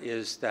far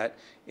is that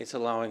it's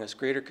allowing us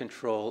greater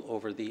control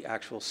over the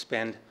actual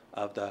spend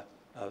of the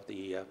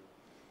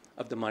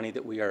money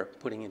that we are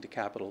putting into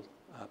capital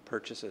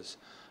purchases.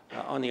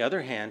 On the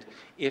other hand,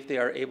 if they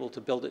are able to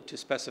build it to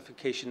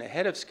specification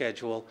ahead of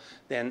schedule,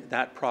 then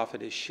that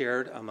profit is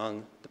shared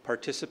among the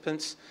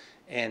participants,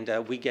 and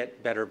we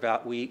get better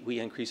we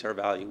increase our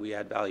value. We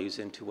add values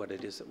into what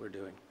it is that we're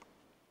doing.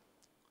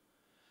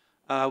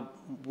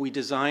 We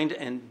designed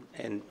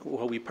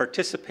we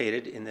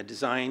participated in the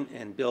design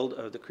and build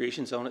of the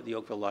creation zone at the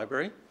Oakville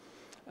Library.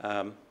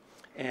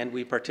 And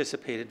we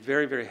participated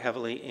very, very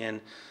heavily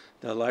in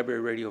the library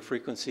radio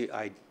frequency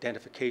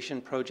identification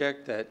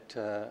project that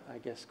I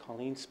guess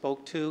Colleen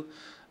spoke to.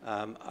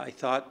 I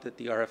thought that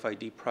the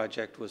RFID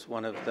project was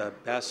one of the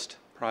best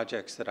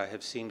projects that I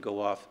have seen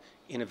go off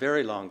in a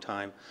very long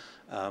time.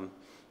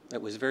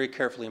 It was very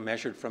carefully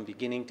measured from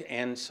beginning to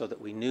end so that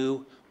we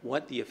knew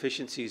what the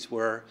efficiencies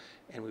were,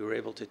 and we were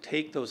able to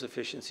take those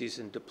efficiencies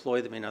and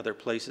deploy them in other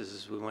places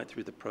as we went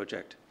through the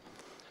project.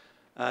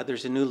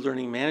 There's a new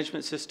learning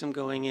management system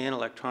going in.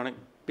 Electronic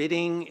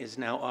bidding is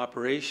now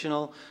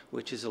operational,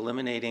 which is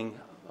eliminating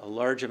a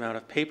large amount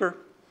of paper.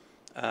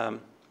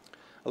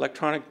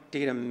 Electronic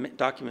data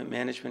document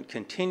management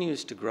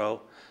continues to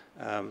grow.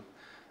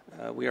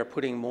 We are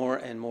putting more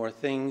and more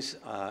things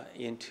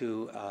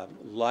into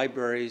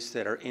libraries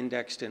that are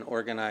indexed and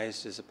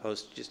organized as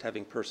opposed to just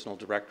having personal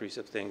directories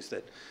of things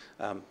that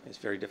is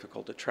very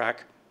difficult to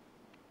track.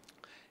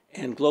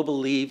 And Global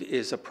Leave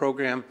is a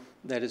program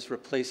that is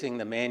replacing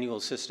the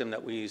manual system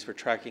that we use for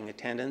tracking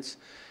attendance.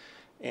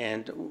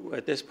 And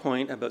at this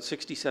point, about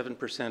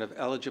 67% of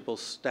eligible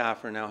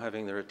staff are now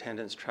having their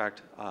attendance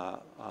tracked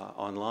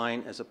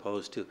online as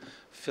opposed to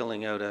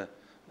filling out a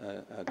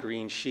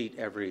green sheet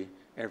every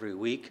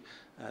week.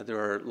 There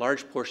are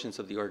large portions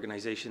of the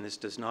organization this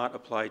does not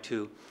apply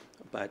to,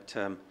 but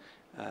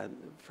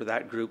for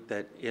that group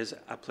that is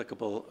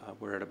applicable,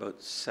 we're at about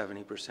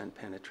 70%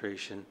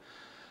 penetration.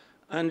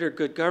 Under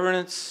good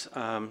governance,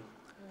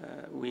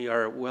 we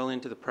are well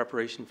into the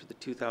preparation for the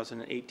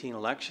 2018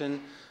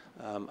 election.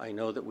 I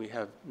know that we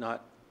have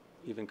not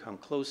even come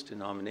close to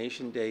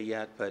nomination day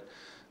yet, but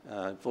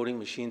voting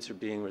machines are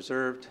being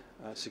reserved,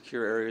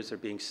 secure areas are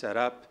being set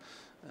up,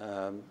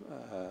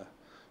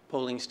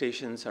 polling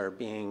stations are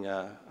being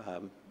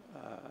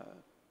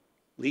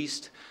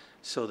leased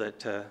so that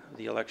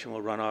the election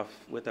will run off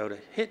without a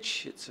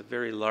hitch. It's a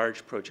very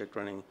large project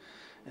running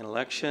an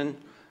election.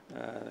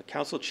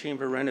 Council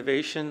chamber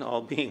renovation,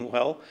 all being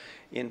well,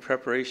 in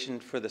preparation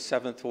for the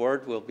 7th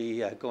Ward, will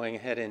be going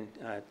ahead in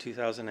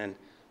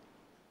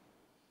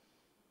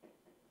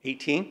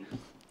 2018.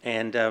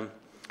 And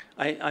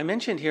I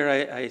mentioned here,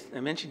 I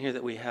mentioned here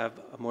that we have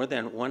more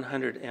than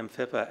 100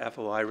 MFIPA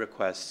FOI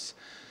requests.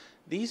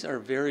 These are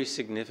very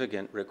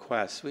significant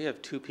requests. We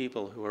have 2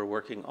 people who are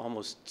working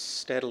almost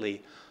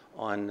steadily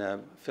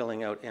on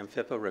filling out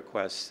AMFIPA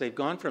requests. They've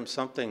gone from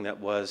something that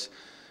was,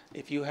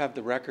 if you have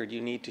the record,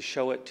 you need to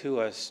show it to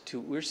us, to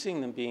we're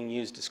seeing them being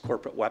used as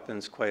corporate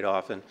weapons quite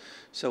often.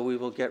 So we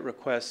will get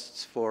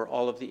requests for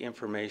all of the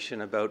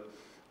information about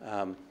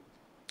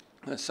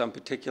some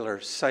particular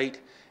site,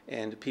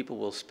 and people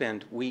will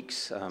spend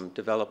weeks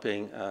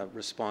developing a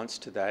response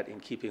to that in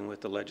keeping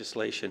with the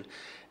legislation.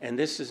 And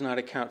this does not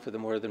account for the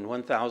more than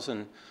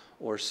 1,000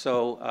 or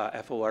so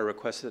FOR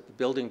requests that the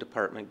building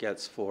department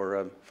gets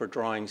for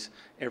drawings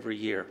every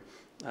year.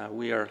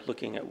 We are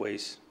looking at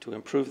ways to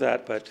improve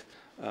that, but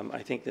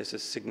I think this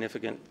is a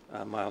significant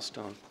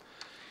milestone.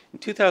 In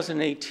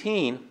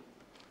 2018,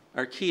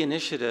 our key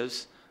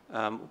initiatives,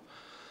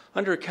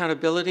 under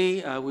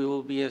accountability, we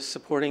will be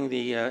supporting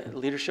the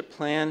leadership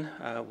plan,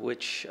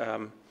 which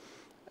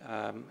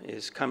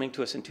is coming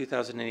to us in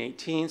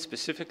 2018,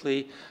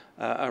 specifically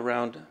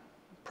around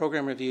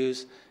program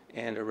reviews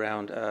and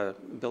around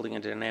building a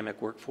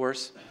dynamic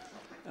workforce.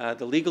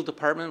 The legal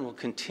department will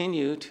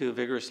continue to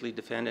vigorously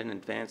defend and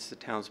advance the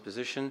town's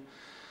position.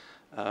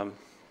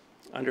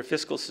 Under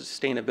fiscal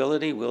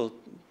sustainability, we'll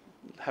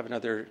have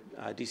another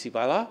DC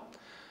bylaw.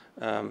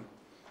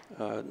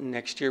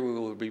 Next year, we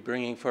will be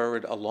bringing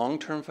forward a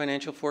long-term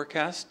financial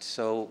forecast.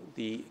 So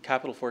the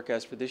capital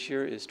forecast for this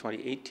year is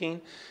 2018,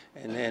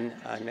 and then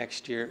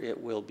next year it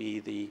will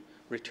be the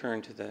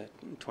return to the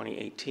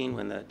 2018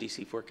 when the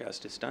DC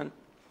forecast is done.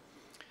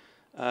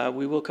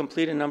 We will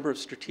complete a number of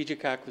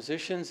strategic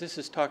acquisitions. This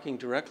is talking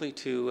directly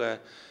to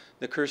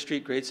the Kerr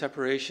Street grade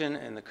separation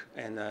and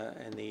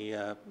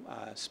the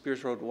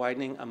Spears Road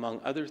widening,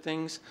 among other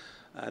things.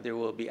 There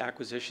will be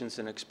acquisitions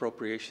and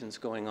expropriations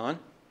going on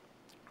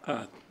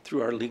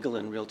through our legal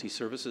and realty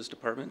services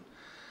department.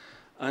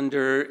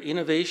 Under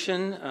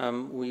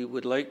innovation, we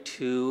would like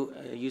to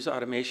use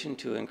automation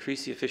to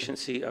increase the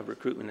efficiency of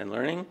recruitment and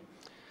learning.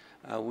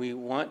 We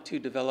want to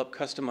develop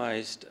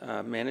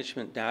customized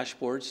management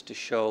dashboards to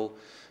show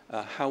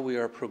how we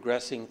are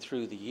progressing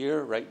through the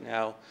year. Right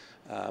now,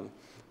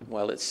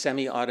 while it's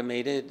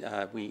semi-automated,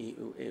 we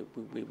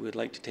would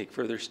like to take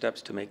further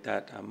steps to make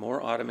that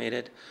more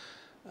automated.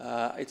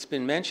 It's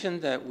been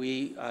mentioned that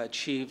we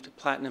achieved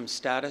platinum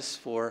status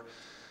for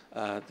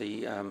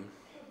the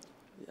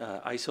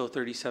ISO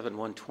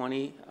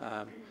 37120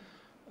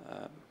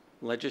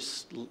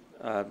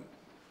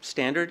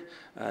 standard.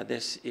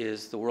 This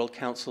is the World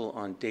Council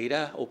on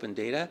Data, Open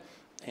Data,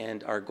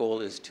 and our goal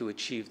is to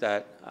achieve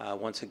that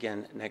once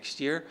again next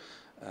year.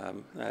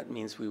 That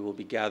means we will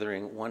be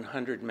gathering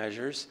 100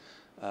 measures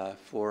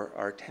for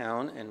our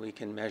town, and we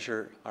can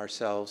measure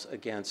ourselves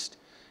against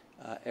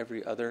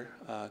every other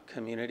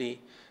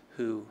community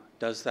who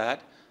does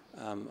that.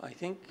 I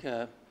think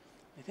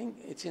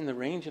it's in the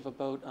range of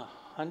about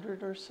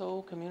 100 or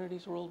so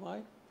communities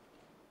worldwide.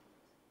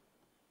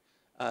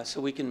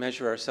 So we can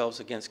measure ourselves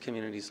against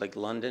communities like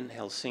London,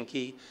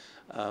 Helsinki,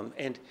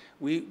 and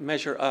we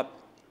measure up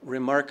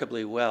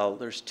remarkably well.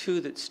 There's two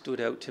that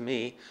stood out to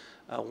me.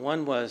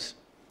 One was,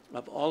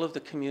 of all of the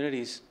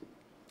communities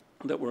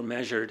that were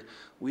measured,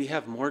 we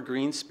have more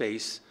green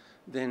space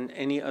than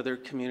any other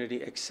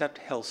community except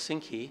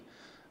Helsinki.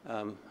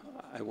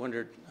 I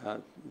wondered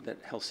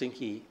that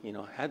Helsinki,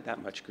 had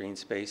that much green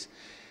space.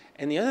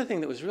 And the other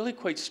thing that was really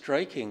quite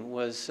striking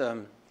was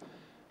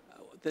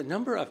the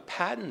number of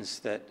patents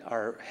that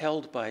are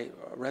held by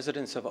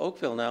residents of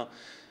Oakville. Now,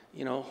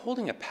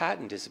 holding a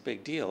patent is a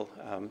big deal.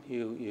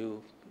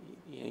 You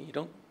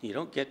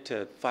don't get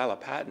to file a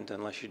patent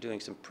unless you're doing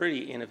some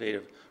pretty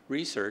innovative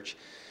research.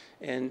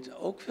 And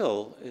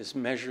Oakville is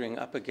measuring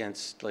up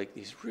against like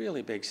these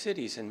really big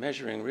cities and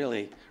measuring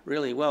really,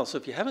 really well. So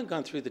if you haven't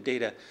gone through the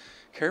data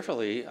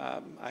carefully,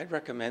 I'd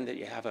recommend that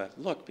you have a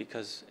look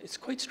because it's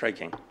quite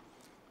striking.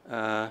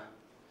 And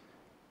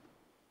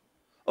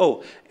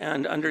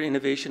under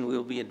innovation, we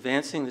will be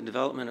advancing the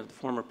development of the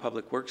former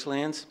public works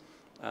lands.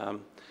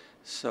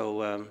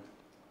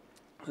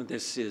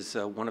 This is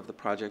one of the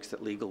projects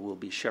that legal will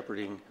be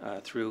shepherding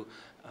through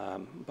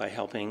by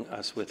helping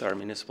us with our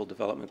Municipal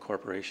Development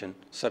Corporation,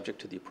 subject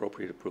to the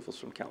appropriate approvals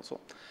from Council.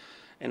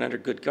 And under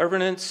good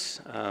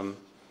governance,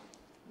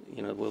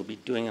 we'll be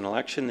doing an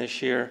election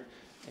this year,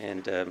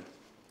 and the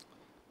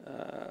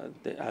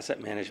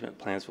asset management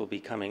plans will be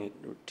coming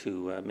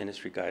to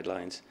ministry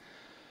guidelines.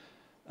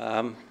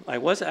 I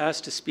was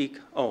asked to speak,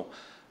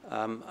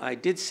 I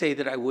did say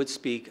that I would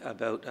speak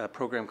about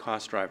program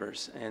cost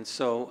drivers. And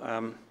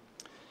so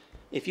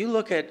if you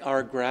look at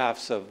our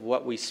graphs of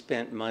what we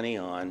spent money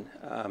on,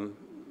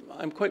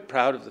 I'm quite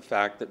proud of the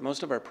fact that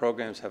most of our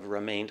programs have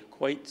remained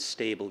quite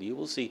stable. You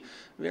will see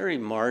very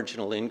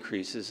marginal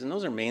increases, and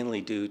those are mainly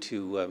due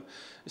to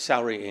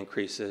salary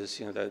increases.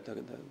 The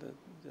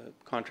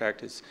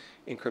contract has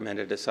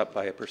incremented us up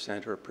by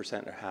 1% or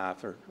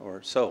 1.5%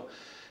 or so.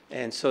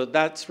 And so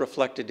that's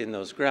reflected in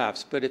those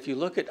graphs. But if you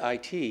look at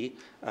IT,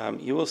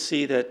 you will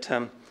see that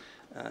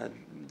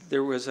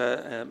there was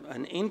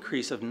an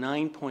increase of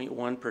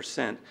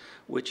 9.1%,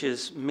 which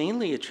is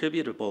mainly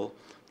attributable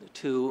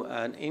to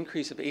an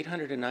increase of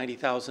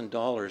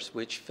 $890,000,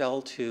 which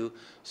fell to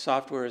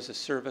software as a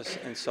service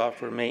and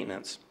software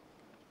maintenance.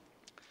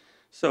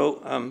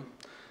 So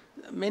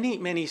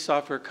many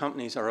software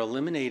companies are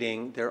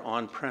eliminating their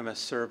on-premise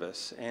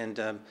service,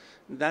 and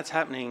that's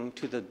happening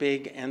to the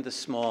big and the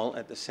small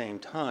at the same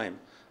time.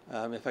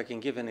 If I can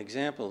give an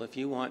example, if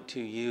you want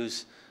to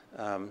use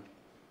a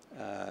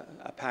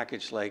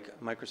package like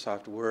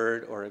Microsoft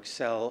Word or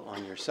Excel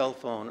on your cell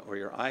phone or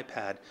your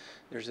iPad,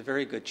 there's a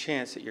very good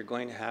chance that you're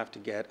going to have to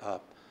get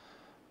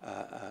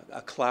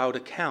a cloud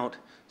account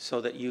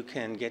so that you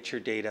can get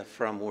your data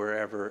from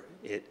wherever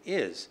it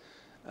is.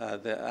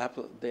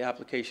 The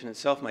application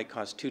itself might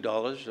cost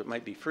 $2, it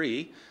might be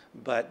free,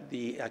 but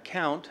the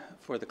account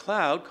for the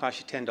cloud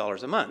costs you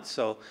 $10 a month.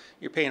 So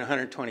you're paying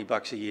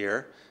 $120 a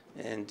year,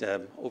 and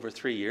over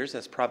 3 years,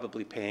 that's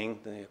probably paying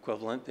the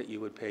equivalent that you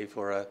would pay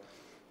for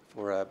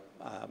a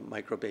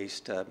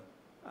micro-based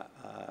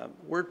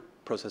word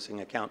processing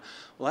account.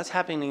 Well, that's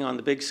happening on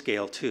the big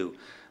scale too.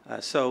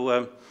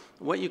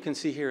 What you can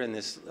see here in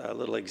this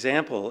little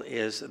example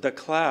is the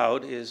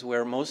cloud is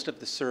where most of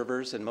the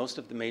servers and most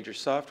of the major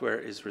software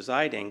is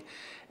residing,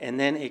 and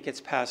then it gets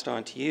passed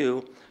on to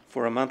you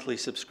for a monthly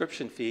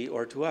subscription fee,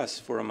 or to us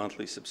for a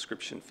monthly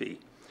subscription fee.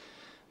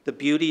 The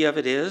beauty of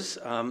it is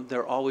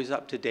they're always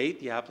up to date.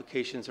 The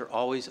applications are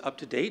always up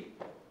to date.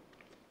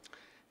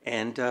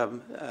 And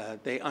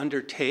they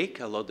undertake,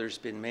 although there's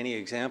been many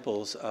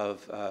examples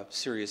of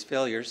serious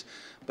failures,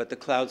 but the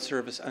cloud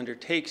service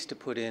undertakes to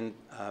put in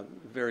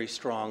very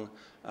strong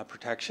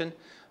protection.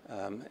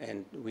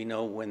 And we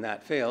know when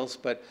that fails,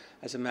 but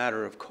as a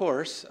matter of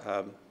course,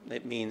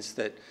 it means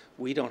that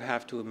we don't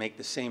have to make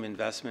the same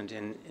investment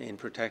in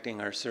protecting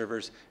our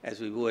servers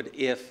as we would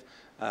if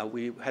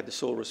we had the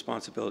sole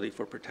responsibility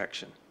for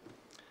protection.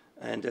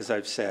 And as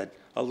I've said,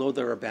 although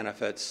there are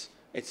benefits,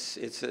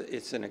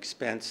 it's an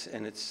expense,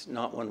 and it's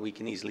not one we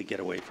can easily get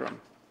away from.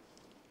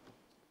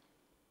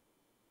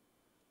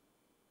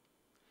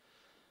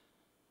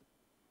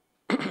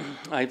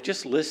 I've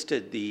just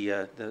listed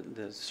the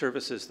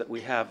services that we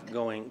have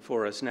going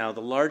for us now.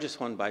 The largest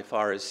one by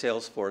far is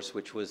Salesforce,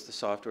 which was the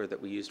software that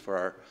we used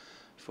for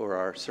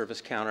our service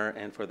counter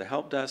and for the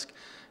help desk.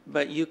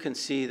 But you can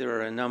see there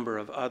are a number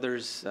of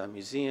others: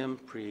 Museum,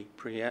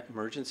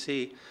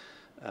 Pre-Emergency,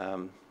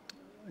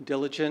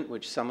 Diligent,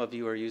 which some of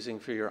you are using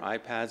for your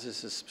iPads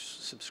as a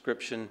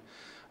subscription,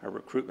 our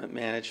recruitment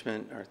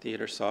management, our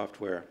theater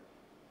software.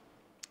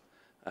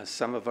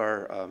 Some of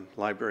our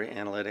library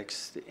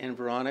analytics, the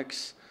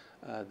Environics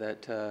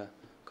that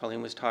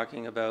Colleen was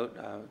talking about,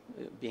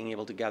 being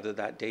able to gather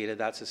that data,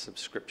 that's a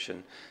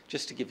subscription,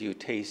 just to give you a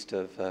taste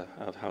of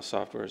how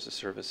software as a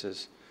service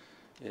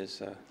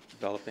is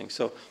developing.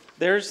 So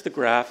there's the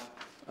graph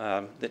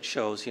that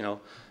shows,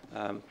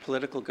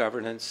 political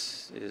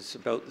governance is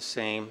about the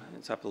same.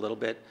 It's up a little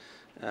bit.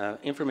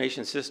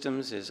 Information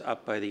systems is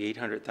up by the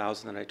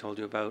 800,000 that I told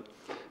you about.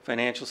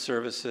 Financial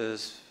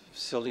services,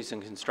 facilities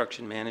and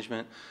construction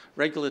management.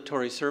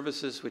 Regulatory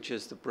services, which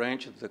is the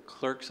branch of the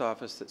clerk's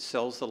office that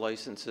sells the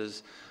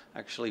licenses,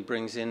 actually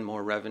brings in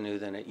more revenue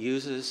than it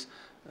uses.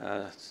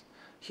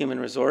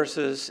 Human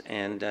resources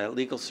and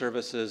legal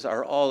services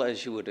are all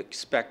as you would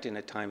expect in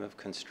a time of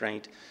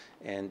constraint.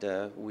 And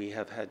we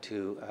have had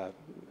to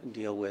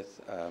deal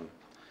with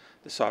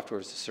the software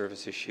as a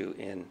service issue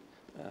in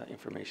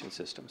information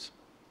systems.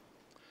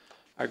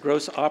 Our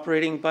gross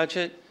operating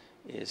budget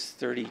is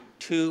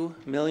 $32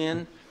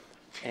 million,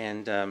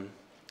 and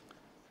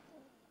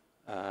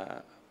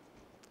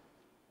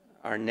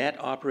our net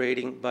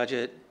operating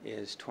budget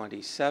is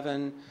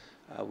 $27.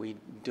 We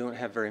don't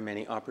have very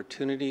many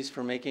opportunities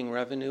for making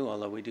revenue,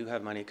 although we do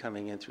have money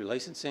coming in through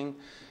licensing.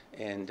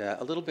 And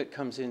a little bit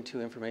comes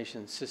into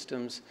information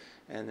systems,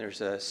 and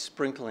there's a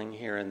sprinkling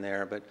here and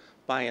there, but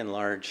by and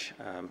large,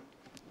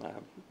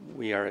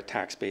 we are a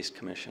tax-based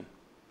commission.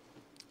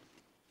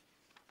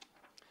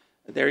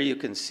 There you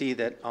can see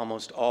that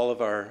almost all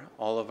of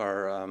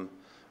our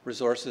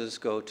resources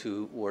go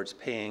towards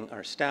paying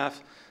our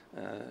staff.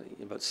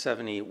 About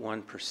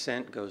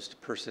 71% goes to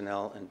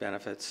personnel and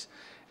benefits,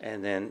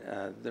 and then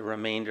the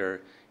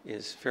remainder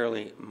is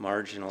fairly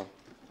marginal.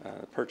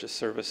 Purchase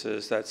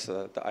services, that's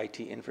the IT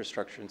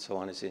infrastructure and so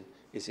on is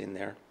in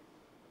there.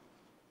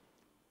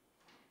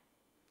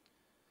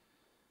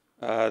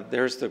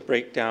 There's the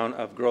breakdown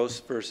of gross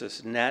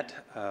versus net.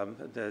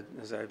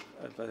 As I've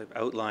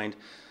outlined,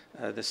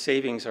 the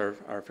savings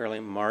are fairly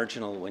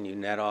marginal when you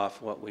net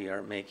off what we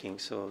are making,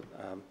 so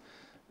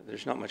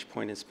there's not much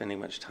point in spending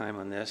much time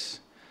on this.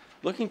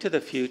 Looking to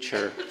the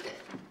future,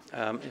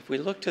 if we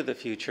look to the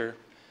future,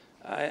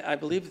 I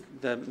believe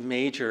the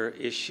major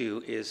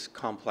issue is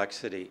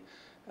complexity.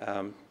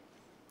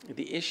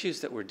 The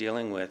issues that we're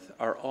dealing with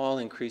are all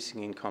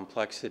increasing in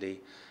complexity.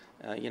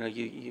 I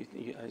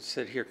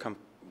said here,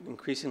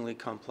 increasingly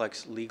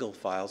complex legal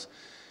files.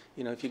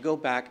 If you go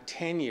back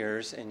 10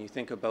 years and you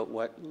think about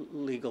what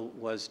legal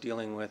was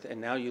dealing with, and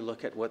now you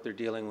look at what they're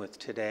dealing with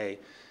today,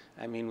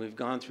 I mean, we've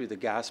gone through the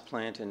gas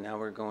plant, and now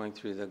we're going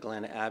through the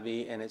Glen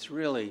Abbey, and it's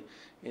really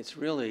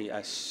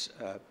a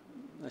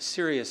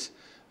serious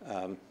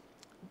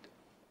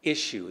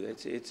issue.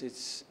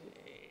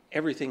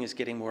 Everything is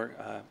getting more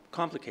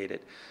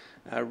complicated.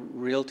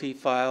 Realty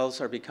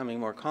files are becoming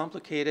more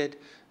complicated.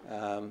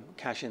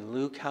 Cash in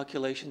lieu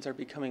calculations are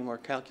becoming more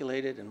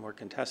calculated and more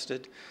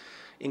contested.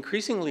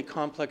 Increasingly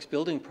complex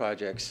building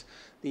projects.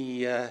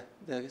 The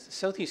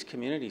Southeast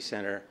Community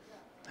Center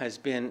has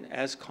been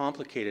as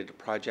complicated a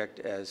project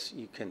as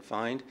you can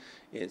find.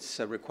 It's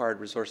required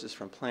resources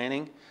from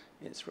planning,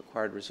 it's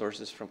required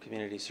resources from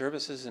community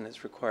services, and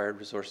it's required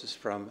resources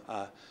from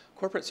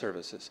corporate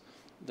services.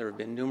 There have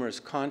been numerous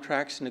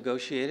contracts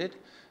negotiated.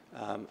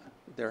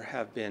 There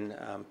have been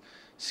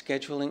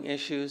scheduling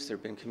issues. There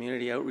have been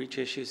community outreach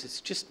issues.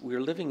 It's just,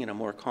 we're living in a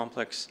more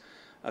complex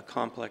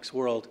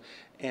world.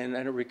 And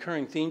a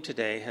recurring theme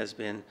today has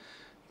been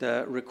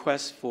the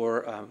request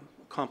for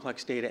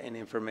complex data and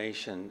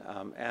information.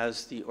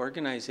 As the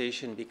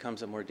organization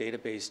becomes a more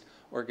data-based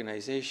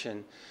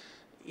organization,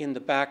 in the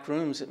back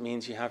rooms, it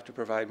means you have to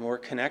provide more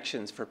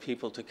connections for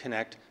people to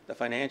connect the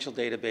financial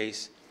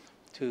database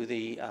to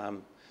the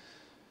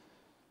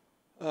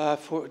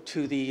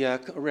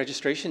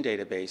registration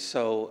database.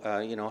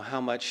 So, you know,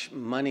 how much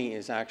money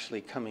is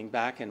actually coming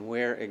back and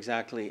where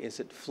exactly is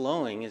it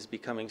flowing is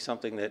becoming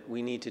something that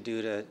we need to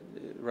do to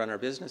run our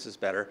businesses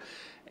better.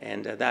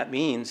 And that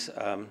means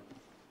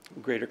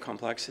greater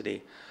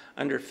complexity.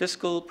 Under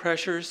fiscal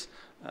pressures,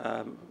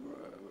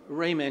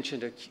 Ray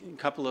mentioned a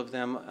couple of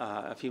them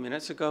a few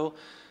minutes ago.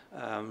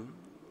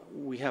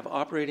 We have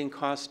operating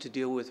costs to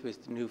deal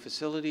with new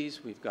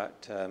facilities. We've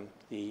got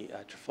the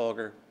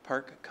Trafalgar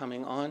Park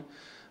coming on.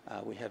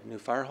 We have new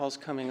fire halls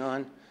coming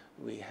on.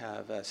 We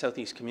have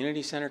Southeast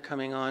Community Center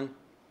coming on.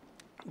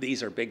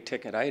 These are big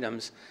ticket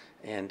items,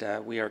 and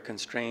we are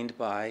constrained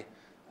by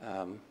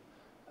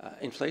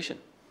inflation.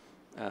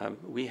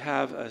 We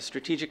have a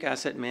strategic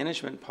asset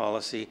management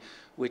policy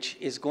which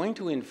is going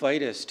to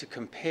invite us to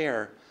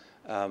compare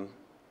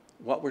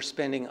what we're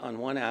spending on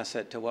one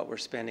asset to what we're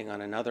spending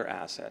on another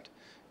asset.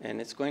 And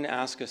it's going to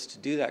ask us to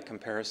do that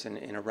comparison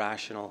in a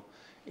rational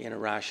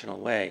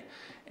way.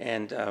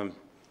 And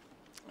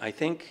I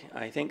think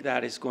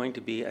that is going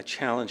to be a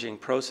challenging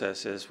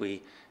process as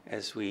we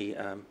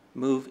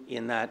move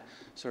in that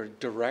sort of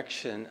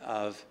direction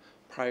of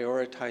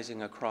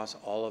prioritizing across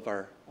all of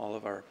our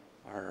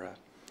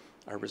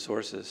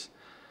resources.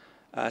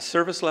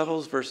 Service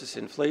levels versus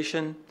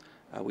inflation.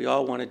 We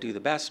all want to do the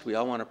best. We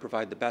all want to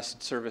provide the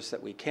best service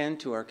that we can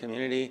to our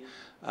community,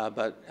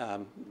 but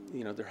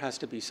you know, there has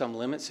to be some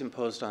limits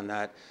imposed on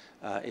that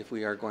if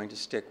we are going to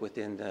stick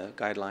within the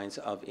guidelines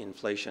of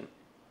inflation.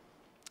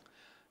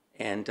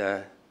 And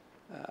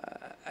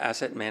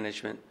asset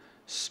management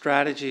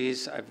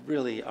strategies, I've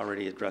really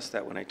already addressed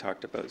that when I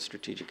talked about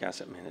strategic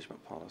asset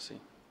management policy.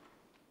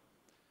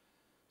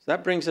 So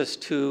that brings us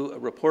to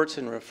reports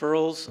and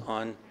referrals.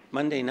 On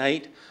Monday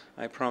night,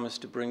 I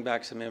promised to bring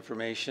back some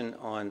information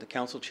on the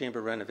council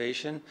chamber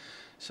renovation.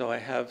 So I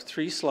have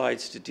 3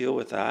 slides to deal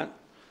with that.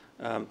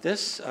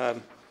 This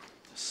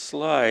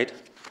slide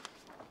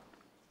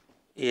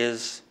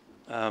is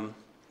a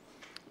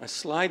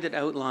slide that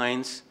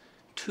outlines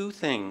 2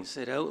 things.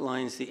 It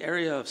outlines the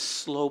area of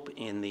slope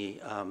in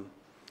the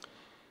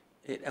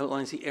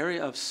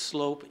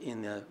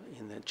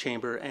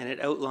chamber, and it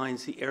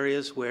outlines the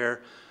areas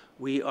where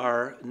we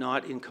are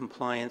not in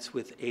compliance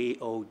with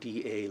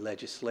AODA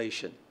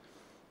legislation.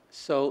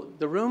 So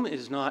the room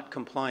is not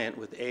compliant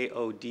with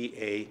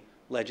AODA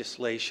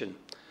legislation.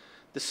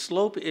 The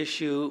slope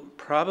issue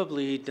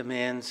probably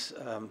demands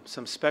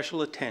some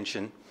special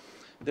attention.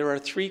 There are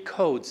 3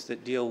 codes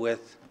that deal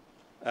with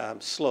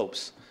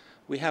slopes.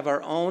 We have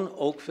our own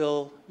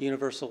Oakville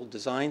Universal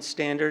Design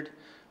Standard,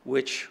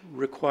 which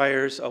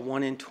requires a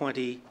 1 in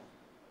 20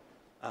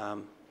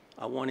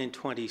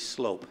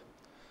 slope.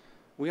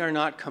 We are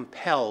not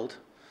compelled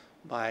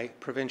by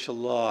provincial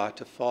law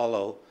to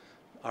follow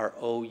our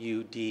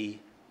OUD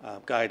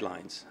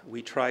guidelines.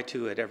 We try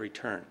to at every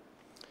turn.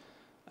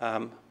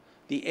 The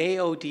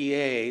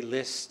AODA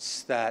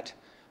lists that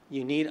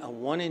you need a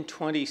 1 in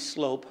 20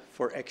 slope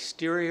for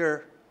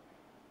exterior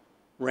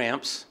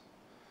ramps,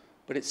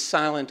 but it's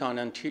silent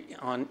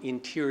on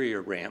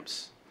interior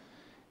ramps.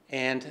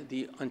 And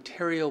the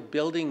Ontario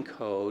Building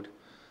Code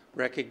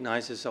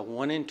recognizes a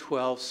 1 in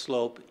 12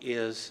 slope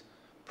is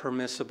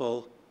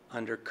permissible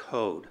under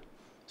code.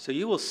 So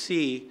you will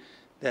see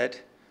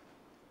that,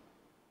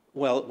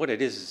 well, what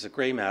it is a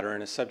gray matter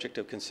and a subject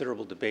of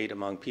considerable debate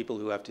among people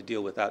who have to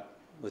deal with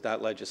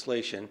that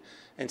legislation,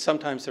 and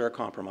sometimes there are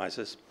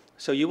compromises.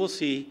 So you will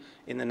see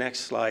in the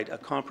next slide a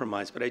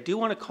compromise, but I do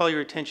want to call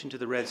your attention to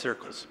the red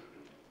circles.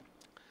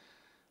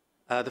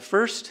 The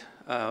first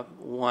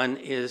one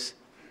is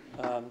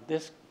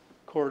this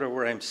corridor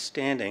where I'm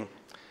standing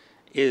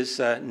is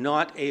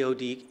not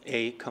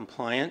AODA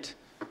compliant.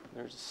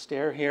 There's a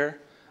stair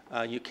here.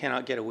 You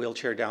cannot get a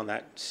wheelchair down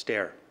that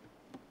stair.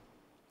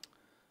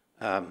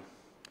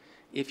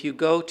 If you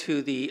go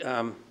to the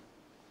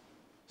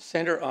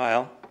center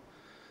aisle,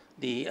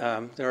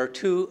 there are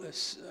 2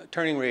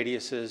 turning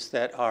radiuses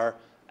that are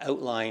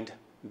outlined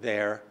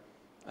there.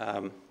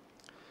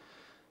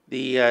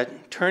 The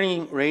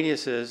turning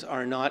radiuses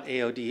are not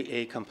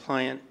AODA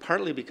compliant,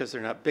 partly because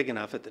they're not big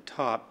enough at the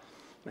top,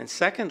 and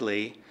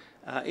secondly,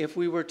 If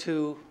we were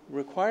to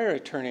require a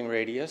turning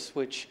radius,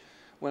 which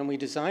when we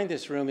designed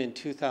this room in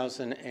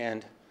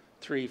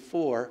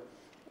 2003-04,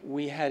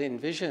 we had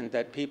envisioned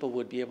that people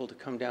would be able to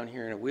come down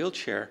here in a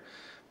wheelchair.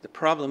 The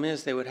problem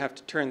is they would have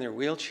to turn their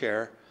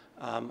wheelchair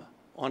on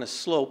a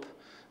slope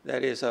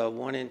that is a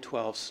 1 in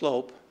 12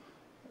 slope,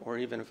 or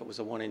even if it was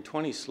a 1 in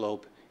 20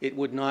 slope, it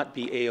would not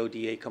be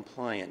AODA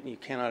compliant. You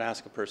cannot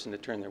ask a person to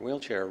turn their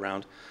wheelchair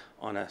around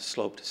on a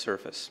sloped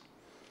surface.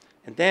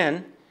 And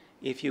then,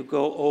 if you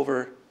go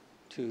over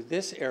to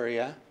this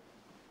area,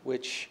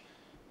 which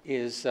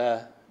is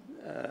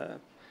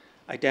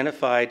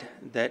identified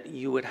that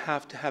you would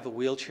have to have a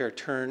wheelchair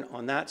turn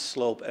on that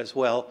slope as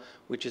well,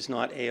 which is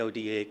not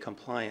AODA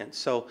compliant.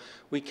 So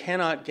we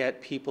cannot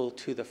get people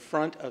to the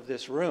front of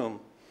this room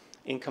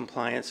in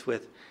compliance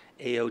with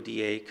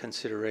AODA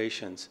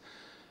considerations.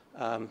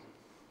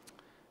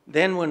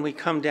 Then when we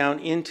come down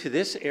into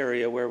this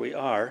area where we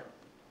are,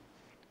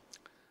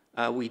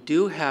 we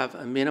do have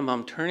a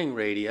minimum turning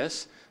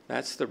radius.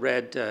 That's the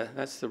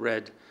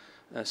red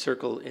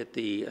circle at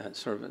the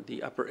sort of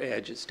the upper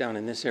edge. It's down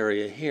in this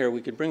area here.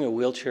 We could bring a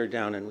wheelchair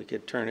down and we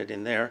could turn it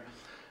in there.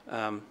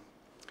 I've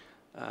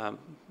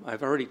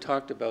already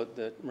talked about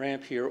the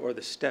ramp here, or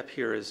the step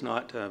here is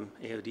not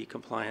AOD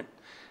compliant.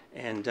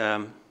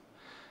 And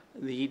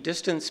the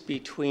distance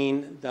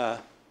between the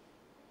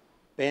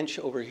bench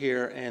over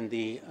here and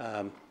the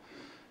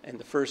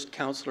first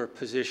counselor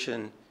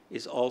position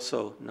is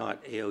also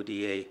not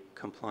AODA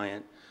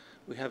compliant.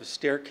 We have a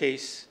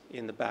staircase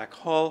in the back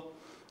hall,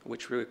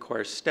 which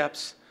requires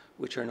steps,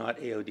 which are not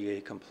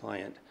AODA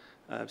compliant.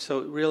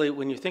 So really,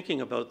 when you're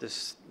thinking about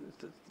this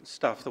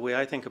stuff, the way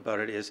I think about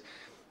it is,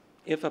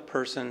 if a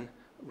person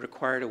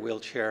required a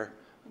wheelchair,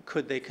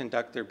 could they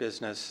conduct their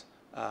business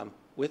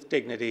with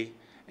dignity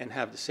and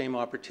have the same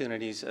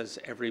opportunities as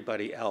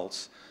everybody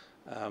else?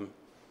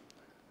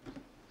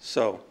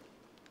 So,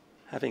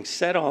 having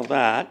said all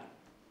that,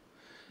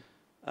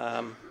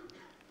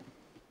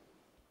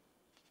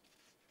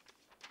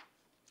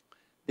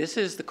 this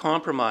is the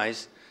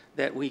compromise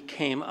that we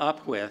came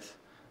up with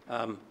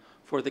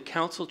for the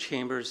council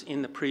chambers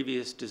in the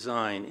previous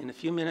design. In a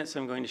few minutes,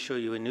 I'm going to show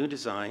you a new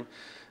design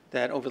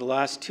that over the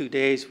last 2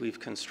 days we've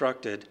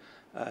constructed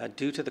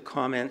due to the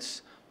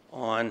comments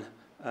on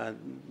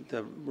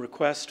the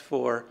request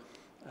for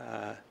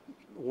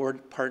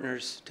ward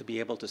partners to be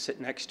able to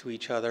sit next to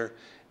each other,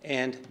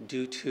 and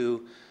due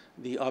to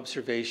the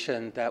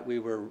observation that we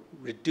were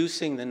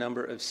reducing the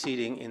number of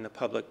seating in the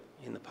public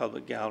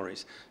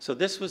galleries. So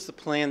this was the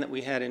plan that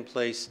we had in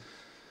place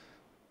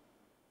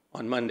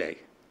on Monday.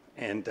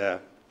 And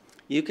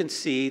you can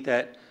see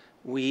that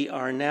we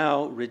are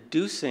now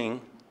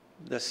reducing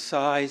the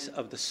size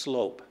of the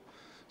slope.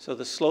 So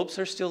the slopes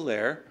are still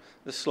there.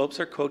 The slopes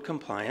are code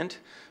compliant,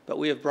 but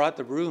we have brought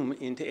the room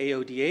into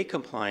AODA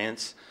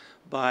compliance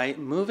by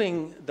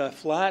moving the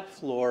flat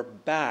floor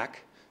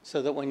back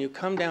so that when you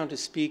come down to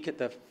speak at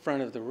the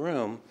front of the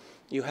room,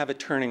 you have a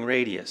turning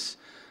radius.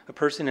 A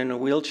person in a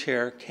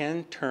wheelchair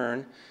can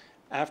turn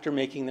after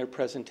making their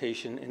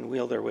presentation and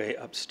wheel their way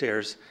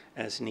upstairs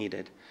as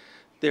needed.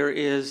 There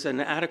is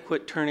an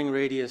adequate turning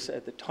radius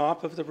at the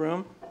top of the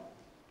room,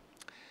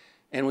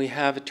 and we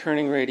have a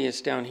turning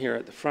radius down here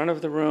at the front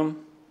of the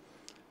room.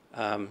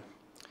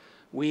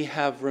 We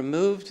have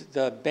removed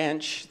the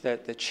bench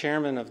that the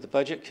chairman of the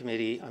budget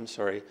committee,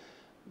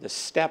 the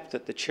step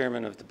that the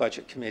chairman of the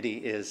budget committee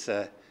is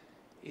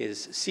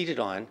seated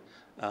on,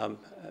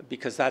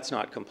 because that's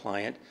not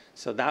compliant.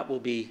 So that will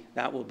be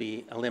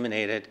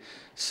eliminated.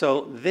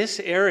 So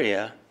this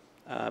area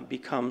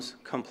becomes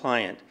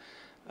compliant.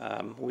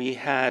 We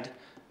had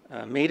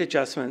made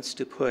adjustments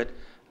to put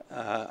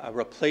a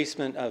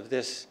replacement of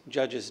this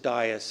judge's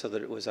dais so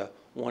that it was a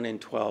 1 in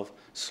 12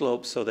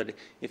 slope, so that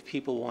if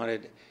people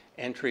wanted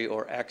entry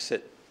or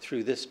exit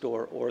through this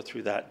door or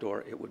through that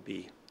door, it would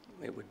be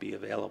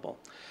available.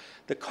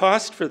 The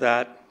cost for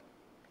that,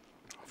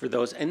 for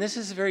those, and this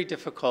is very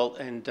difficult,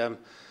 and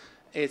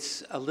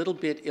it's a little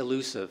bit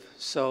elusive.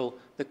 So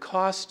the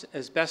cost,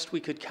 as best we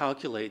could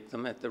calculate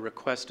them at the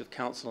request of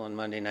council on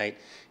Monday night,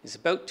 is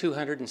about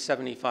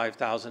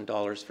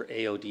 $275,000 for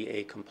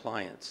AODA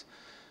compliance.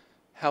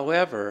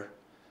 However,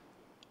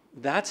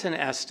 that's an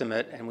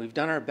estimate, and we've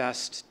done our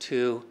best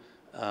to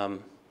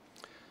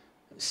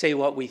say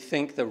what we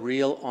think the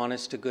real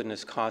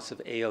honest-to-goodness costs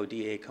of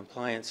AODA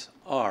compliance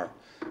are.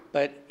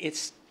 But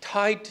it's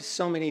tied to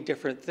so many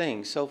different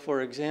things. So,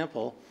 for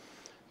example,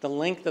 the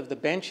length of the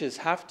benches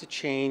have to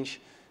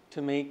change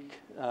to make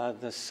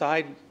the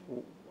side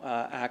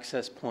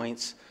access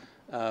points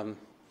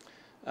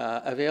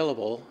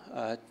available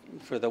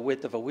for the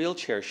width of a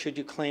wheelchair. Should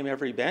you claim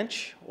every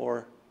bench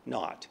or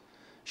not?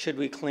 Should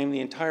we claim the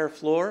entire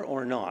floor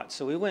or not?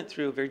 So we went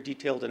through a very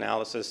detailed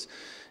analysis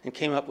and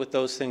came up with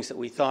those things that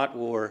we thought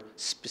were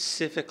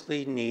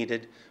specifically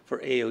needed for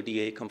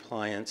AODA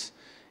compliance.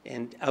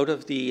 And out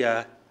of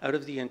the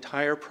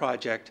entire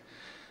project,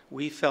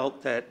 we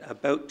felt that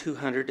about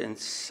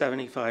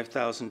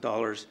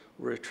 $275,000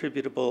 were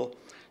attributable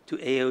to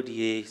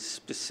AODA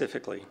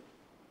specifically.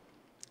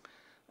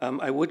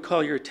 I would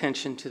call your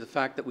attention to the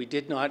fact that we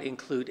did not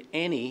include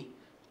any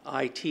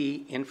IT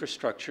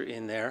infrastructure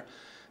in there.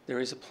 There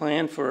is a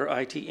plan for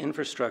IT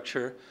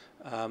infrastructure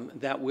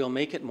that will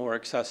make it more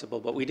accessible,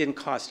 but we didn't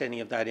cost any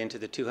of that into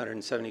the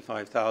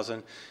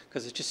 $275,000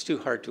 because it's just too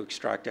hard to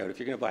extract out. If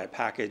you're going to buy a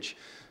package,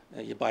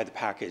 you buy the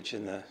package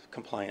and the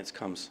compliance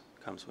comes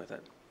with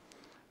it.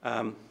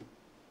 I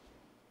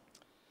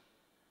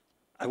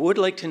would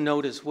like to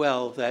note as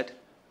well that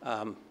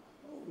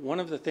one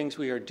of the things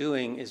we are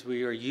doing is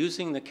we are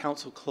using the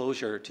council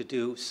closure to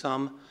do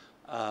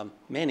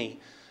many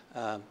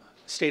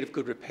state of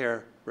good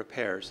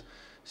repairs.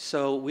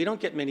 So we don't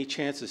get many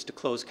chances to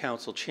close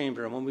council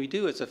chamber, and when we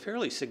do, it's a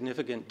fairly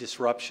significant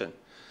disruption.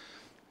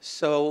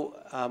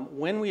 So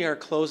when we are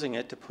closing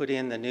it to put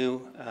in the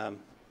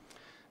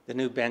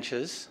new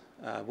benches,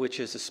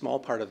 which is a small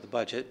part of the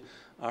budget,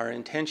 our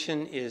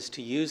intention is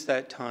to use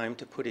that time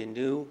to put in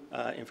new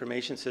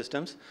information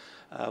systems,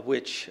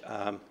 which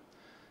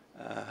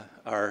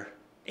are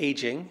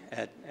aging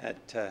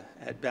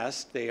at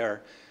best. They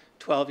are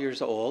 12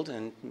 years old,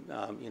 and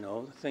you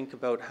know, think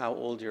about how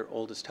old your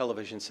oldest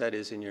television set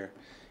is in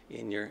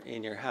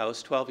your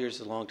house. 12 years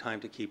is a long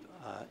time to keep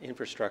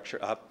infrastructure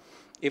up.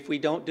 If we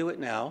don't do it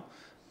now,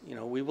 you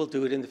know, we will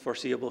do it in the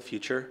foreseeable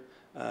future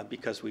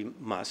because we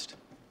must.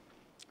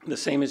 The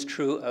same is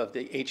true of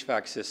the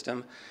HVAC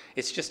system.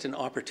 It's just an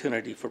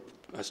opportunity for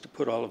us to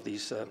put all of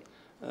these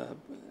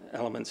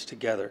elements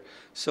together.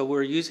 So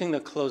we're using the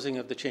closing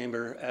of the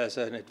chamber as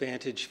an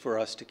advantage for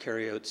us to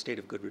carry out state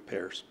of good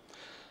repairs.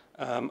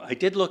 I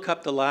did look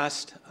up the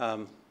last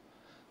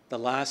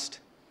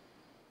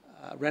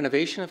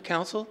renovation of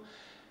council,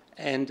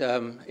 and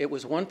it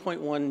was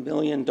 $1.1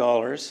 million,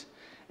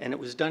 and it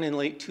was done in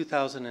late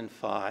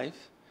 2005.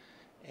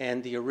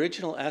 And the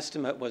original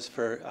estimate was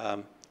for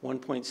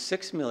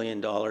 $1.6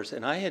 million,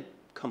 and I had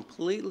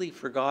completely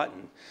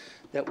forgotten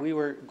that we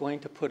were going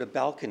to put a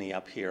balcony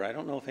up here. I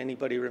don't know if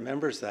anybody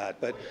remembers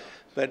that, but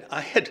I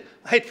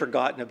had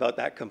forgotten about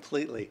that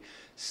completely.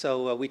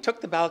 So we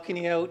took the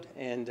balcony out,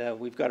 and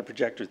we've got a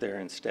projector there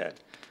instead.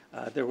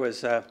 There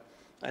was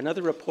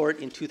another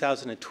report in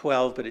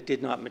 2012, but it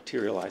did not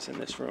materialize in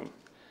this room.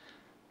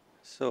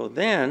 So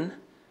then,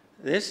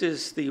 this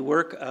is the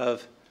work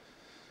of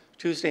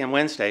Tuesday and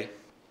Wednesday.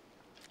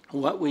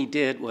 What we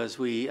did was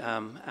we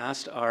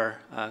asked our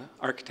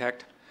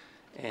architect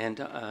and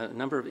a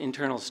number of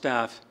internal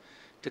staff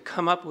to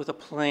come up with a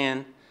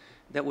plan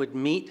that would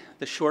meet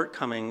the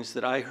shortcomings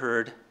that I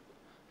heard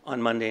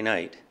on Monday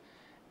night.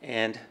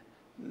 And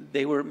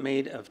they were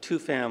made of two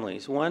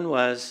families. One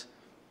was,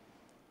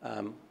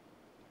 how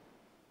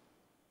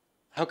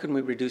can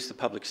we reduce the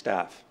public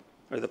staff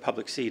or the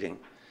public seating?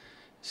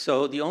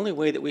 So the only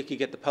way that we could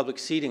get the public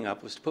seating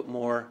up was to put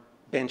more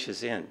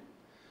benches in.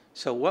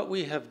 So what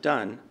we have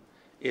done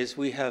is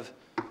we have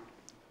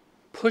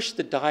pushed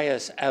the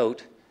dais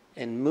out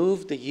and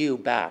moved the U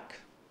back.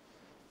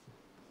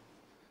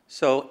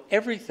 So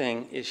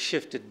everything is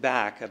shifted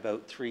back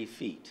about 3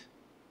 feet.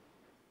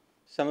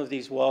 Some of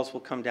these walls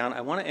will come down.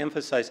 I want to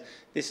emphasize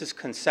this is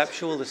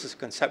conceptual. This is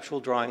conceptual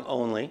drawing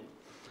only.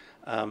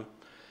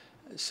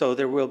 So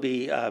there will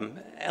be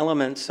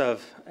elements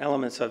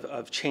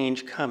of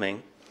change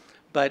coming.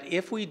 But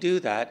if we do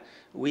that,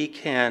 we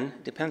can,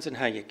 depends on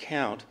how you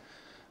count,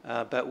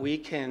 but we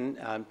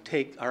can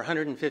take our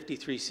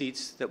 153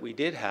 seats that we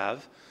did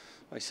have.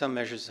 By some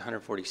measures, it's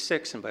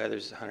 146, and by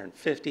others, it's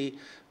 150.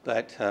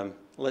 But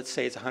let's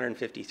say it's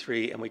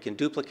 153, and we can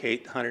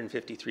duplicate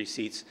 153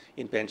 seats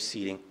in bench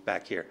seating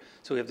back here.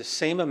 So we have the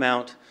same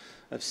amount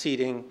of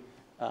seating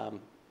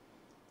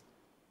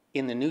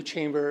in the new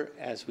chamber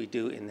as we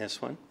do in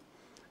this one.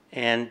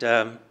 And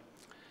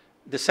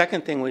the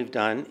second thing we've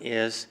done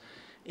is,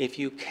 if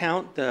you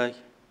count the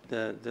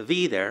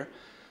V there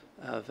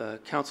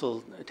of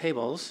council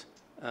tables,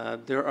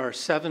 there are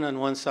 7 on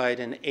one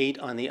side and 8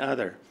 on the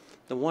other.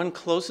 The one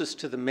closest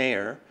to the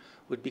mayor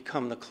would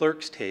become the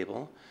clerk's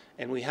table,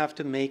 and we have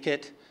to make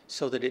it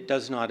so that it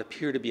does not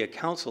appear to be a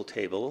council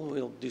table.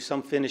 We'll do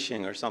some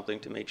finishing or something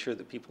to make sure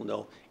that people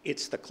know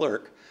it's the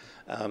clerk.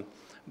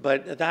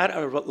 But that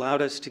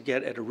allowed us to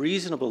get at a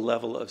reasonable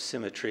level of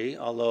symmetry,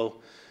 although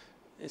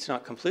it's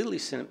not completely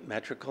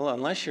symmetrical.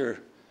 Unless you're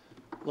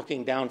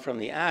looking down from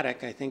the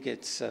attic, I think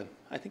it's a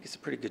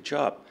pretty good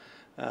job.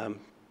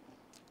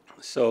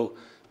 So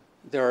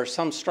there are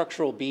some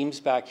structural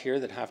beams back here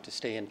that have to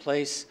stay in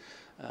place,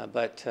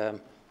 but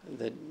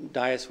the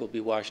dais will be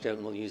washed out,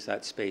 and we'll use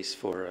that space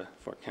for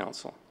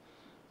council.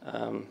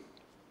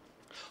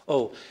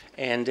 Oh,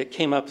 and it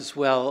came up as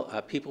well,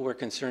 people were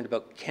concerned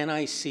about, can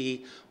I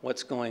see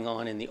what's going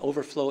on in the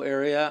overflow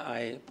area?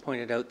 I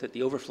pointed out that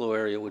the overflow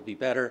area would be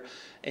better,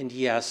 and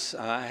yes,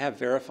 I have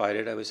verified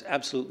it. I was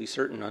absolutely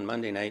certain on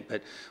Monday night,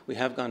 but we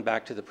have gone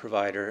back to the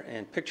provider,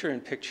 and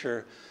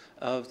picture-in-picture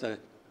of the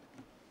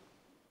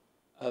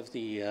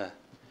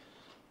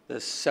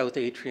south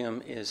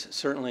atrium is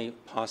certainly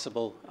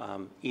possible,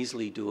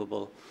 easily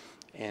doable,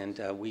 and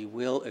we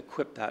will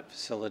equip that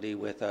facility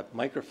with a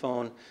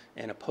microphone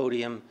and a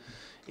podium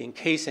in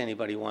case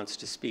anybody wants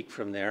to speak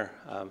from there.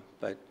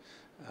 But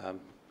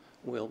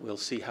we'll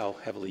see how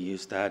heavily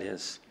used that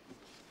is.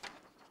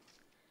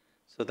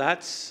 So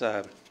that's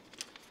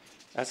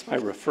my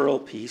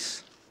referral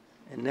piece.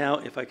 And now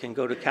if I can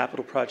go to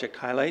capital project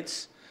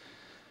highlights.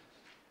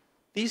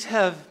 These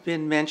have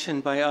been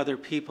mentioned by other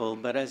people,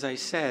 but as I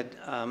said,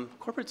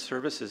 corporate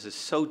services is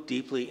so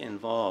deeply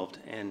involved.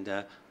 And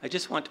I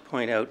just want to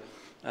point out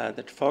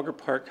that Trafalgar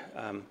Park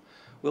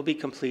will be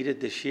completed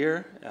this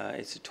year.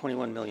 It's a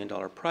 $21 million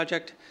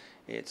project.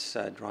 It's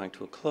drawing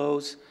to a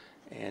close.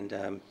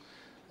 And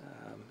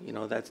you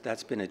know,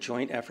 that's been a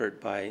joint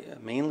effort by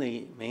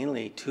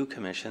mainly two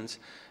commissions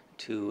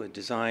to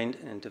design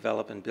and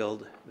develop and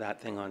build that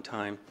thing on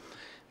time.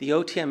 The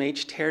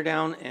OTMH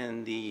teardown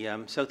and the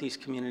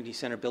Southeast Community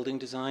Center building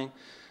design,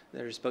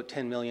 there's about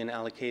 $10 million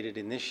allocated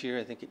in this year.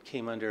 I think it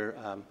came under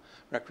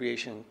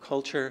Recreation and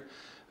Culture.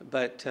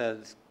 But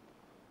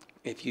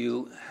if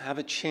you have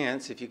a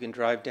chance, if you can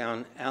drive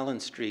down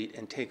Allen Street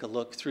and take a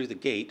look through the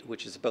gate,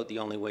 which is about the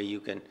only way you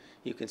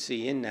can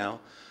see in now,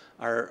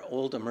 our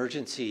old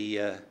emergency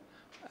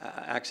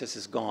access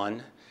is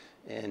gone.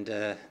 And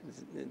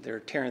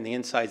they're tearing the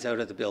insides out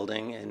of the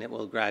building, and it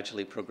will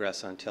gradually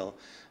progress until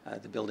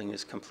the building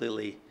is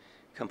completely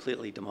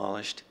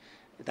demolished.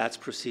 That's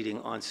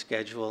proceeding on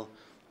schedule.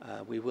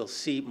 We will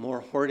see more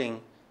hoarding,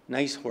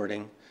 nice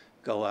hoarding,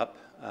 go up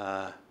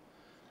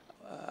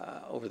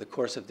over the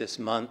course of this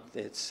month.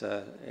 It's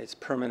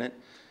permanent.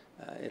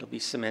 It'll be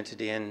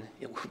cemented in.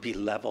 It will be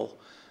level.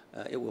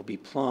 It will be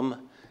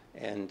plumb,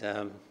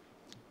 and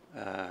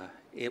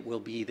it will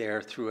be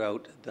there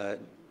throughout the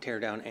tear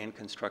down and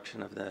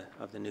construction of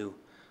the new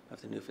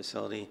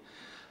facility.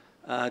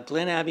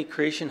 Glen Abbey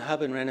Creation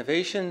Hub and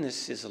Renovation.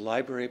 This is a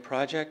library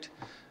project,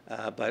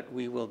 but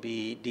we will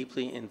be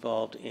deeply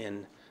involved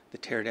in the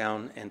tear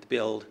down and the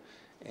build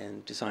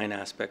and design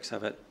aspects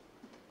of it.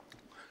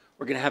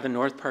 We're going to have a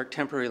North Park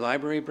temporary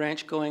library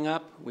branch going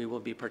up. We will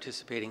be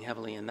participating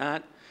heavily in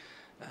that.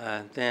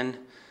 Then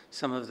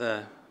some of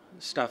the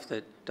stuff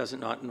that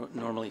doesn't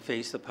normally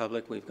face the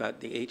public. We've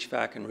got the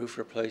HVAC and roof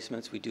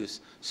replacements. We do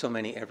so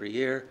many every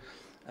year.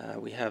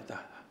 We have the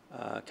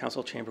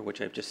council chamber,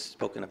 which I've just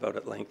spoken about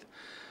at length.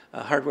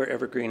 Hardware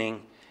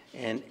evergreening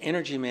and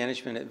energy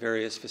management at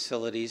various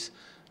facilities.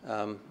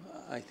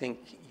 I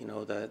think, you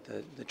know,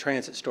 the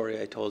transit story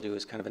I told you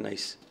is kind of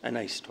a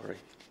nice story.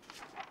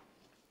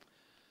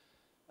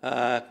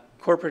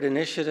 Corporate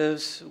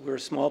initiatives, we're a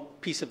small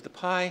piece of the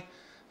pie.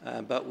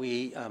 But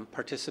we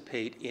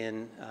participate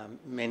in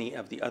many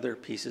of the other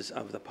pieces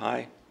of the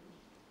pie.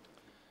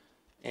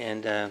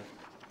 And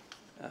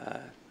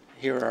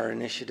here are our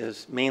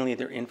initiatives. Mainly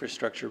they're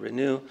infrastructure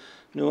renewal.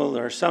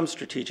 There are some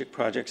strategic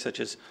projects such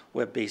as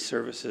web-based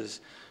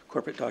services,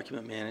 corporate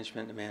document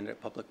management, a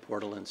mandate public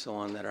portal, and so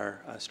on that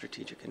are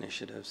strategic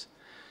initiatives.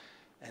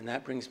 And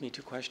that brings me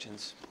to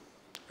questions.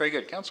 Very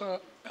good. Councillor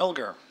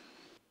Elgar.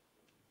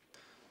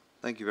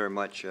 Thank you very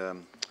much.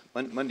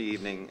 Monday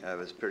evening, I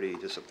was pretty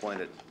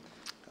disappointed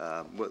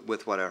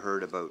with what I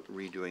heard about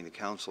redoing the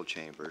council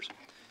chambers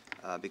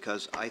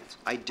because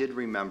I did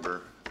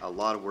remember a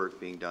lot of work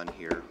being done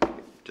here,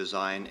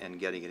 design and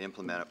getting it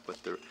implemented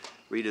with the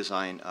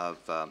redesign of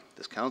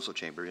this council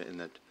chamber in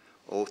the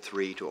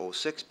 03 to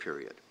 06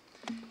 period.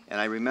 And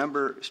I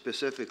remember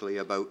specifically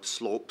about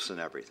slopes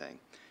and everything.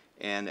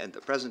 And at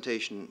the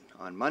presentation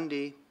on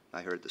Monday,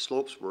 I heard the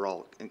slopes were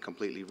all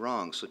completely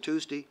wrong. So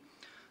Tuesday,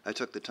 I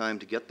took the time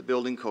to get the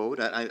building code,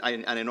 and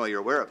I know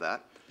you're aware of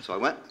that. So I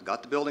went,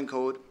 got the building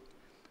code,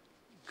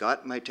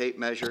 got my tape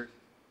measure,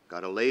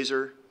 got a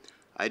laser,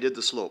 I did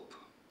the slope.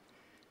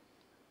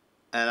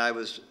 And I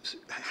was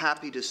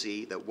happy to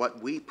see that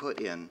what we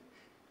put in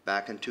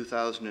back in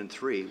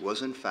 2003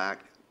 was in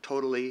fact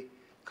totally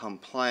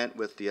compliant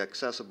with the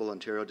Accessible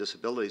Ontario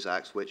Disabilities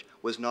Act, which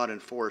was not in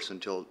force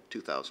until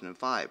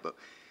 2005. But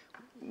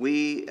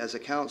we as a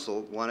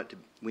council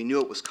we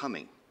knew it was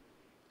coming.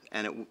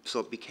 And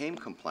so it became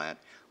compliant,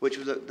 which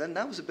was then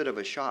that was a bit of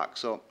a shock.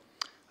 So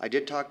I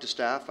did talk to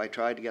staff. I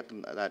tried to get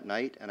them that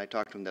night, and I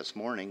talked to them this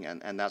morning,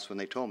 and that's when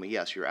they told me,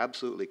 yes, you're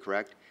absolutely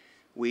correct.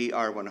 We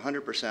are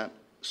 100%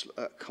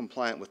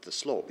 compliant with the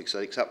slope,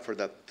 except for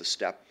the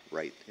step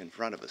right in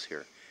front of us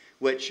here,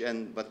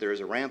 but there is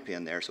a ramp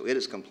in there, so it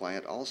is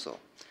compliant also.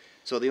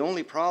 So the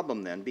only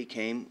problem then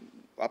became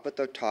up at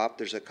the top.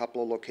 There's a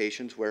couple of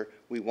locations where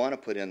we want to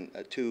put in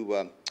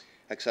two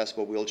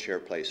accessible wheelchair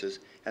places,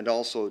 and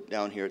also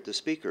down here at the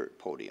speaker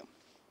podium.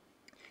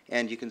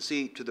 And you can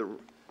see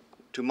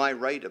to my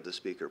right of the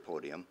speaker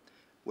podium,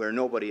 where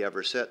nobody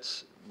ever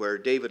sits, where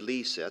David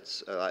Lee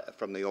sits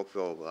from the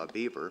Oakville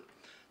Beaver,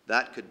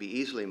 that could be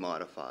easily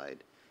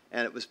modified.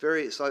 And it was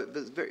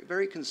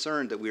very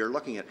concerned that we are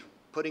looking at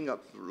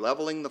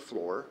leveling the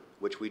floor,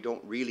 which we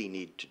don't really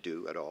need to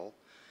do at all,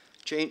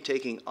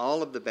 taking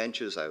all of the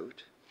benches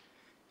out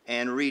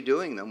and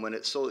redoing them when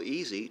it's so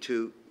easy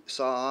to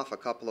saw off a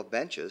couple of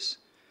benches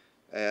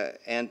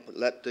and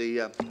let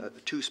the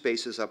two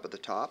spaces up at the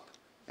top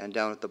and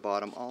down at the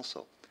bottom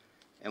also.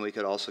 And we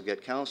could also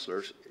get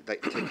counselors to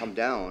come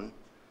down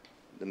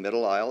the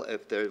middle aisle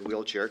if they're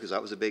wheelchair, because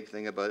that was a big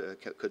thing about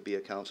it could be a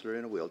counselor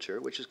in a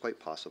wheelchair, which is quite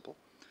possible.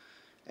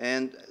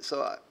 And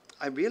so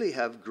I really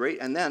have great,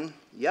 and then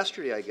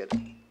yesterday I get a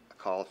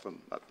call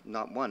from,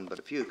 not one, but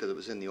a few, because it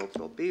was in the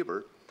Oakville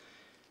Beaver,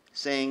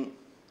 saying,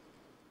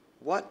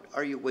 what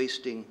are you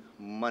wasting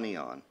money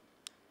on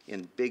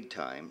in big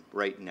time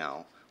right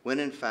now, when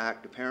in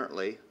fact,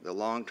 apparently, the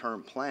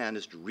long-term plan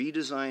is to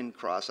redesign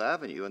Cross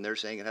Avenue, and they're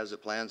saying it has the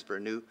plans for a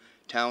new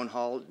town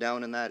hall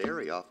down in that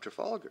area off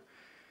Trafalgar.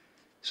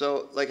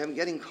 So, like, I'm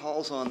getting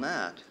calls on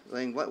that,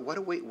 saying,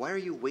 why are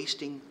you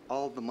wasting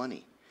all the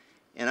money?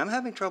 And I'm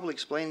having trouble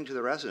explaining to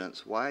the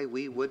residents why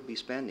we would be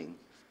spending,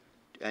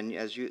 and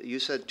as you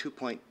said,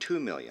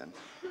 2.2 million,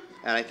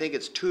 and I think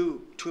it's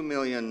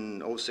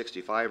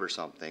 2,065,000 or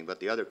something, but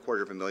the other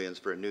 $250,000 is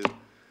for a new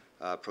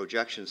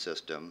projection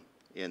system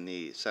in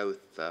the south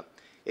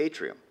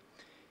atrium.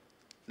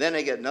 Then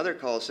I get another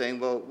call saying,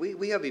 well,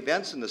 we have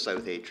events in the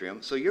south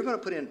atrium, so you're going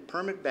to put in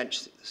permanent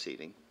bench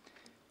seating.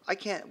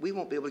 We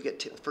won't be able to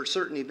get, for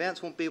certain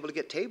events, won't be able to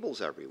get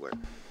tables everywhere.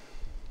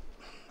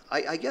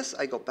 I guess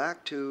I go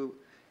back to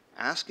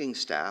asking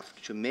staff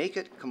to make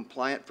it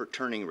compliant for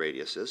turning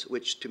radiuses,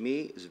 which to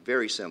me is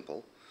very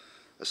simple.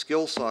 A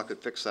skill saw could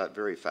fix that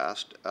very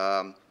fast.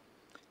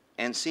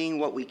 And seeing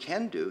what we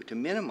can do to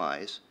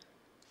minimize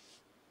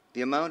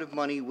the amount of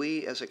money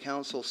we as a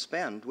council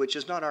spend, which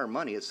is not our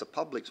money, it's the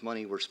public's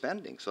money we're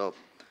spending. So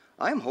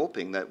I'm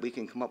hoping that we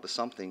can come up with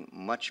something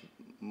much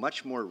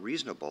more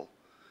reasonable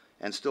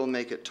and still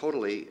make it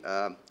totally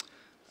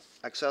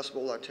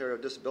accessible Ontario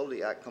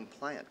Disability Act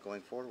compliant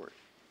going forward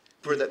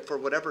for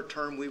whatever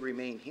term we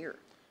remain here.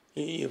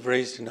 You've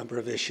raised a number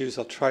of issues.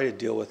 I'll try to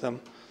deal with them.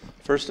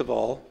 First of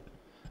all,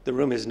 the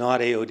room is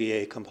not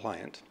AODA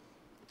compliant.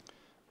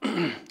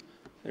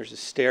 There's a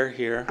stair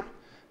here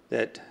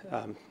that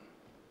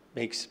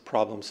makes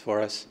problems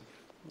for us.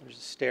 There's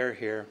a stair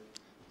here.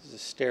 There's a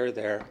stair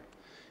there.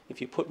 If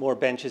you put more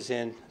benches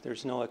in,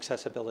 there's no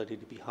accessibility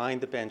to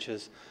behind the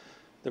benches.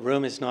 The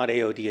room is not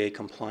AODA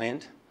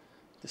compliant.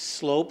 The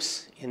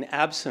slopes, in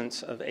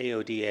absence of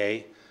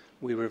AODA,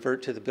 we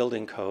revert to the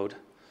building code.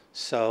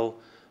 So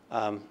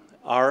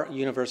our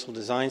universal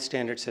design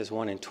standard says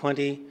 1 in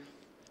 20.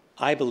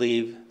 I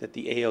believe that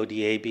the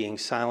AODA being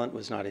silent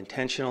was not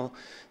intentional.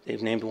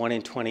 They've named 1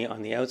 in 20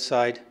 on the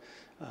outside.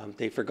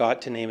 They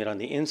forgot to name it on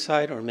the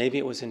inside, or maybe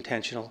it was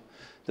intentional.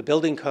 The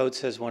building code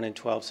says 1 in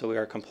 12, so we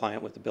are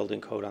compliant with the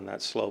building code on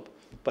that slope.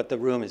 But the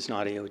room is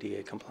not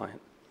AODA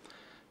compliant.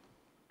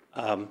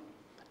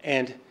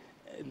 And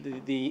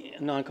the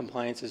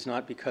non-compliance is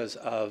not because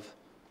of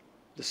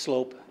the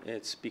slope,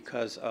 it's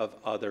because of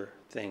other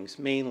things,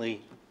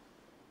 mainly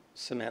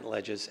cement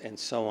ledges and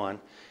so on.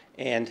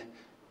 And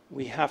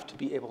we have to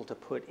be able to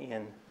put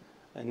in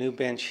a new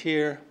bench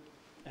here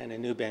and a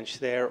new bench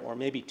there, or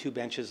maybe 2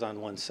 benches on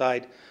one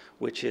side,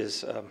 which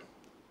is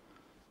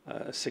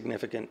a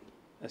significant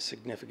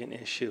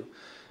issue.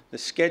 The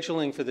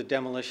scheduling for the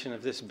demolition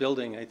of this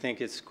building, I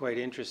think it's quite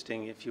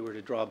interesting. If you were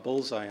to draw a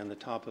bullseye on the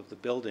top of the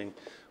building,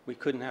 we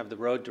couldn't have the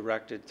road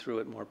directed through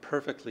it more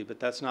perfectly,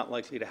 but that's not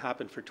likely to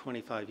happen for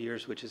 25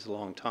 years, which is a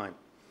long time.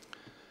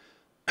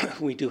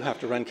 We do have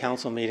to run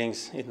council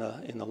meetings in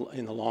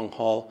the long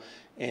haul,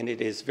 and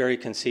it is very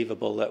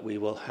conceivable that we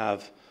will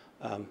have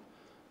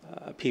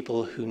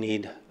people who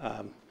need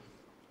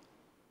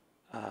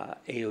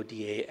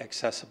AODA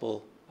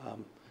accessible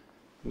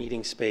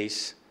meeting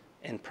space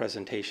and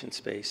presentation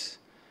space.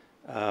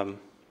 The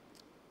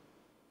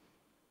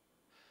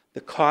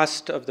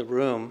cost of the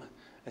room,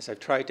 as I've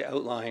tried to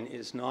outline,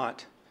 is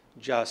not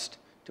just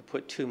to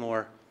put 2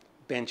 more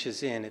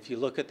benches in. If you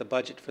look at the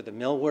budget for the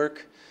millwork,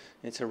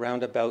 it's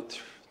around about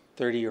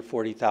 $30,000 or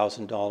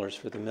 $40,000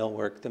 for the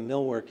millwork. The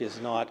millwork is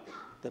not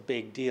the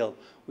big deal.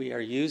 We are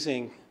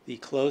using the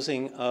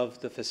closing of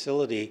the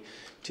facility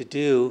to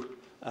do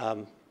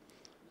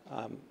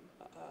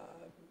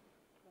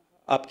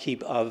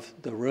upkeep of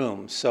the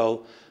room.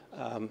 So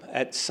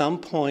at some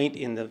point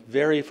in the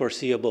very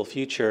foreseeable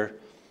future,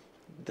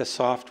 the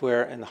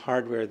software and the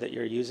hardware that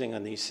you're using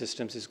on these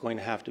systems is going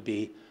to have to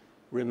be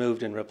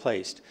removed and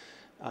replaced.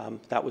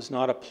 That was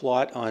not a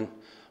plot on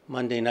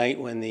Monday night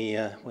when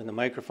the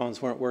microphones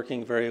weren't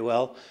working very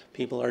well.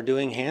 People are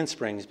doing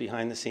handsprings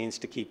behind the scenes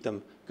to keep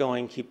them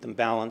going, keep them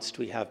balanced.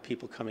 We have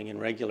people coming in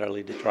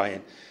regularly to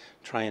try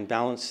and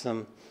balance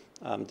them.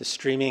 The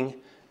streaming,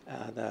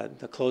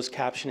 the closed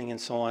captioning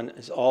and so on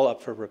is all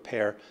up for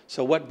repair.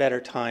 So what better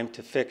time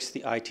to fix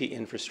the IT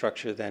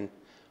infrastructure than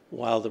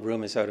while the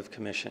room is out of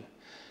commission?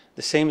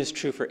 The same is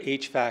true for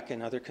HVAC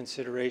and other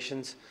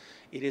considerations.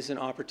 It is an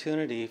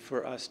opportunity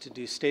for us to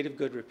do state of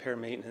good repair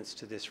maintenance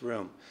to this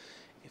room.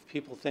 If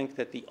people think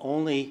that the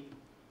only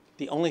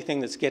thing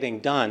that's getting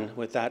done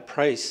with that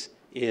price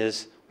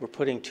is we're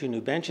putting 2 new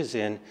benches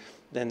in,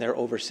 then they're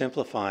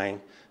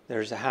oversimplifying.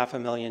 There's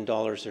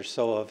 $500,000 or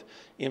so of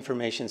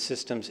information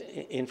systems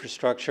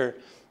infrastructure.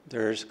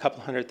 There's a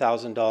couple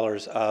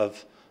 $100,000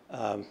 of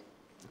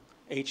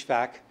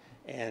HVAC,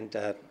 and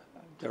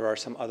there are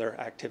some other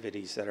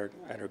activities that are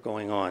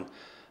going on.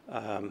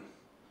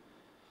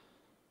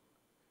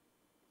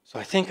 So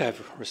I think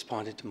I've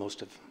responded to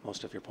most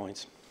of your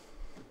points.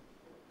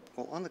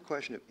 Well, on the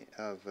question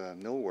of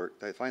millwork,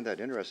 I find that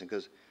interesting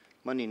because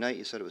Monday night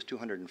you said it was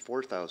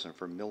 204,000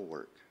 for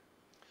millwork.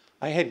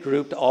 I had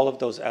grouped all of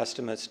those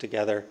estimates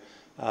together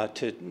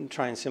to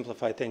try and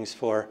simplify things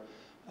for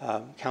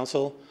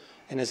council.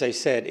 And as I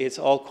said, it's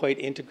all quite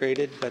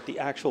integrated, but the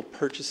actual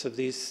purchase of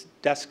these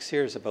desks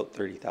here is about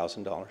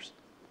 $30,000.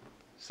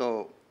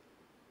 So,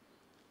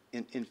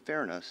 in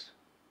fairness,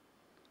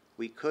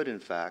 we could in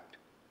fact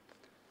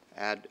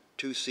add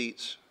 2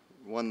 seats,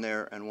 one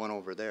there and one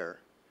over there,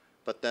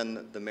 but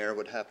then the mayor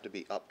would have to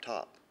be up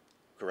top,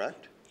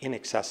 correct?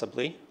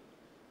 Inaccessibly.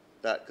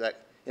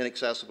 That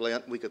inaccessibly,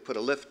 we could put a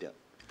lift in.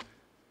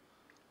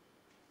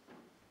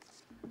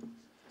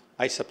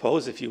 I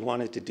suppose if you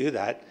wanted to do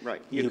that,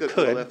 Right. you could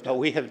put a could, lift but in.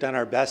 we have done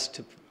our best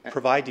to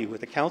provide you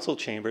with a council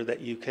chamber that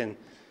you can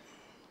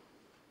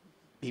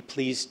be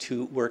pleased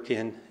to work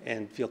in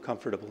and feel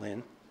comfortable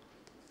in.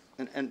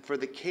 And for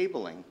the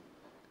cabling,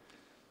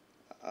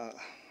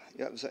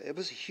 yeah, it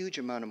was a huge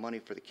amount of money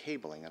for the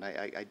cabling, and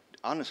I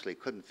honestly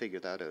couldn't figure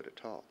that out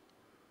at all.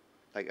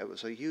 Like, it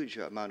was a huge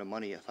amount of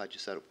money, I thought you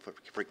said,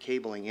 for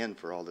cabling in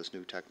for all this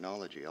new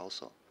technology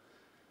also.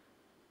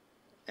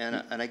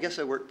 And I guess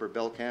I worked for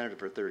Bell Canada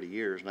for 30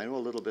 years, and I know a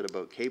little bit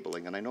about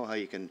cabling, and I know how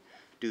you can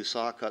do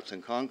saw cuts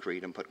in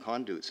concrete and put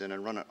conduits in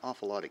and run an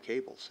awful lot of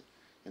cables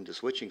into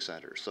switching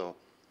centers. So,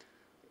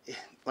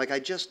 like, I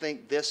just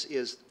think this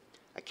is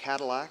a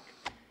Cadillac,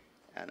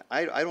 and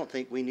I don't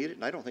think we need it,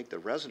 and I don't think the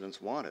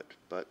residents want it,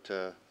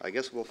 but I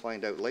guess we'll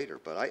find out later.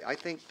 But I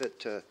think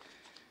that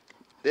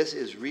this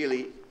is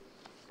really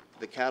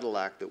the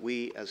Cadillac that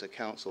we as a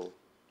council,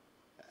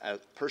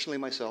 personally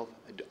myself,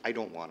 I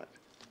don't want it.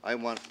 I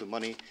want the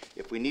money.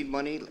 If we need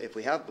money, if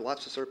we have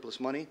lots of surplus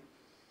money,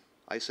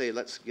 I say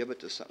let's give it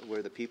to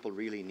where the people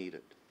really need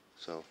it.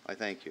 So I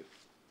thank you.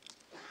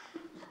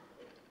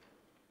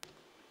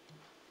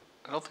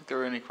 I don't think there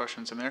were any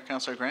questions in there.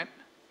 Councillor Grant?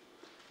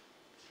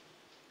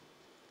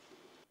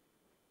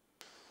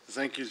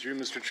 Thank you, through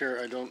Mr.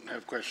 Chair. I don't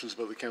have questions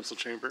about the council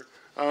chamber.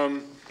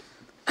 On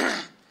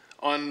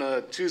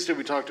Tuesday,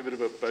 we talked a bit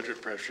about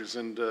budget pressures,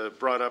 and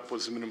brought up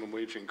was the minimum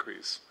wage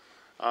increase.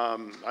 I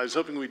was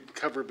hoping we'd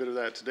cover a bit of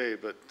that today,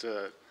 but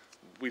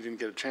we didn't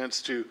get a chance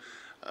to.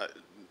 I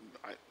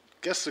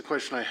guess the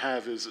question I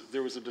have is,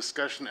 there was a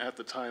discussion at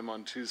the time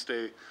on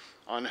Tuesday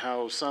on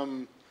how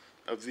some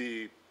of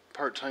the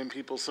part-time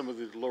people, some of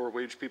the lower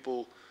wage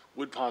people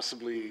would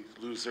possibly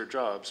lose their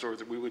jobs, or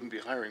that we wouldn't be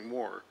hiring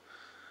more.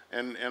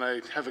 And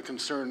I have a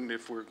concern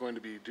if we're going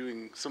to be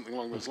doing something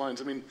along those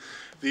lines. I mean,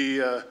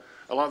 a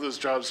lot of those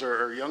jobs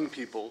are young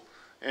people,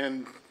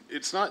 and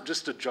it's not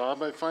just a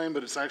job, I find,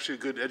 but it's actually a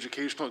good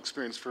educational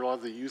experience for a lot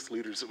of the youth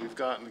leaders that we've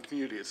got in the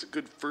community. It's a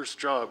good first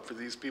job for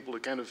these people to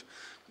kind of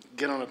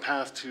get on a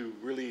path to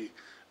really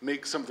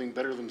make something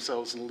better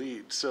themselves and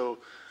lead. So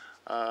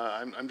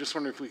I'm just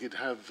wondering if we could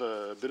have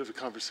a bit of a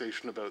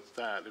conversation about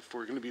that, if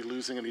we're going to be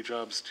losing any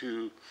jobs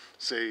to,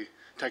 say,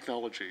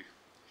 technology.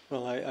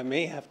 Well, I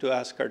may have to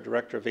ask our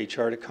Director of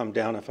HR to come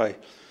down if I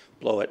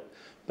blow it,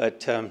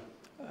 but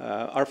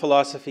our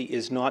philosophy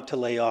is not to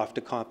lay off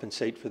to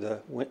compensate for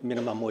the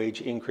minimum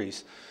wage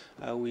increase.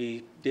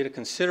 We did a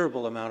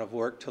considerable amount of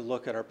work to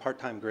look at our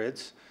part-time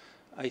grids.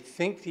 I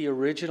think the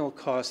original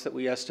cost that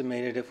we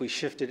estimated if we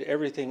shifted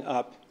everything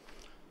up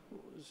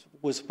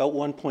was about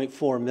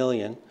 1.4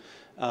 million.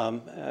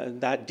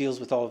 That deals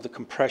with all of the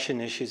compression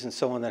issues and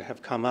so on that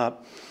have come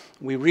up.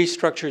 We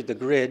restructured the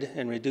grid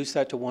and reduced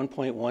that to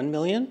 1.1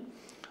 million.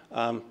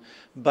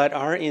 But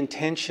our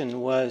intention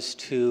was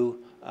to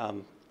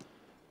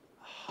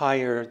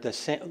hire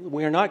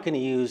we are not going to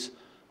use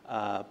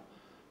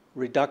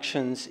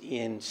reductions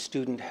in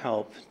student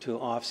help to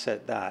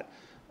offset that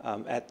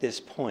at this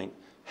point.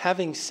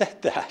 Having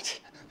said that,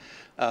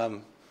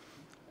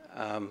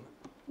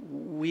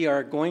 we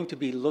are going to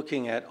be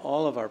looking at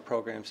all of our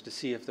programs to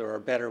see if there are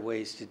better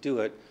ways to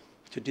do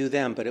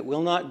them, but it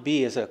will not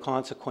be as a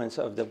consequence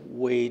of the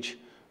wage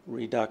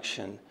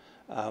reduction.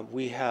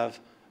 We have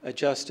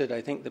adjusted,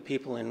 I think the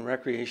people in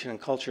recreation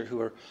and culture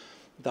who are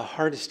the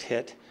hardest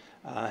hit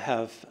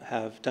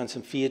have done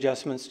some fee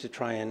adjustments to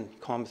try and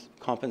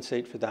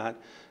compensate for that.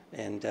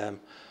 And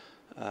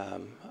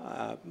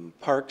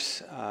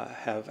parks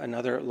have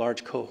another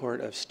large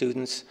cohort of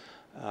students.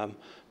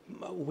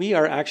 We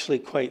are actually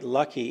quite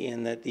lucky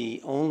in that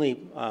the only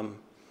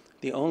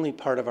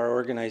part of our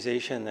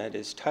organization that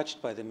is touched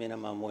by the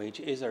minimum wage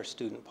is our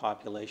student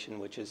population,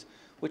 which is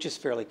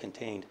fairly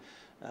contained.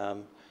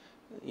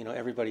 You know,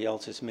 everybody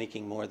else is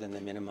making more than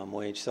the minimum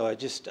wage. So I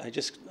just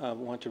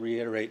want to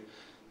reiterate,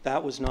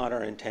 that was not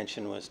our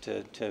intention, was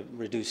to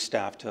reduce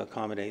staff to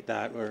accommodate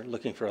that. We're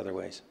looking for other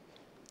ways.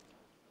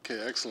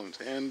 Okay, excellent.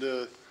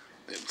 And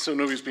so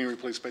nobody's being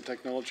replaced by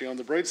technology. On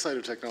the bright side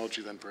of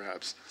technology then,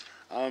 perhaps,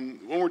 when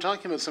we're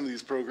talking about some of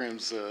these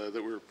programs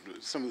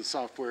some of the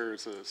software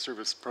as a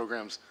service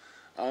programs,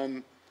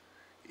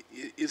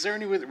 is there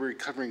any way that we're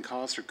recovering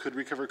costs or could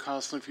recover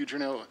costs in the future?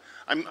 Now,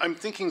 I'm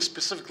thinking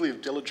specifically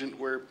of Diligent,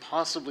 where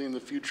possibly in the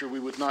future we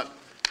would not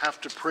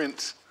have to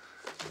print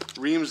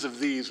reams of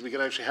these. We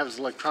could actually have this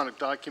electronic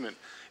document.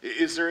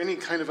 Is there any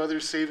kind of other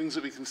savings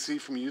that we can see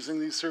from using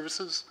these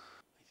services?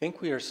 I think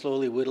we are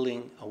slowly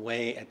whittling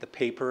away at the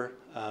paper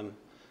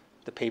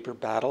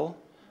battle.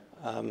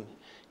 I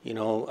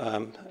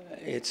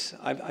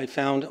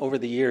found over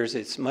the years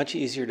it's much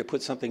easier to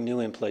put something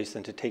new in place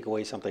than to take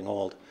away something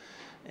old.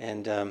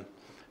 And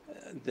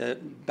the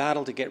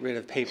battle to get rid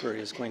of paper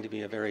is going to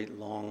be a very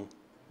long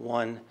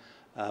one,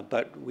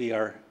 but we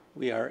are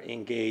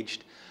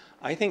engaged.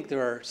 I think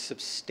there are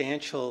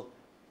substantial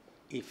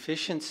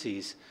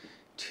efficiencies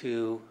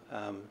to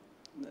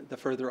the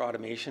further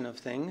automation of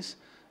things.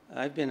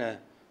 I've been a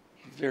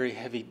very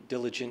heavy,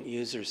 diligent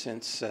user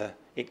since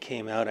it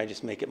came out. I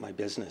just make it my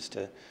business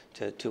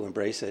to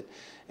embrace it.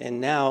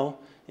 And now,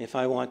 if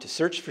I want to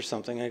search for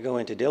something, I go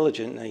into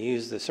Diligent and I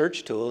use the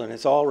search tool, and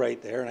it's all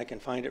right there, and I can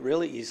find it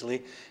really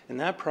easily. And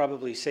that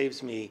probably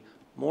saves me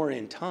more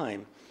in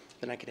time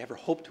than I could ever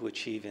hope to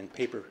achieve in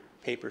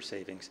paper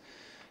savings.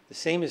 The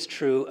same is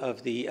true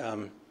of the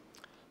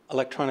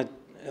electronic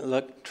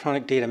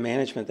data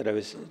management that I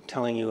was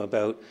telling you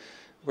about.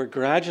 We're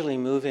gradually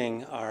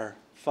moving our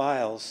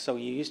files. So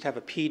you used to have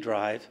a P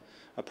drive,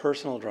 a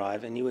personal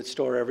drive, and you would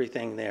store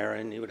everything there,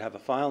 and you would have a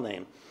file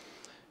name.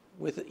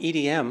 With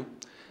EDM,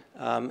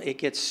 it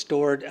gets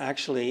stored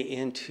actually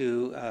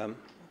into,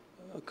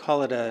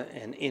 call it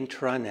an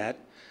intranet,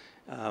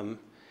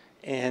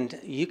 and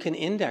you can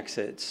index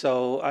it.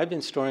 So I've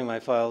been storing my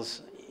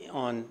files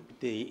on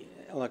the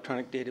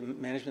electronic data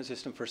management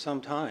system for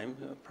some time,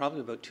 probably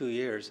about 2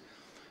 years.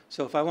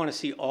 So if I want to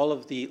see all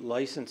of the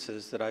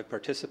licenses that I've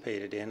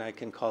participated in, I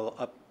can call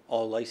up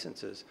all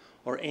licenses,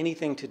 or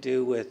anything to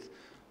do with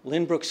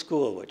Lynbrook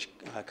School, which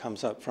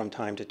comes up from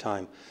time to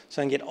time.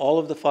 So I can get all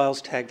of the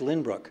files tagged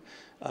Lynbrook.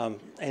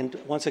 And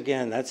once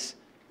again, that's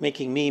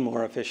making me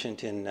more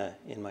efficient in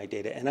my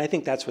data. And I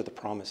think that's what the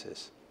promise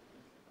is.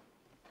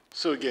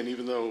 So again,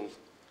 even though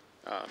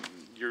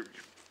you're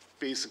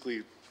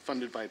basically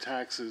funded by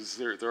taxes,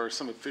 there are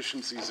some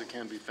efficiencies that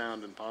can be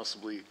found and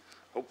possibly,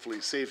 hopefully,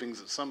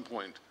 savings at some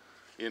point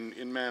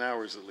in man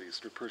hours at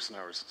least, or person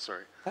hours,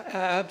 sorry.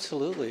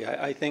 Absolutely.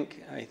 I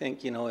think I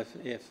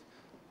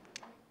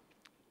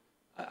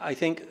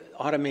think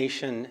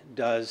automation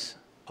does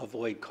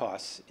avoid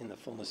costs in the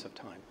fullness of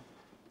time.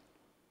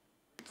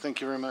 Thank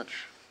you very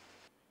much.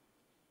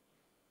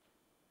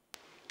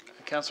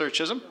 Councillor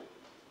Chisholm?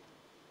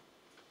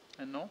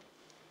 And no?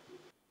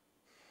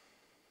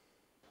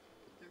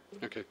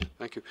 Okay,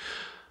 thank you.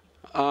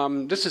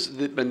 This has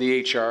been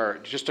the HR.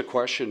 Just a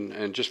question,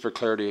 and just for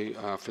clarity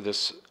for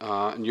this.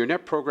 In your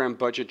net program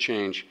budget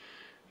change,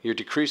 you're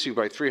decreasing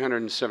by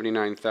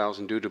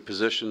 $379,000 due to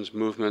positions,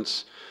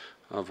 movements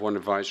of one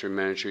advisory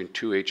manager and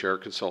 2 HR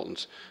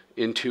consultants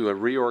into a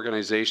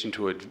reorganization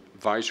to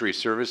advisory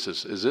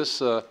services. Is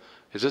this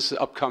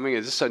upcoming?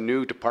 Is this a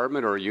new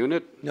department or a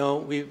unit? No,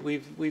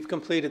 we've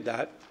completed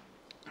that.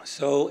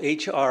 So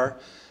HR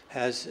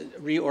has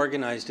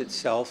reorganized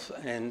itself,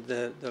 and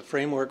the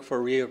framework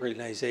for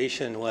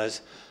reorganization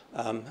was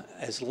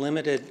as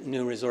limited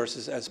new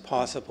resources as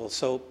possible.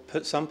 So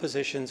some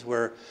positions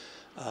were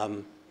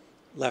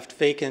left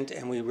vacant,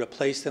 and we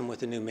replaced them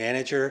with a new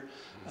manager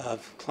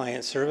of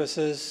client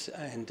services,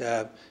 and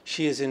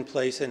she is in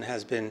place and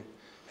has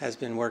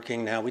been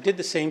working now. We did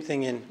the same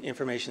thing in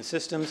information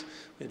systems.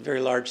 We had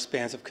very large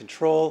spans of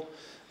control.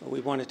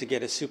 We wanted to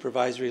get a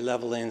supervisory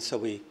level in, so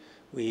we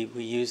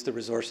used the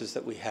resources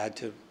that we had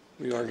to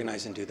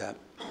reorganize and do that.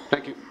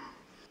 Thank you.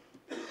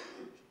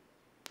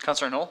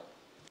 Councillor Knoll?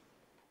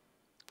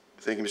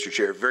 Thank you, Mr.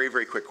 Chair. Very,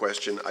 very quick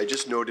question. I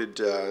just noted,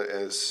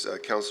 as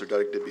Councillor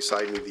Duddick did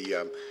beside me,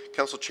 the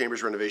council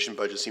chambers renovation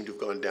budget seemed to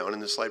have gone down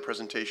in the slide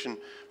presentation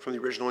from the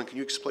original one. Can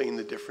you explain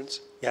the difference?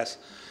 Yes.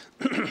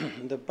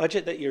 The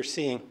budget that you're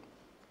seeing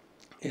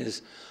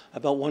is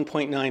about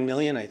 1.9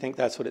 million. I think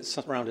that's what it's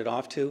rounded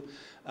off to.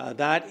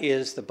 That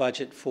is the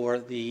budget for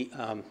the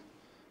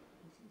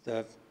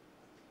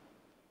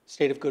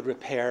state of good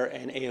repair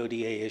and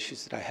AODA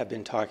issues that I have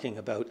been talking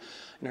about.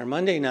 In our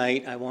Monday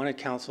night, I wanted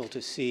council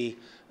to see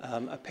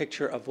a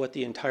picture of what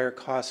the entire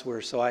costs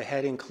were. So I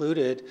had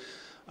included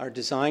our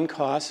design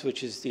costs,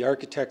 which is the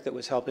architect that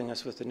was helping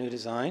us with the new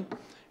design,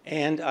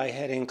 and I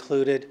had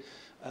included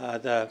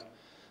the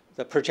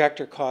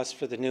projector costs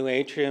for the new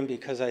atrium,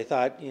 because I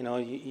thought,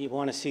 you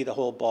want to see the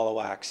whole ball of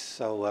wax.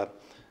 So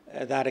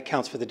that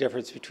accounts for the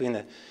difference between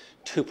the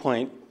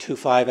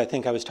 2.25 I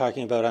think I was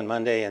talking about on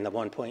Monday and the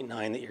 1.9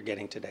 that you're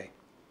getting today.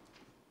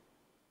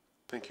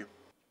 Thank you.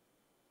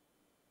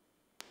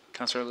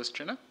 Councillor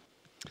Listrina?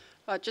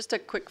 Just a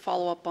quick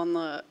follow-up on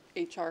the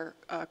HR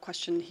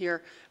question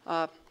here.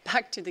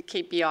 Back to the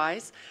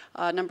KPIs.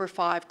 Number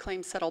 5,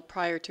 claims settled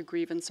prior to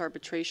grievance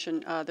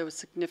arbitration. There was a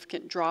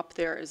significant drop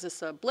there. Is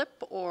this a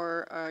blip,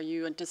 or are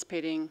you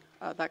anticipating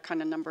that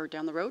kind of number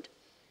down the road?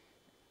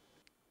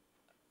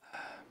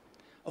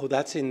 Oh,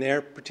 that's in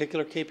their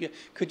particular KPI?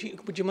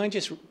 Would you mind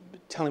just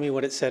telling me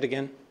what it said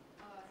again?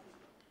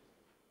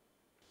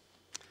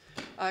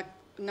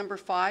 Number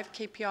 5,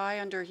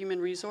 KPI under Human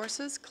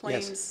Resources,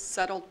 claims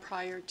settled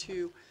prior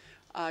to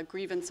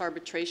grievance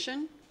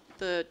arbitration.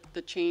 The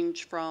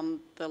change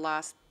from the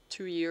last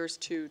 2 years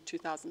to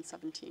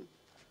 2017?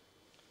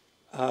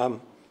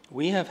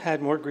 We have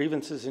had more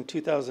grievances in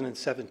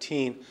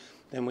 2017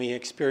 than we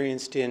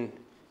experienced in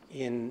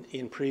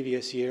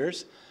previous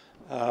years.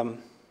 The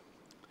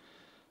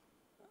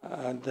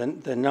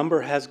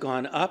number has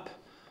gone up.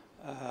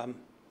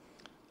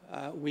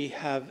 We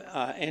have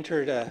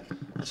entered a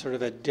sort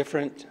of a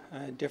different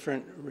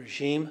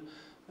regime.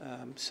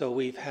 So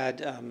we've had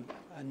a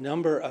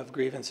number of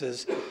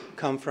grievances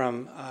come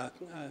from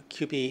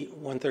QP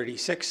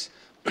 136,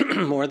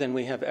 more than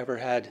we have ever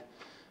had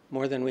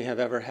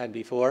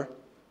before.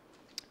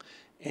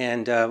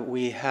 And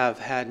we have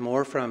had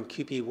more from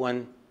QP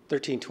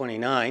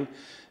 1329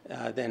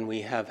 than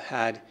we have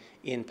had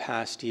in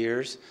past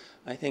years.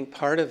 I think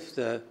part of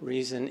the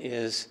reason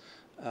is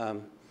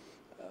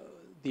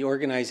the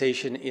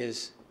organization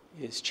is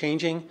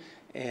changing,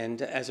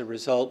 and as a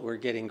result, we're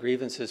getting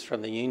grievances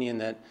from the union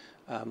that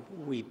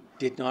we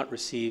did not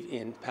receive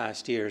in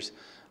past years.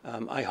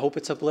 I hope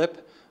it's a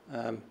blip.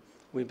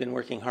 We've been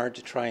working hard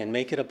to try and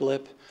make it a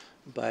blip,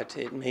 but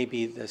it may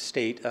be the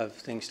state of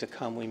things to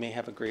come. We may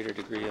have a greater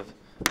degree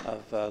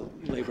of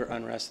labor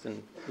unrest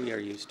than we are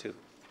used to.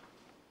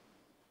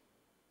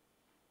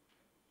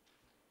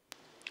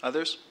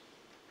 Others?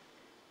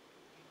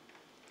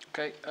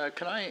 Okay,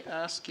 can I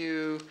ask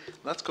you,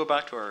 let's go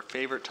back to our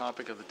favorite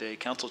topic of the day,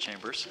 council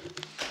chambers.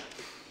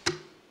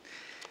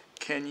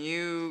 Can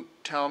you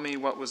tell me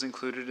what was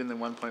included in the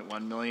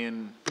 1.1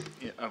 million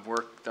of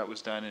work that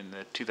was done in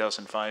the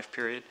 2005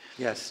 period?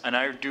 Yes. And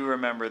I do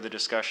remember the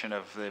discussion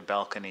of the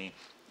balcony,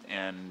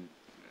 and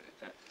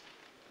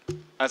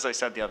as I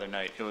said the other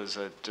night, it was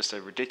just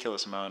a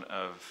ridiculous amount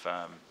of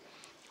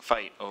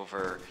fight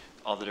over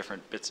all the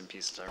different bits and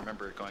pieces. I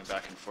remember going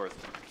back and forth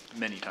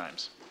many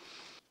times.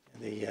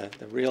 The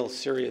real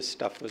serious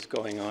stuff was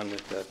going on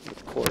with the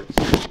courts.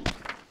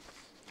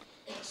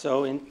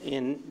 So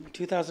in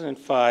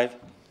 2005,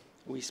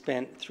 we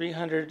spent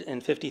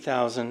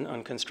 $350,000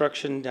 on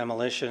construction,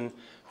 demolition,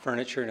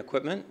 furniture, and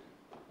equipment.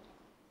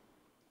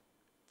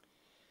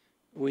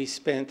 We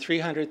spent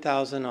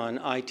 $300,000 on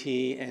IT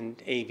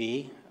and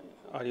AV,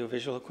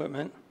 audiovisual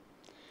equipment.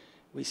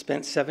 We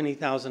spent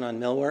 $70,000 on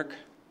millwork.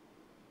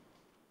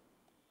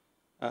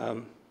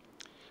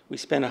 We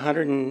spent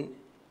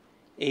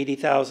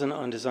 $180,000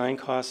 on design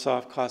costs,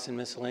 soft costs, and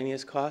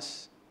miscellaneous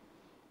costs.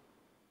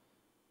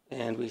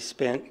 And we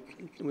spent,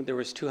 there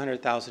was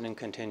 $200,000 in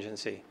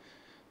contingency.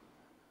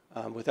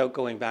 Without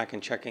going back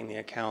and checking the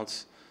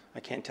accounts,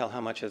 I can't tell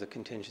how much of the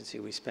contingency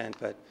we spent,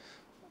 but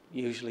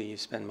usually you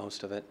spend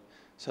most of it.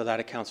 So that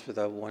accounts for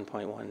the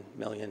 $1.1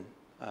 million.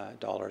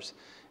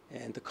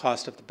 And the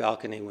cost of the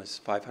balcony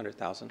was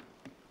 $500,000.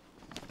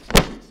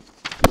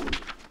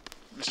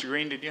 Mr.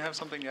 Green, did you have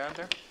something to add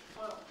there?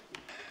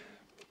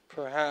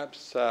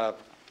 Perhaps,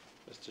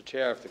 Mr.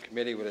 Chair, if the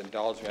committee would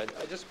indulge me,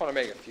 I just want to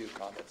make a few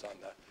comments on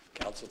the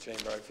council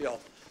chamber. I feel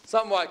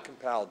somewhat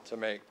compelled to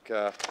make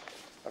a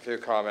few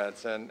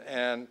comments.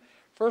 And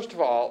first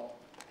of all,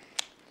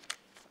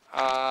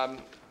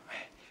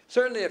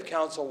 certainly if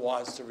council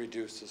wants to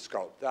reduce the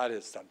scope, that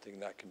is something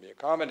that can be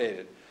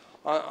accommodated.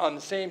 On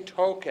the same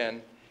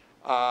token,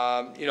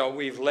 you know,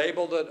 we've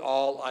labeled it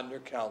all under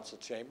council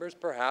chambers.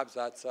 Perhaps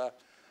that's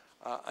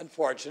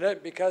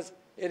unfortunate because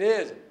it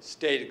is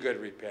state of good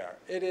repair.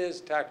 It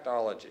is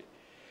technology.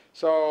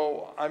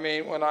 So, I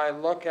mean, when I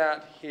look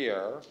at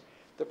here,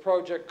 the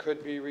project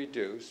could be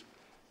reduced,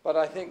 but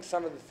I think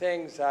some of the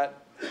things that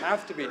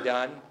have to be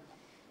done,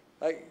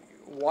 like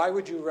why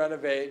would you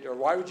renovate or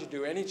why would you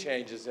do any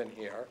changes in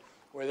here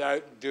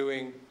without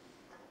doing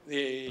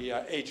the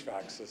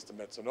HVAC system?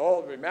 It's an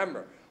old,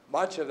 remember,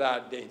 much of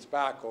that dates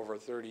back over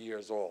 30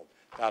 years old,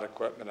 that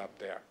equipment up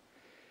there.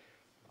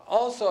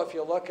 Also, if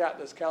you look at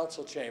this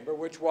council chamber,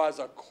 which was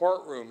a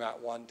courtroom at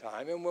one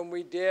time, and when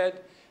we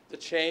did the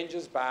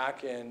changes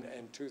back in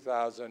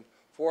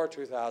 2004,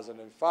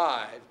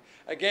 2005,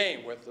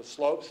 again, with the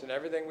slopes and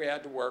everything we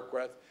had to work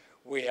with,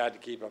 we had to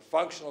keep a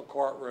functional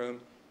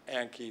courtroom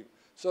and keep,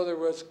 so there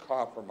was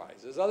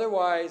compromises.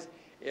 Otherwise,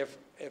 if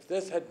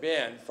this had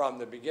been, from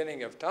the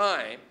beginning of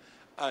time,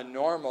 a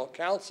normal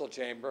council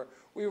chamber,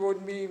 we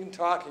wouldn't be even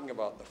talking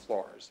about the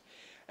floors.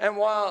 And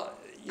while,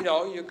 you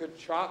know, you could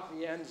chop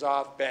the ends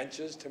off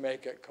benches to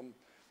make it,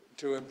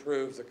 to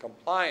improve the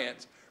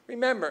compliance,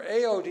 remember,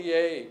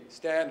 AODA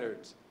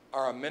standards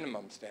are a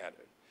minimum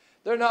standard.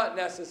 They're not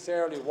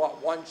necessarily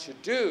what one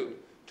should do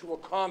to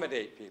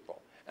accommodate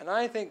people. And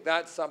I think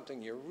that's something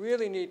you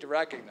really need to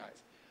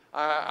recognize.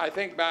 I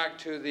think back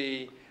to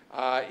the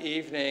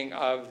evening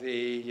of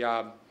the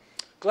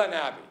Glen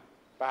Abbey,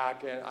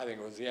 back in, I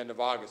think it was the end of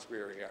August we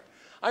were here.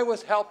 I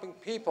was helping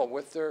people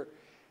with their,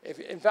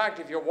 in fact,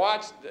 if you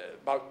watch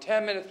about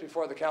 10 minutes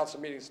before the council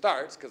meeting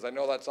starts, because I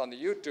know that's on the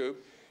YouTube,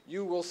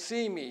 you will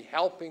see me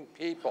helping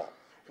people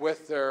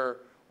with their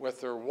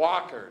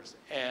walkers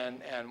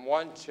and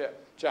one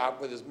chap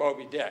with his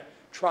Moby Dick,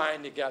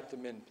 trying to get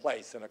them in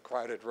place in a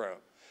crowded room.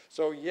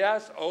 So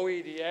yes,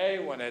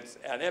 OEDA, when it's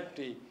an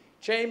empty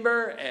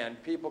chamber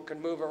and people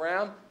can move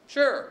around,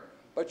 sure,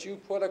 but you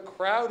put a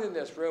crowd in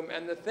this room,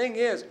 and the thing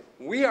is,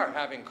 we are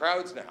having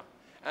crowds now.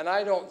 And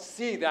I don't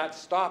see that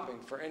stopping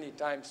for any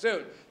time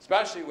soon,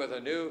 especially with a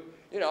new,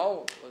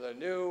 with a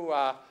new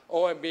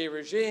OMB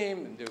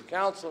regime, new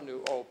council,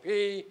 new OP,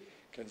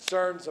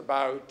 concerns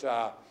about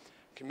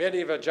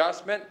committee of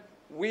adjustment.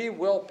 We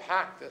will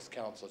pack this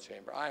council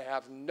chamber. I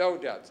have no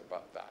doubts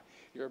about that.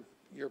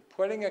 You're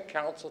putting a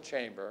council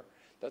chamber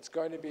that's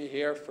going to be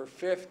here for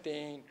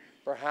 15,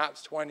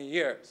 perhaps 20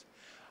 years.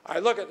 I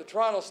look at the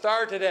Toronto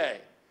Star today,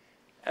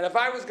 and if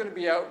I was going to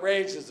be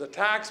outraged as a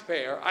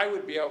taxpayer, I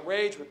would be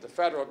outraged with the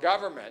federal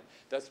government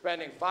that's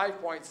spending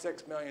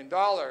 $5.6 million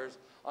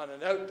on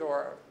an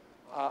outdoor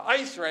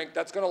ice rink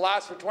that's going to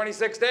last for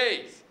 26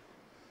 days.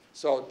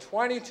 So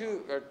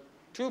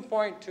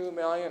 2.2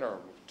 million or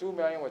 2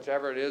 million,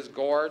 whichever it is,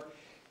 Gord,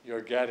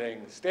 you're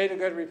getting state of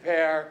good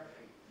repair.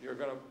 You're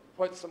going to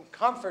put some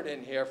comfort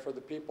in here for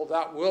the people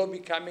that will be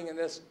coming in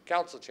this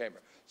council chamber.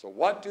 So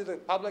what do the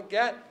public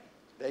get?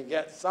 They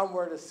get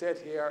somewhere to sit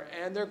here,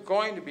 and they're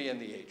going to be in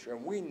the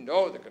atrium. We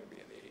know they're going to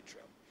be in the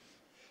atrium.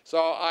 So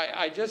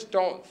I just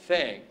don't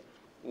think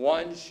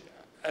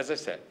as I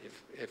said,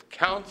 if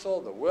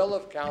council, the will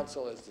of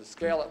council is to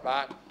scale it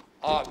back,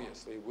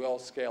 obviously we'll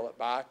scale it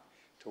back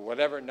to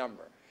whatever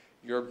number.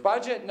 Your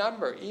budget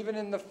number, even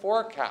in the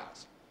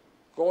forecast,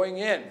 going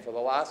in for the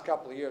last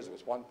couple of years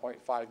was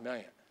 1.5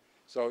 million.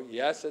 So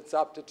yes, it's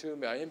up to 2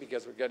 million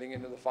because we're getting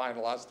into the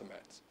final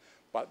estimates.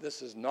 But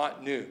this is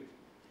not new.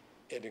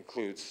 It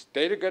includes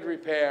state of good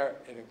repair,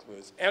 it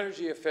includes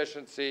energy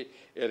efficiency,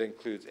 it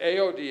includes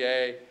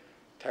AODA,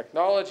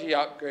 technology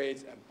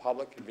upgrades, and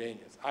public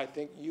convenience. I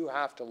think you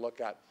have to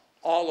look at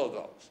all of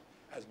those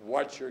as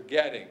what you're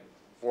getting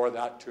for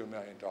that $2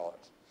 million.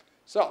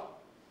 So,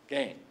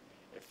 again,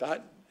 if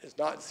that is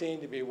not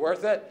seen to be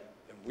worth it,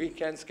 then we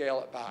can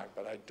scale it back.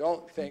 But I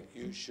don't think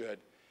you should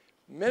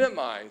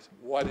minimize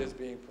what is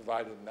being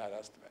provided in that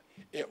estimate.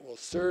 It will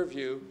serve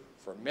you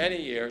for many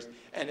years,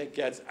 and it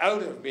gets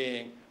out of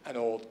being an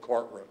old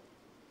courtroom.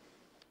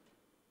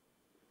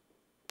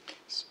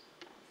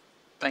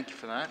 Thank you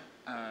for that.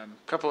 A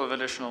couple of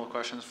additional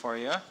questions for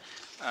you.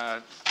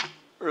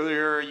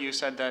 Earlier you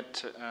said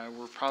that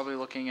we're probably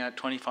looking at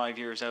 25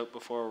 years out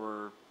before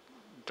we're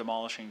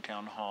demolishing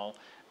Town Hall.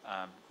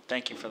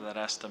 Thank you for that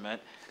estimate.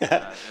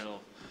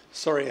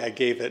 Sorry I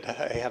gave it.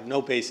 I have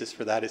no basis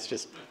for that. It's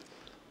just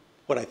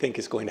what I think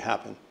is going to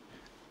happen.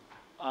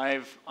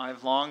 I've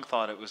long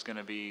thought it was going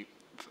to be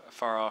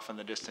far off in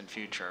the distant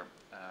future,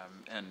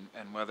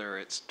 and whether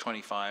it's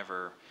 25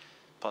 or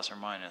plus or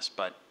minus,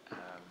 but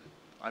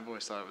I've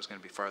always thought it was going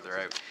to be farther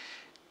out.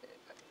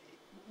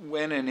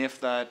 When and if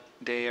that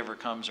day ever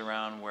comes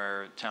around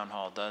where Town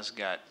Hall does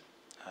get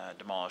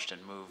demolished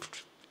and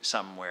moved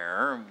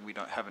somewhere, we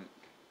haven't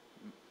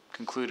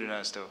concluded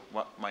as to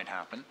what might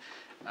happen.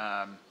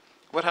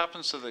 What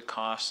happens to the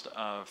cost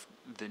of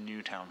the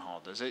new Town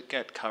Hall? Does it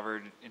get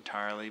covered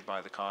entirely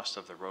by the cost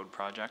of the road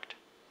project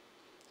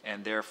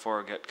and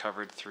therefore get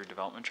covered through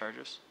development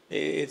charges?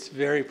 It's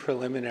very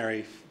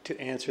preliminary to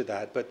answer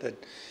that, but the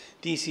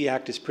DC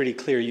Act is pretty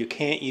clear. You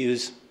can't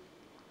use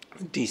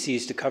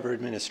DCs to cover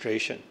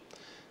administration.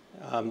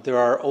 There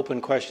are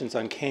open questions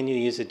on can you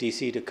use a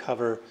DC to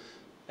cover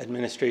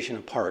administration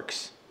of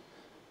parks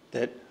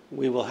that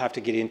we will have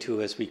to get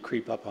into as we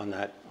creep up on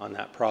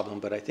that problem.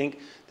 But I think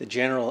the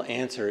general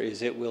answer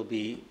is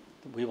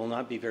we will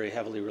not be very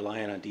heavily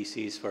reliant on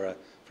DCs for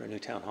a new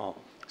town hall.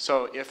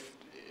 So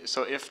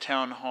if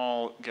Town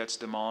Hall gets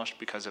demolished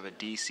because of a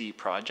DC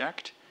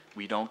project,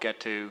 we don't get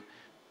to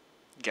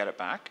get it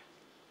back?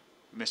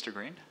 Mr.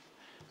 Green?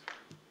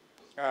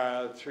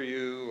 Through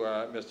you,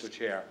 Mr.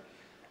 Chair.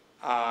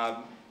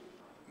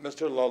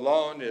 Mr.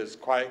 Lalonde is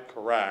quite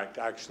correct.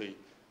 Actually,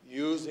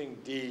 using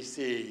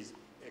DCs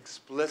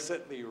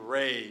explicitly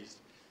raised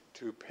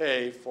to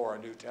pay for a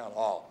new town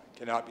hall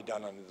cannot be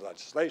done under the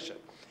legislation.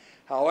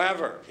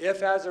 However,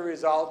 if as a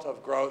result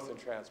of growth in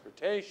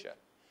transportation,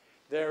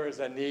 there is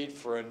a need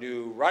for a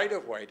new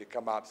right-of-way to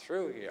come up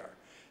through here,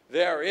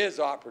 there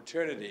is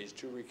opportunities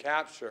to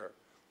recapture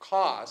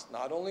cost,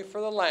 not only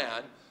for the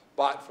land,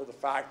 but for the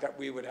fact that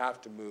we would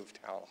have to move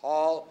Town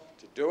Hall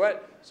to do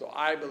it. So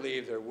I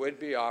believe there would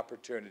be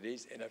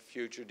opportunities in a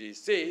future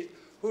DC.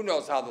 Who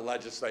knows how the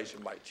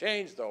legislation might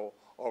change, though,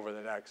 over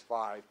the next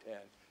 5, 10,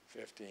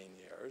 15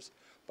 years.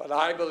 But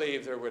I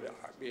believe there would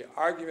be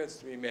arguments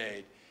to be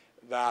made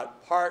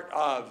that part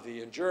of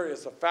the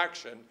injurious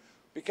affection,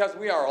 because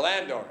we are a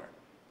landowner,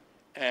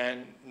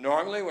 and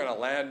normally when a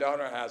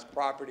landowner has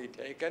property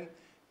taken,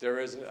 there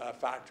is a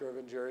factor of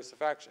injurious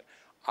affection.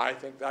 I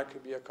think that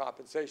could be a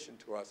compensation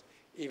to us,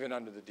 even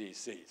under the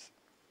DCs.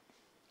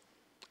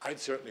 I'd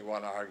certainly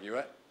want to argue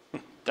it.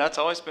 That's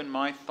always been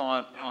my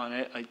thought on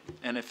it.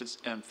 And if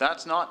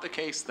that's not the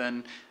case,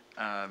 then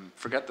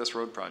forget this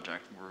road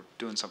project. We're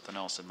doing something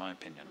else, in my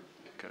opinion,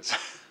 because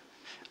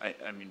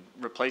I mean,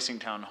 replacing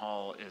Town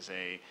Hall is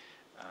a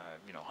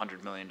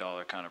 $100 million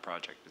kind of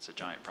project. It's a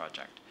giant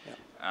project.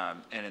 Yeah.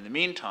 And in the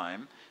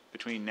meantime,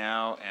 between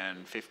now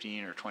and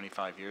 15 or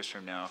 25 years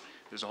from now,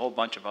 there's a whole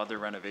bunch of other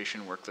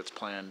renovation work that's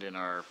planned in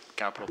our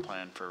capital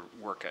plan for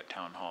work at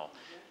Town Hall.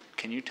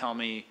 Can you tell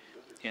me,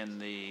 in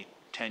the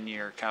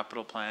 10-year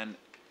capital plan,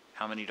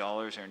 how many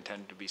dollars are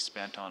intended to be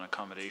spent on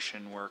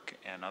accommodation work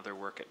and other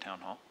work at Town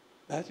Hall?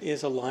 That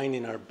is a line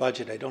in our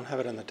budget. I don't have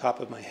it on the top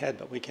of my head,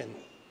 but we can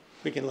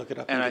look it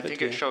up. And I give think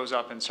to it you. shows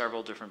up in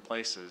several different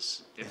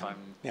places, if I'm...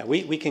 Yeah,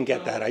 we can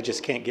get that. I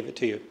just can't give it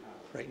to you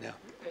right now.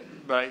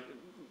 But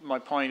my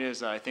point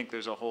is that I think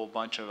there's a whole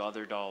bunch of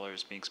other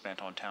dollars being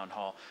spent on Town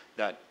Hall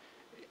that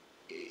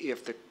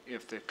if the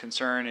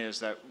concern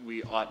is that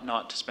we ought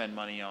not to spend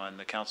money on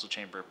the council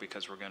chamber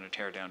because we're going to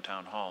tear down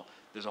Town Hall,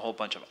 there's a whole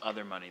bunch of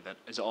other money that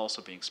is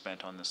also being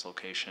spent on this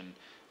location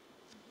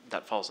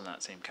that falls in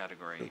that same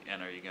category.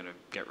 And are you going to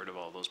get rid of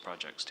all those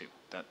projects too?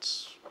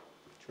 That's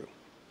true.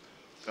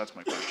 That's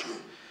my question.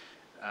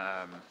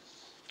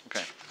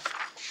 Okay.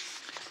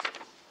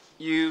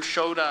 You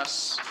showed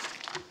us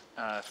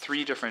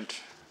 3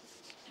 different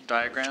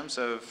diagrams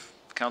of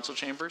council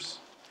chambers.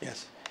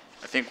 Yes.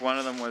 I think one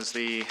of them was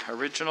the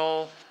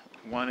original,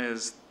 one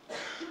is,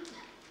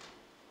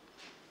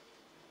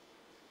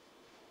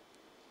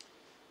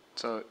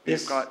 so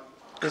you've got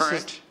current.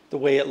 This is the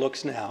way it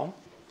looks now.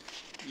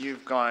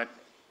 You've got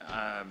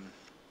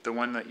the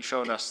one that you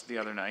showed us the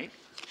other night.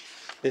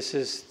 This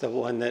is the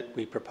one that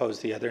we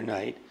proposed the other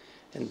night.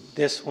 And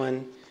this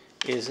one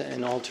is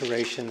an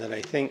alteration that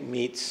I think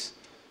meets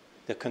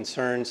the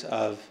concerns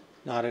of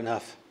not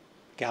enough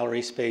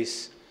gallery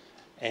space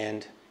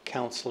and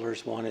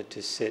councillors wanted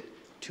to sit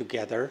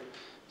together.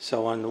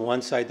 So on the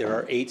one side there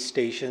are 8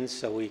 stations,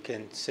 so we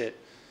can sit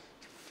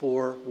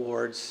 4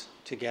 wards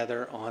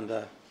together on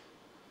the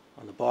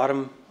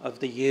bottom of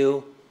the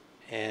U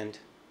and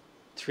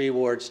 3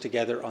 wards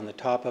together on the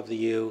top of the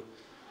U,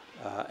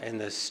 and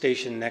the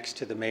station next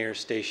to the mayor's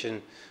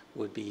station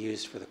would be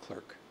used for the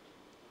clerk.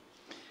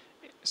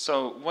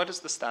 So what is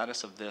the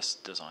status of this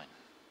design?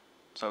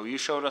 So you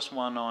showed us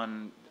one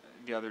on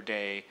the other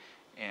day,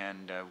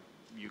 and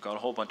you got a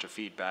whole bunch of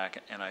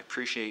feedback, and I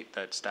appreciate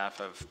that staff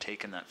have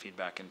taken that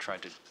feedback and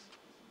tried to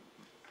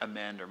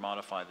amend or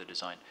modify the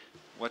design.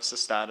 What's the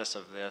status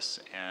of this,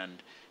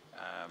 and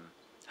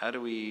how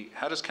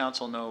does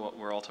council know what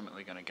we're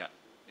ultimately going to get,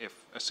 if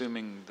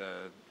assuming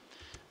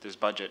there's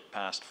budget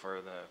passed for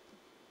the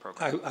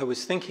program? I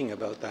was thinking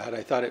about that.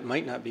 I thought it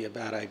might not be a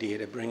bad idea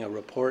to bring a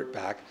report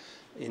back.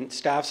 In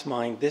staff's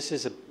mind, this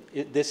is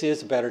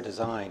a better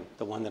design,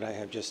 the one that I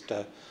have just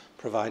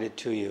provided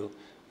to you.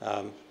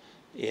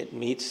 It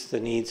meets the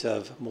needs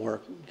of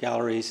more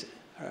galleries,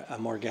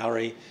 more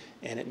gallery,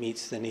 and it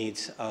meets the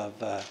needs of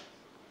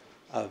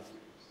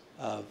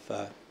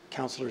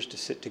councillors to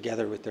sit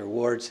together with their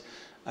wards.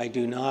 I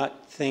do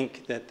not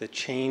think that the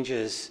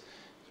changes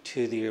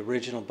to the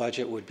original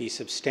budget would be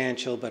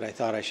substantial, but I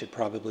thought I should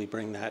probably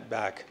bring that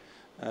back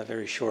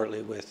very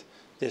shortly with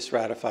this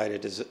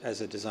ratified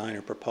as a design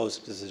or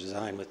proposed as a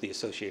design with the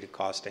associated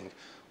costing,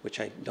 which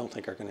I don't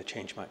think are going to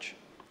change much.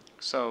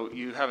 So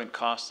you haven't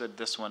costed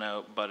this one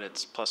out, but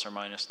it's plus or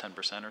minus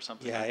 10% or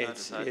something like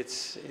that?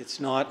 It's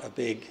not a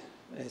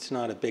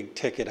big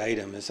ticket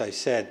item. As I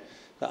said,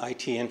 the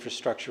IT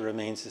infrastructure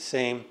remains the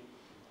same.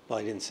 Well,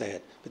 I didn't say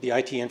it, but the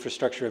IT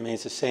infrastructure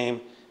remains the same.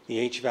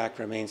 The HVAC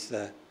remains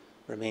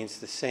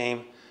the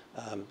same.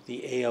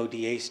 The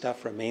AODA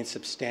stuff remains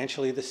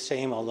substantially the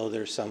same, although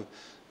there's some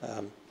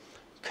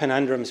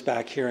conundrums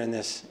back here in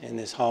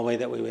this hallway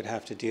that we would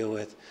have to deal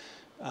with.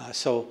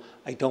 So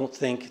I don't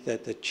think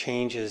that the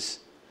changes,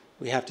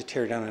 we have to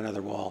tear down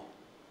another wall,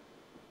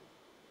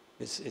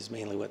 is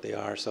mainly what they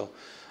are. So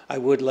I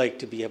would like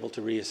to be able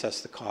to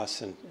reassess the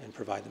costs and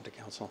provide them to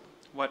council.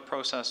 What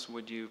process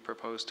would you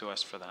propose to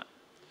us for that?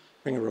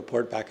 Bring a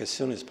report back as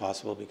soon as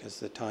possible because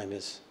the time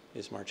is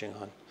marching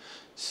on.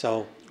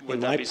 So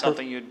would that be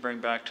something you'd bring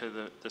back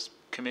to this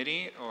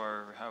committee,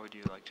 or how would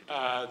you like to do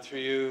it? Through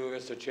you,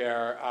 Mr.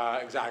 Chair,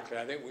 exactly.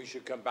 I think we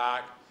should come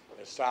back,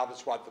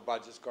 establish what the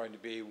budget's going to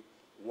be,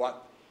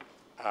 what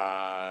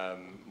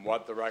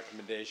the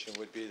recommendation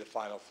would be, the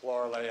final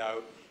floor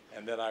layout,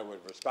 and then I would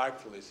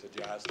respectfully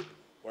suggest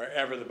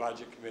wherever the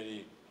budget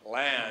committee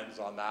lands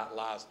on that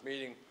last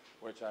meeting,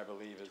 which I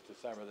believe is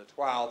December the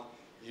 12th,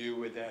 you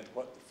would then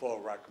put the full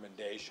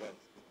recommendation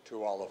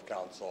to all of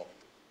council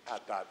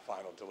at that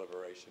final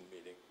deliberation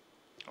meeting.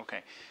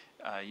 Okay.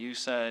 You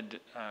said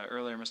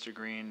earlier, Mr.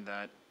 Green,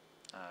 that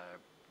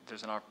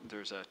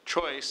there's a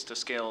choice to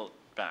scale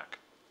back.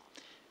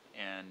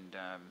 And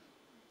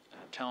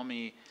tell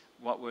me,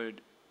 what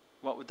would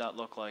that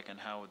look like and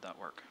how would that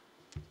work?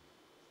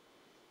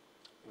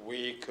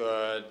 We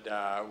could,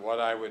 what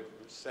I would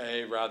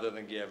say, rather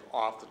than give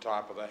off the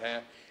top of the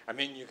head, I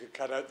mean, you could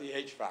cut out the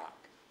HVAC.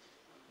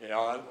 You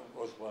know,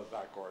 what's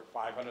that, Gord,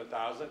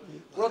 500,000?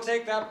 We'll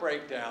take that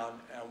breakdown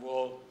and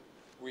we'll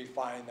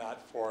refine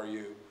that for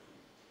you.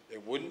 There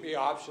wouldn't be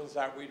options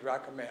that we'd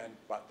recommend,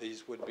 but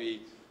these would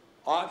be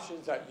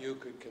options that you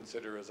could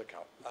consider as a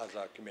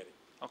committee.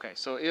 Okay,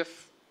 so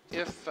if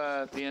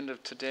at the end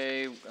of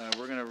today,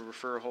 we're going to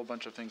refer a whole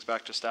bunch of things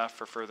back to staff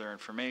for further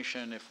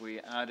information, if we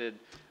added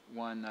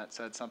one that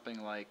said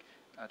something like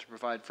to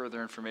provide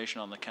further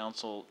information on the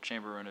council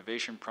chamber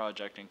renovation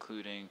project,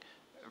 including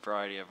a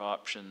variety of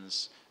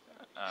options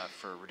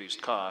for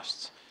reduced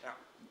costs,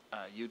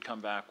 you'd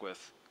come back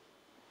with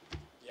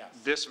Yes.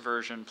 This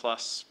version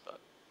plus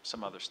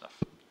some other stuff.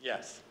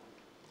 Yes.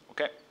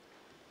 Okay.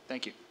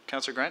 Thank you.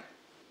 Councillor Grant?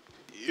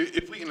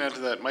 If we can add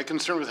to that, my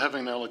concern with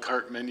having an a la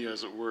carte menu,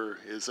 as it were,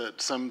 is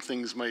that some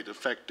things might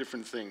affect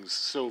different things.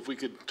 So if we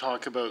could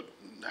talk about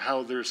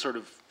how they're sort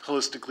of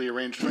holistically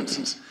arranged, for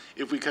instance,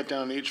 if we cut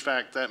down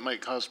HVAC, that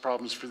might cause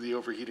problems for the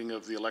overheating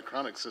of the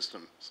electronic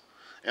systems.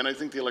 And I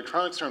think the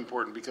electronics are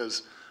important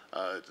because,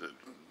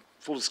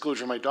 full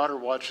disclosure, my daughter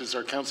watches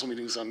our council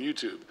meetings on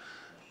YouTube.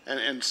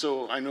 And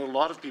so I know a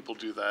lot of people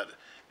do that.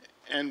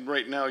 And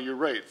right now, you're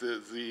right,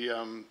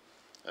 the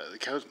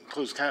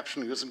closed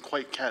captioning doesn't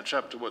quite catch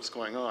up to what's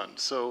going on.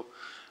 So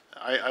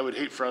I would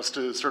hate for us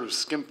to sort of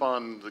skimp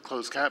on the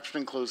closed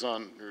captioning,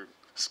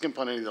 skimp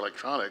on any of the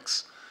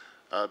electronics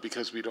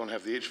because we don't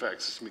have the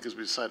HVAC system, because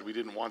we decided we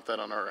didn't want that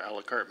on our a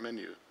la carte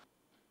menu.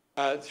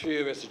 Through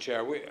you, Mr.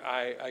 Chair,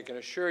 I can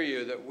assure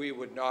you that we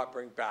would not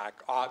bring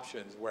back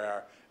options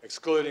where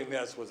excluding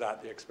this was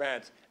at the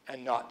expense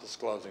and not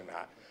disclosing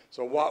that.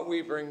 So what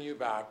we bring you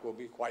back will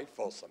be quite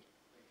fulsome.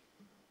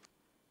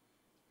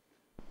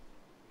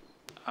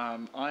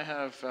 I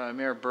have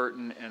Mayor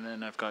Burton, and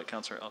then I've got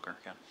Councillor Elker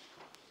again.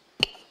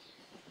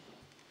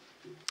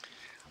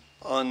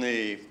 On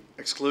the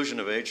exclusion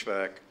of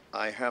HVAC,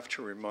 I have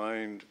to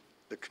remind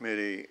the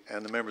committee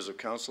and the members of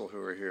council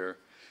who are here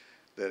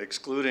that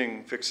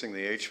excluding fixing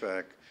the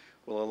HVAC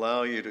will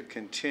allow you to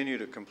continue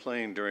to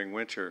complain during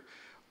winter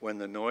when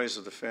the noise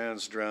of the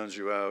fans drowns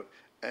you out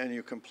and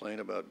you complain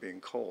about being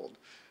cold.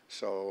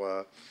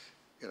 So,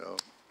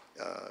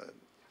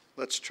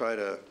 let's try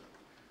to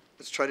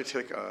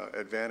take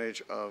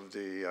advantage of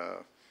the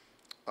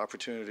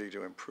opportunity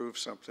to improve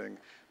something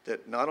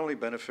that not only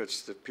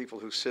benefits the people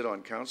who sit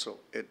on council,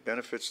 it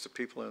benefits the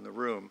people in the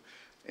room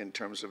in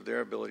terms of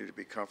their ability to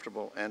be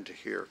comfortable and to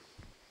hear.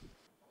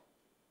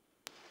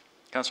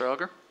 Councillor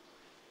Elger?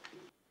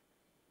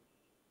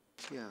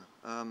 Yeah,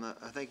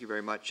 thank you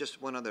very much.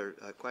 Just one other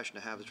question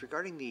I have is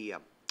regarding the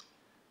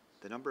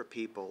number of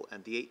people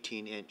and the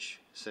 18-inch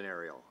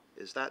scenario.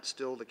 Is that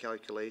still the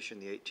calculation,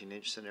 the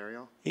 18-inch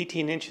scenario?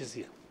 18 inches,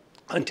 the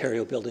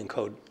Ontario Building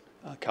Code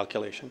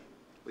calculation.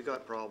 We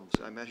got problems.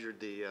 I measured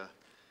the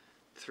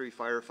 3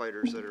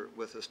 firefighters that are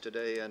with us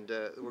today, and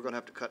we're going to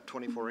have to cut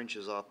 24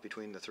 inches off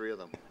between the 3 of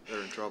them.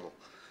 They're in trouble.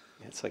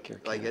 It's like you're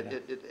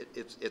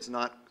it's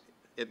not.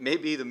 It may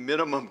be the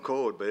minimum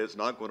code, but it's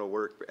not going to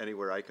work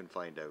anywhere I can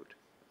find out.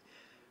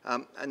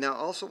 And now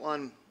also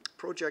on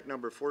project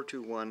number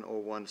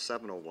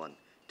 421-01701,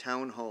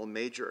 Town Hall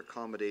Major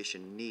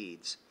Accommodation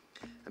Needs,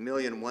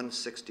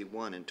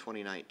 $1,161,000 in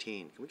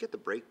 2019. Can we get the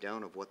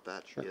breakdown of what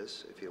that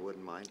is, if you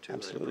wouldn't mind, too?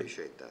 Absolutely. I'd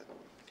appreciate that.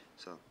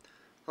 So,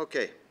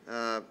 okay,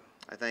 I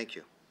thank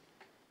you.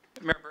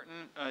 Mayor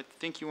Burton, I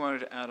think you wanted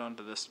to add on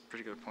to this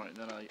particular point,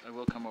 then I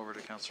will come over to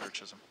Councillor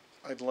Chisholm.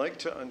 I'd like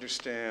to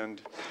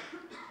understand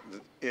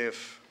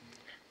if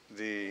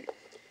the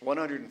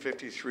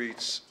 153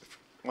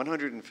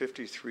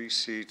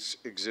 seats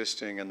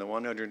existing and the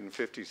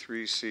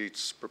 153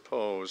 seats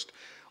proposed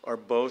are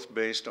both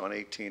based on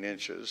 18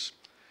 inches,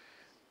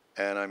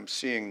 and I'm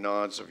seeing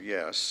nods of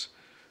yes.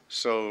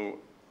 So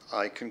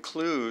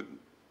do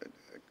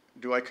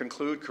I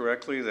conclude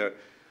correctly that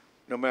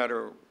no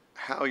matter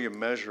how you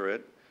measure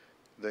it,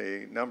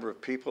 the number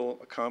of people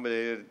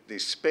accommodated, the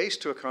space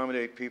to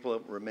accommodate people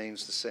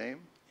remains the same?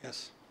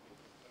 Yes.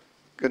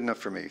 Good enough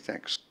for me,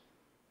 thanks.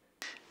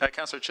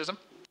 Councillor Chisholm?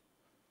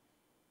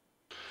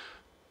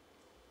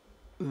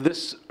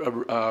 This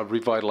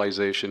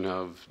revitalization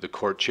of the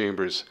court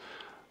chambers,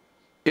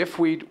 if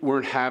we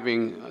weren't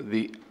having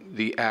the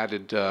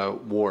added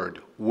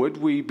ward, would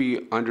we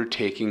be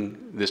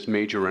undertaking this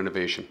major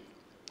renovation?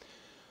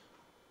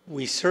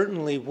 We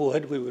certainly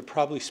would. We would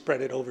probably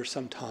spread it over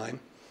some time.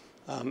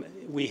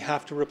 We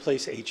have to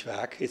replace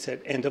HVAC. It's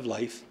at end of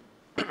life.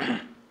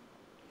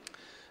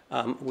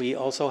 We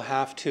also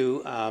have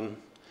to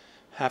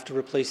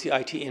replace the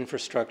IT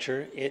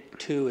infrastructure. It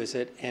too is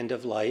at end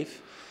of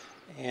life.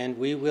 And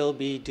we will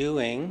be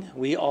doing,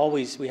 we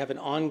have an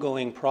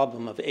ongoing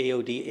problem of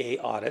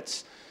AODA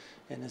audits.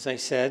 And as I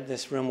said,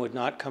 this room would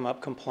not come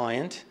up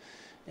compliant.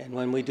 And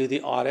when we do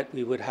the audit,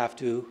 we would have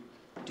to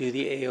do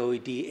the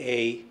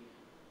AODA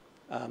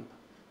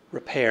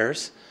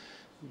repairs.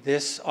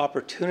 This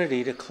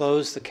opportunity to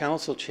close the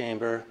council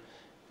chamber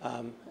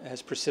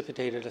has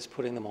precipitated us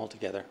putting them all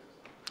together.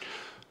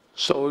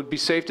 So it would be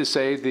safe to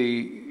say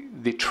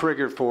the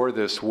trigger for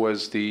this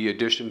was the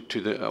addition to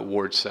the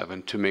Ward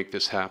 7 to make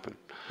this happen.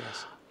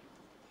 Yes.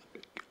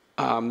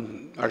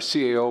 Our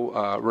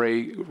CAO,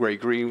 Ray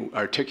Green,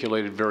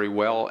 articulated very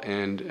well,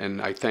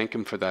 and I thank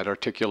him for that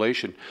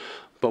articulation.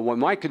 But what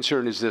my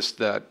concern is this,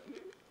 that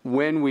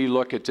when we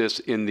look at this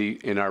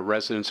in our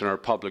residents and our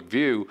public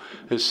view,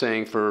 is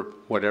saying for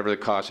whatever the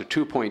cost of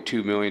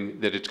 $2.2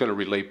 million, that it's going to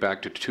relate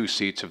back to 2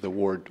 seats of the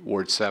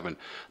Ward 7.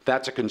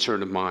 That's a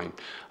concern of mine.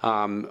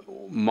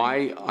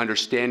 My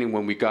understanding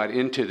when we got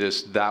into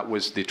this, that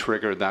was the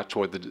trigger. That's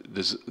what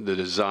the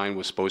design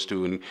was supposed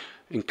to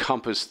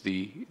encompass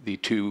the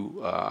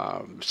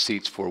 2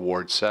 seats for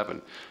Ward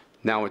 7.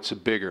 Now it's a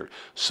bigger.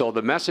 So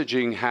the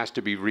messaging has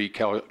to be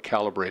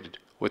recalibrated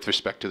with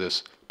respect to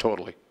this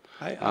totally.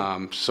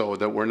 So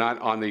that we're not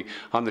on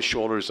the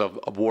shoulders of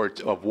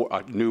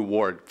a new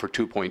ward for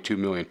 2.2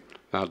 million.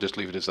 I'll just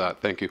leave it as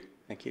that. Thank you.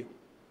 Thank you.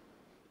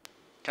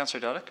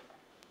 Councillor Dudek?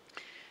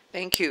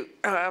 Thank you,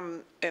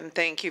 and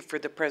thank you for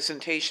the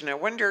presentation. I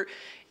wonder,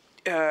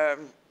 CAO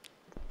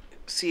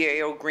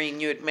Green,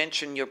 you had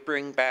mentioned you'll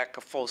bring back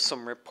a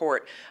fulsome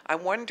report. I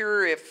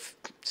wonder if,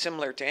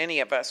 similar to any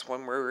of us,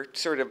 when we're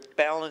sort of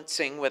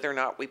balancing whether or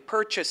not we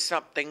purchase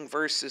something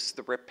versus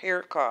the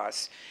repair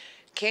costs,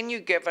 can you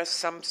give us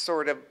some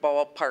sort of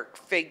ballpark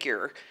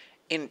figure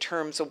in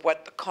terms of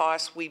what the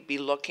cost we'd be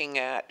looking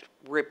at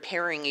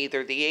repairing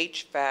either the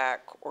HVAC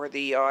or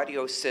the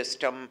audio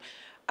system?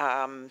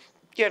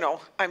 You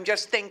know, I'm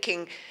just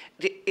thinking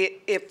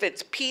if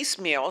it's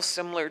piecemeal,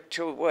 similar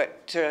to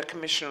what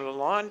Commissioner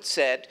Lalonde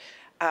said,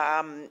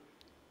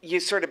 you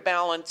sort of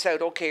balance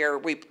out, okay, are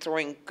we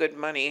throwing good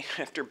money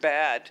after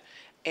bad?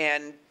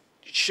 And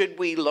should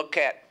we look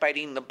at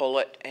biting the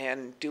bullet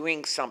and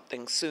doing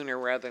something sooner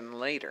rather than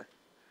later?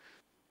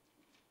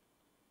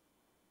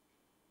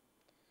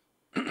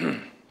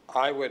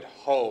 I would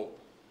hope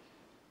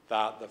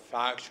that the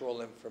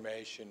factual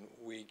information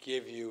we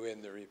give you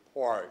in the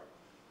report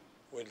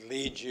would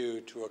lead you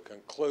to a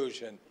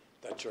conclusion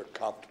that you're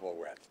comfortable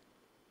with.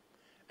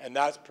 And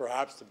that's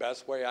perhaps the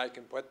best way I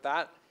can put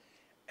that.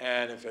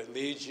 And if it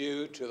leads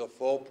you to the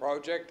full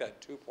project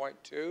at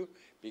 2.2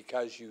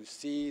 because you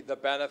see the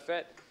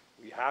benefit,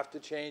 we have to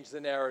change the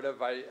narrative.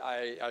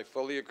 I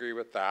fully agree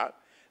with that.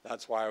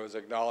 That's why I was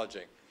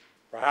acknowledging.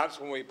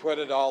 Perhaps when we put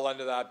it all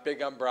under that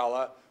big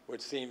umbrella,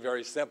 which seemed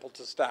very simple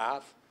to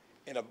staff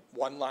in a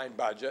one-line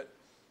budget,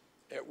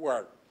 it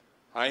worked.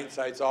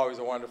 Hindsight's always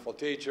a wonderful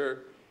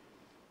teacher.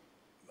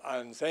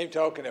 On the same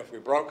token, if we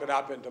broke it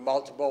up into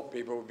multiple,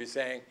 people would be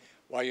saying,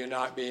 well, you're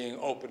not being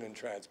open and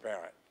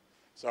transparent.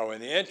 So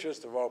in the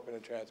interest of open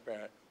and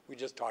transparent, we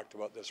just talked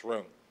about this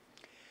room.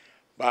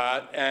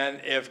 And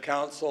if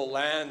council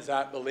lands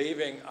at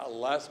believing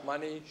less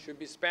money should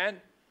be spent,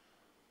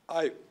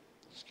 I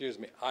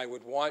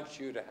would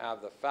want you to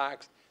have the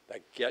facts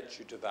that get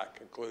you to that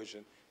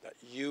conclusion that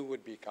you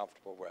would be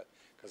comfortable with.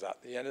 Because at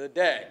the end of the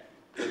day,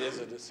 it is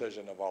a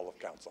decision of all of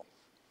council.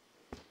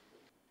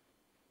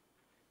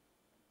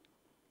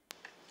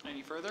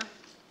 Any further?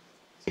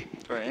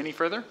 Sorry, any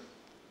further?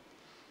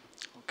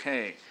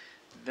 Okay,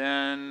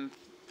 then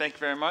thank you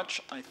very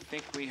much. I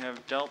think we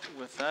have dealt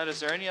with that.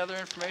 Is there any other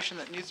information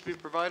that needs to be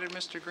provided,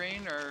 Mr.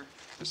 Green or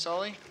Ms.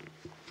 Sully?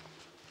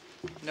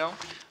 No?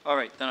 All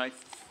right, then I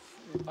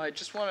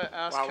just want to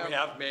ask. Well, we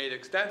have made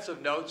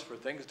extensive notes for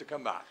things to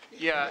come back.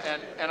 Yeah,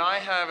 and I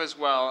have as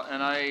well,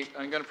 and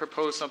I'm going to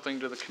propose something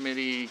to the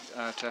committee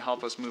to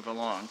help us move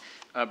along.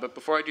 But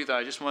before I do that,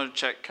 I just want to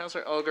check.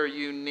 Councillor Elgar,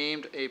 you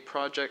named a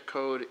project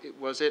code.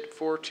 Was it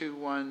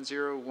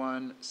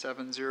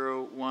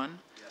 42101-701?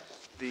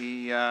 Yes.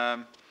 The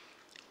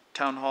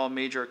Town Hall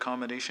Major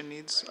Accommodation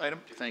Needs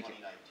item? Thank you.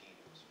 It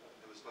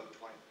was about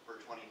for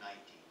 2019,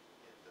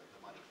 the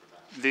money for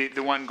that.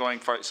 The one going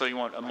for, so you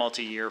want a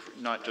multi-year,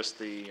 not just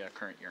the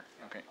current year.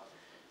 Okay.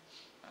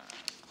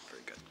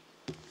 Very good.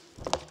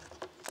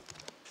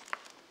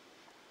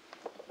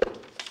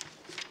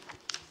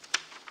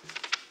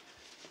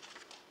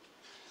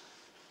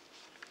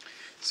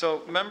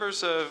 So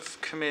members of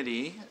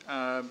committee,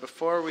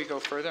 before we go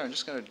further, I'm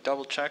just going to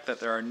double check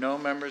that there are no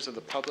members of the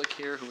public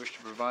here who wish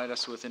to provide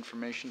us with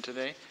information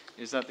today.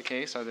 Is that the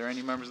case? Are there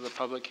any members of the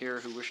public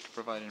here who wish to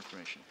provide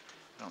information?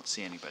 I don't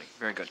see anybody.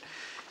 Very good.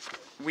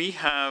 We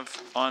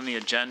have on the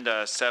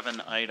agenda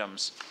 7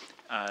 items.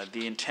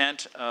 The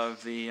intent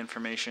of the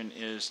information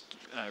is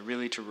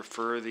really to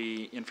refer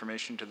the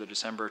information to the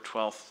December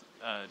 12th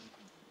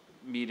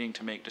meeting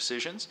to make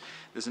decisions.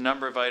 There's a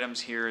number of items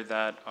here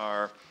that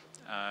are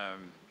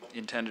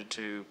intended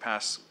to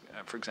pass,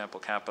 for example,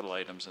 capital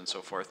items and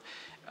so forth.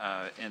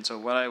 And so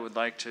what I would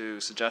like to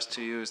suggest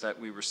to you is that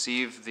we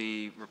receive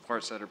the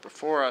reports that are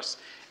before us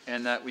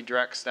and that we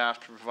direct staff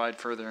to provide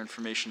further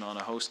information on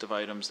a host of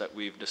items that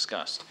we've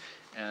discussed.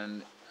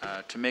 And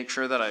to make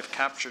sure that I've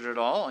captured it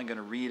all, I'm going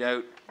to read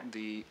out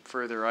the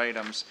further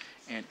items.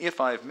 And if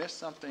I've missed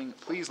something,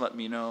 please let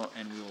me know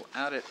and we will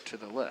add it to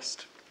the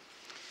list.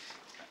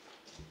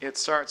 It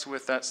starts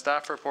with that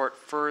staff report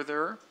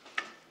further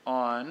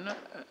on,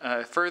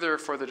 further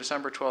for the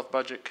December 12th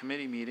Budget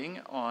Committee meeting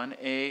on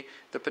the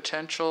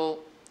potential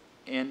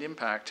and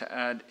impact to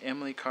add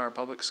Emily Carr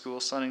Public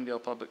School, Sunningdale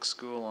Public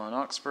School on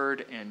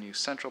Oxford, and New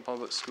Central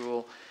Public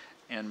School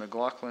and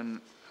McLaughlin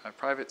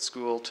Private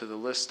School to the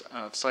list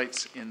of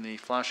sites in the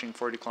flashing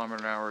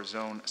 40-kilometer-an-hour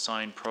zone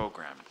sign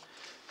program.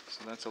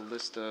 So that's a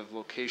list of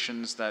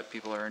locations that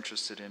people are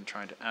interested in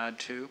trying to add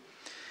to.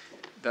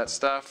 That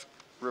staff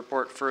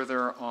report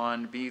further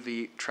on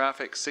the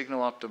traffic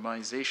signal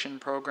optimization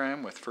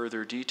program with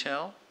further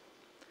detail.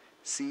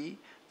 C,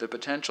 the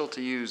potential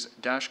to use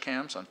dash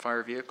cams on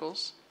fire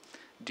vehicles.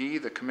 D,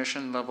 the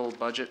commission level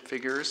budget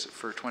figures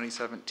for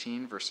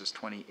 2017 versus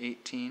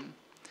 2018.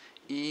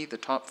 E, the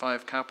top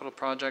 5 capital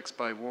projects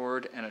by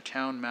ward and a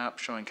town map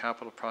showing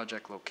capital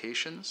project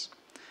locations.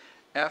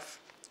 F,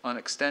 on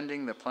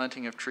extending the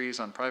planting of trees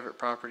on private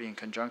property in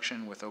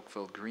conjunction with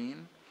Oakville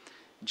Green.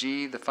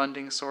 G, the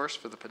funding source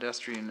for the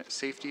pedestrian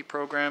safety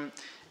program.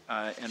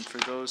 And for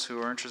those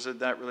who are interested,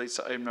 that relates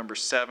to item number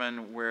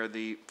 7, where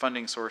the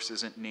funding source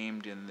isn't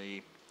named in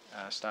the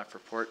staff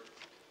report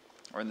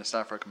or in the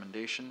staff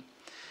recommendation.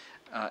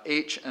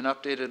 H, an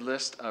updated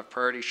list of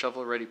priority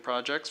shovel-ready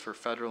projects for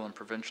federal and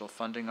provincial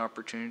funding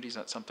opportunities.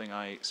 That's something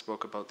I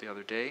spoke about the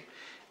other day.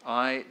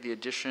 I, the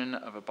addition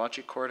of a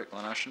bocce court at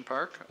Glenashan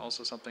Park,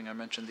 also something I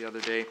mentioned the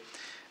other day.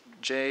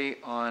 J,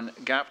 on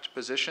gapped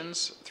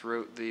positions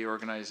throughout the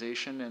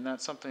organization, and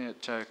that's something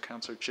that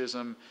Councillor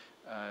Chisholm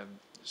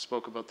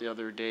spoke about the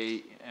other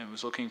day and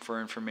was looking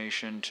for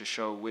information to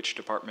show which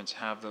departments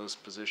have those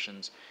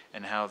positions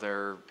and how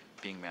they're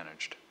being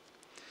managed.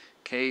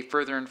 K,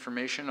 further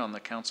information on the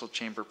council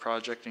chamber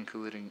project,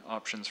 including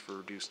options for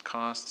reduced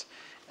costs.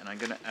 And I'm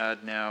going to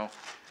add now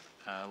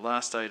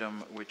last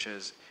item, which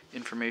is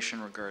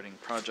information regarding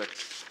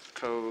project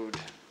code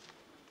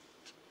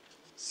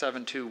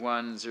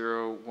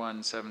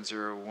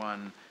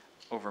 721-01701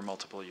 over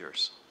multiple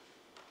years.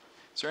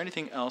 Is there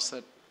anything else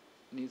that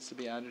needs to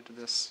be added to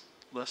this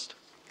list?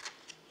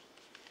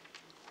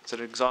 Is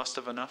it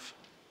exhaustive enough?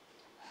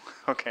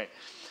 Okay.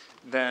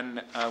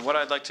 Then what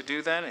I'd like to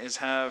do then is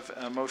have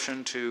a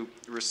motion to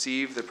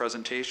receive the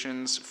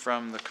presentations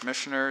from the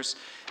commissioners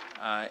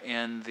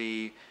and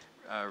the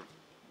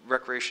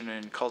Recreation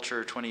and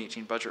Culture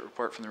 2018 budget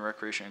report from the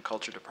Recreation and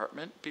Culture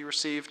Department be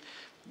received,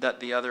 that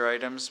the other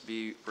items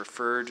be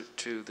referred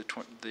to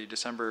the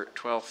December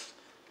 12th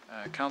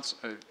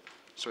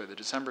the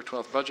December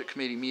 12th Budget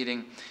Committee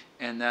meeting,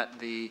 and that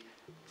the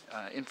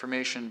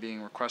information being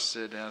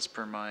requested as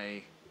per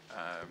my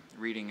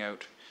reading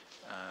out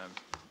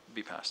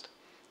be passed.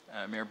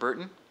 Mayor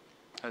Burton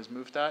has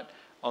moved that.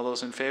 All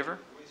those in favor?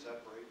 Can we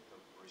separate the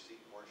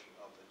receipt portion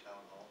of the town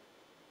hall?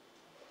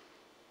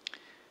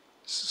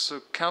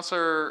 So,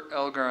 Councillor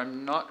Elgar,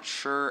 I'm not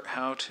sure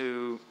how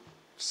to,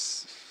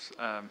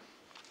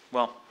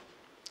 well,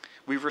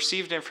 we've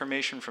received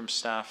information from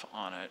staff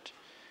on it.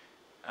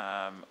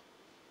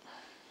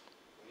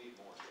 We need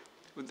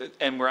more.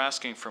 And we're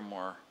asking for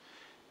more.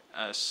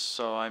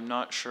 So I'm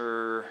not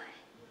sure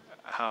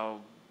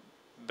how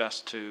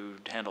best to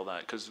handle that,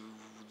 because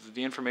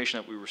the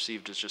information that we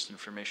received is just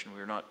information.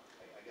 We're not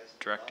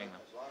directing them.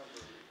 As long as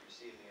we're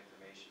receiving the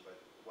information, but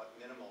what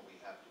minimal we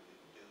have to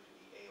do to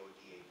be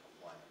AODA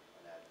compliant,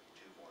 and add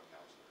 2 more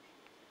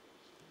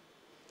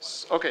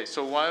councillors. Okay,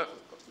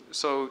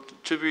 so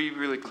to be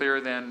really clear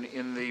then,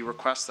 in the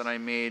request that I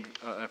made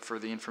for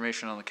the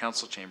information on the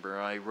council chamber,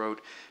 I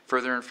wrote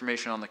further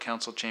information on the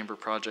council chamber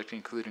project,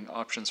 including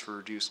options for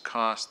reduced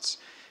costs.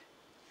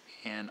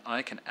 And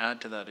I can add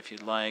to that if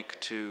you'd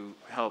like to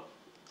help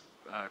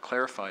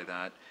clarify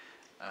that.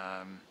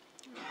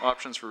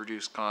 Options for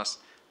reduced costs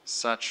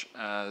such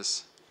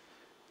as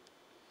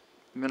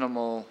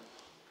minimal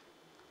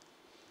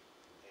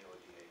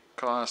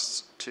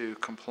costs to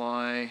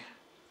comply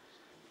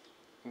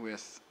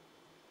with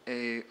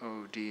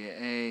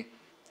AODA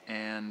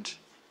and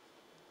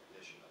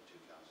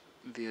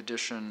the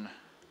addition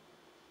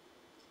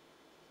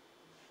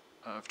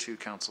of 2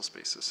 council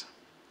spaces.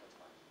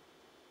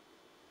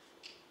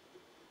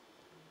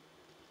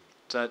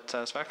 Is that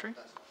satisfactory?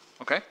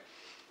 Okay.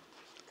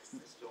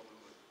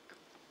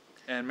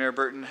 And Mayor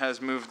Burton has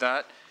moved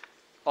that.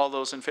 All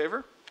those in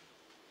favor?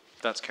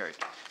 That's carried.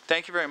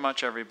 Thank you very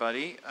much,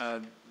 everybody.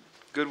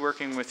 Good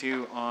working with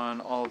you on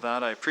all of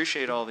that. I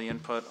appreciate all the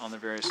input on the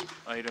various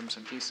items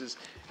and pieces.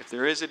 If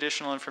there is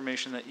additional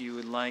information that you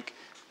would like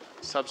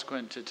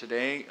subsequent to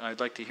today, I'd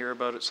like to hear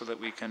about it so that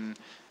we can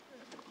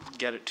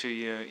get it to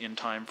you in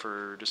time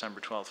for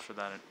December 12th for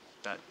that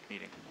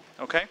meeting.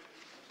 Okay?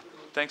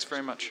 Thanks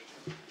very much.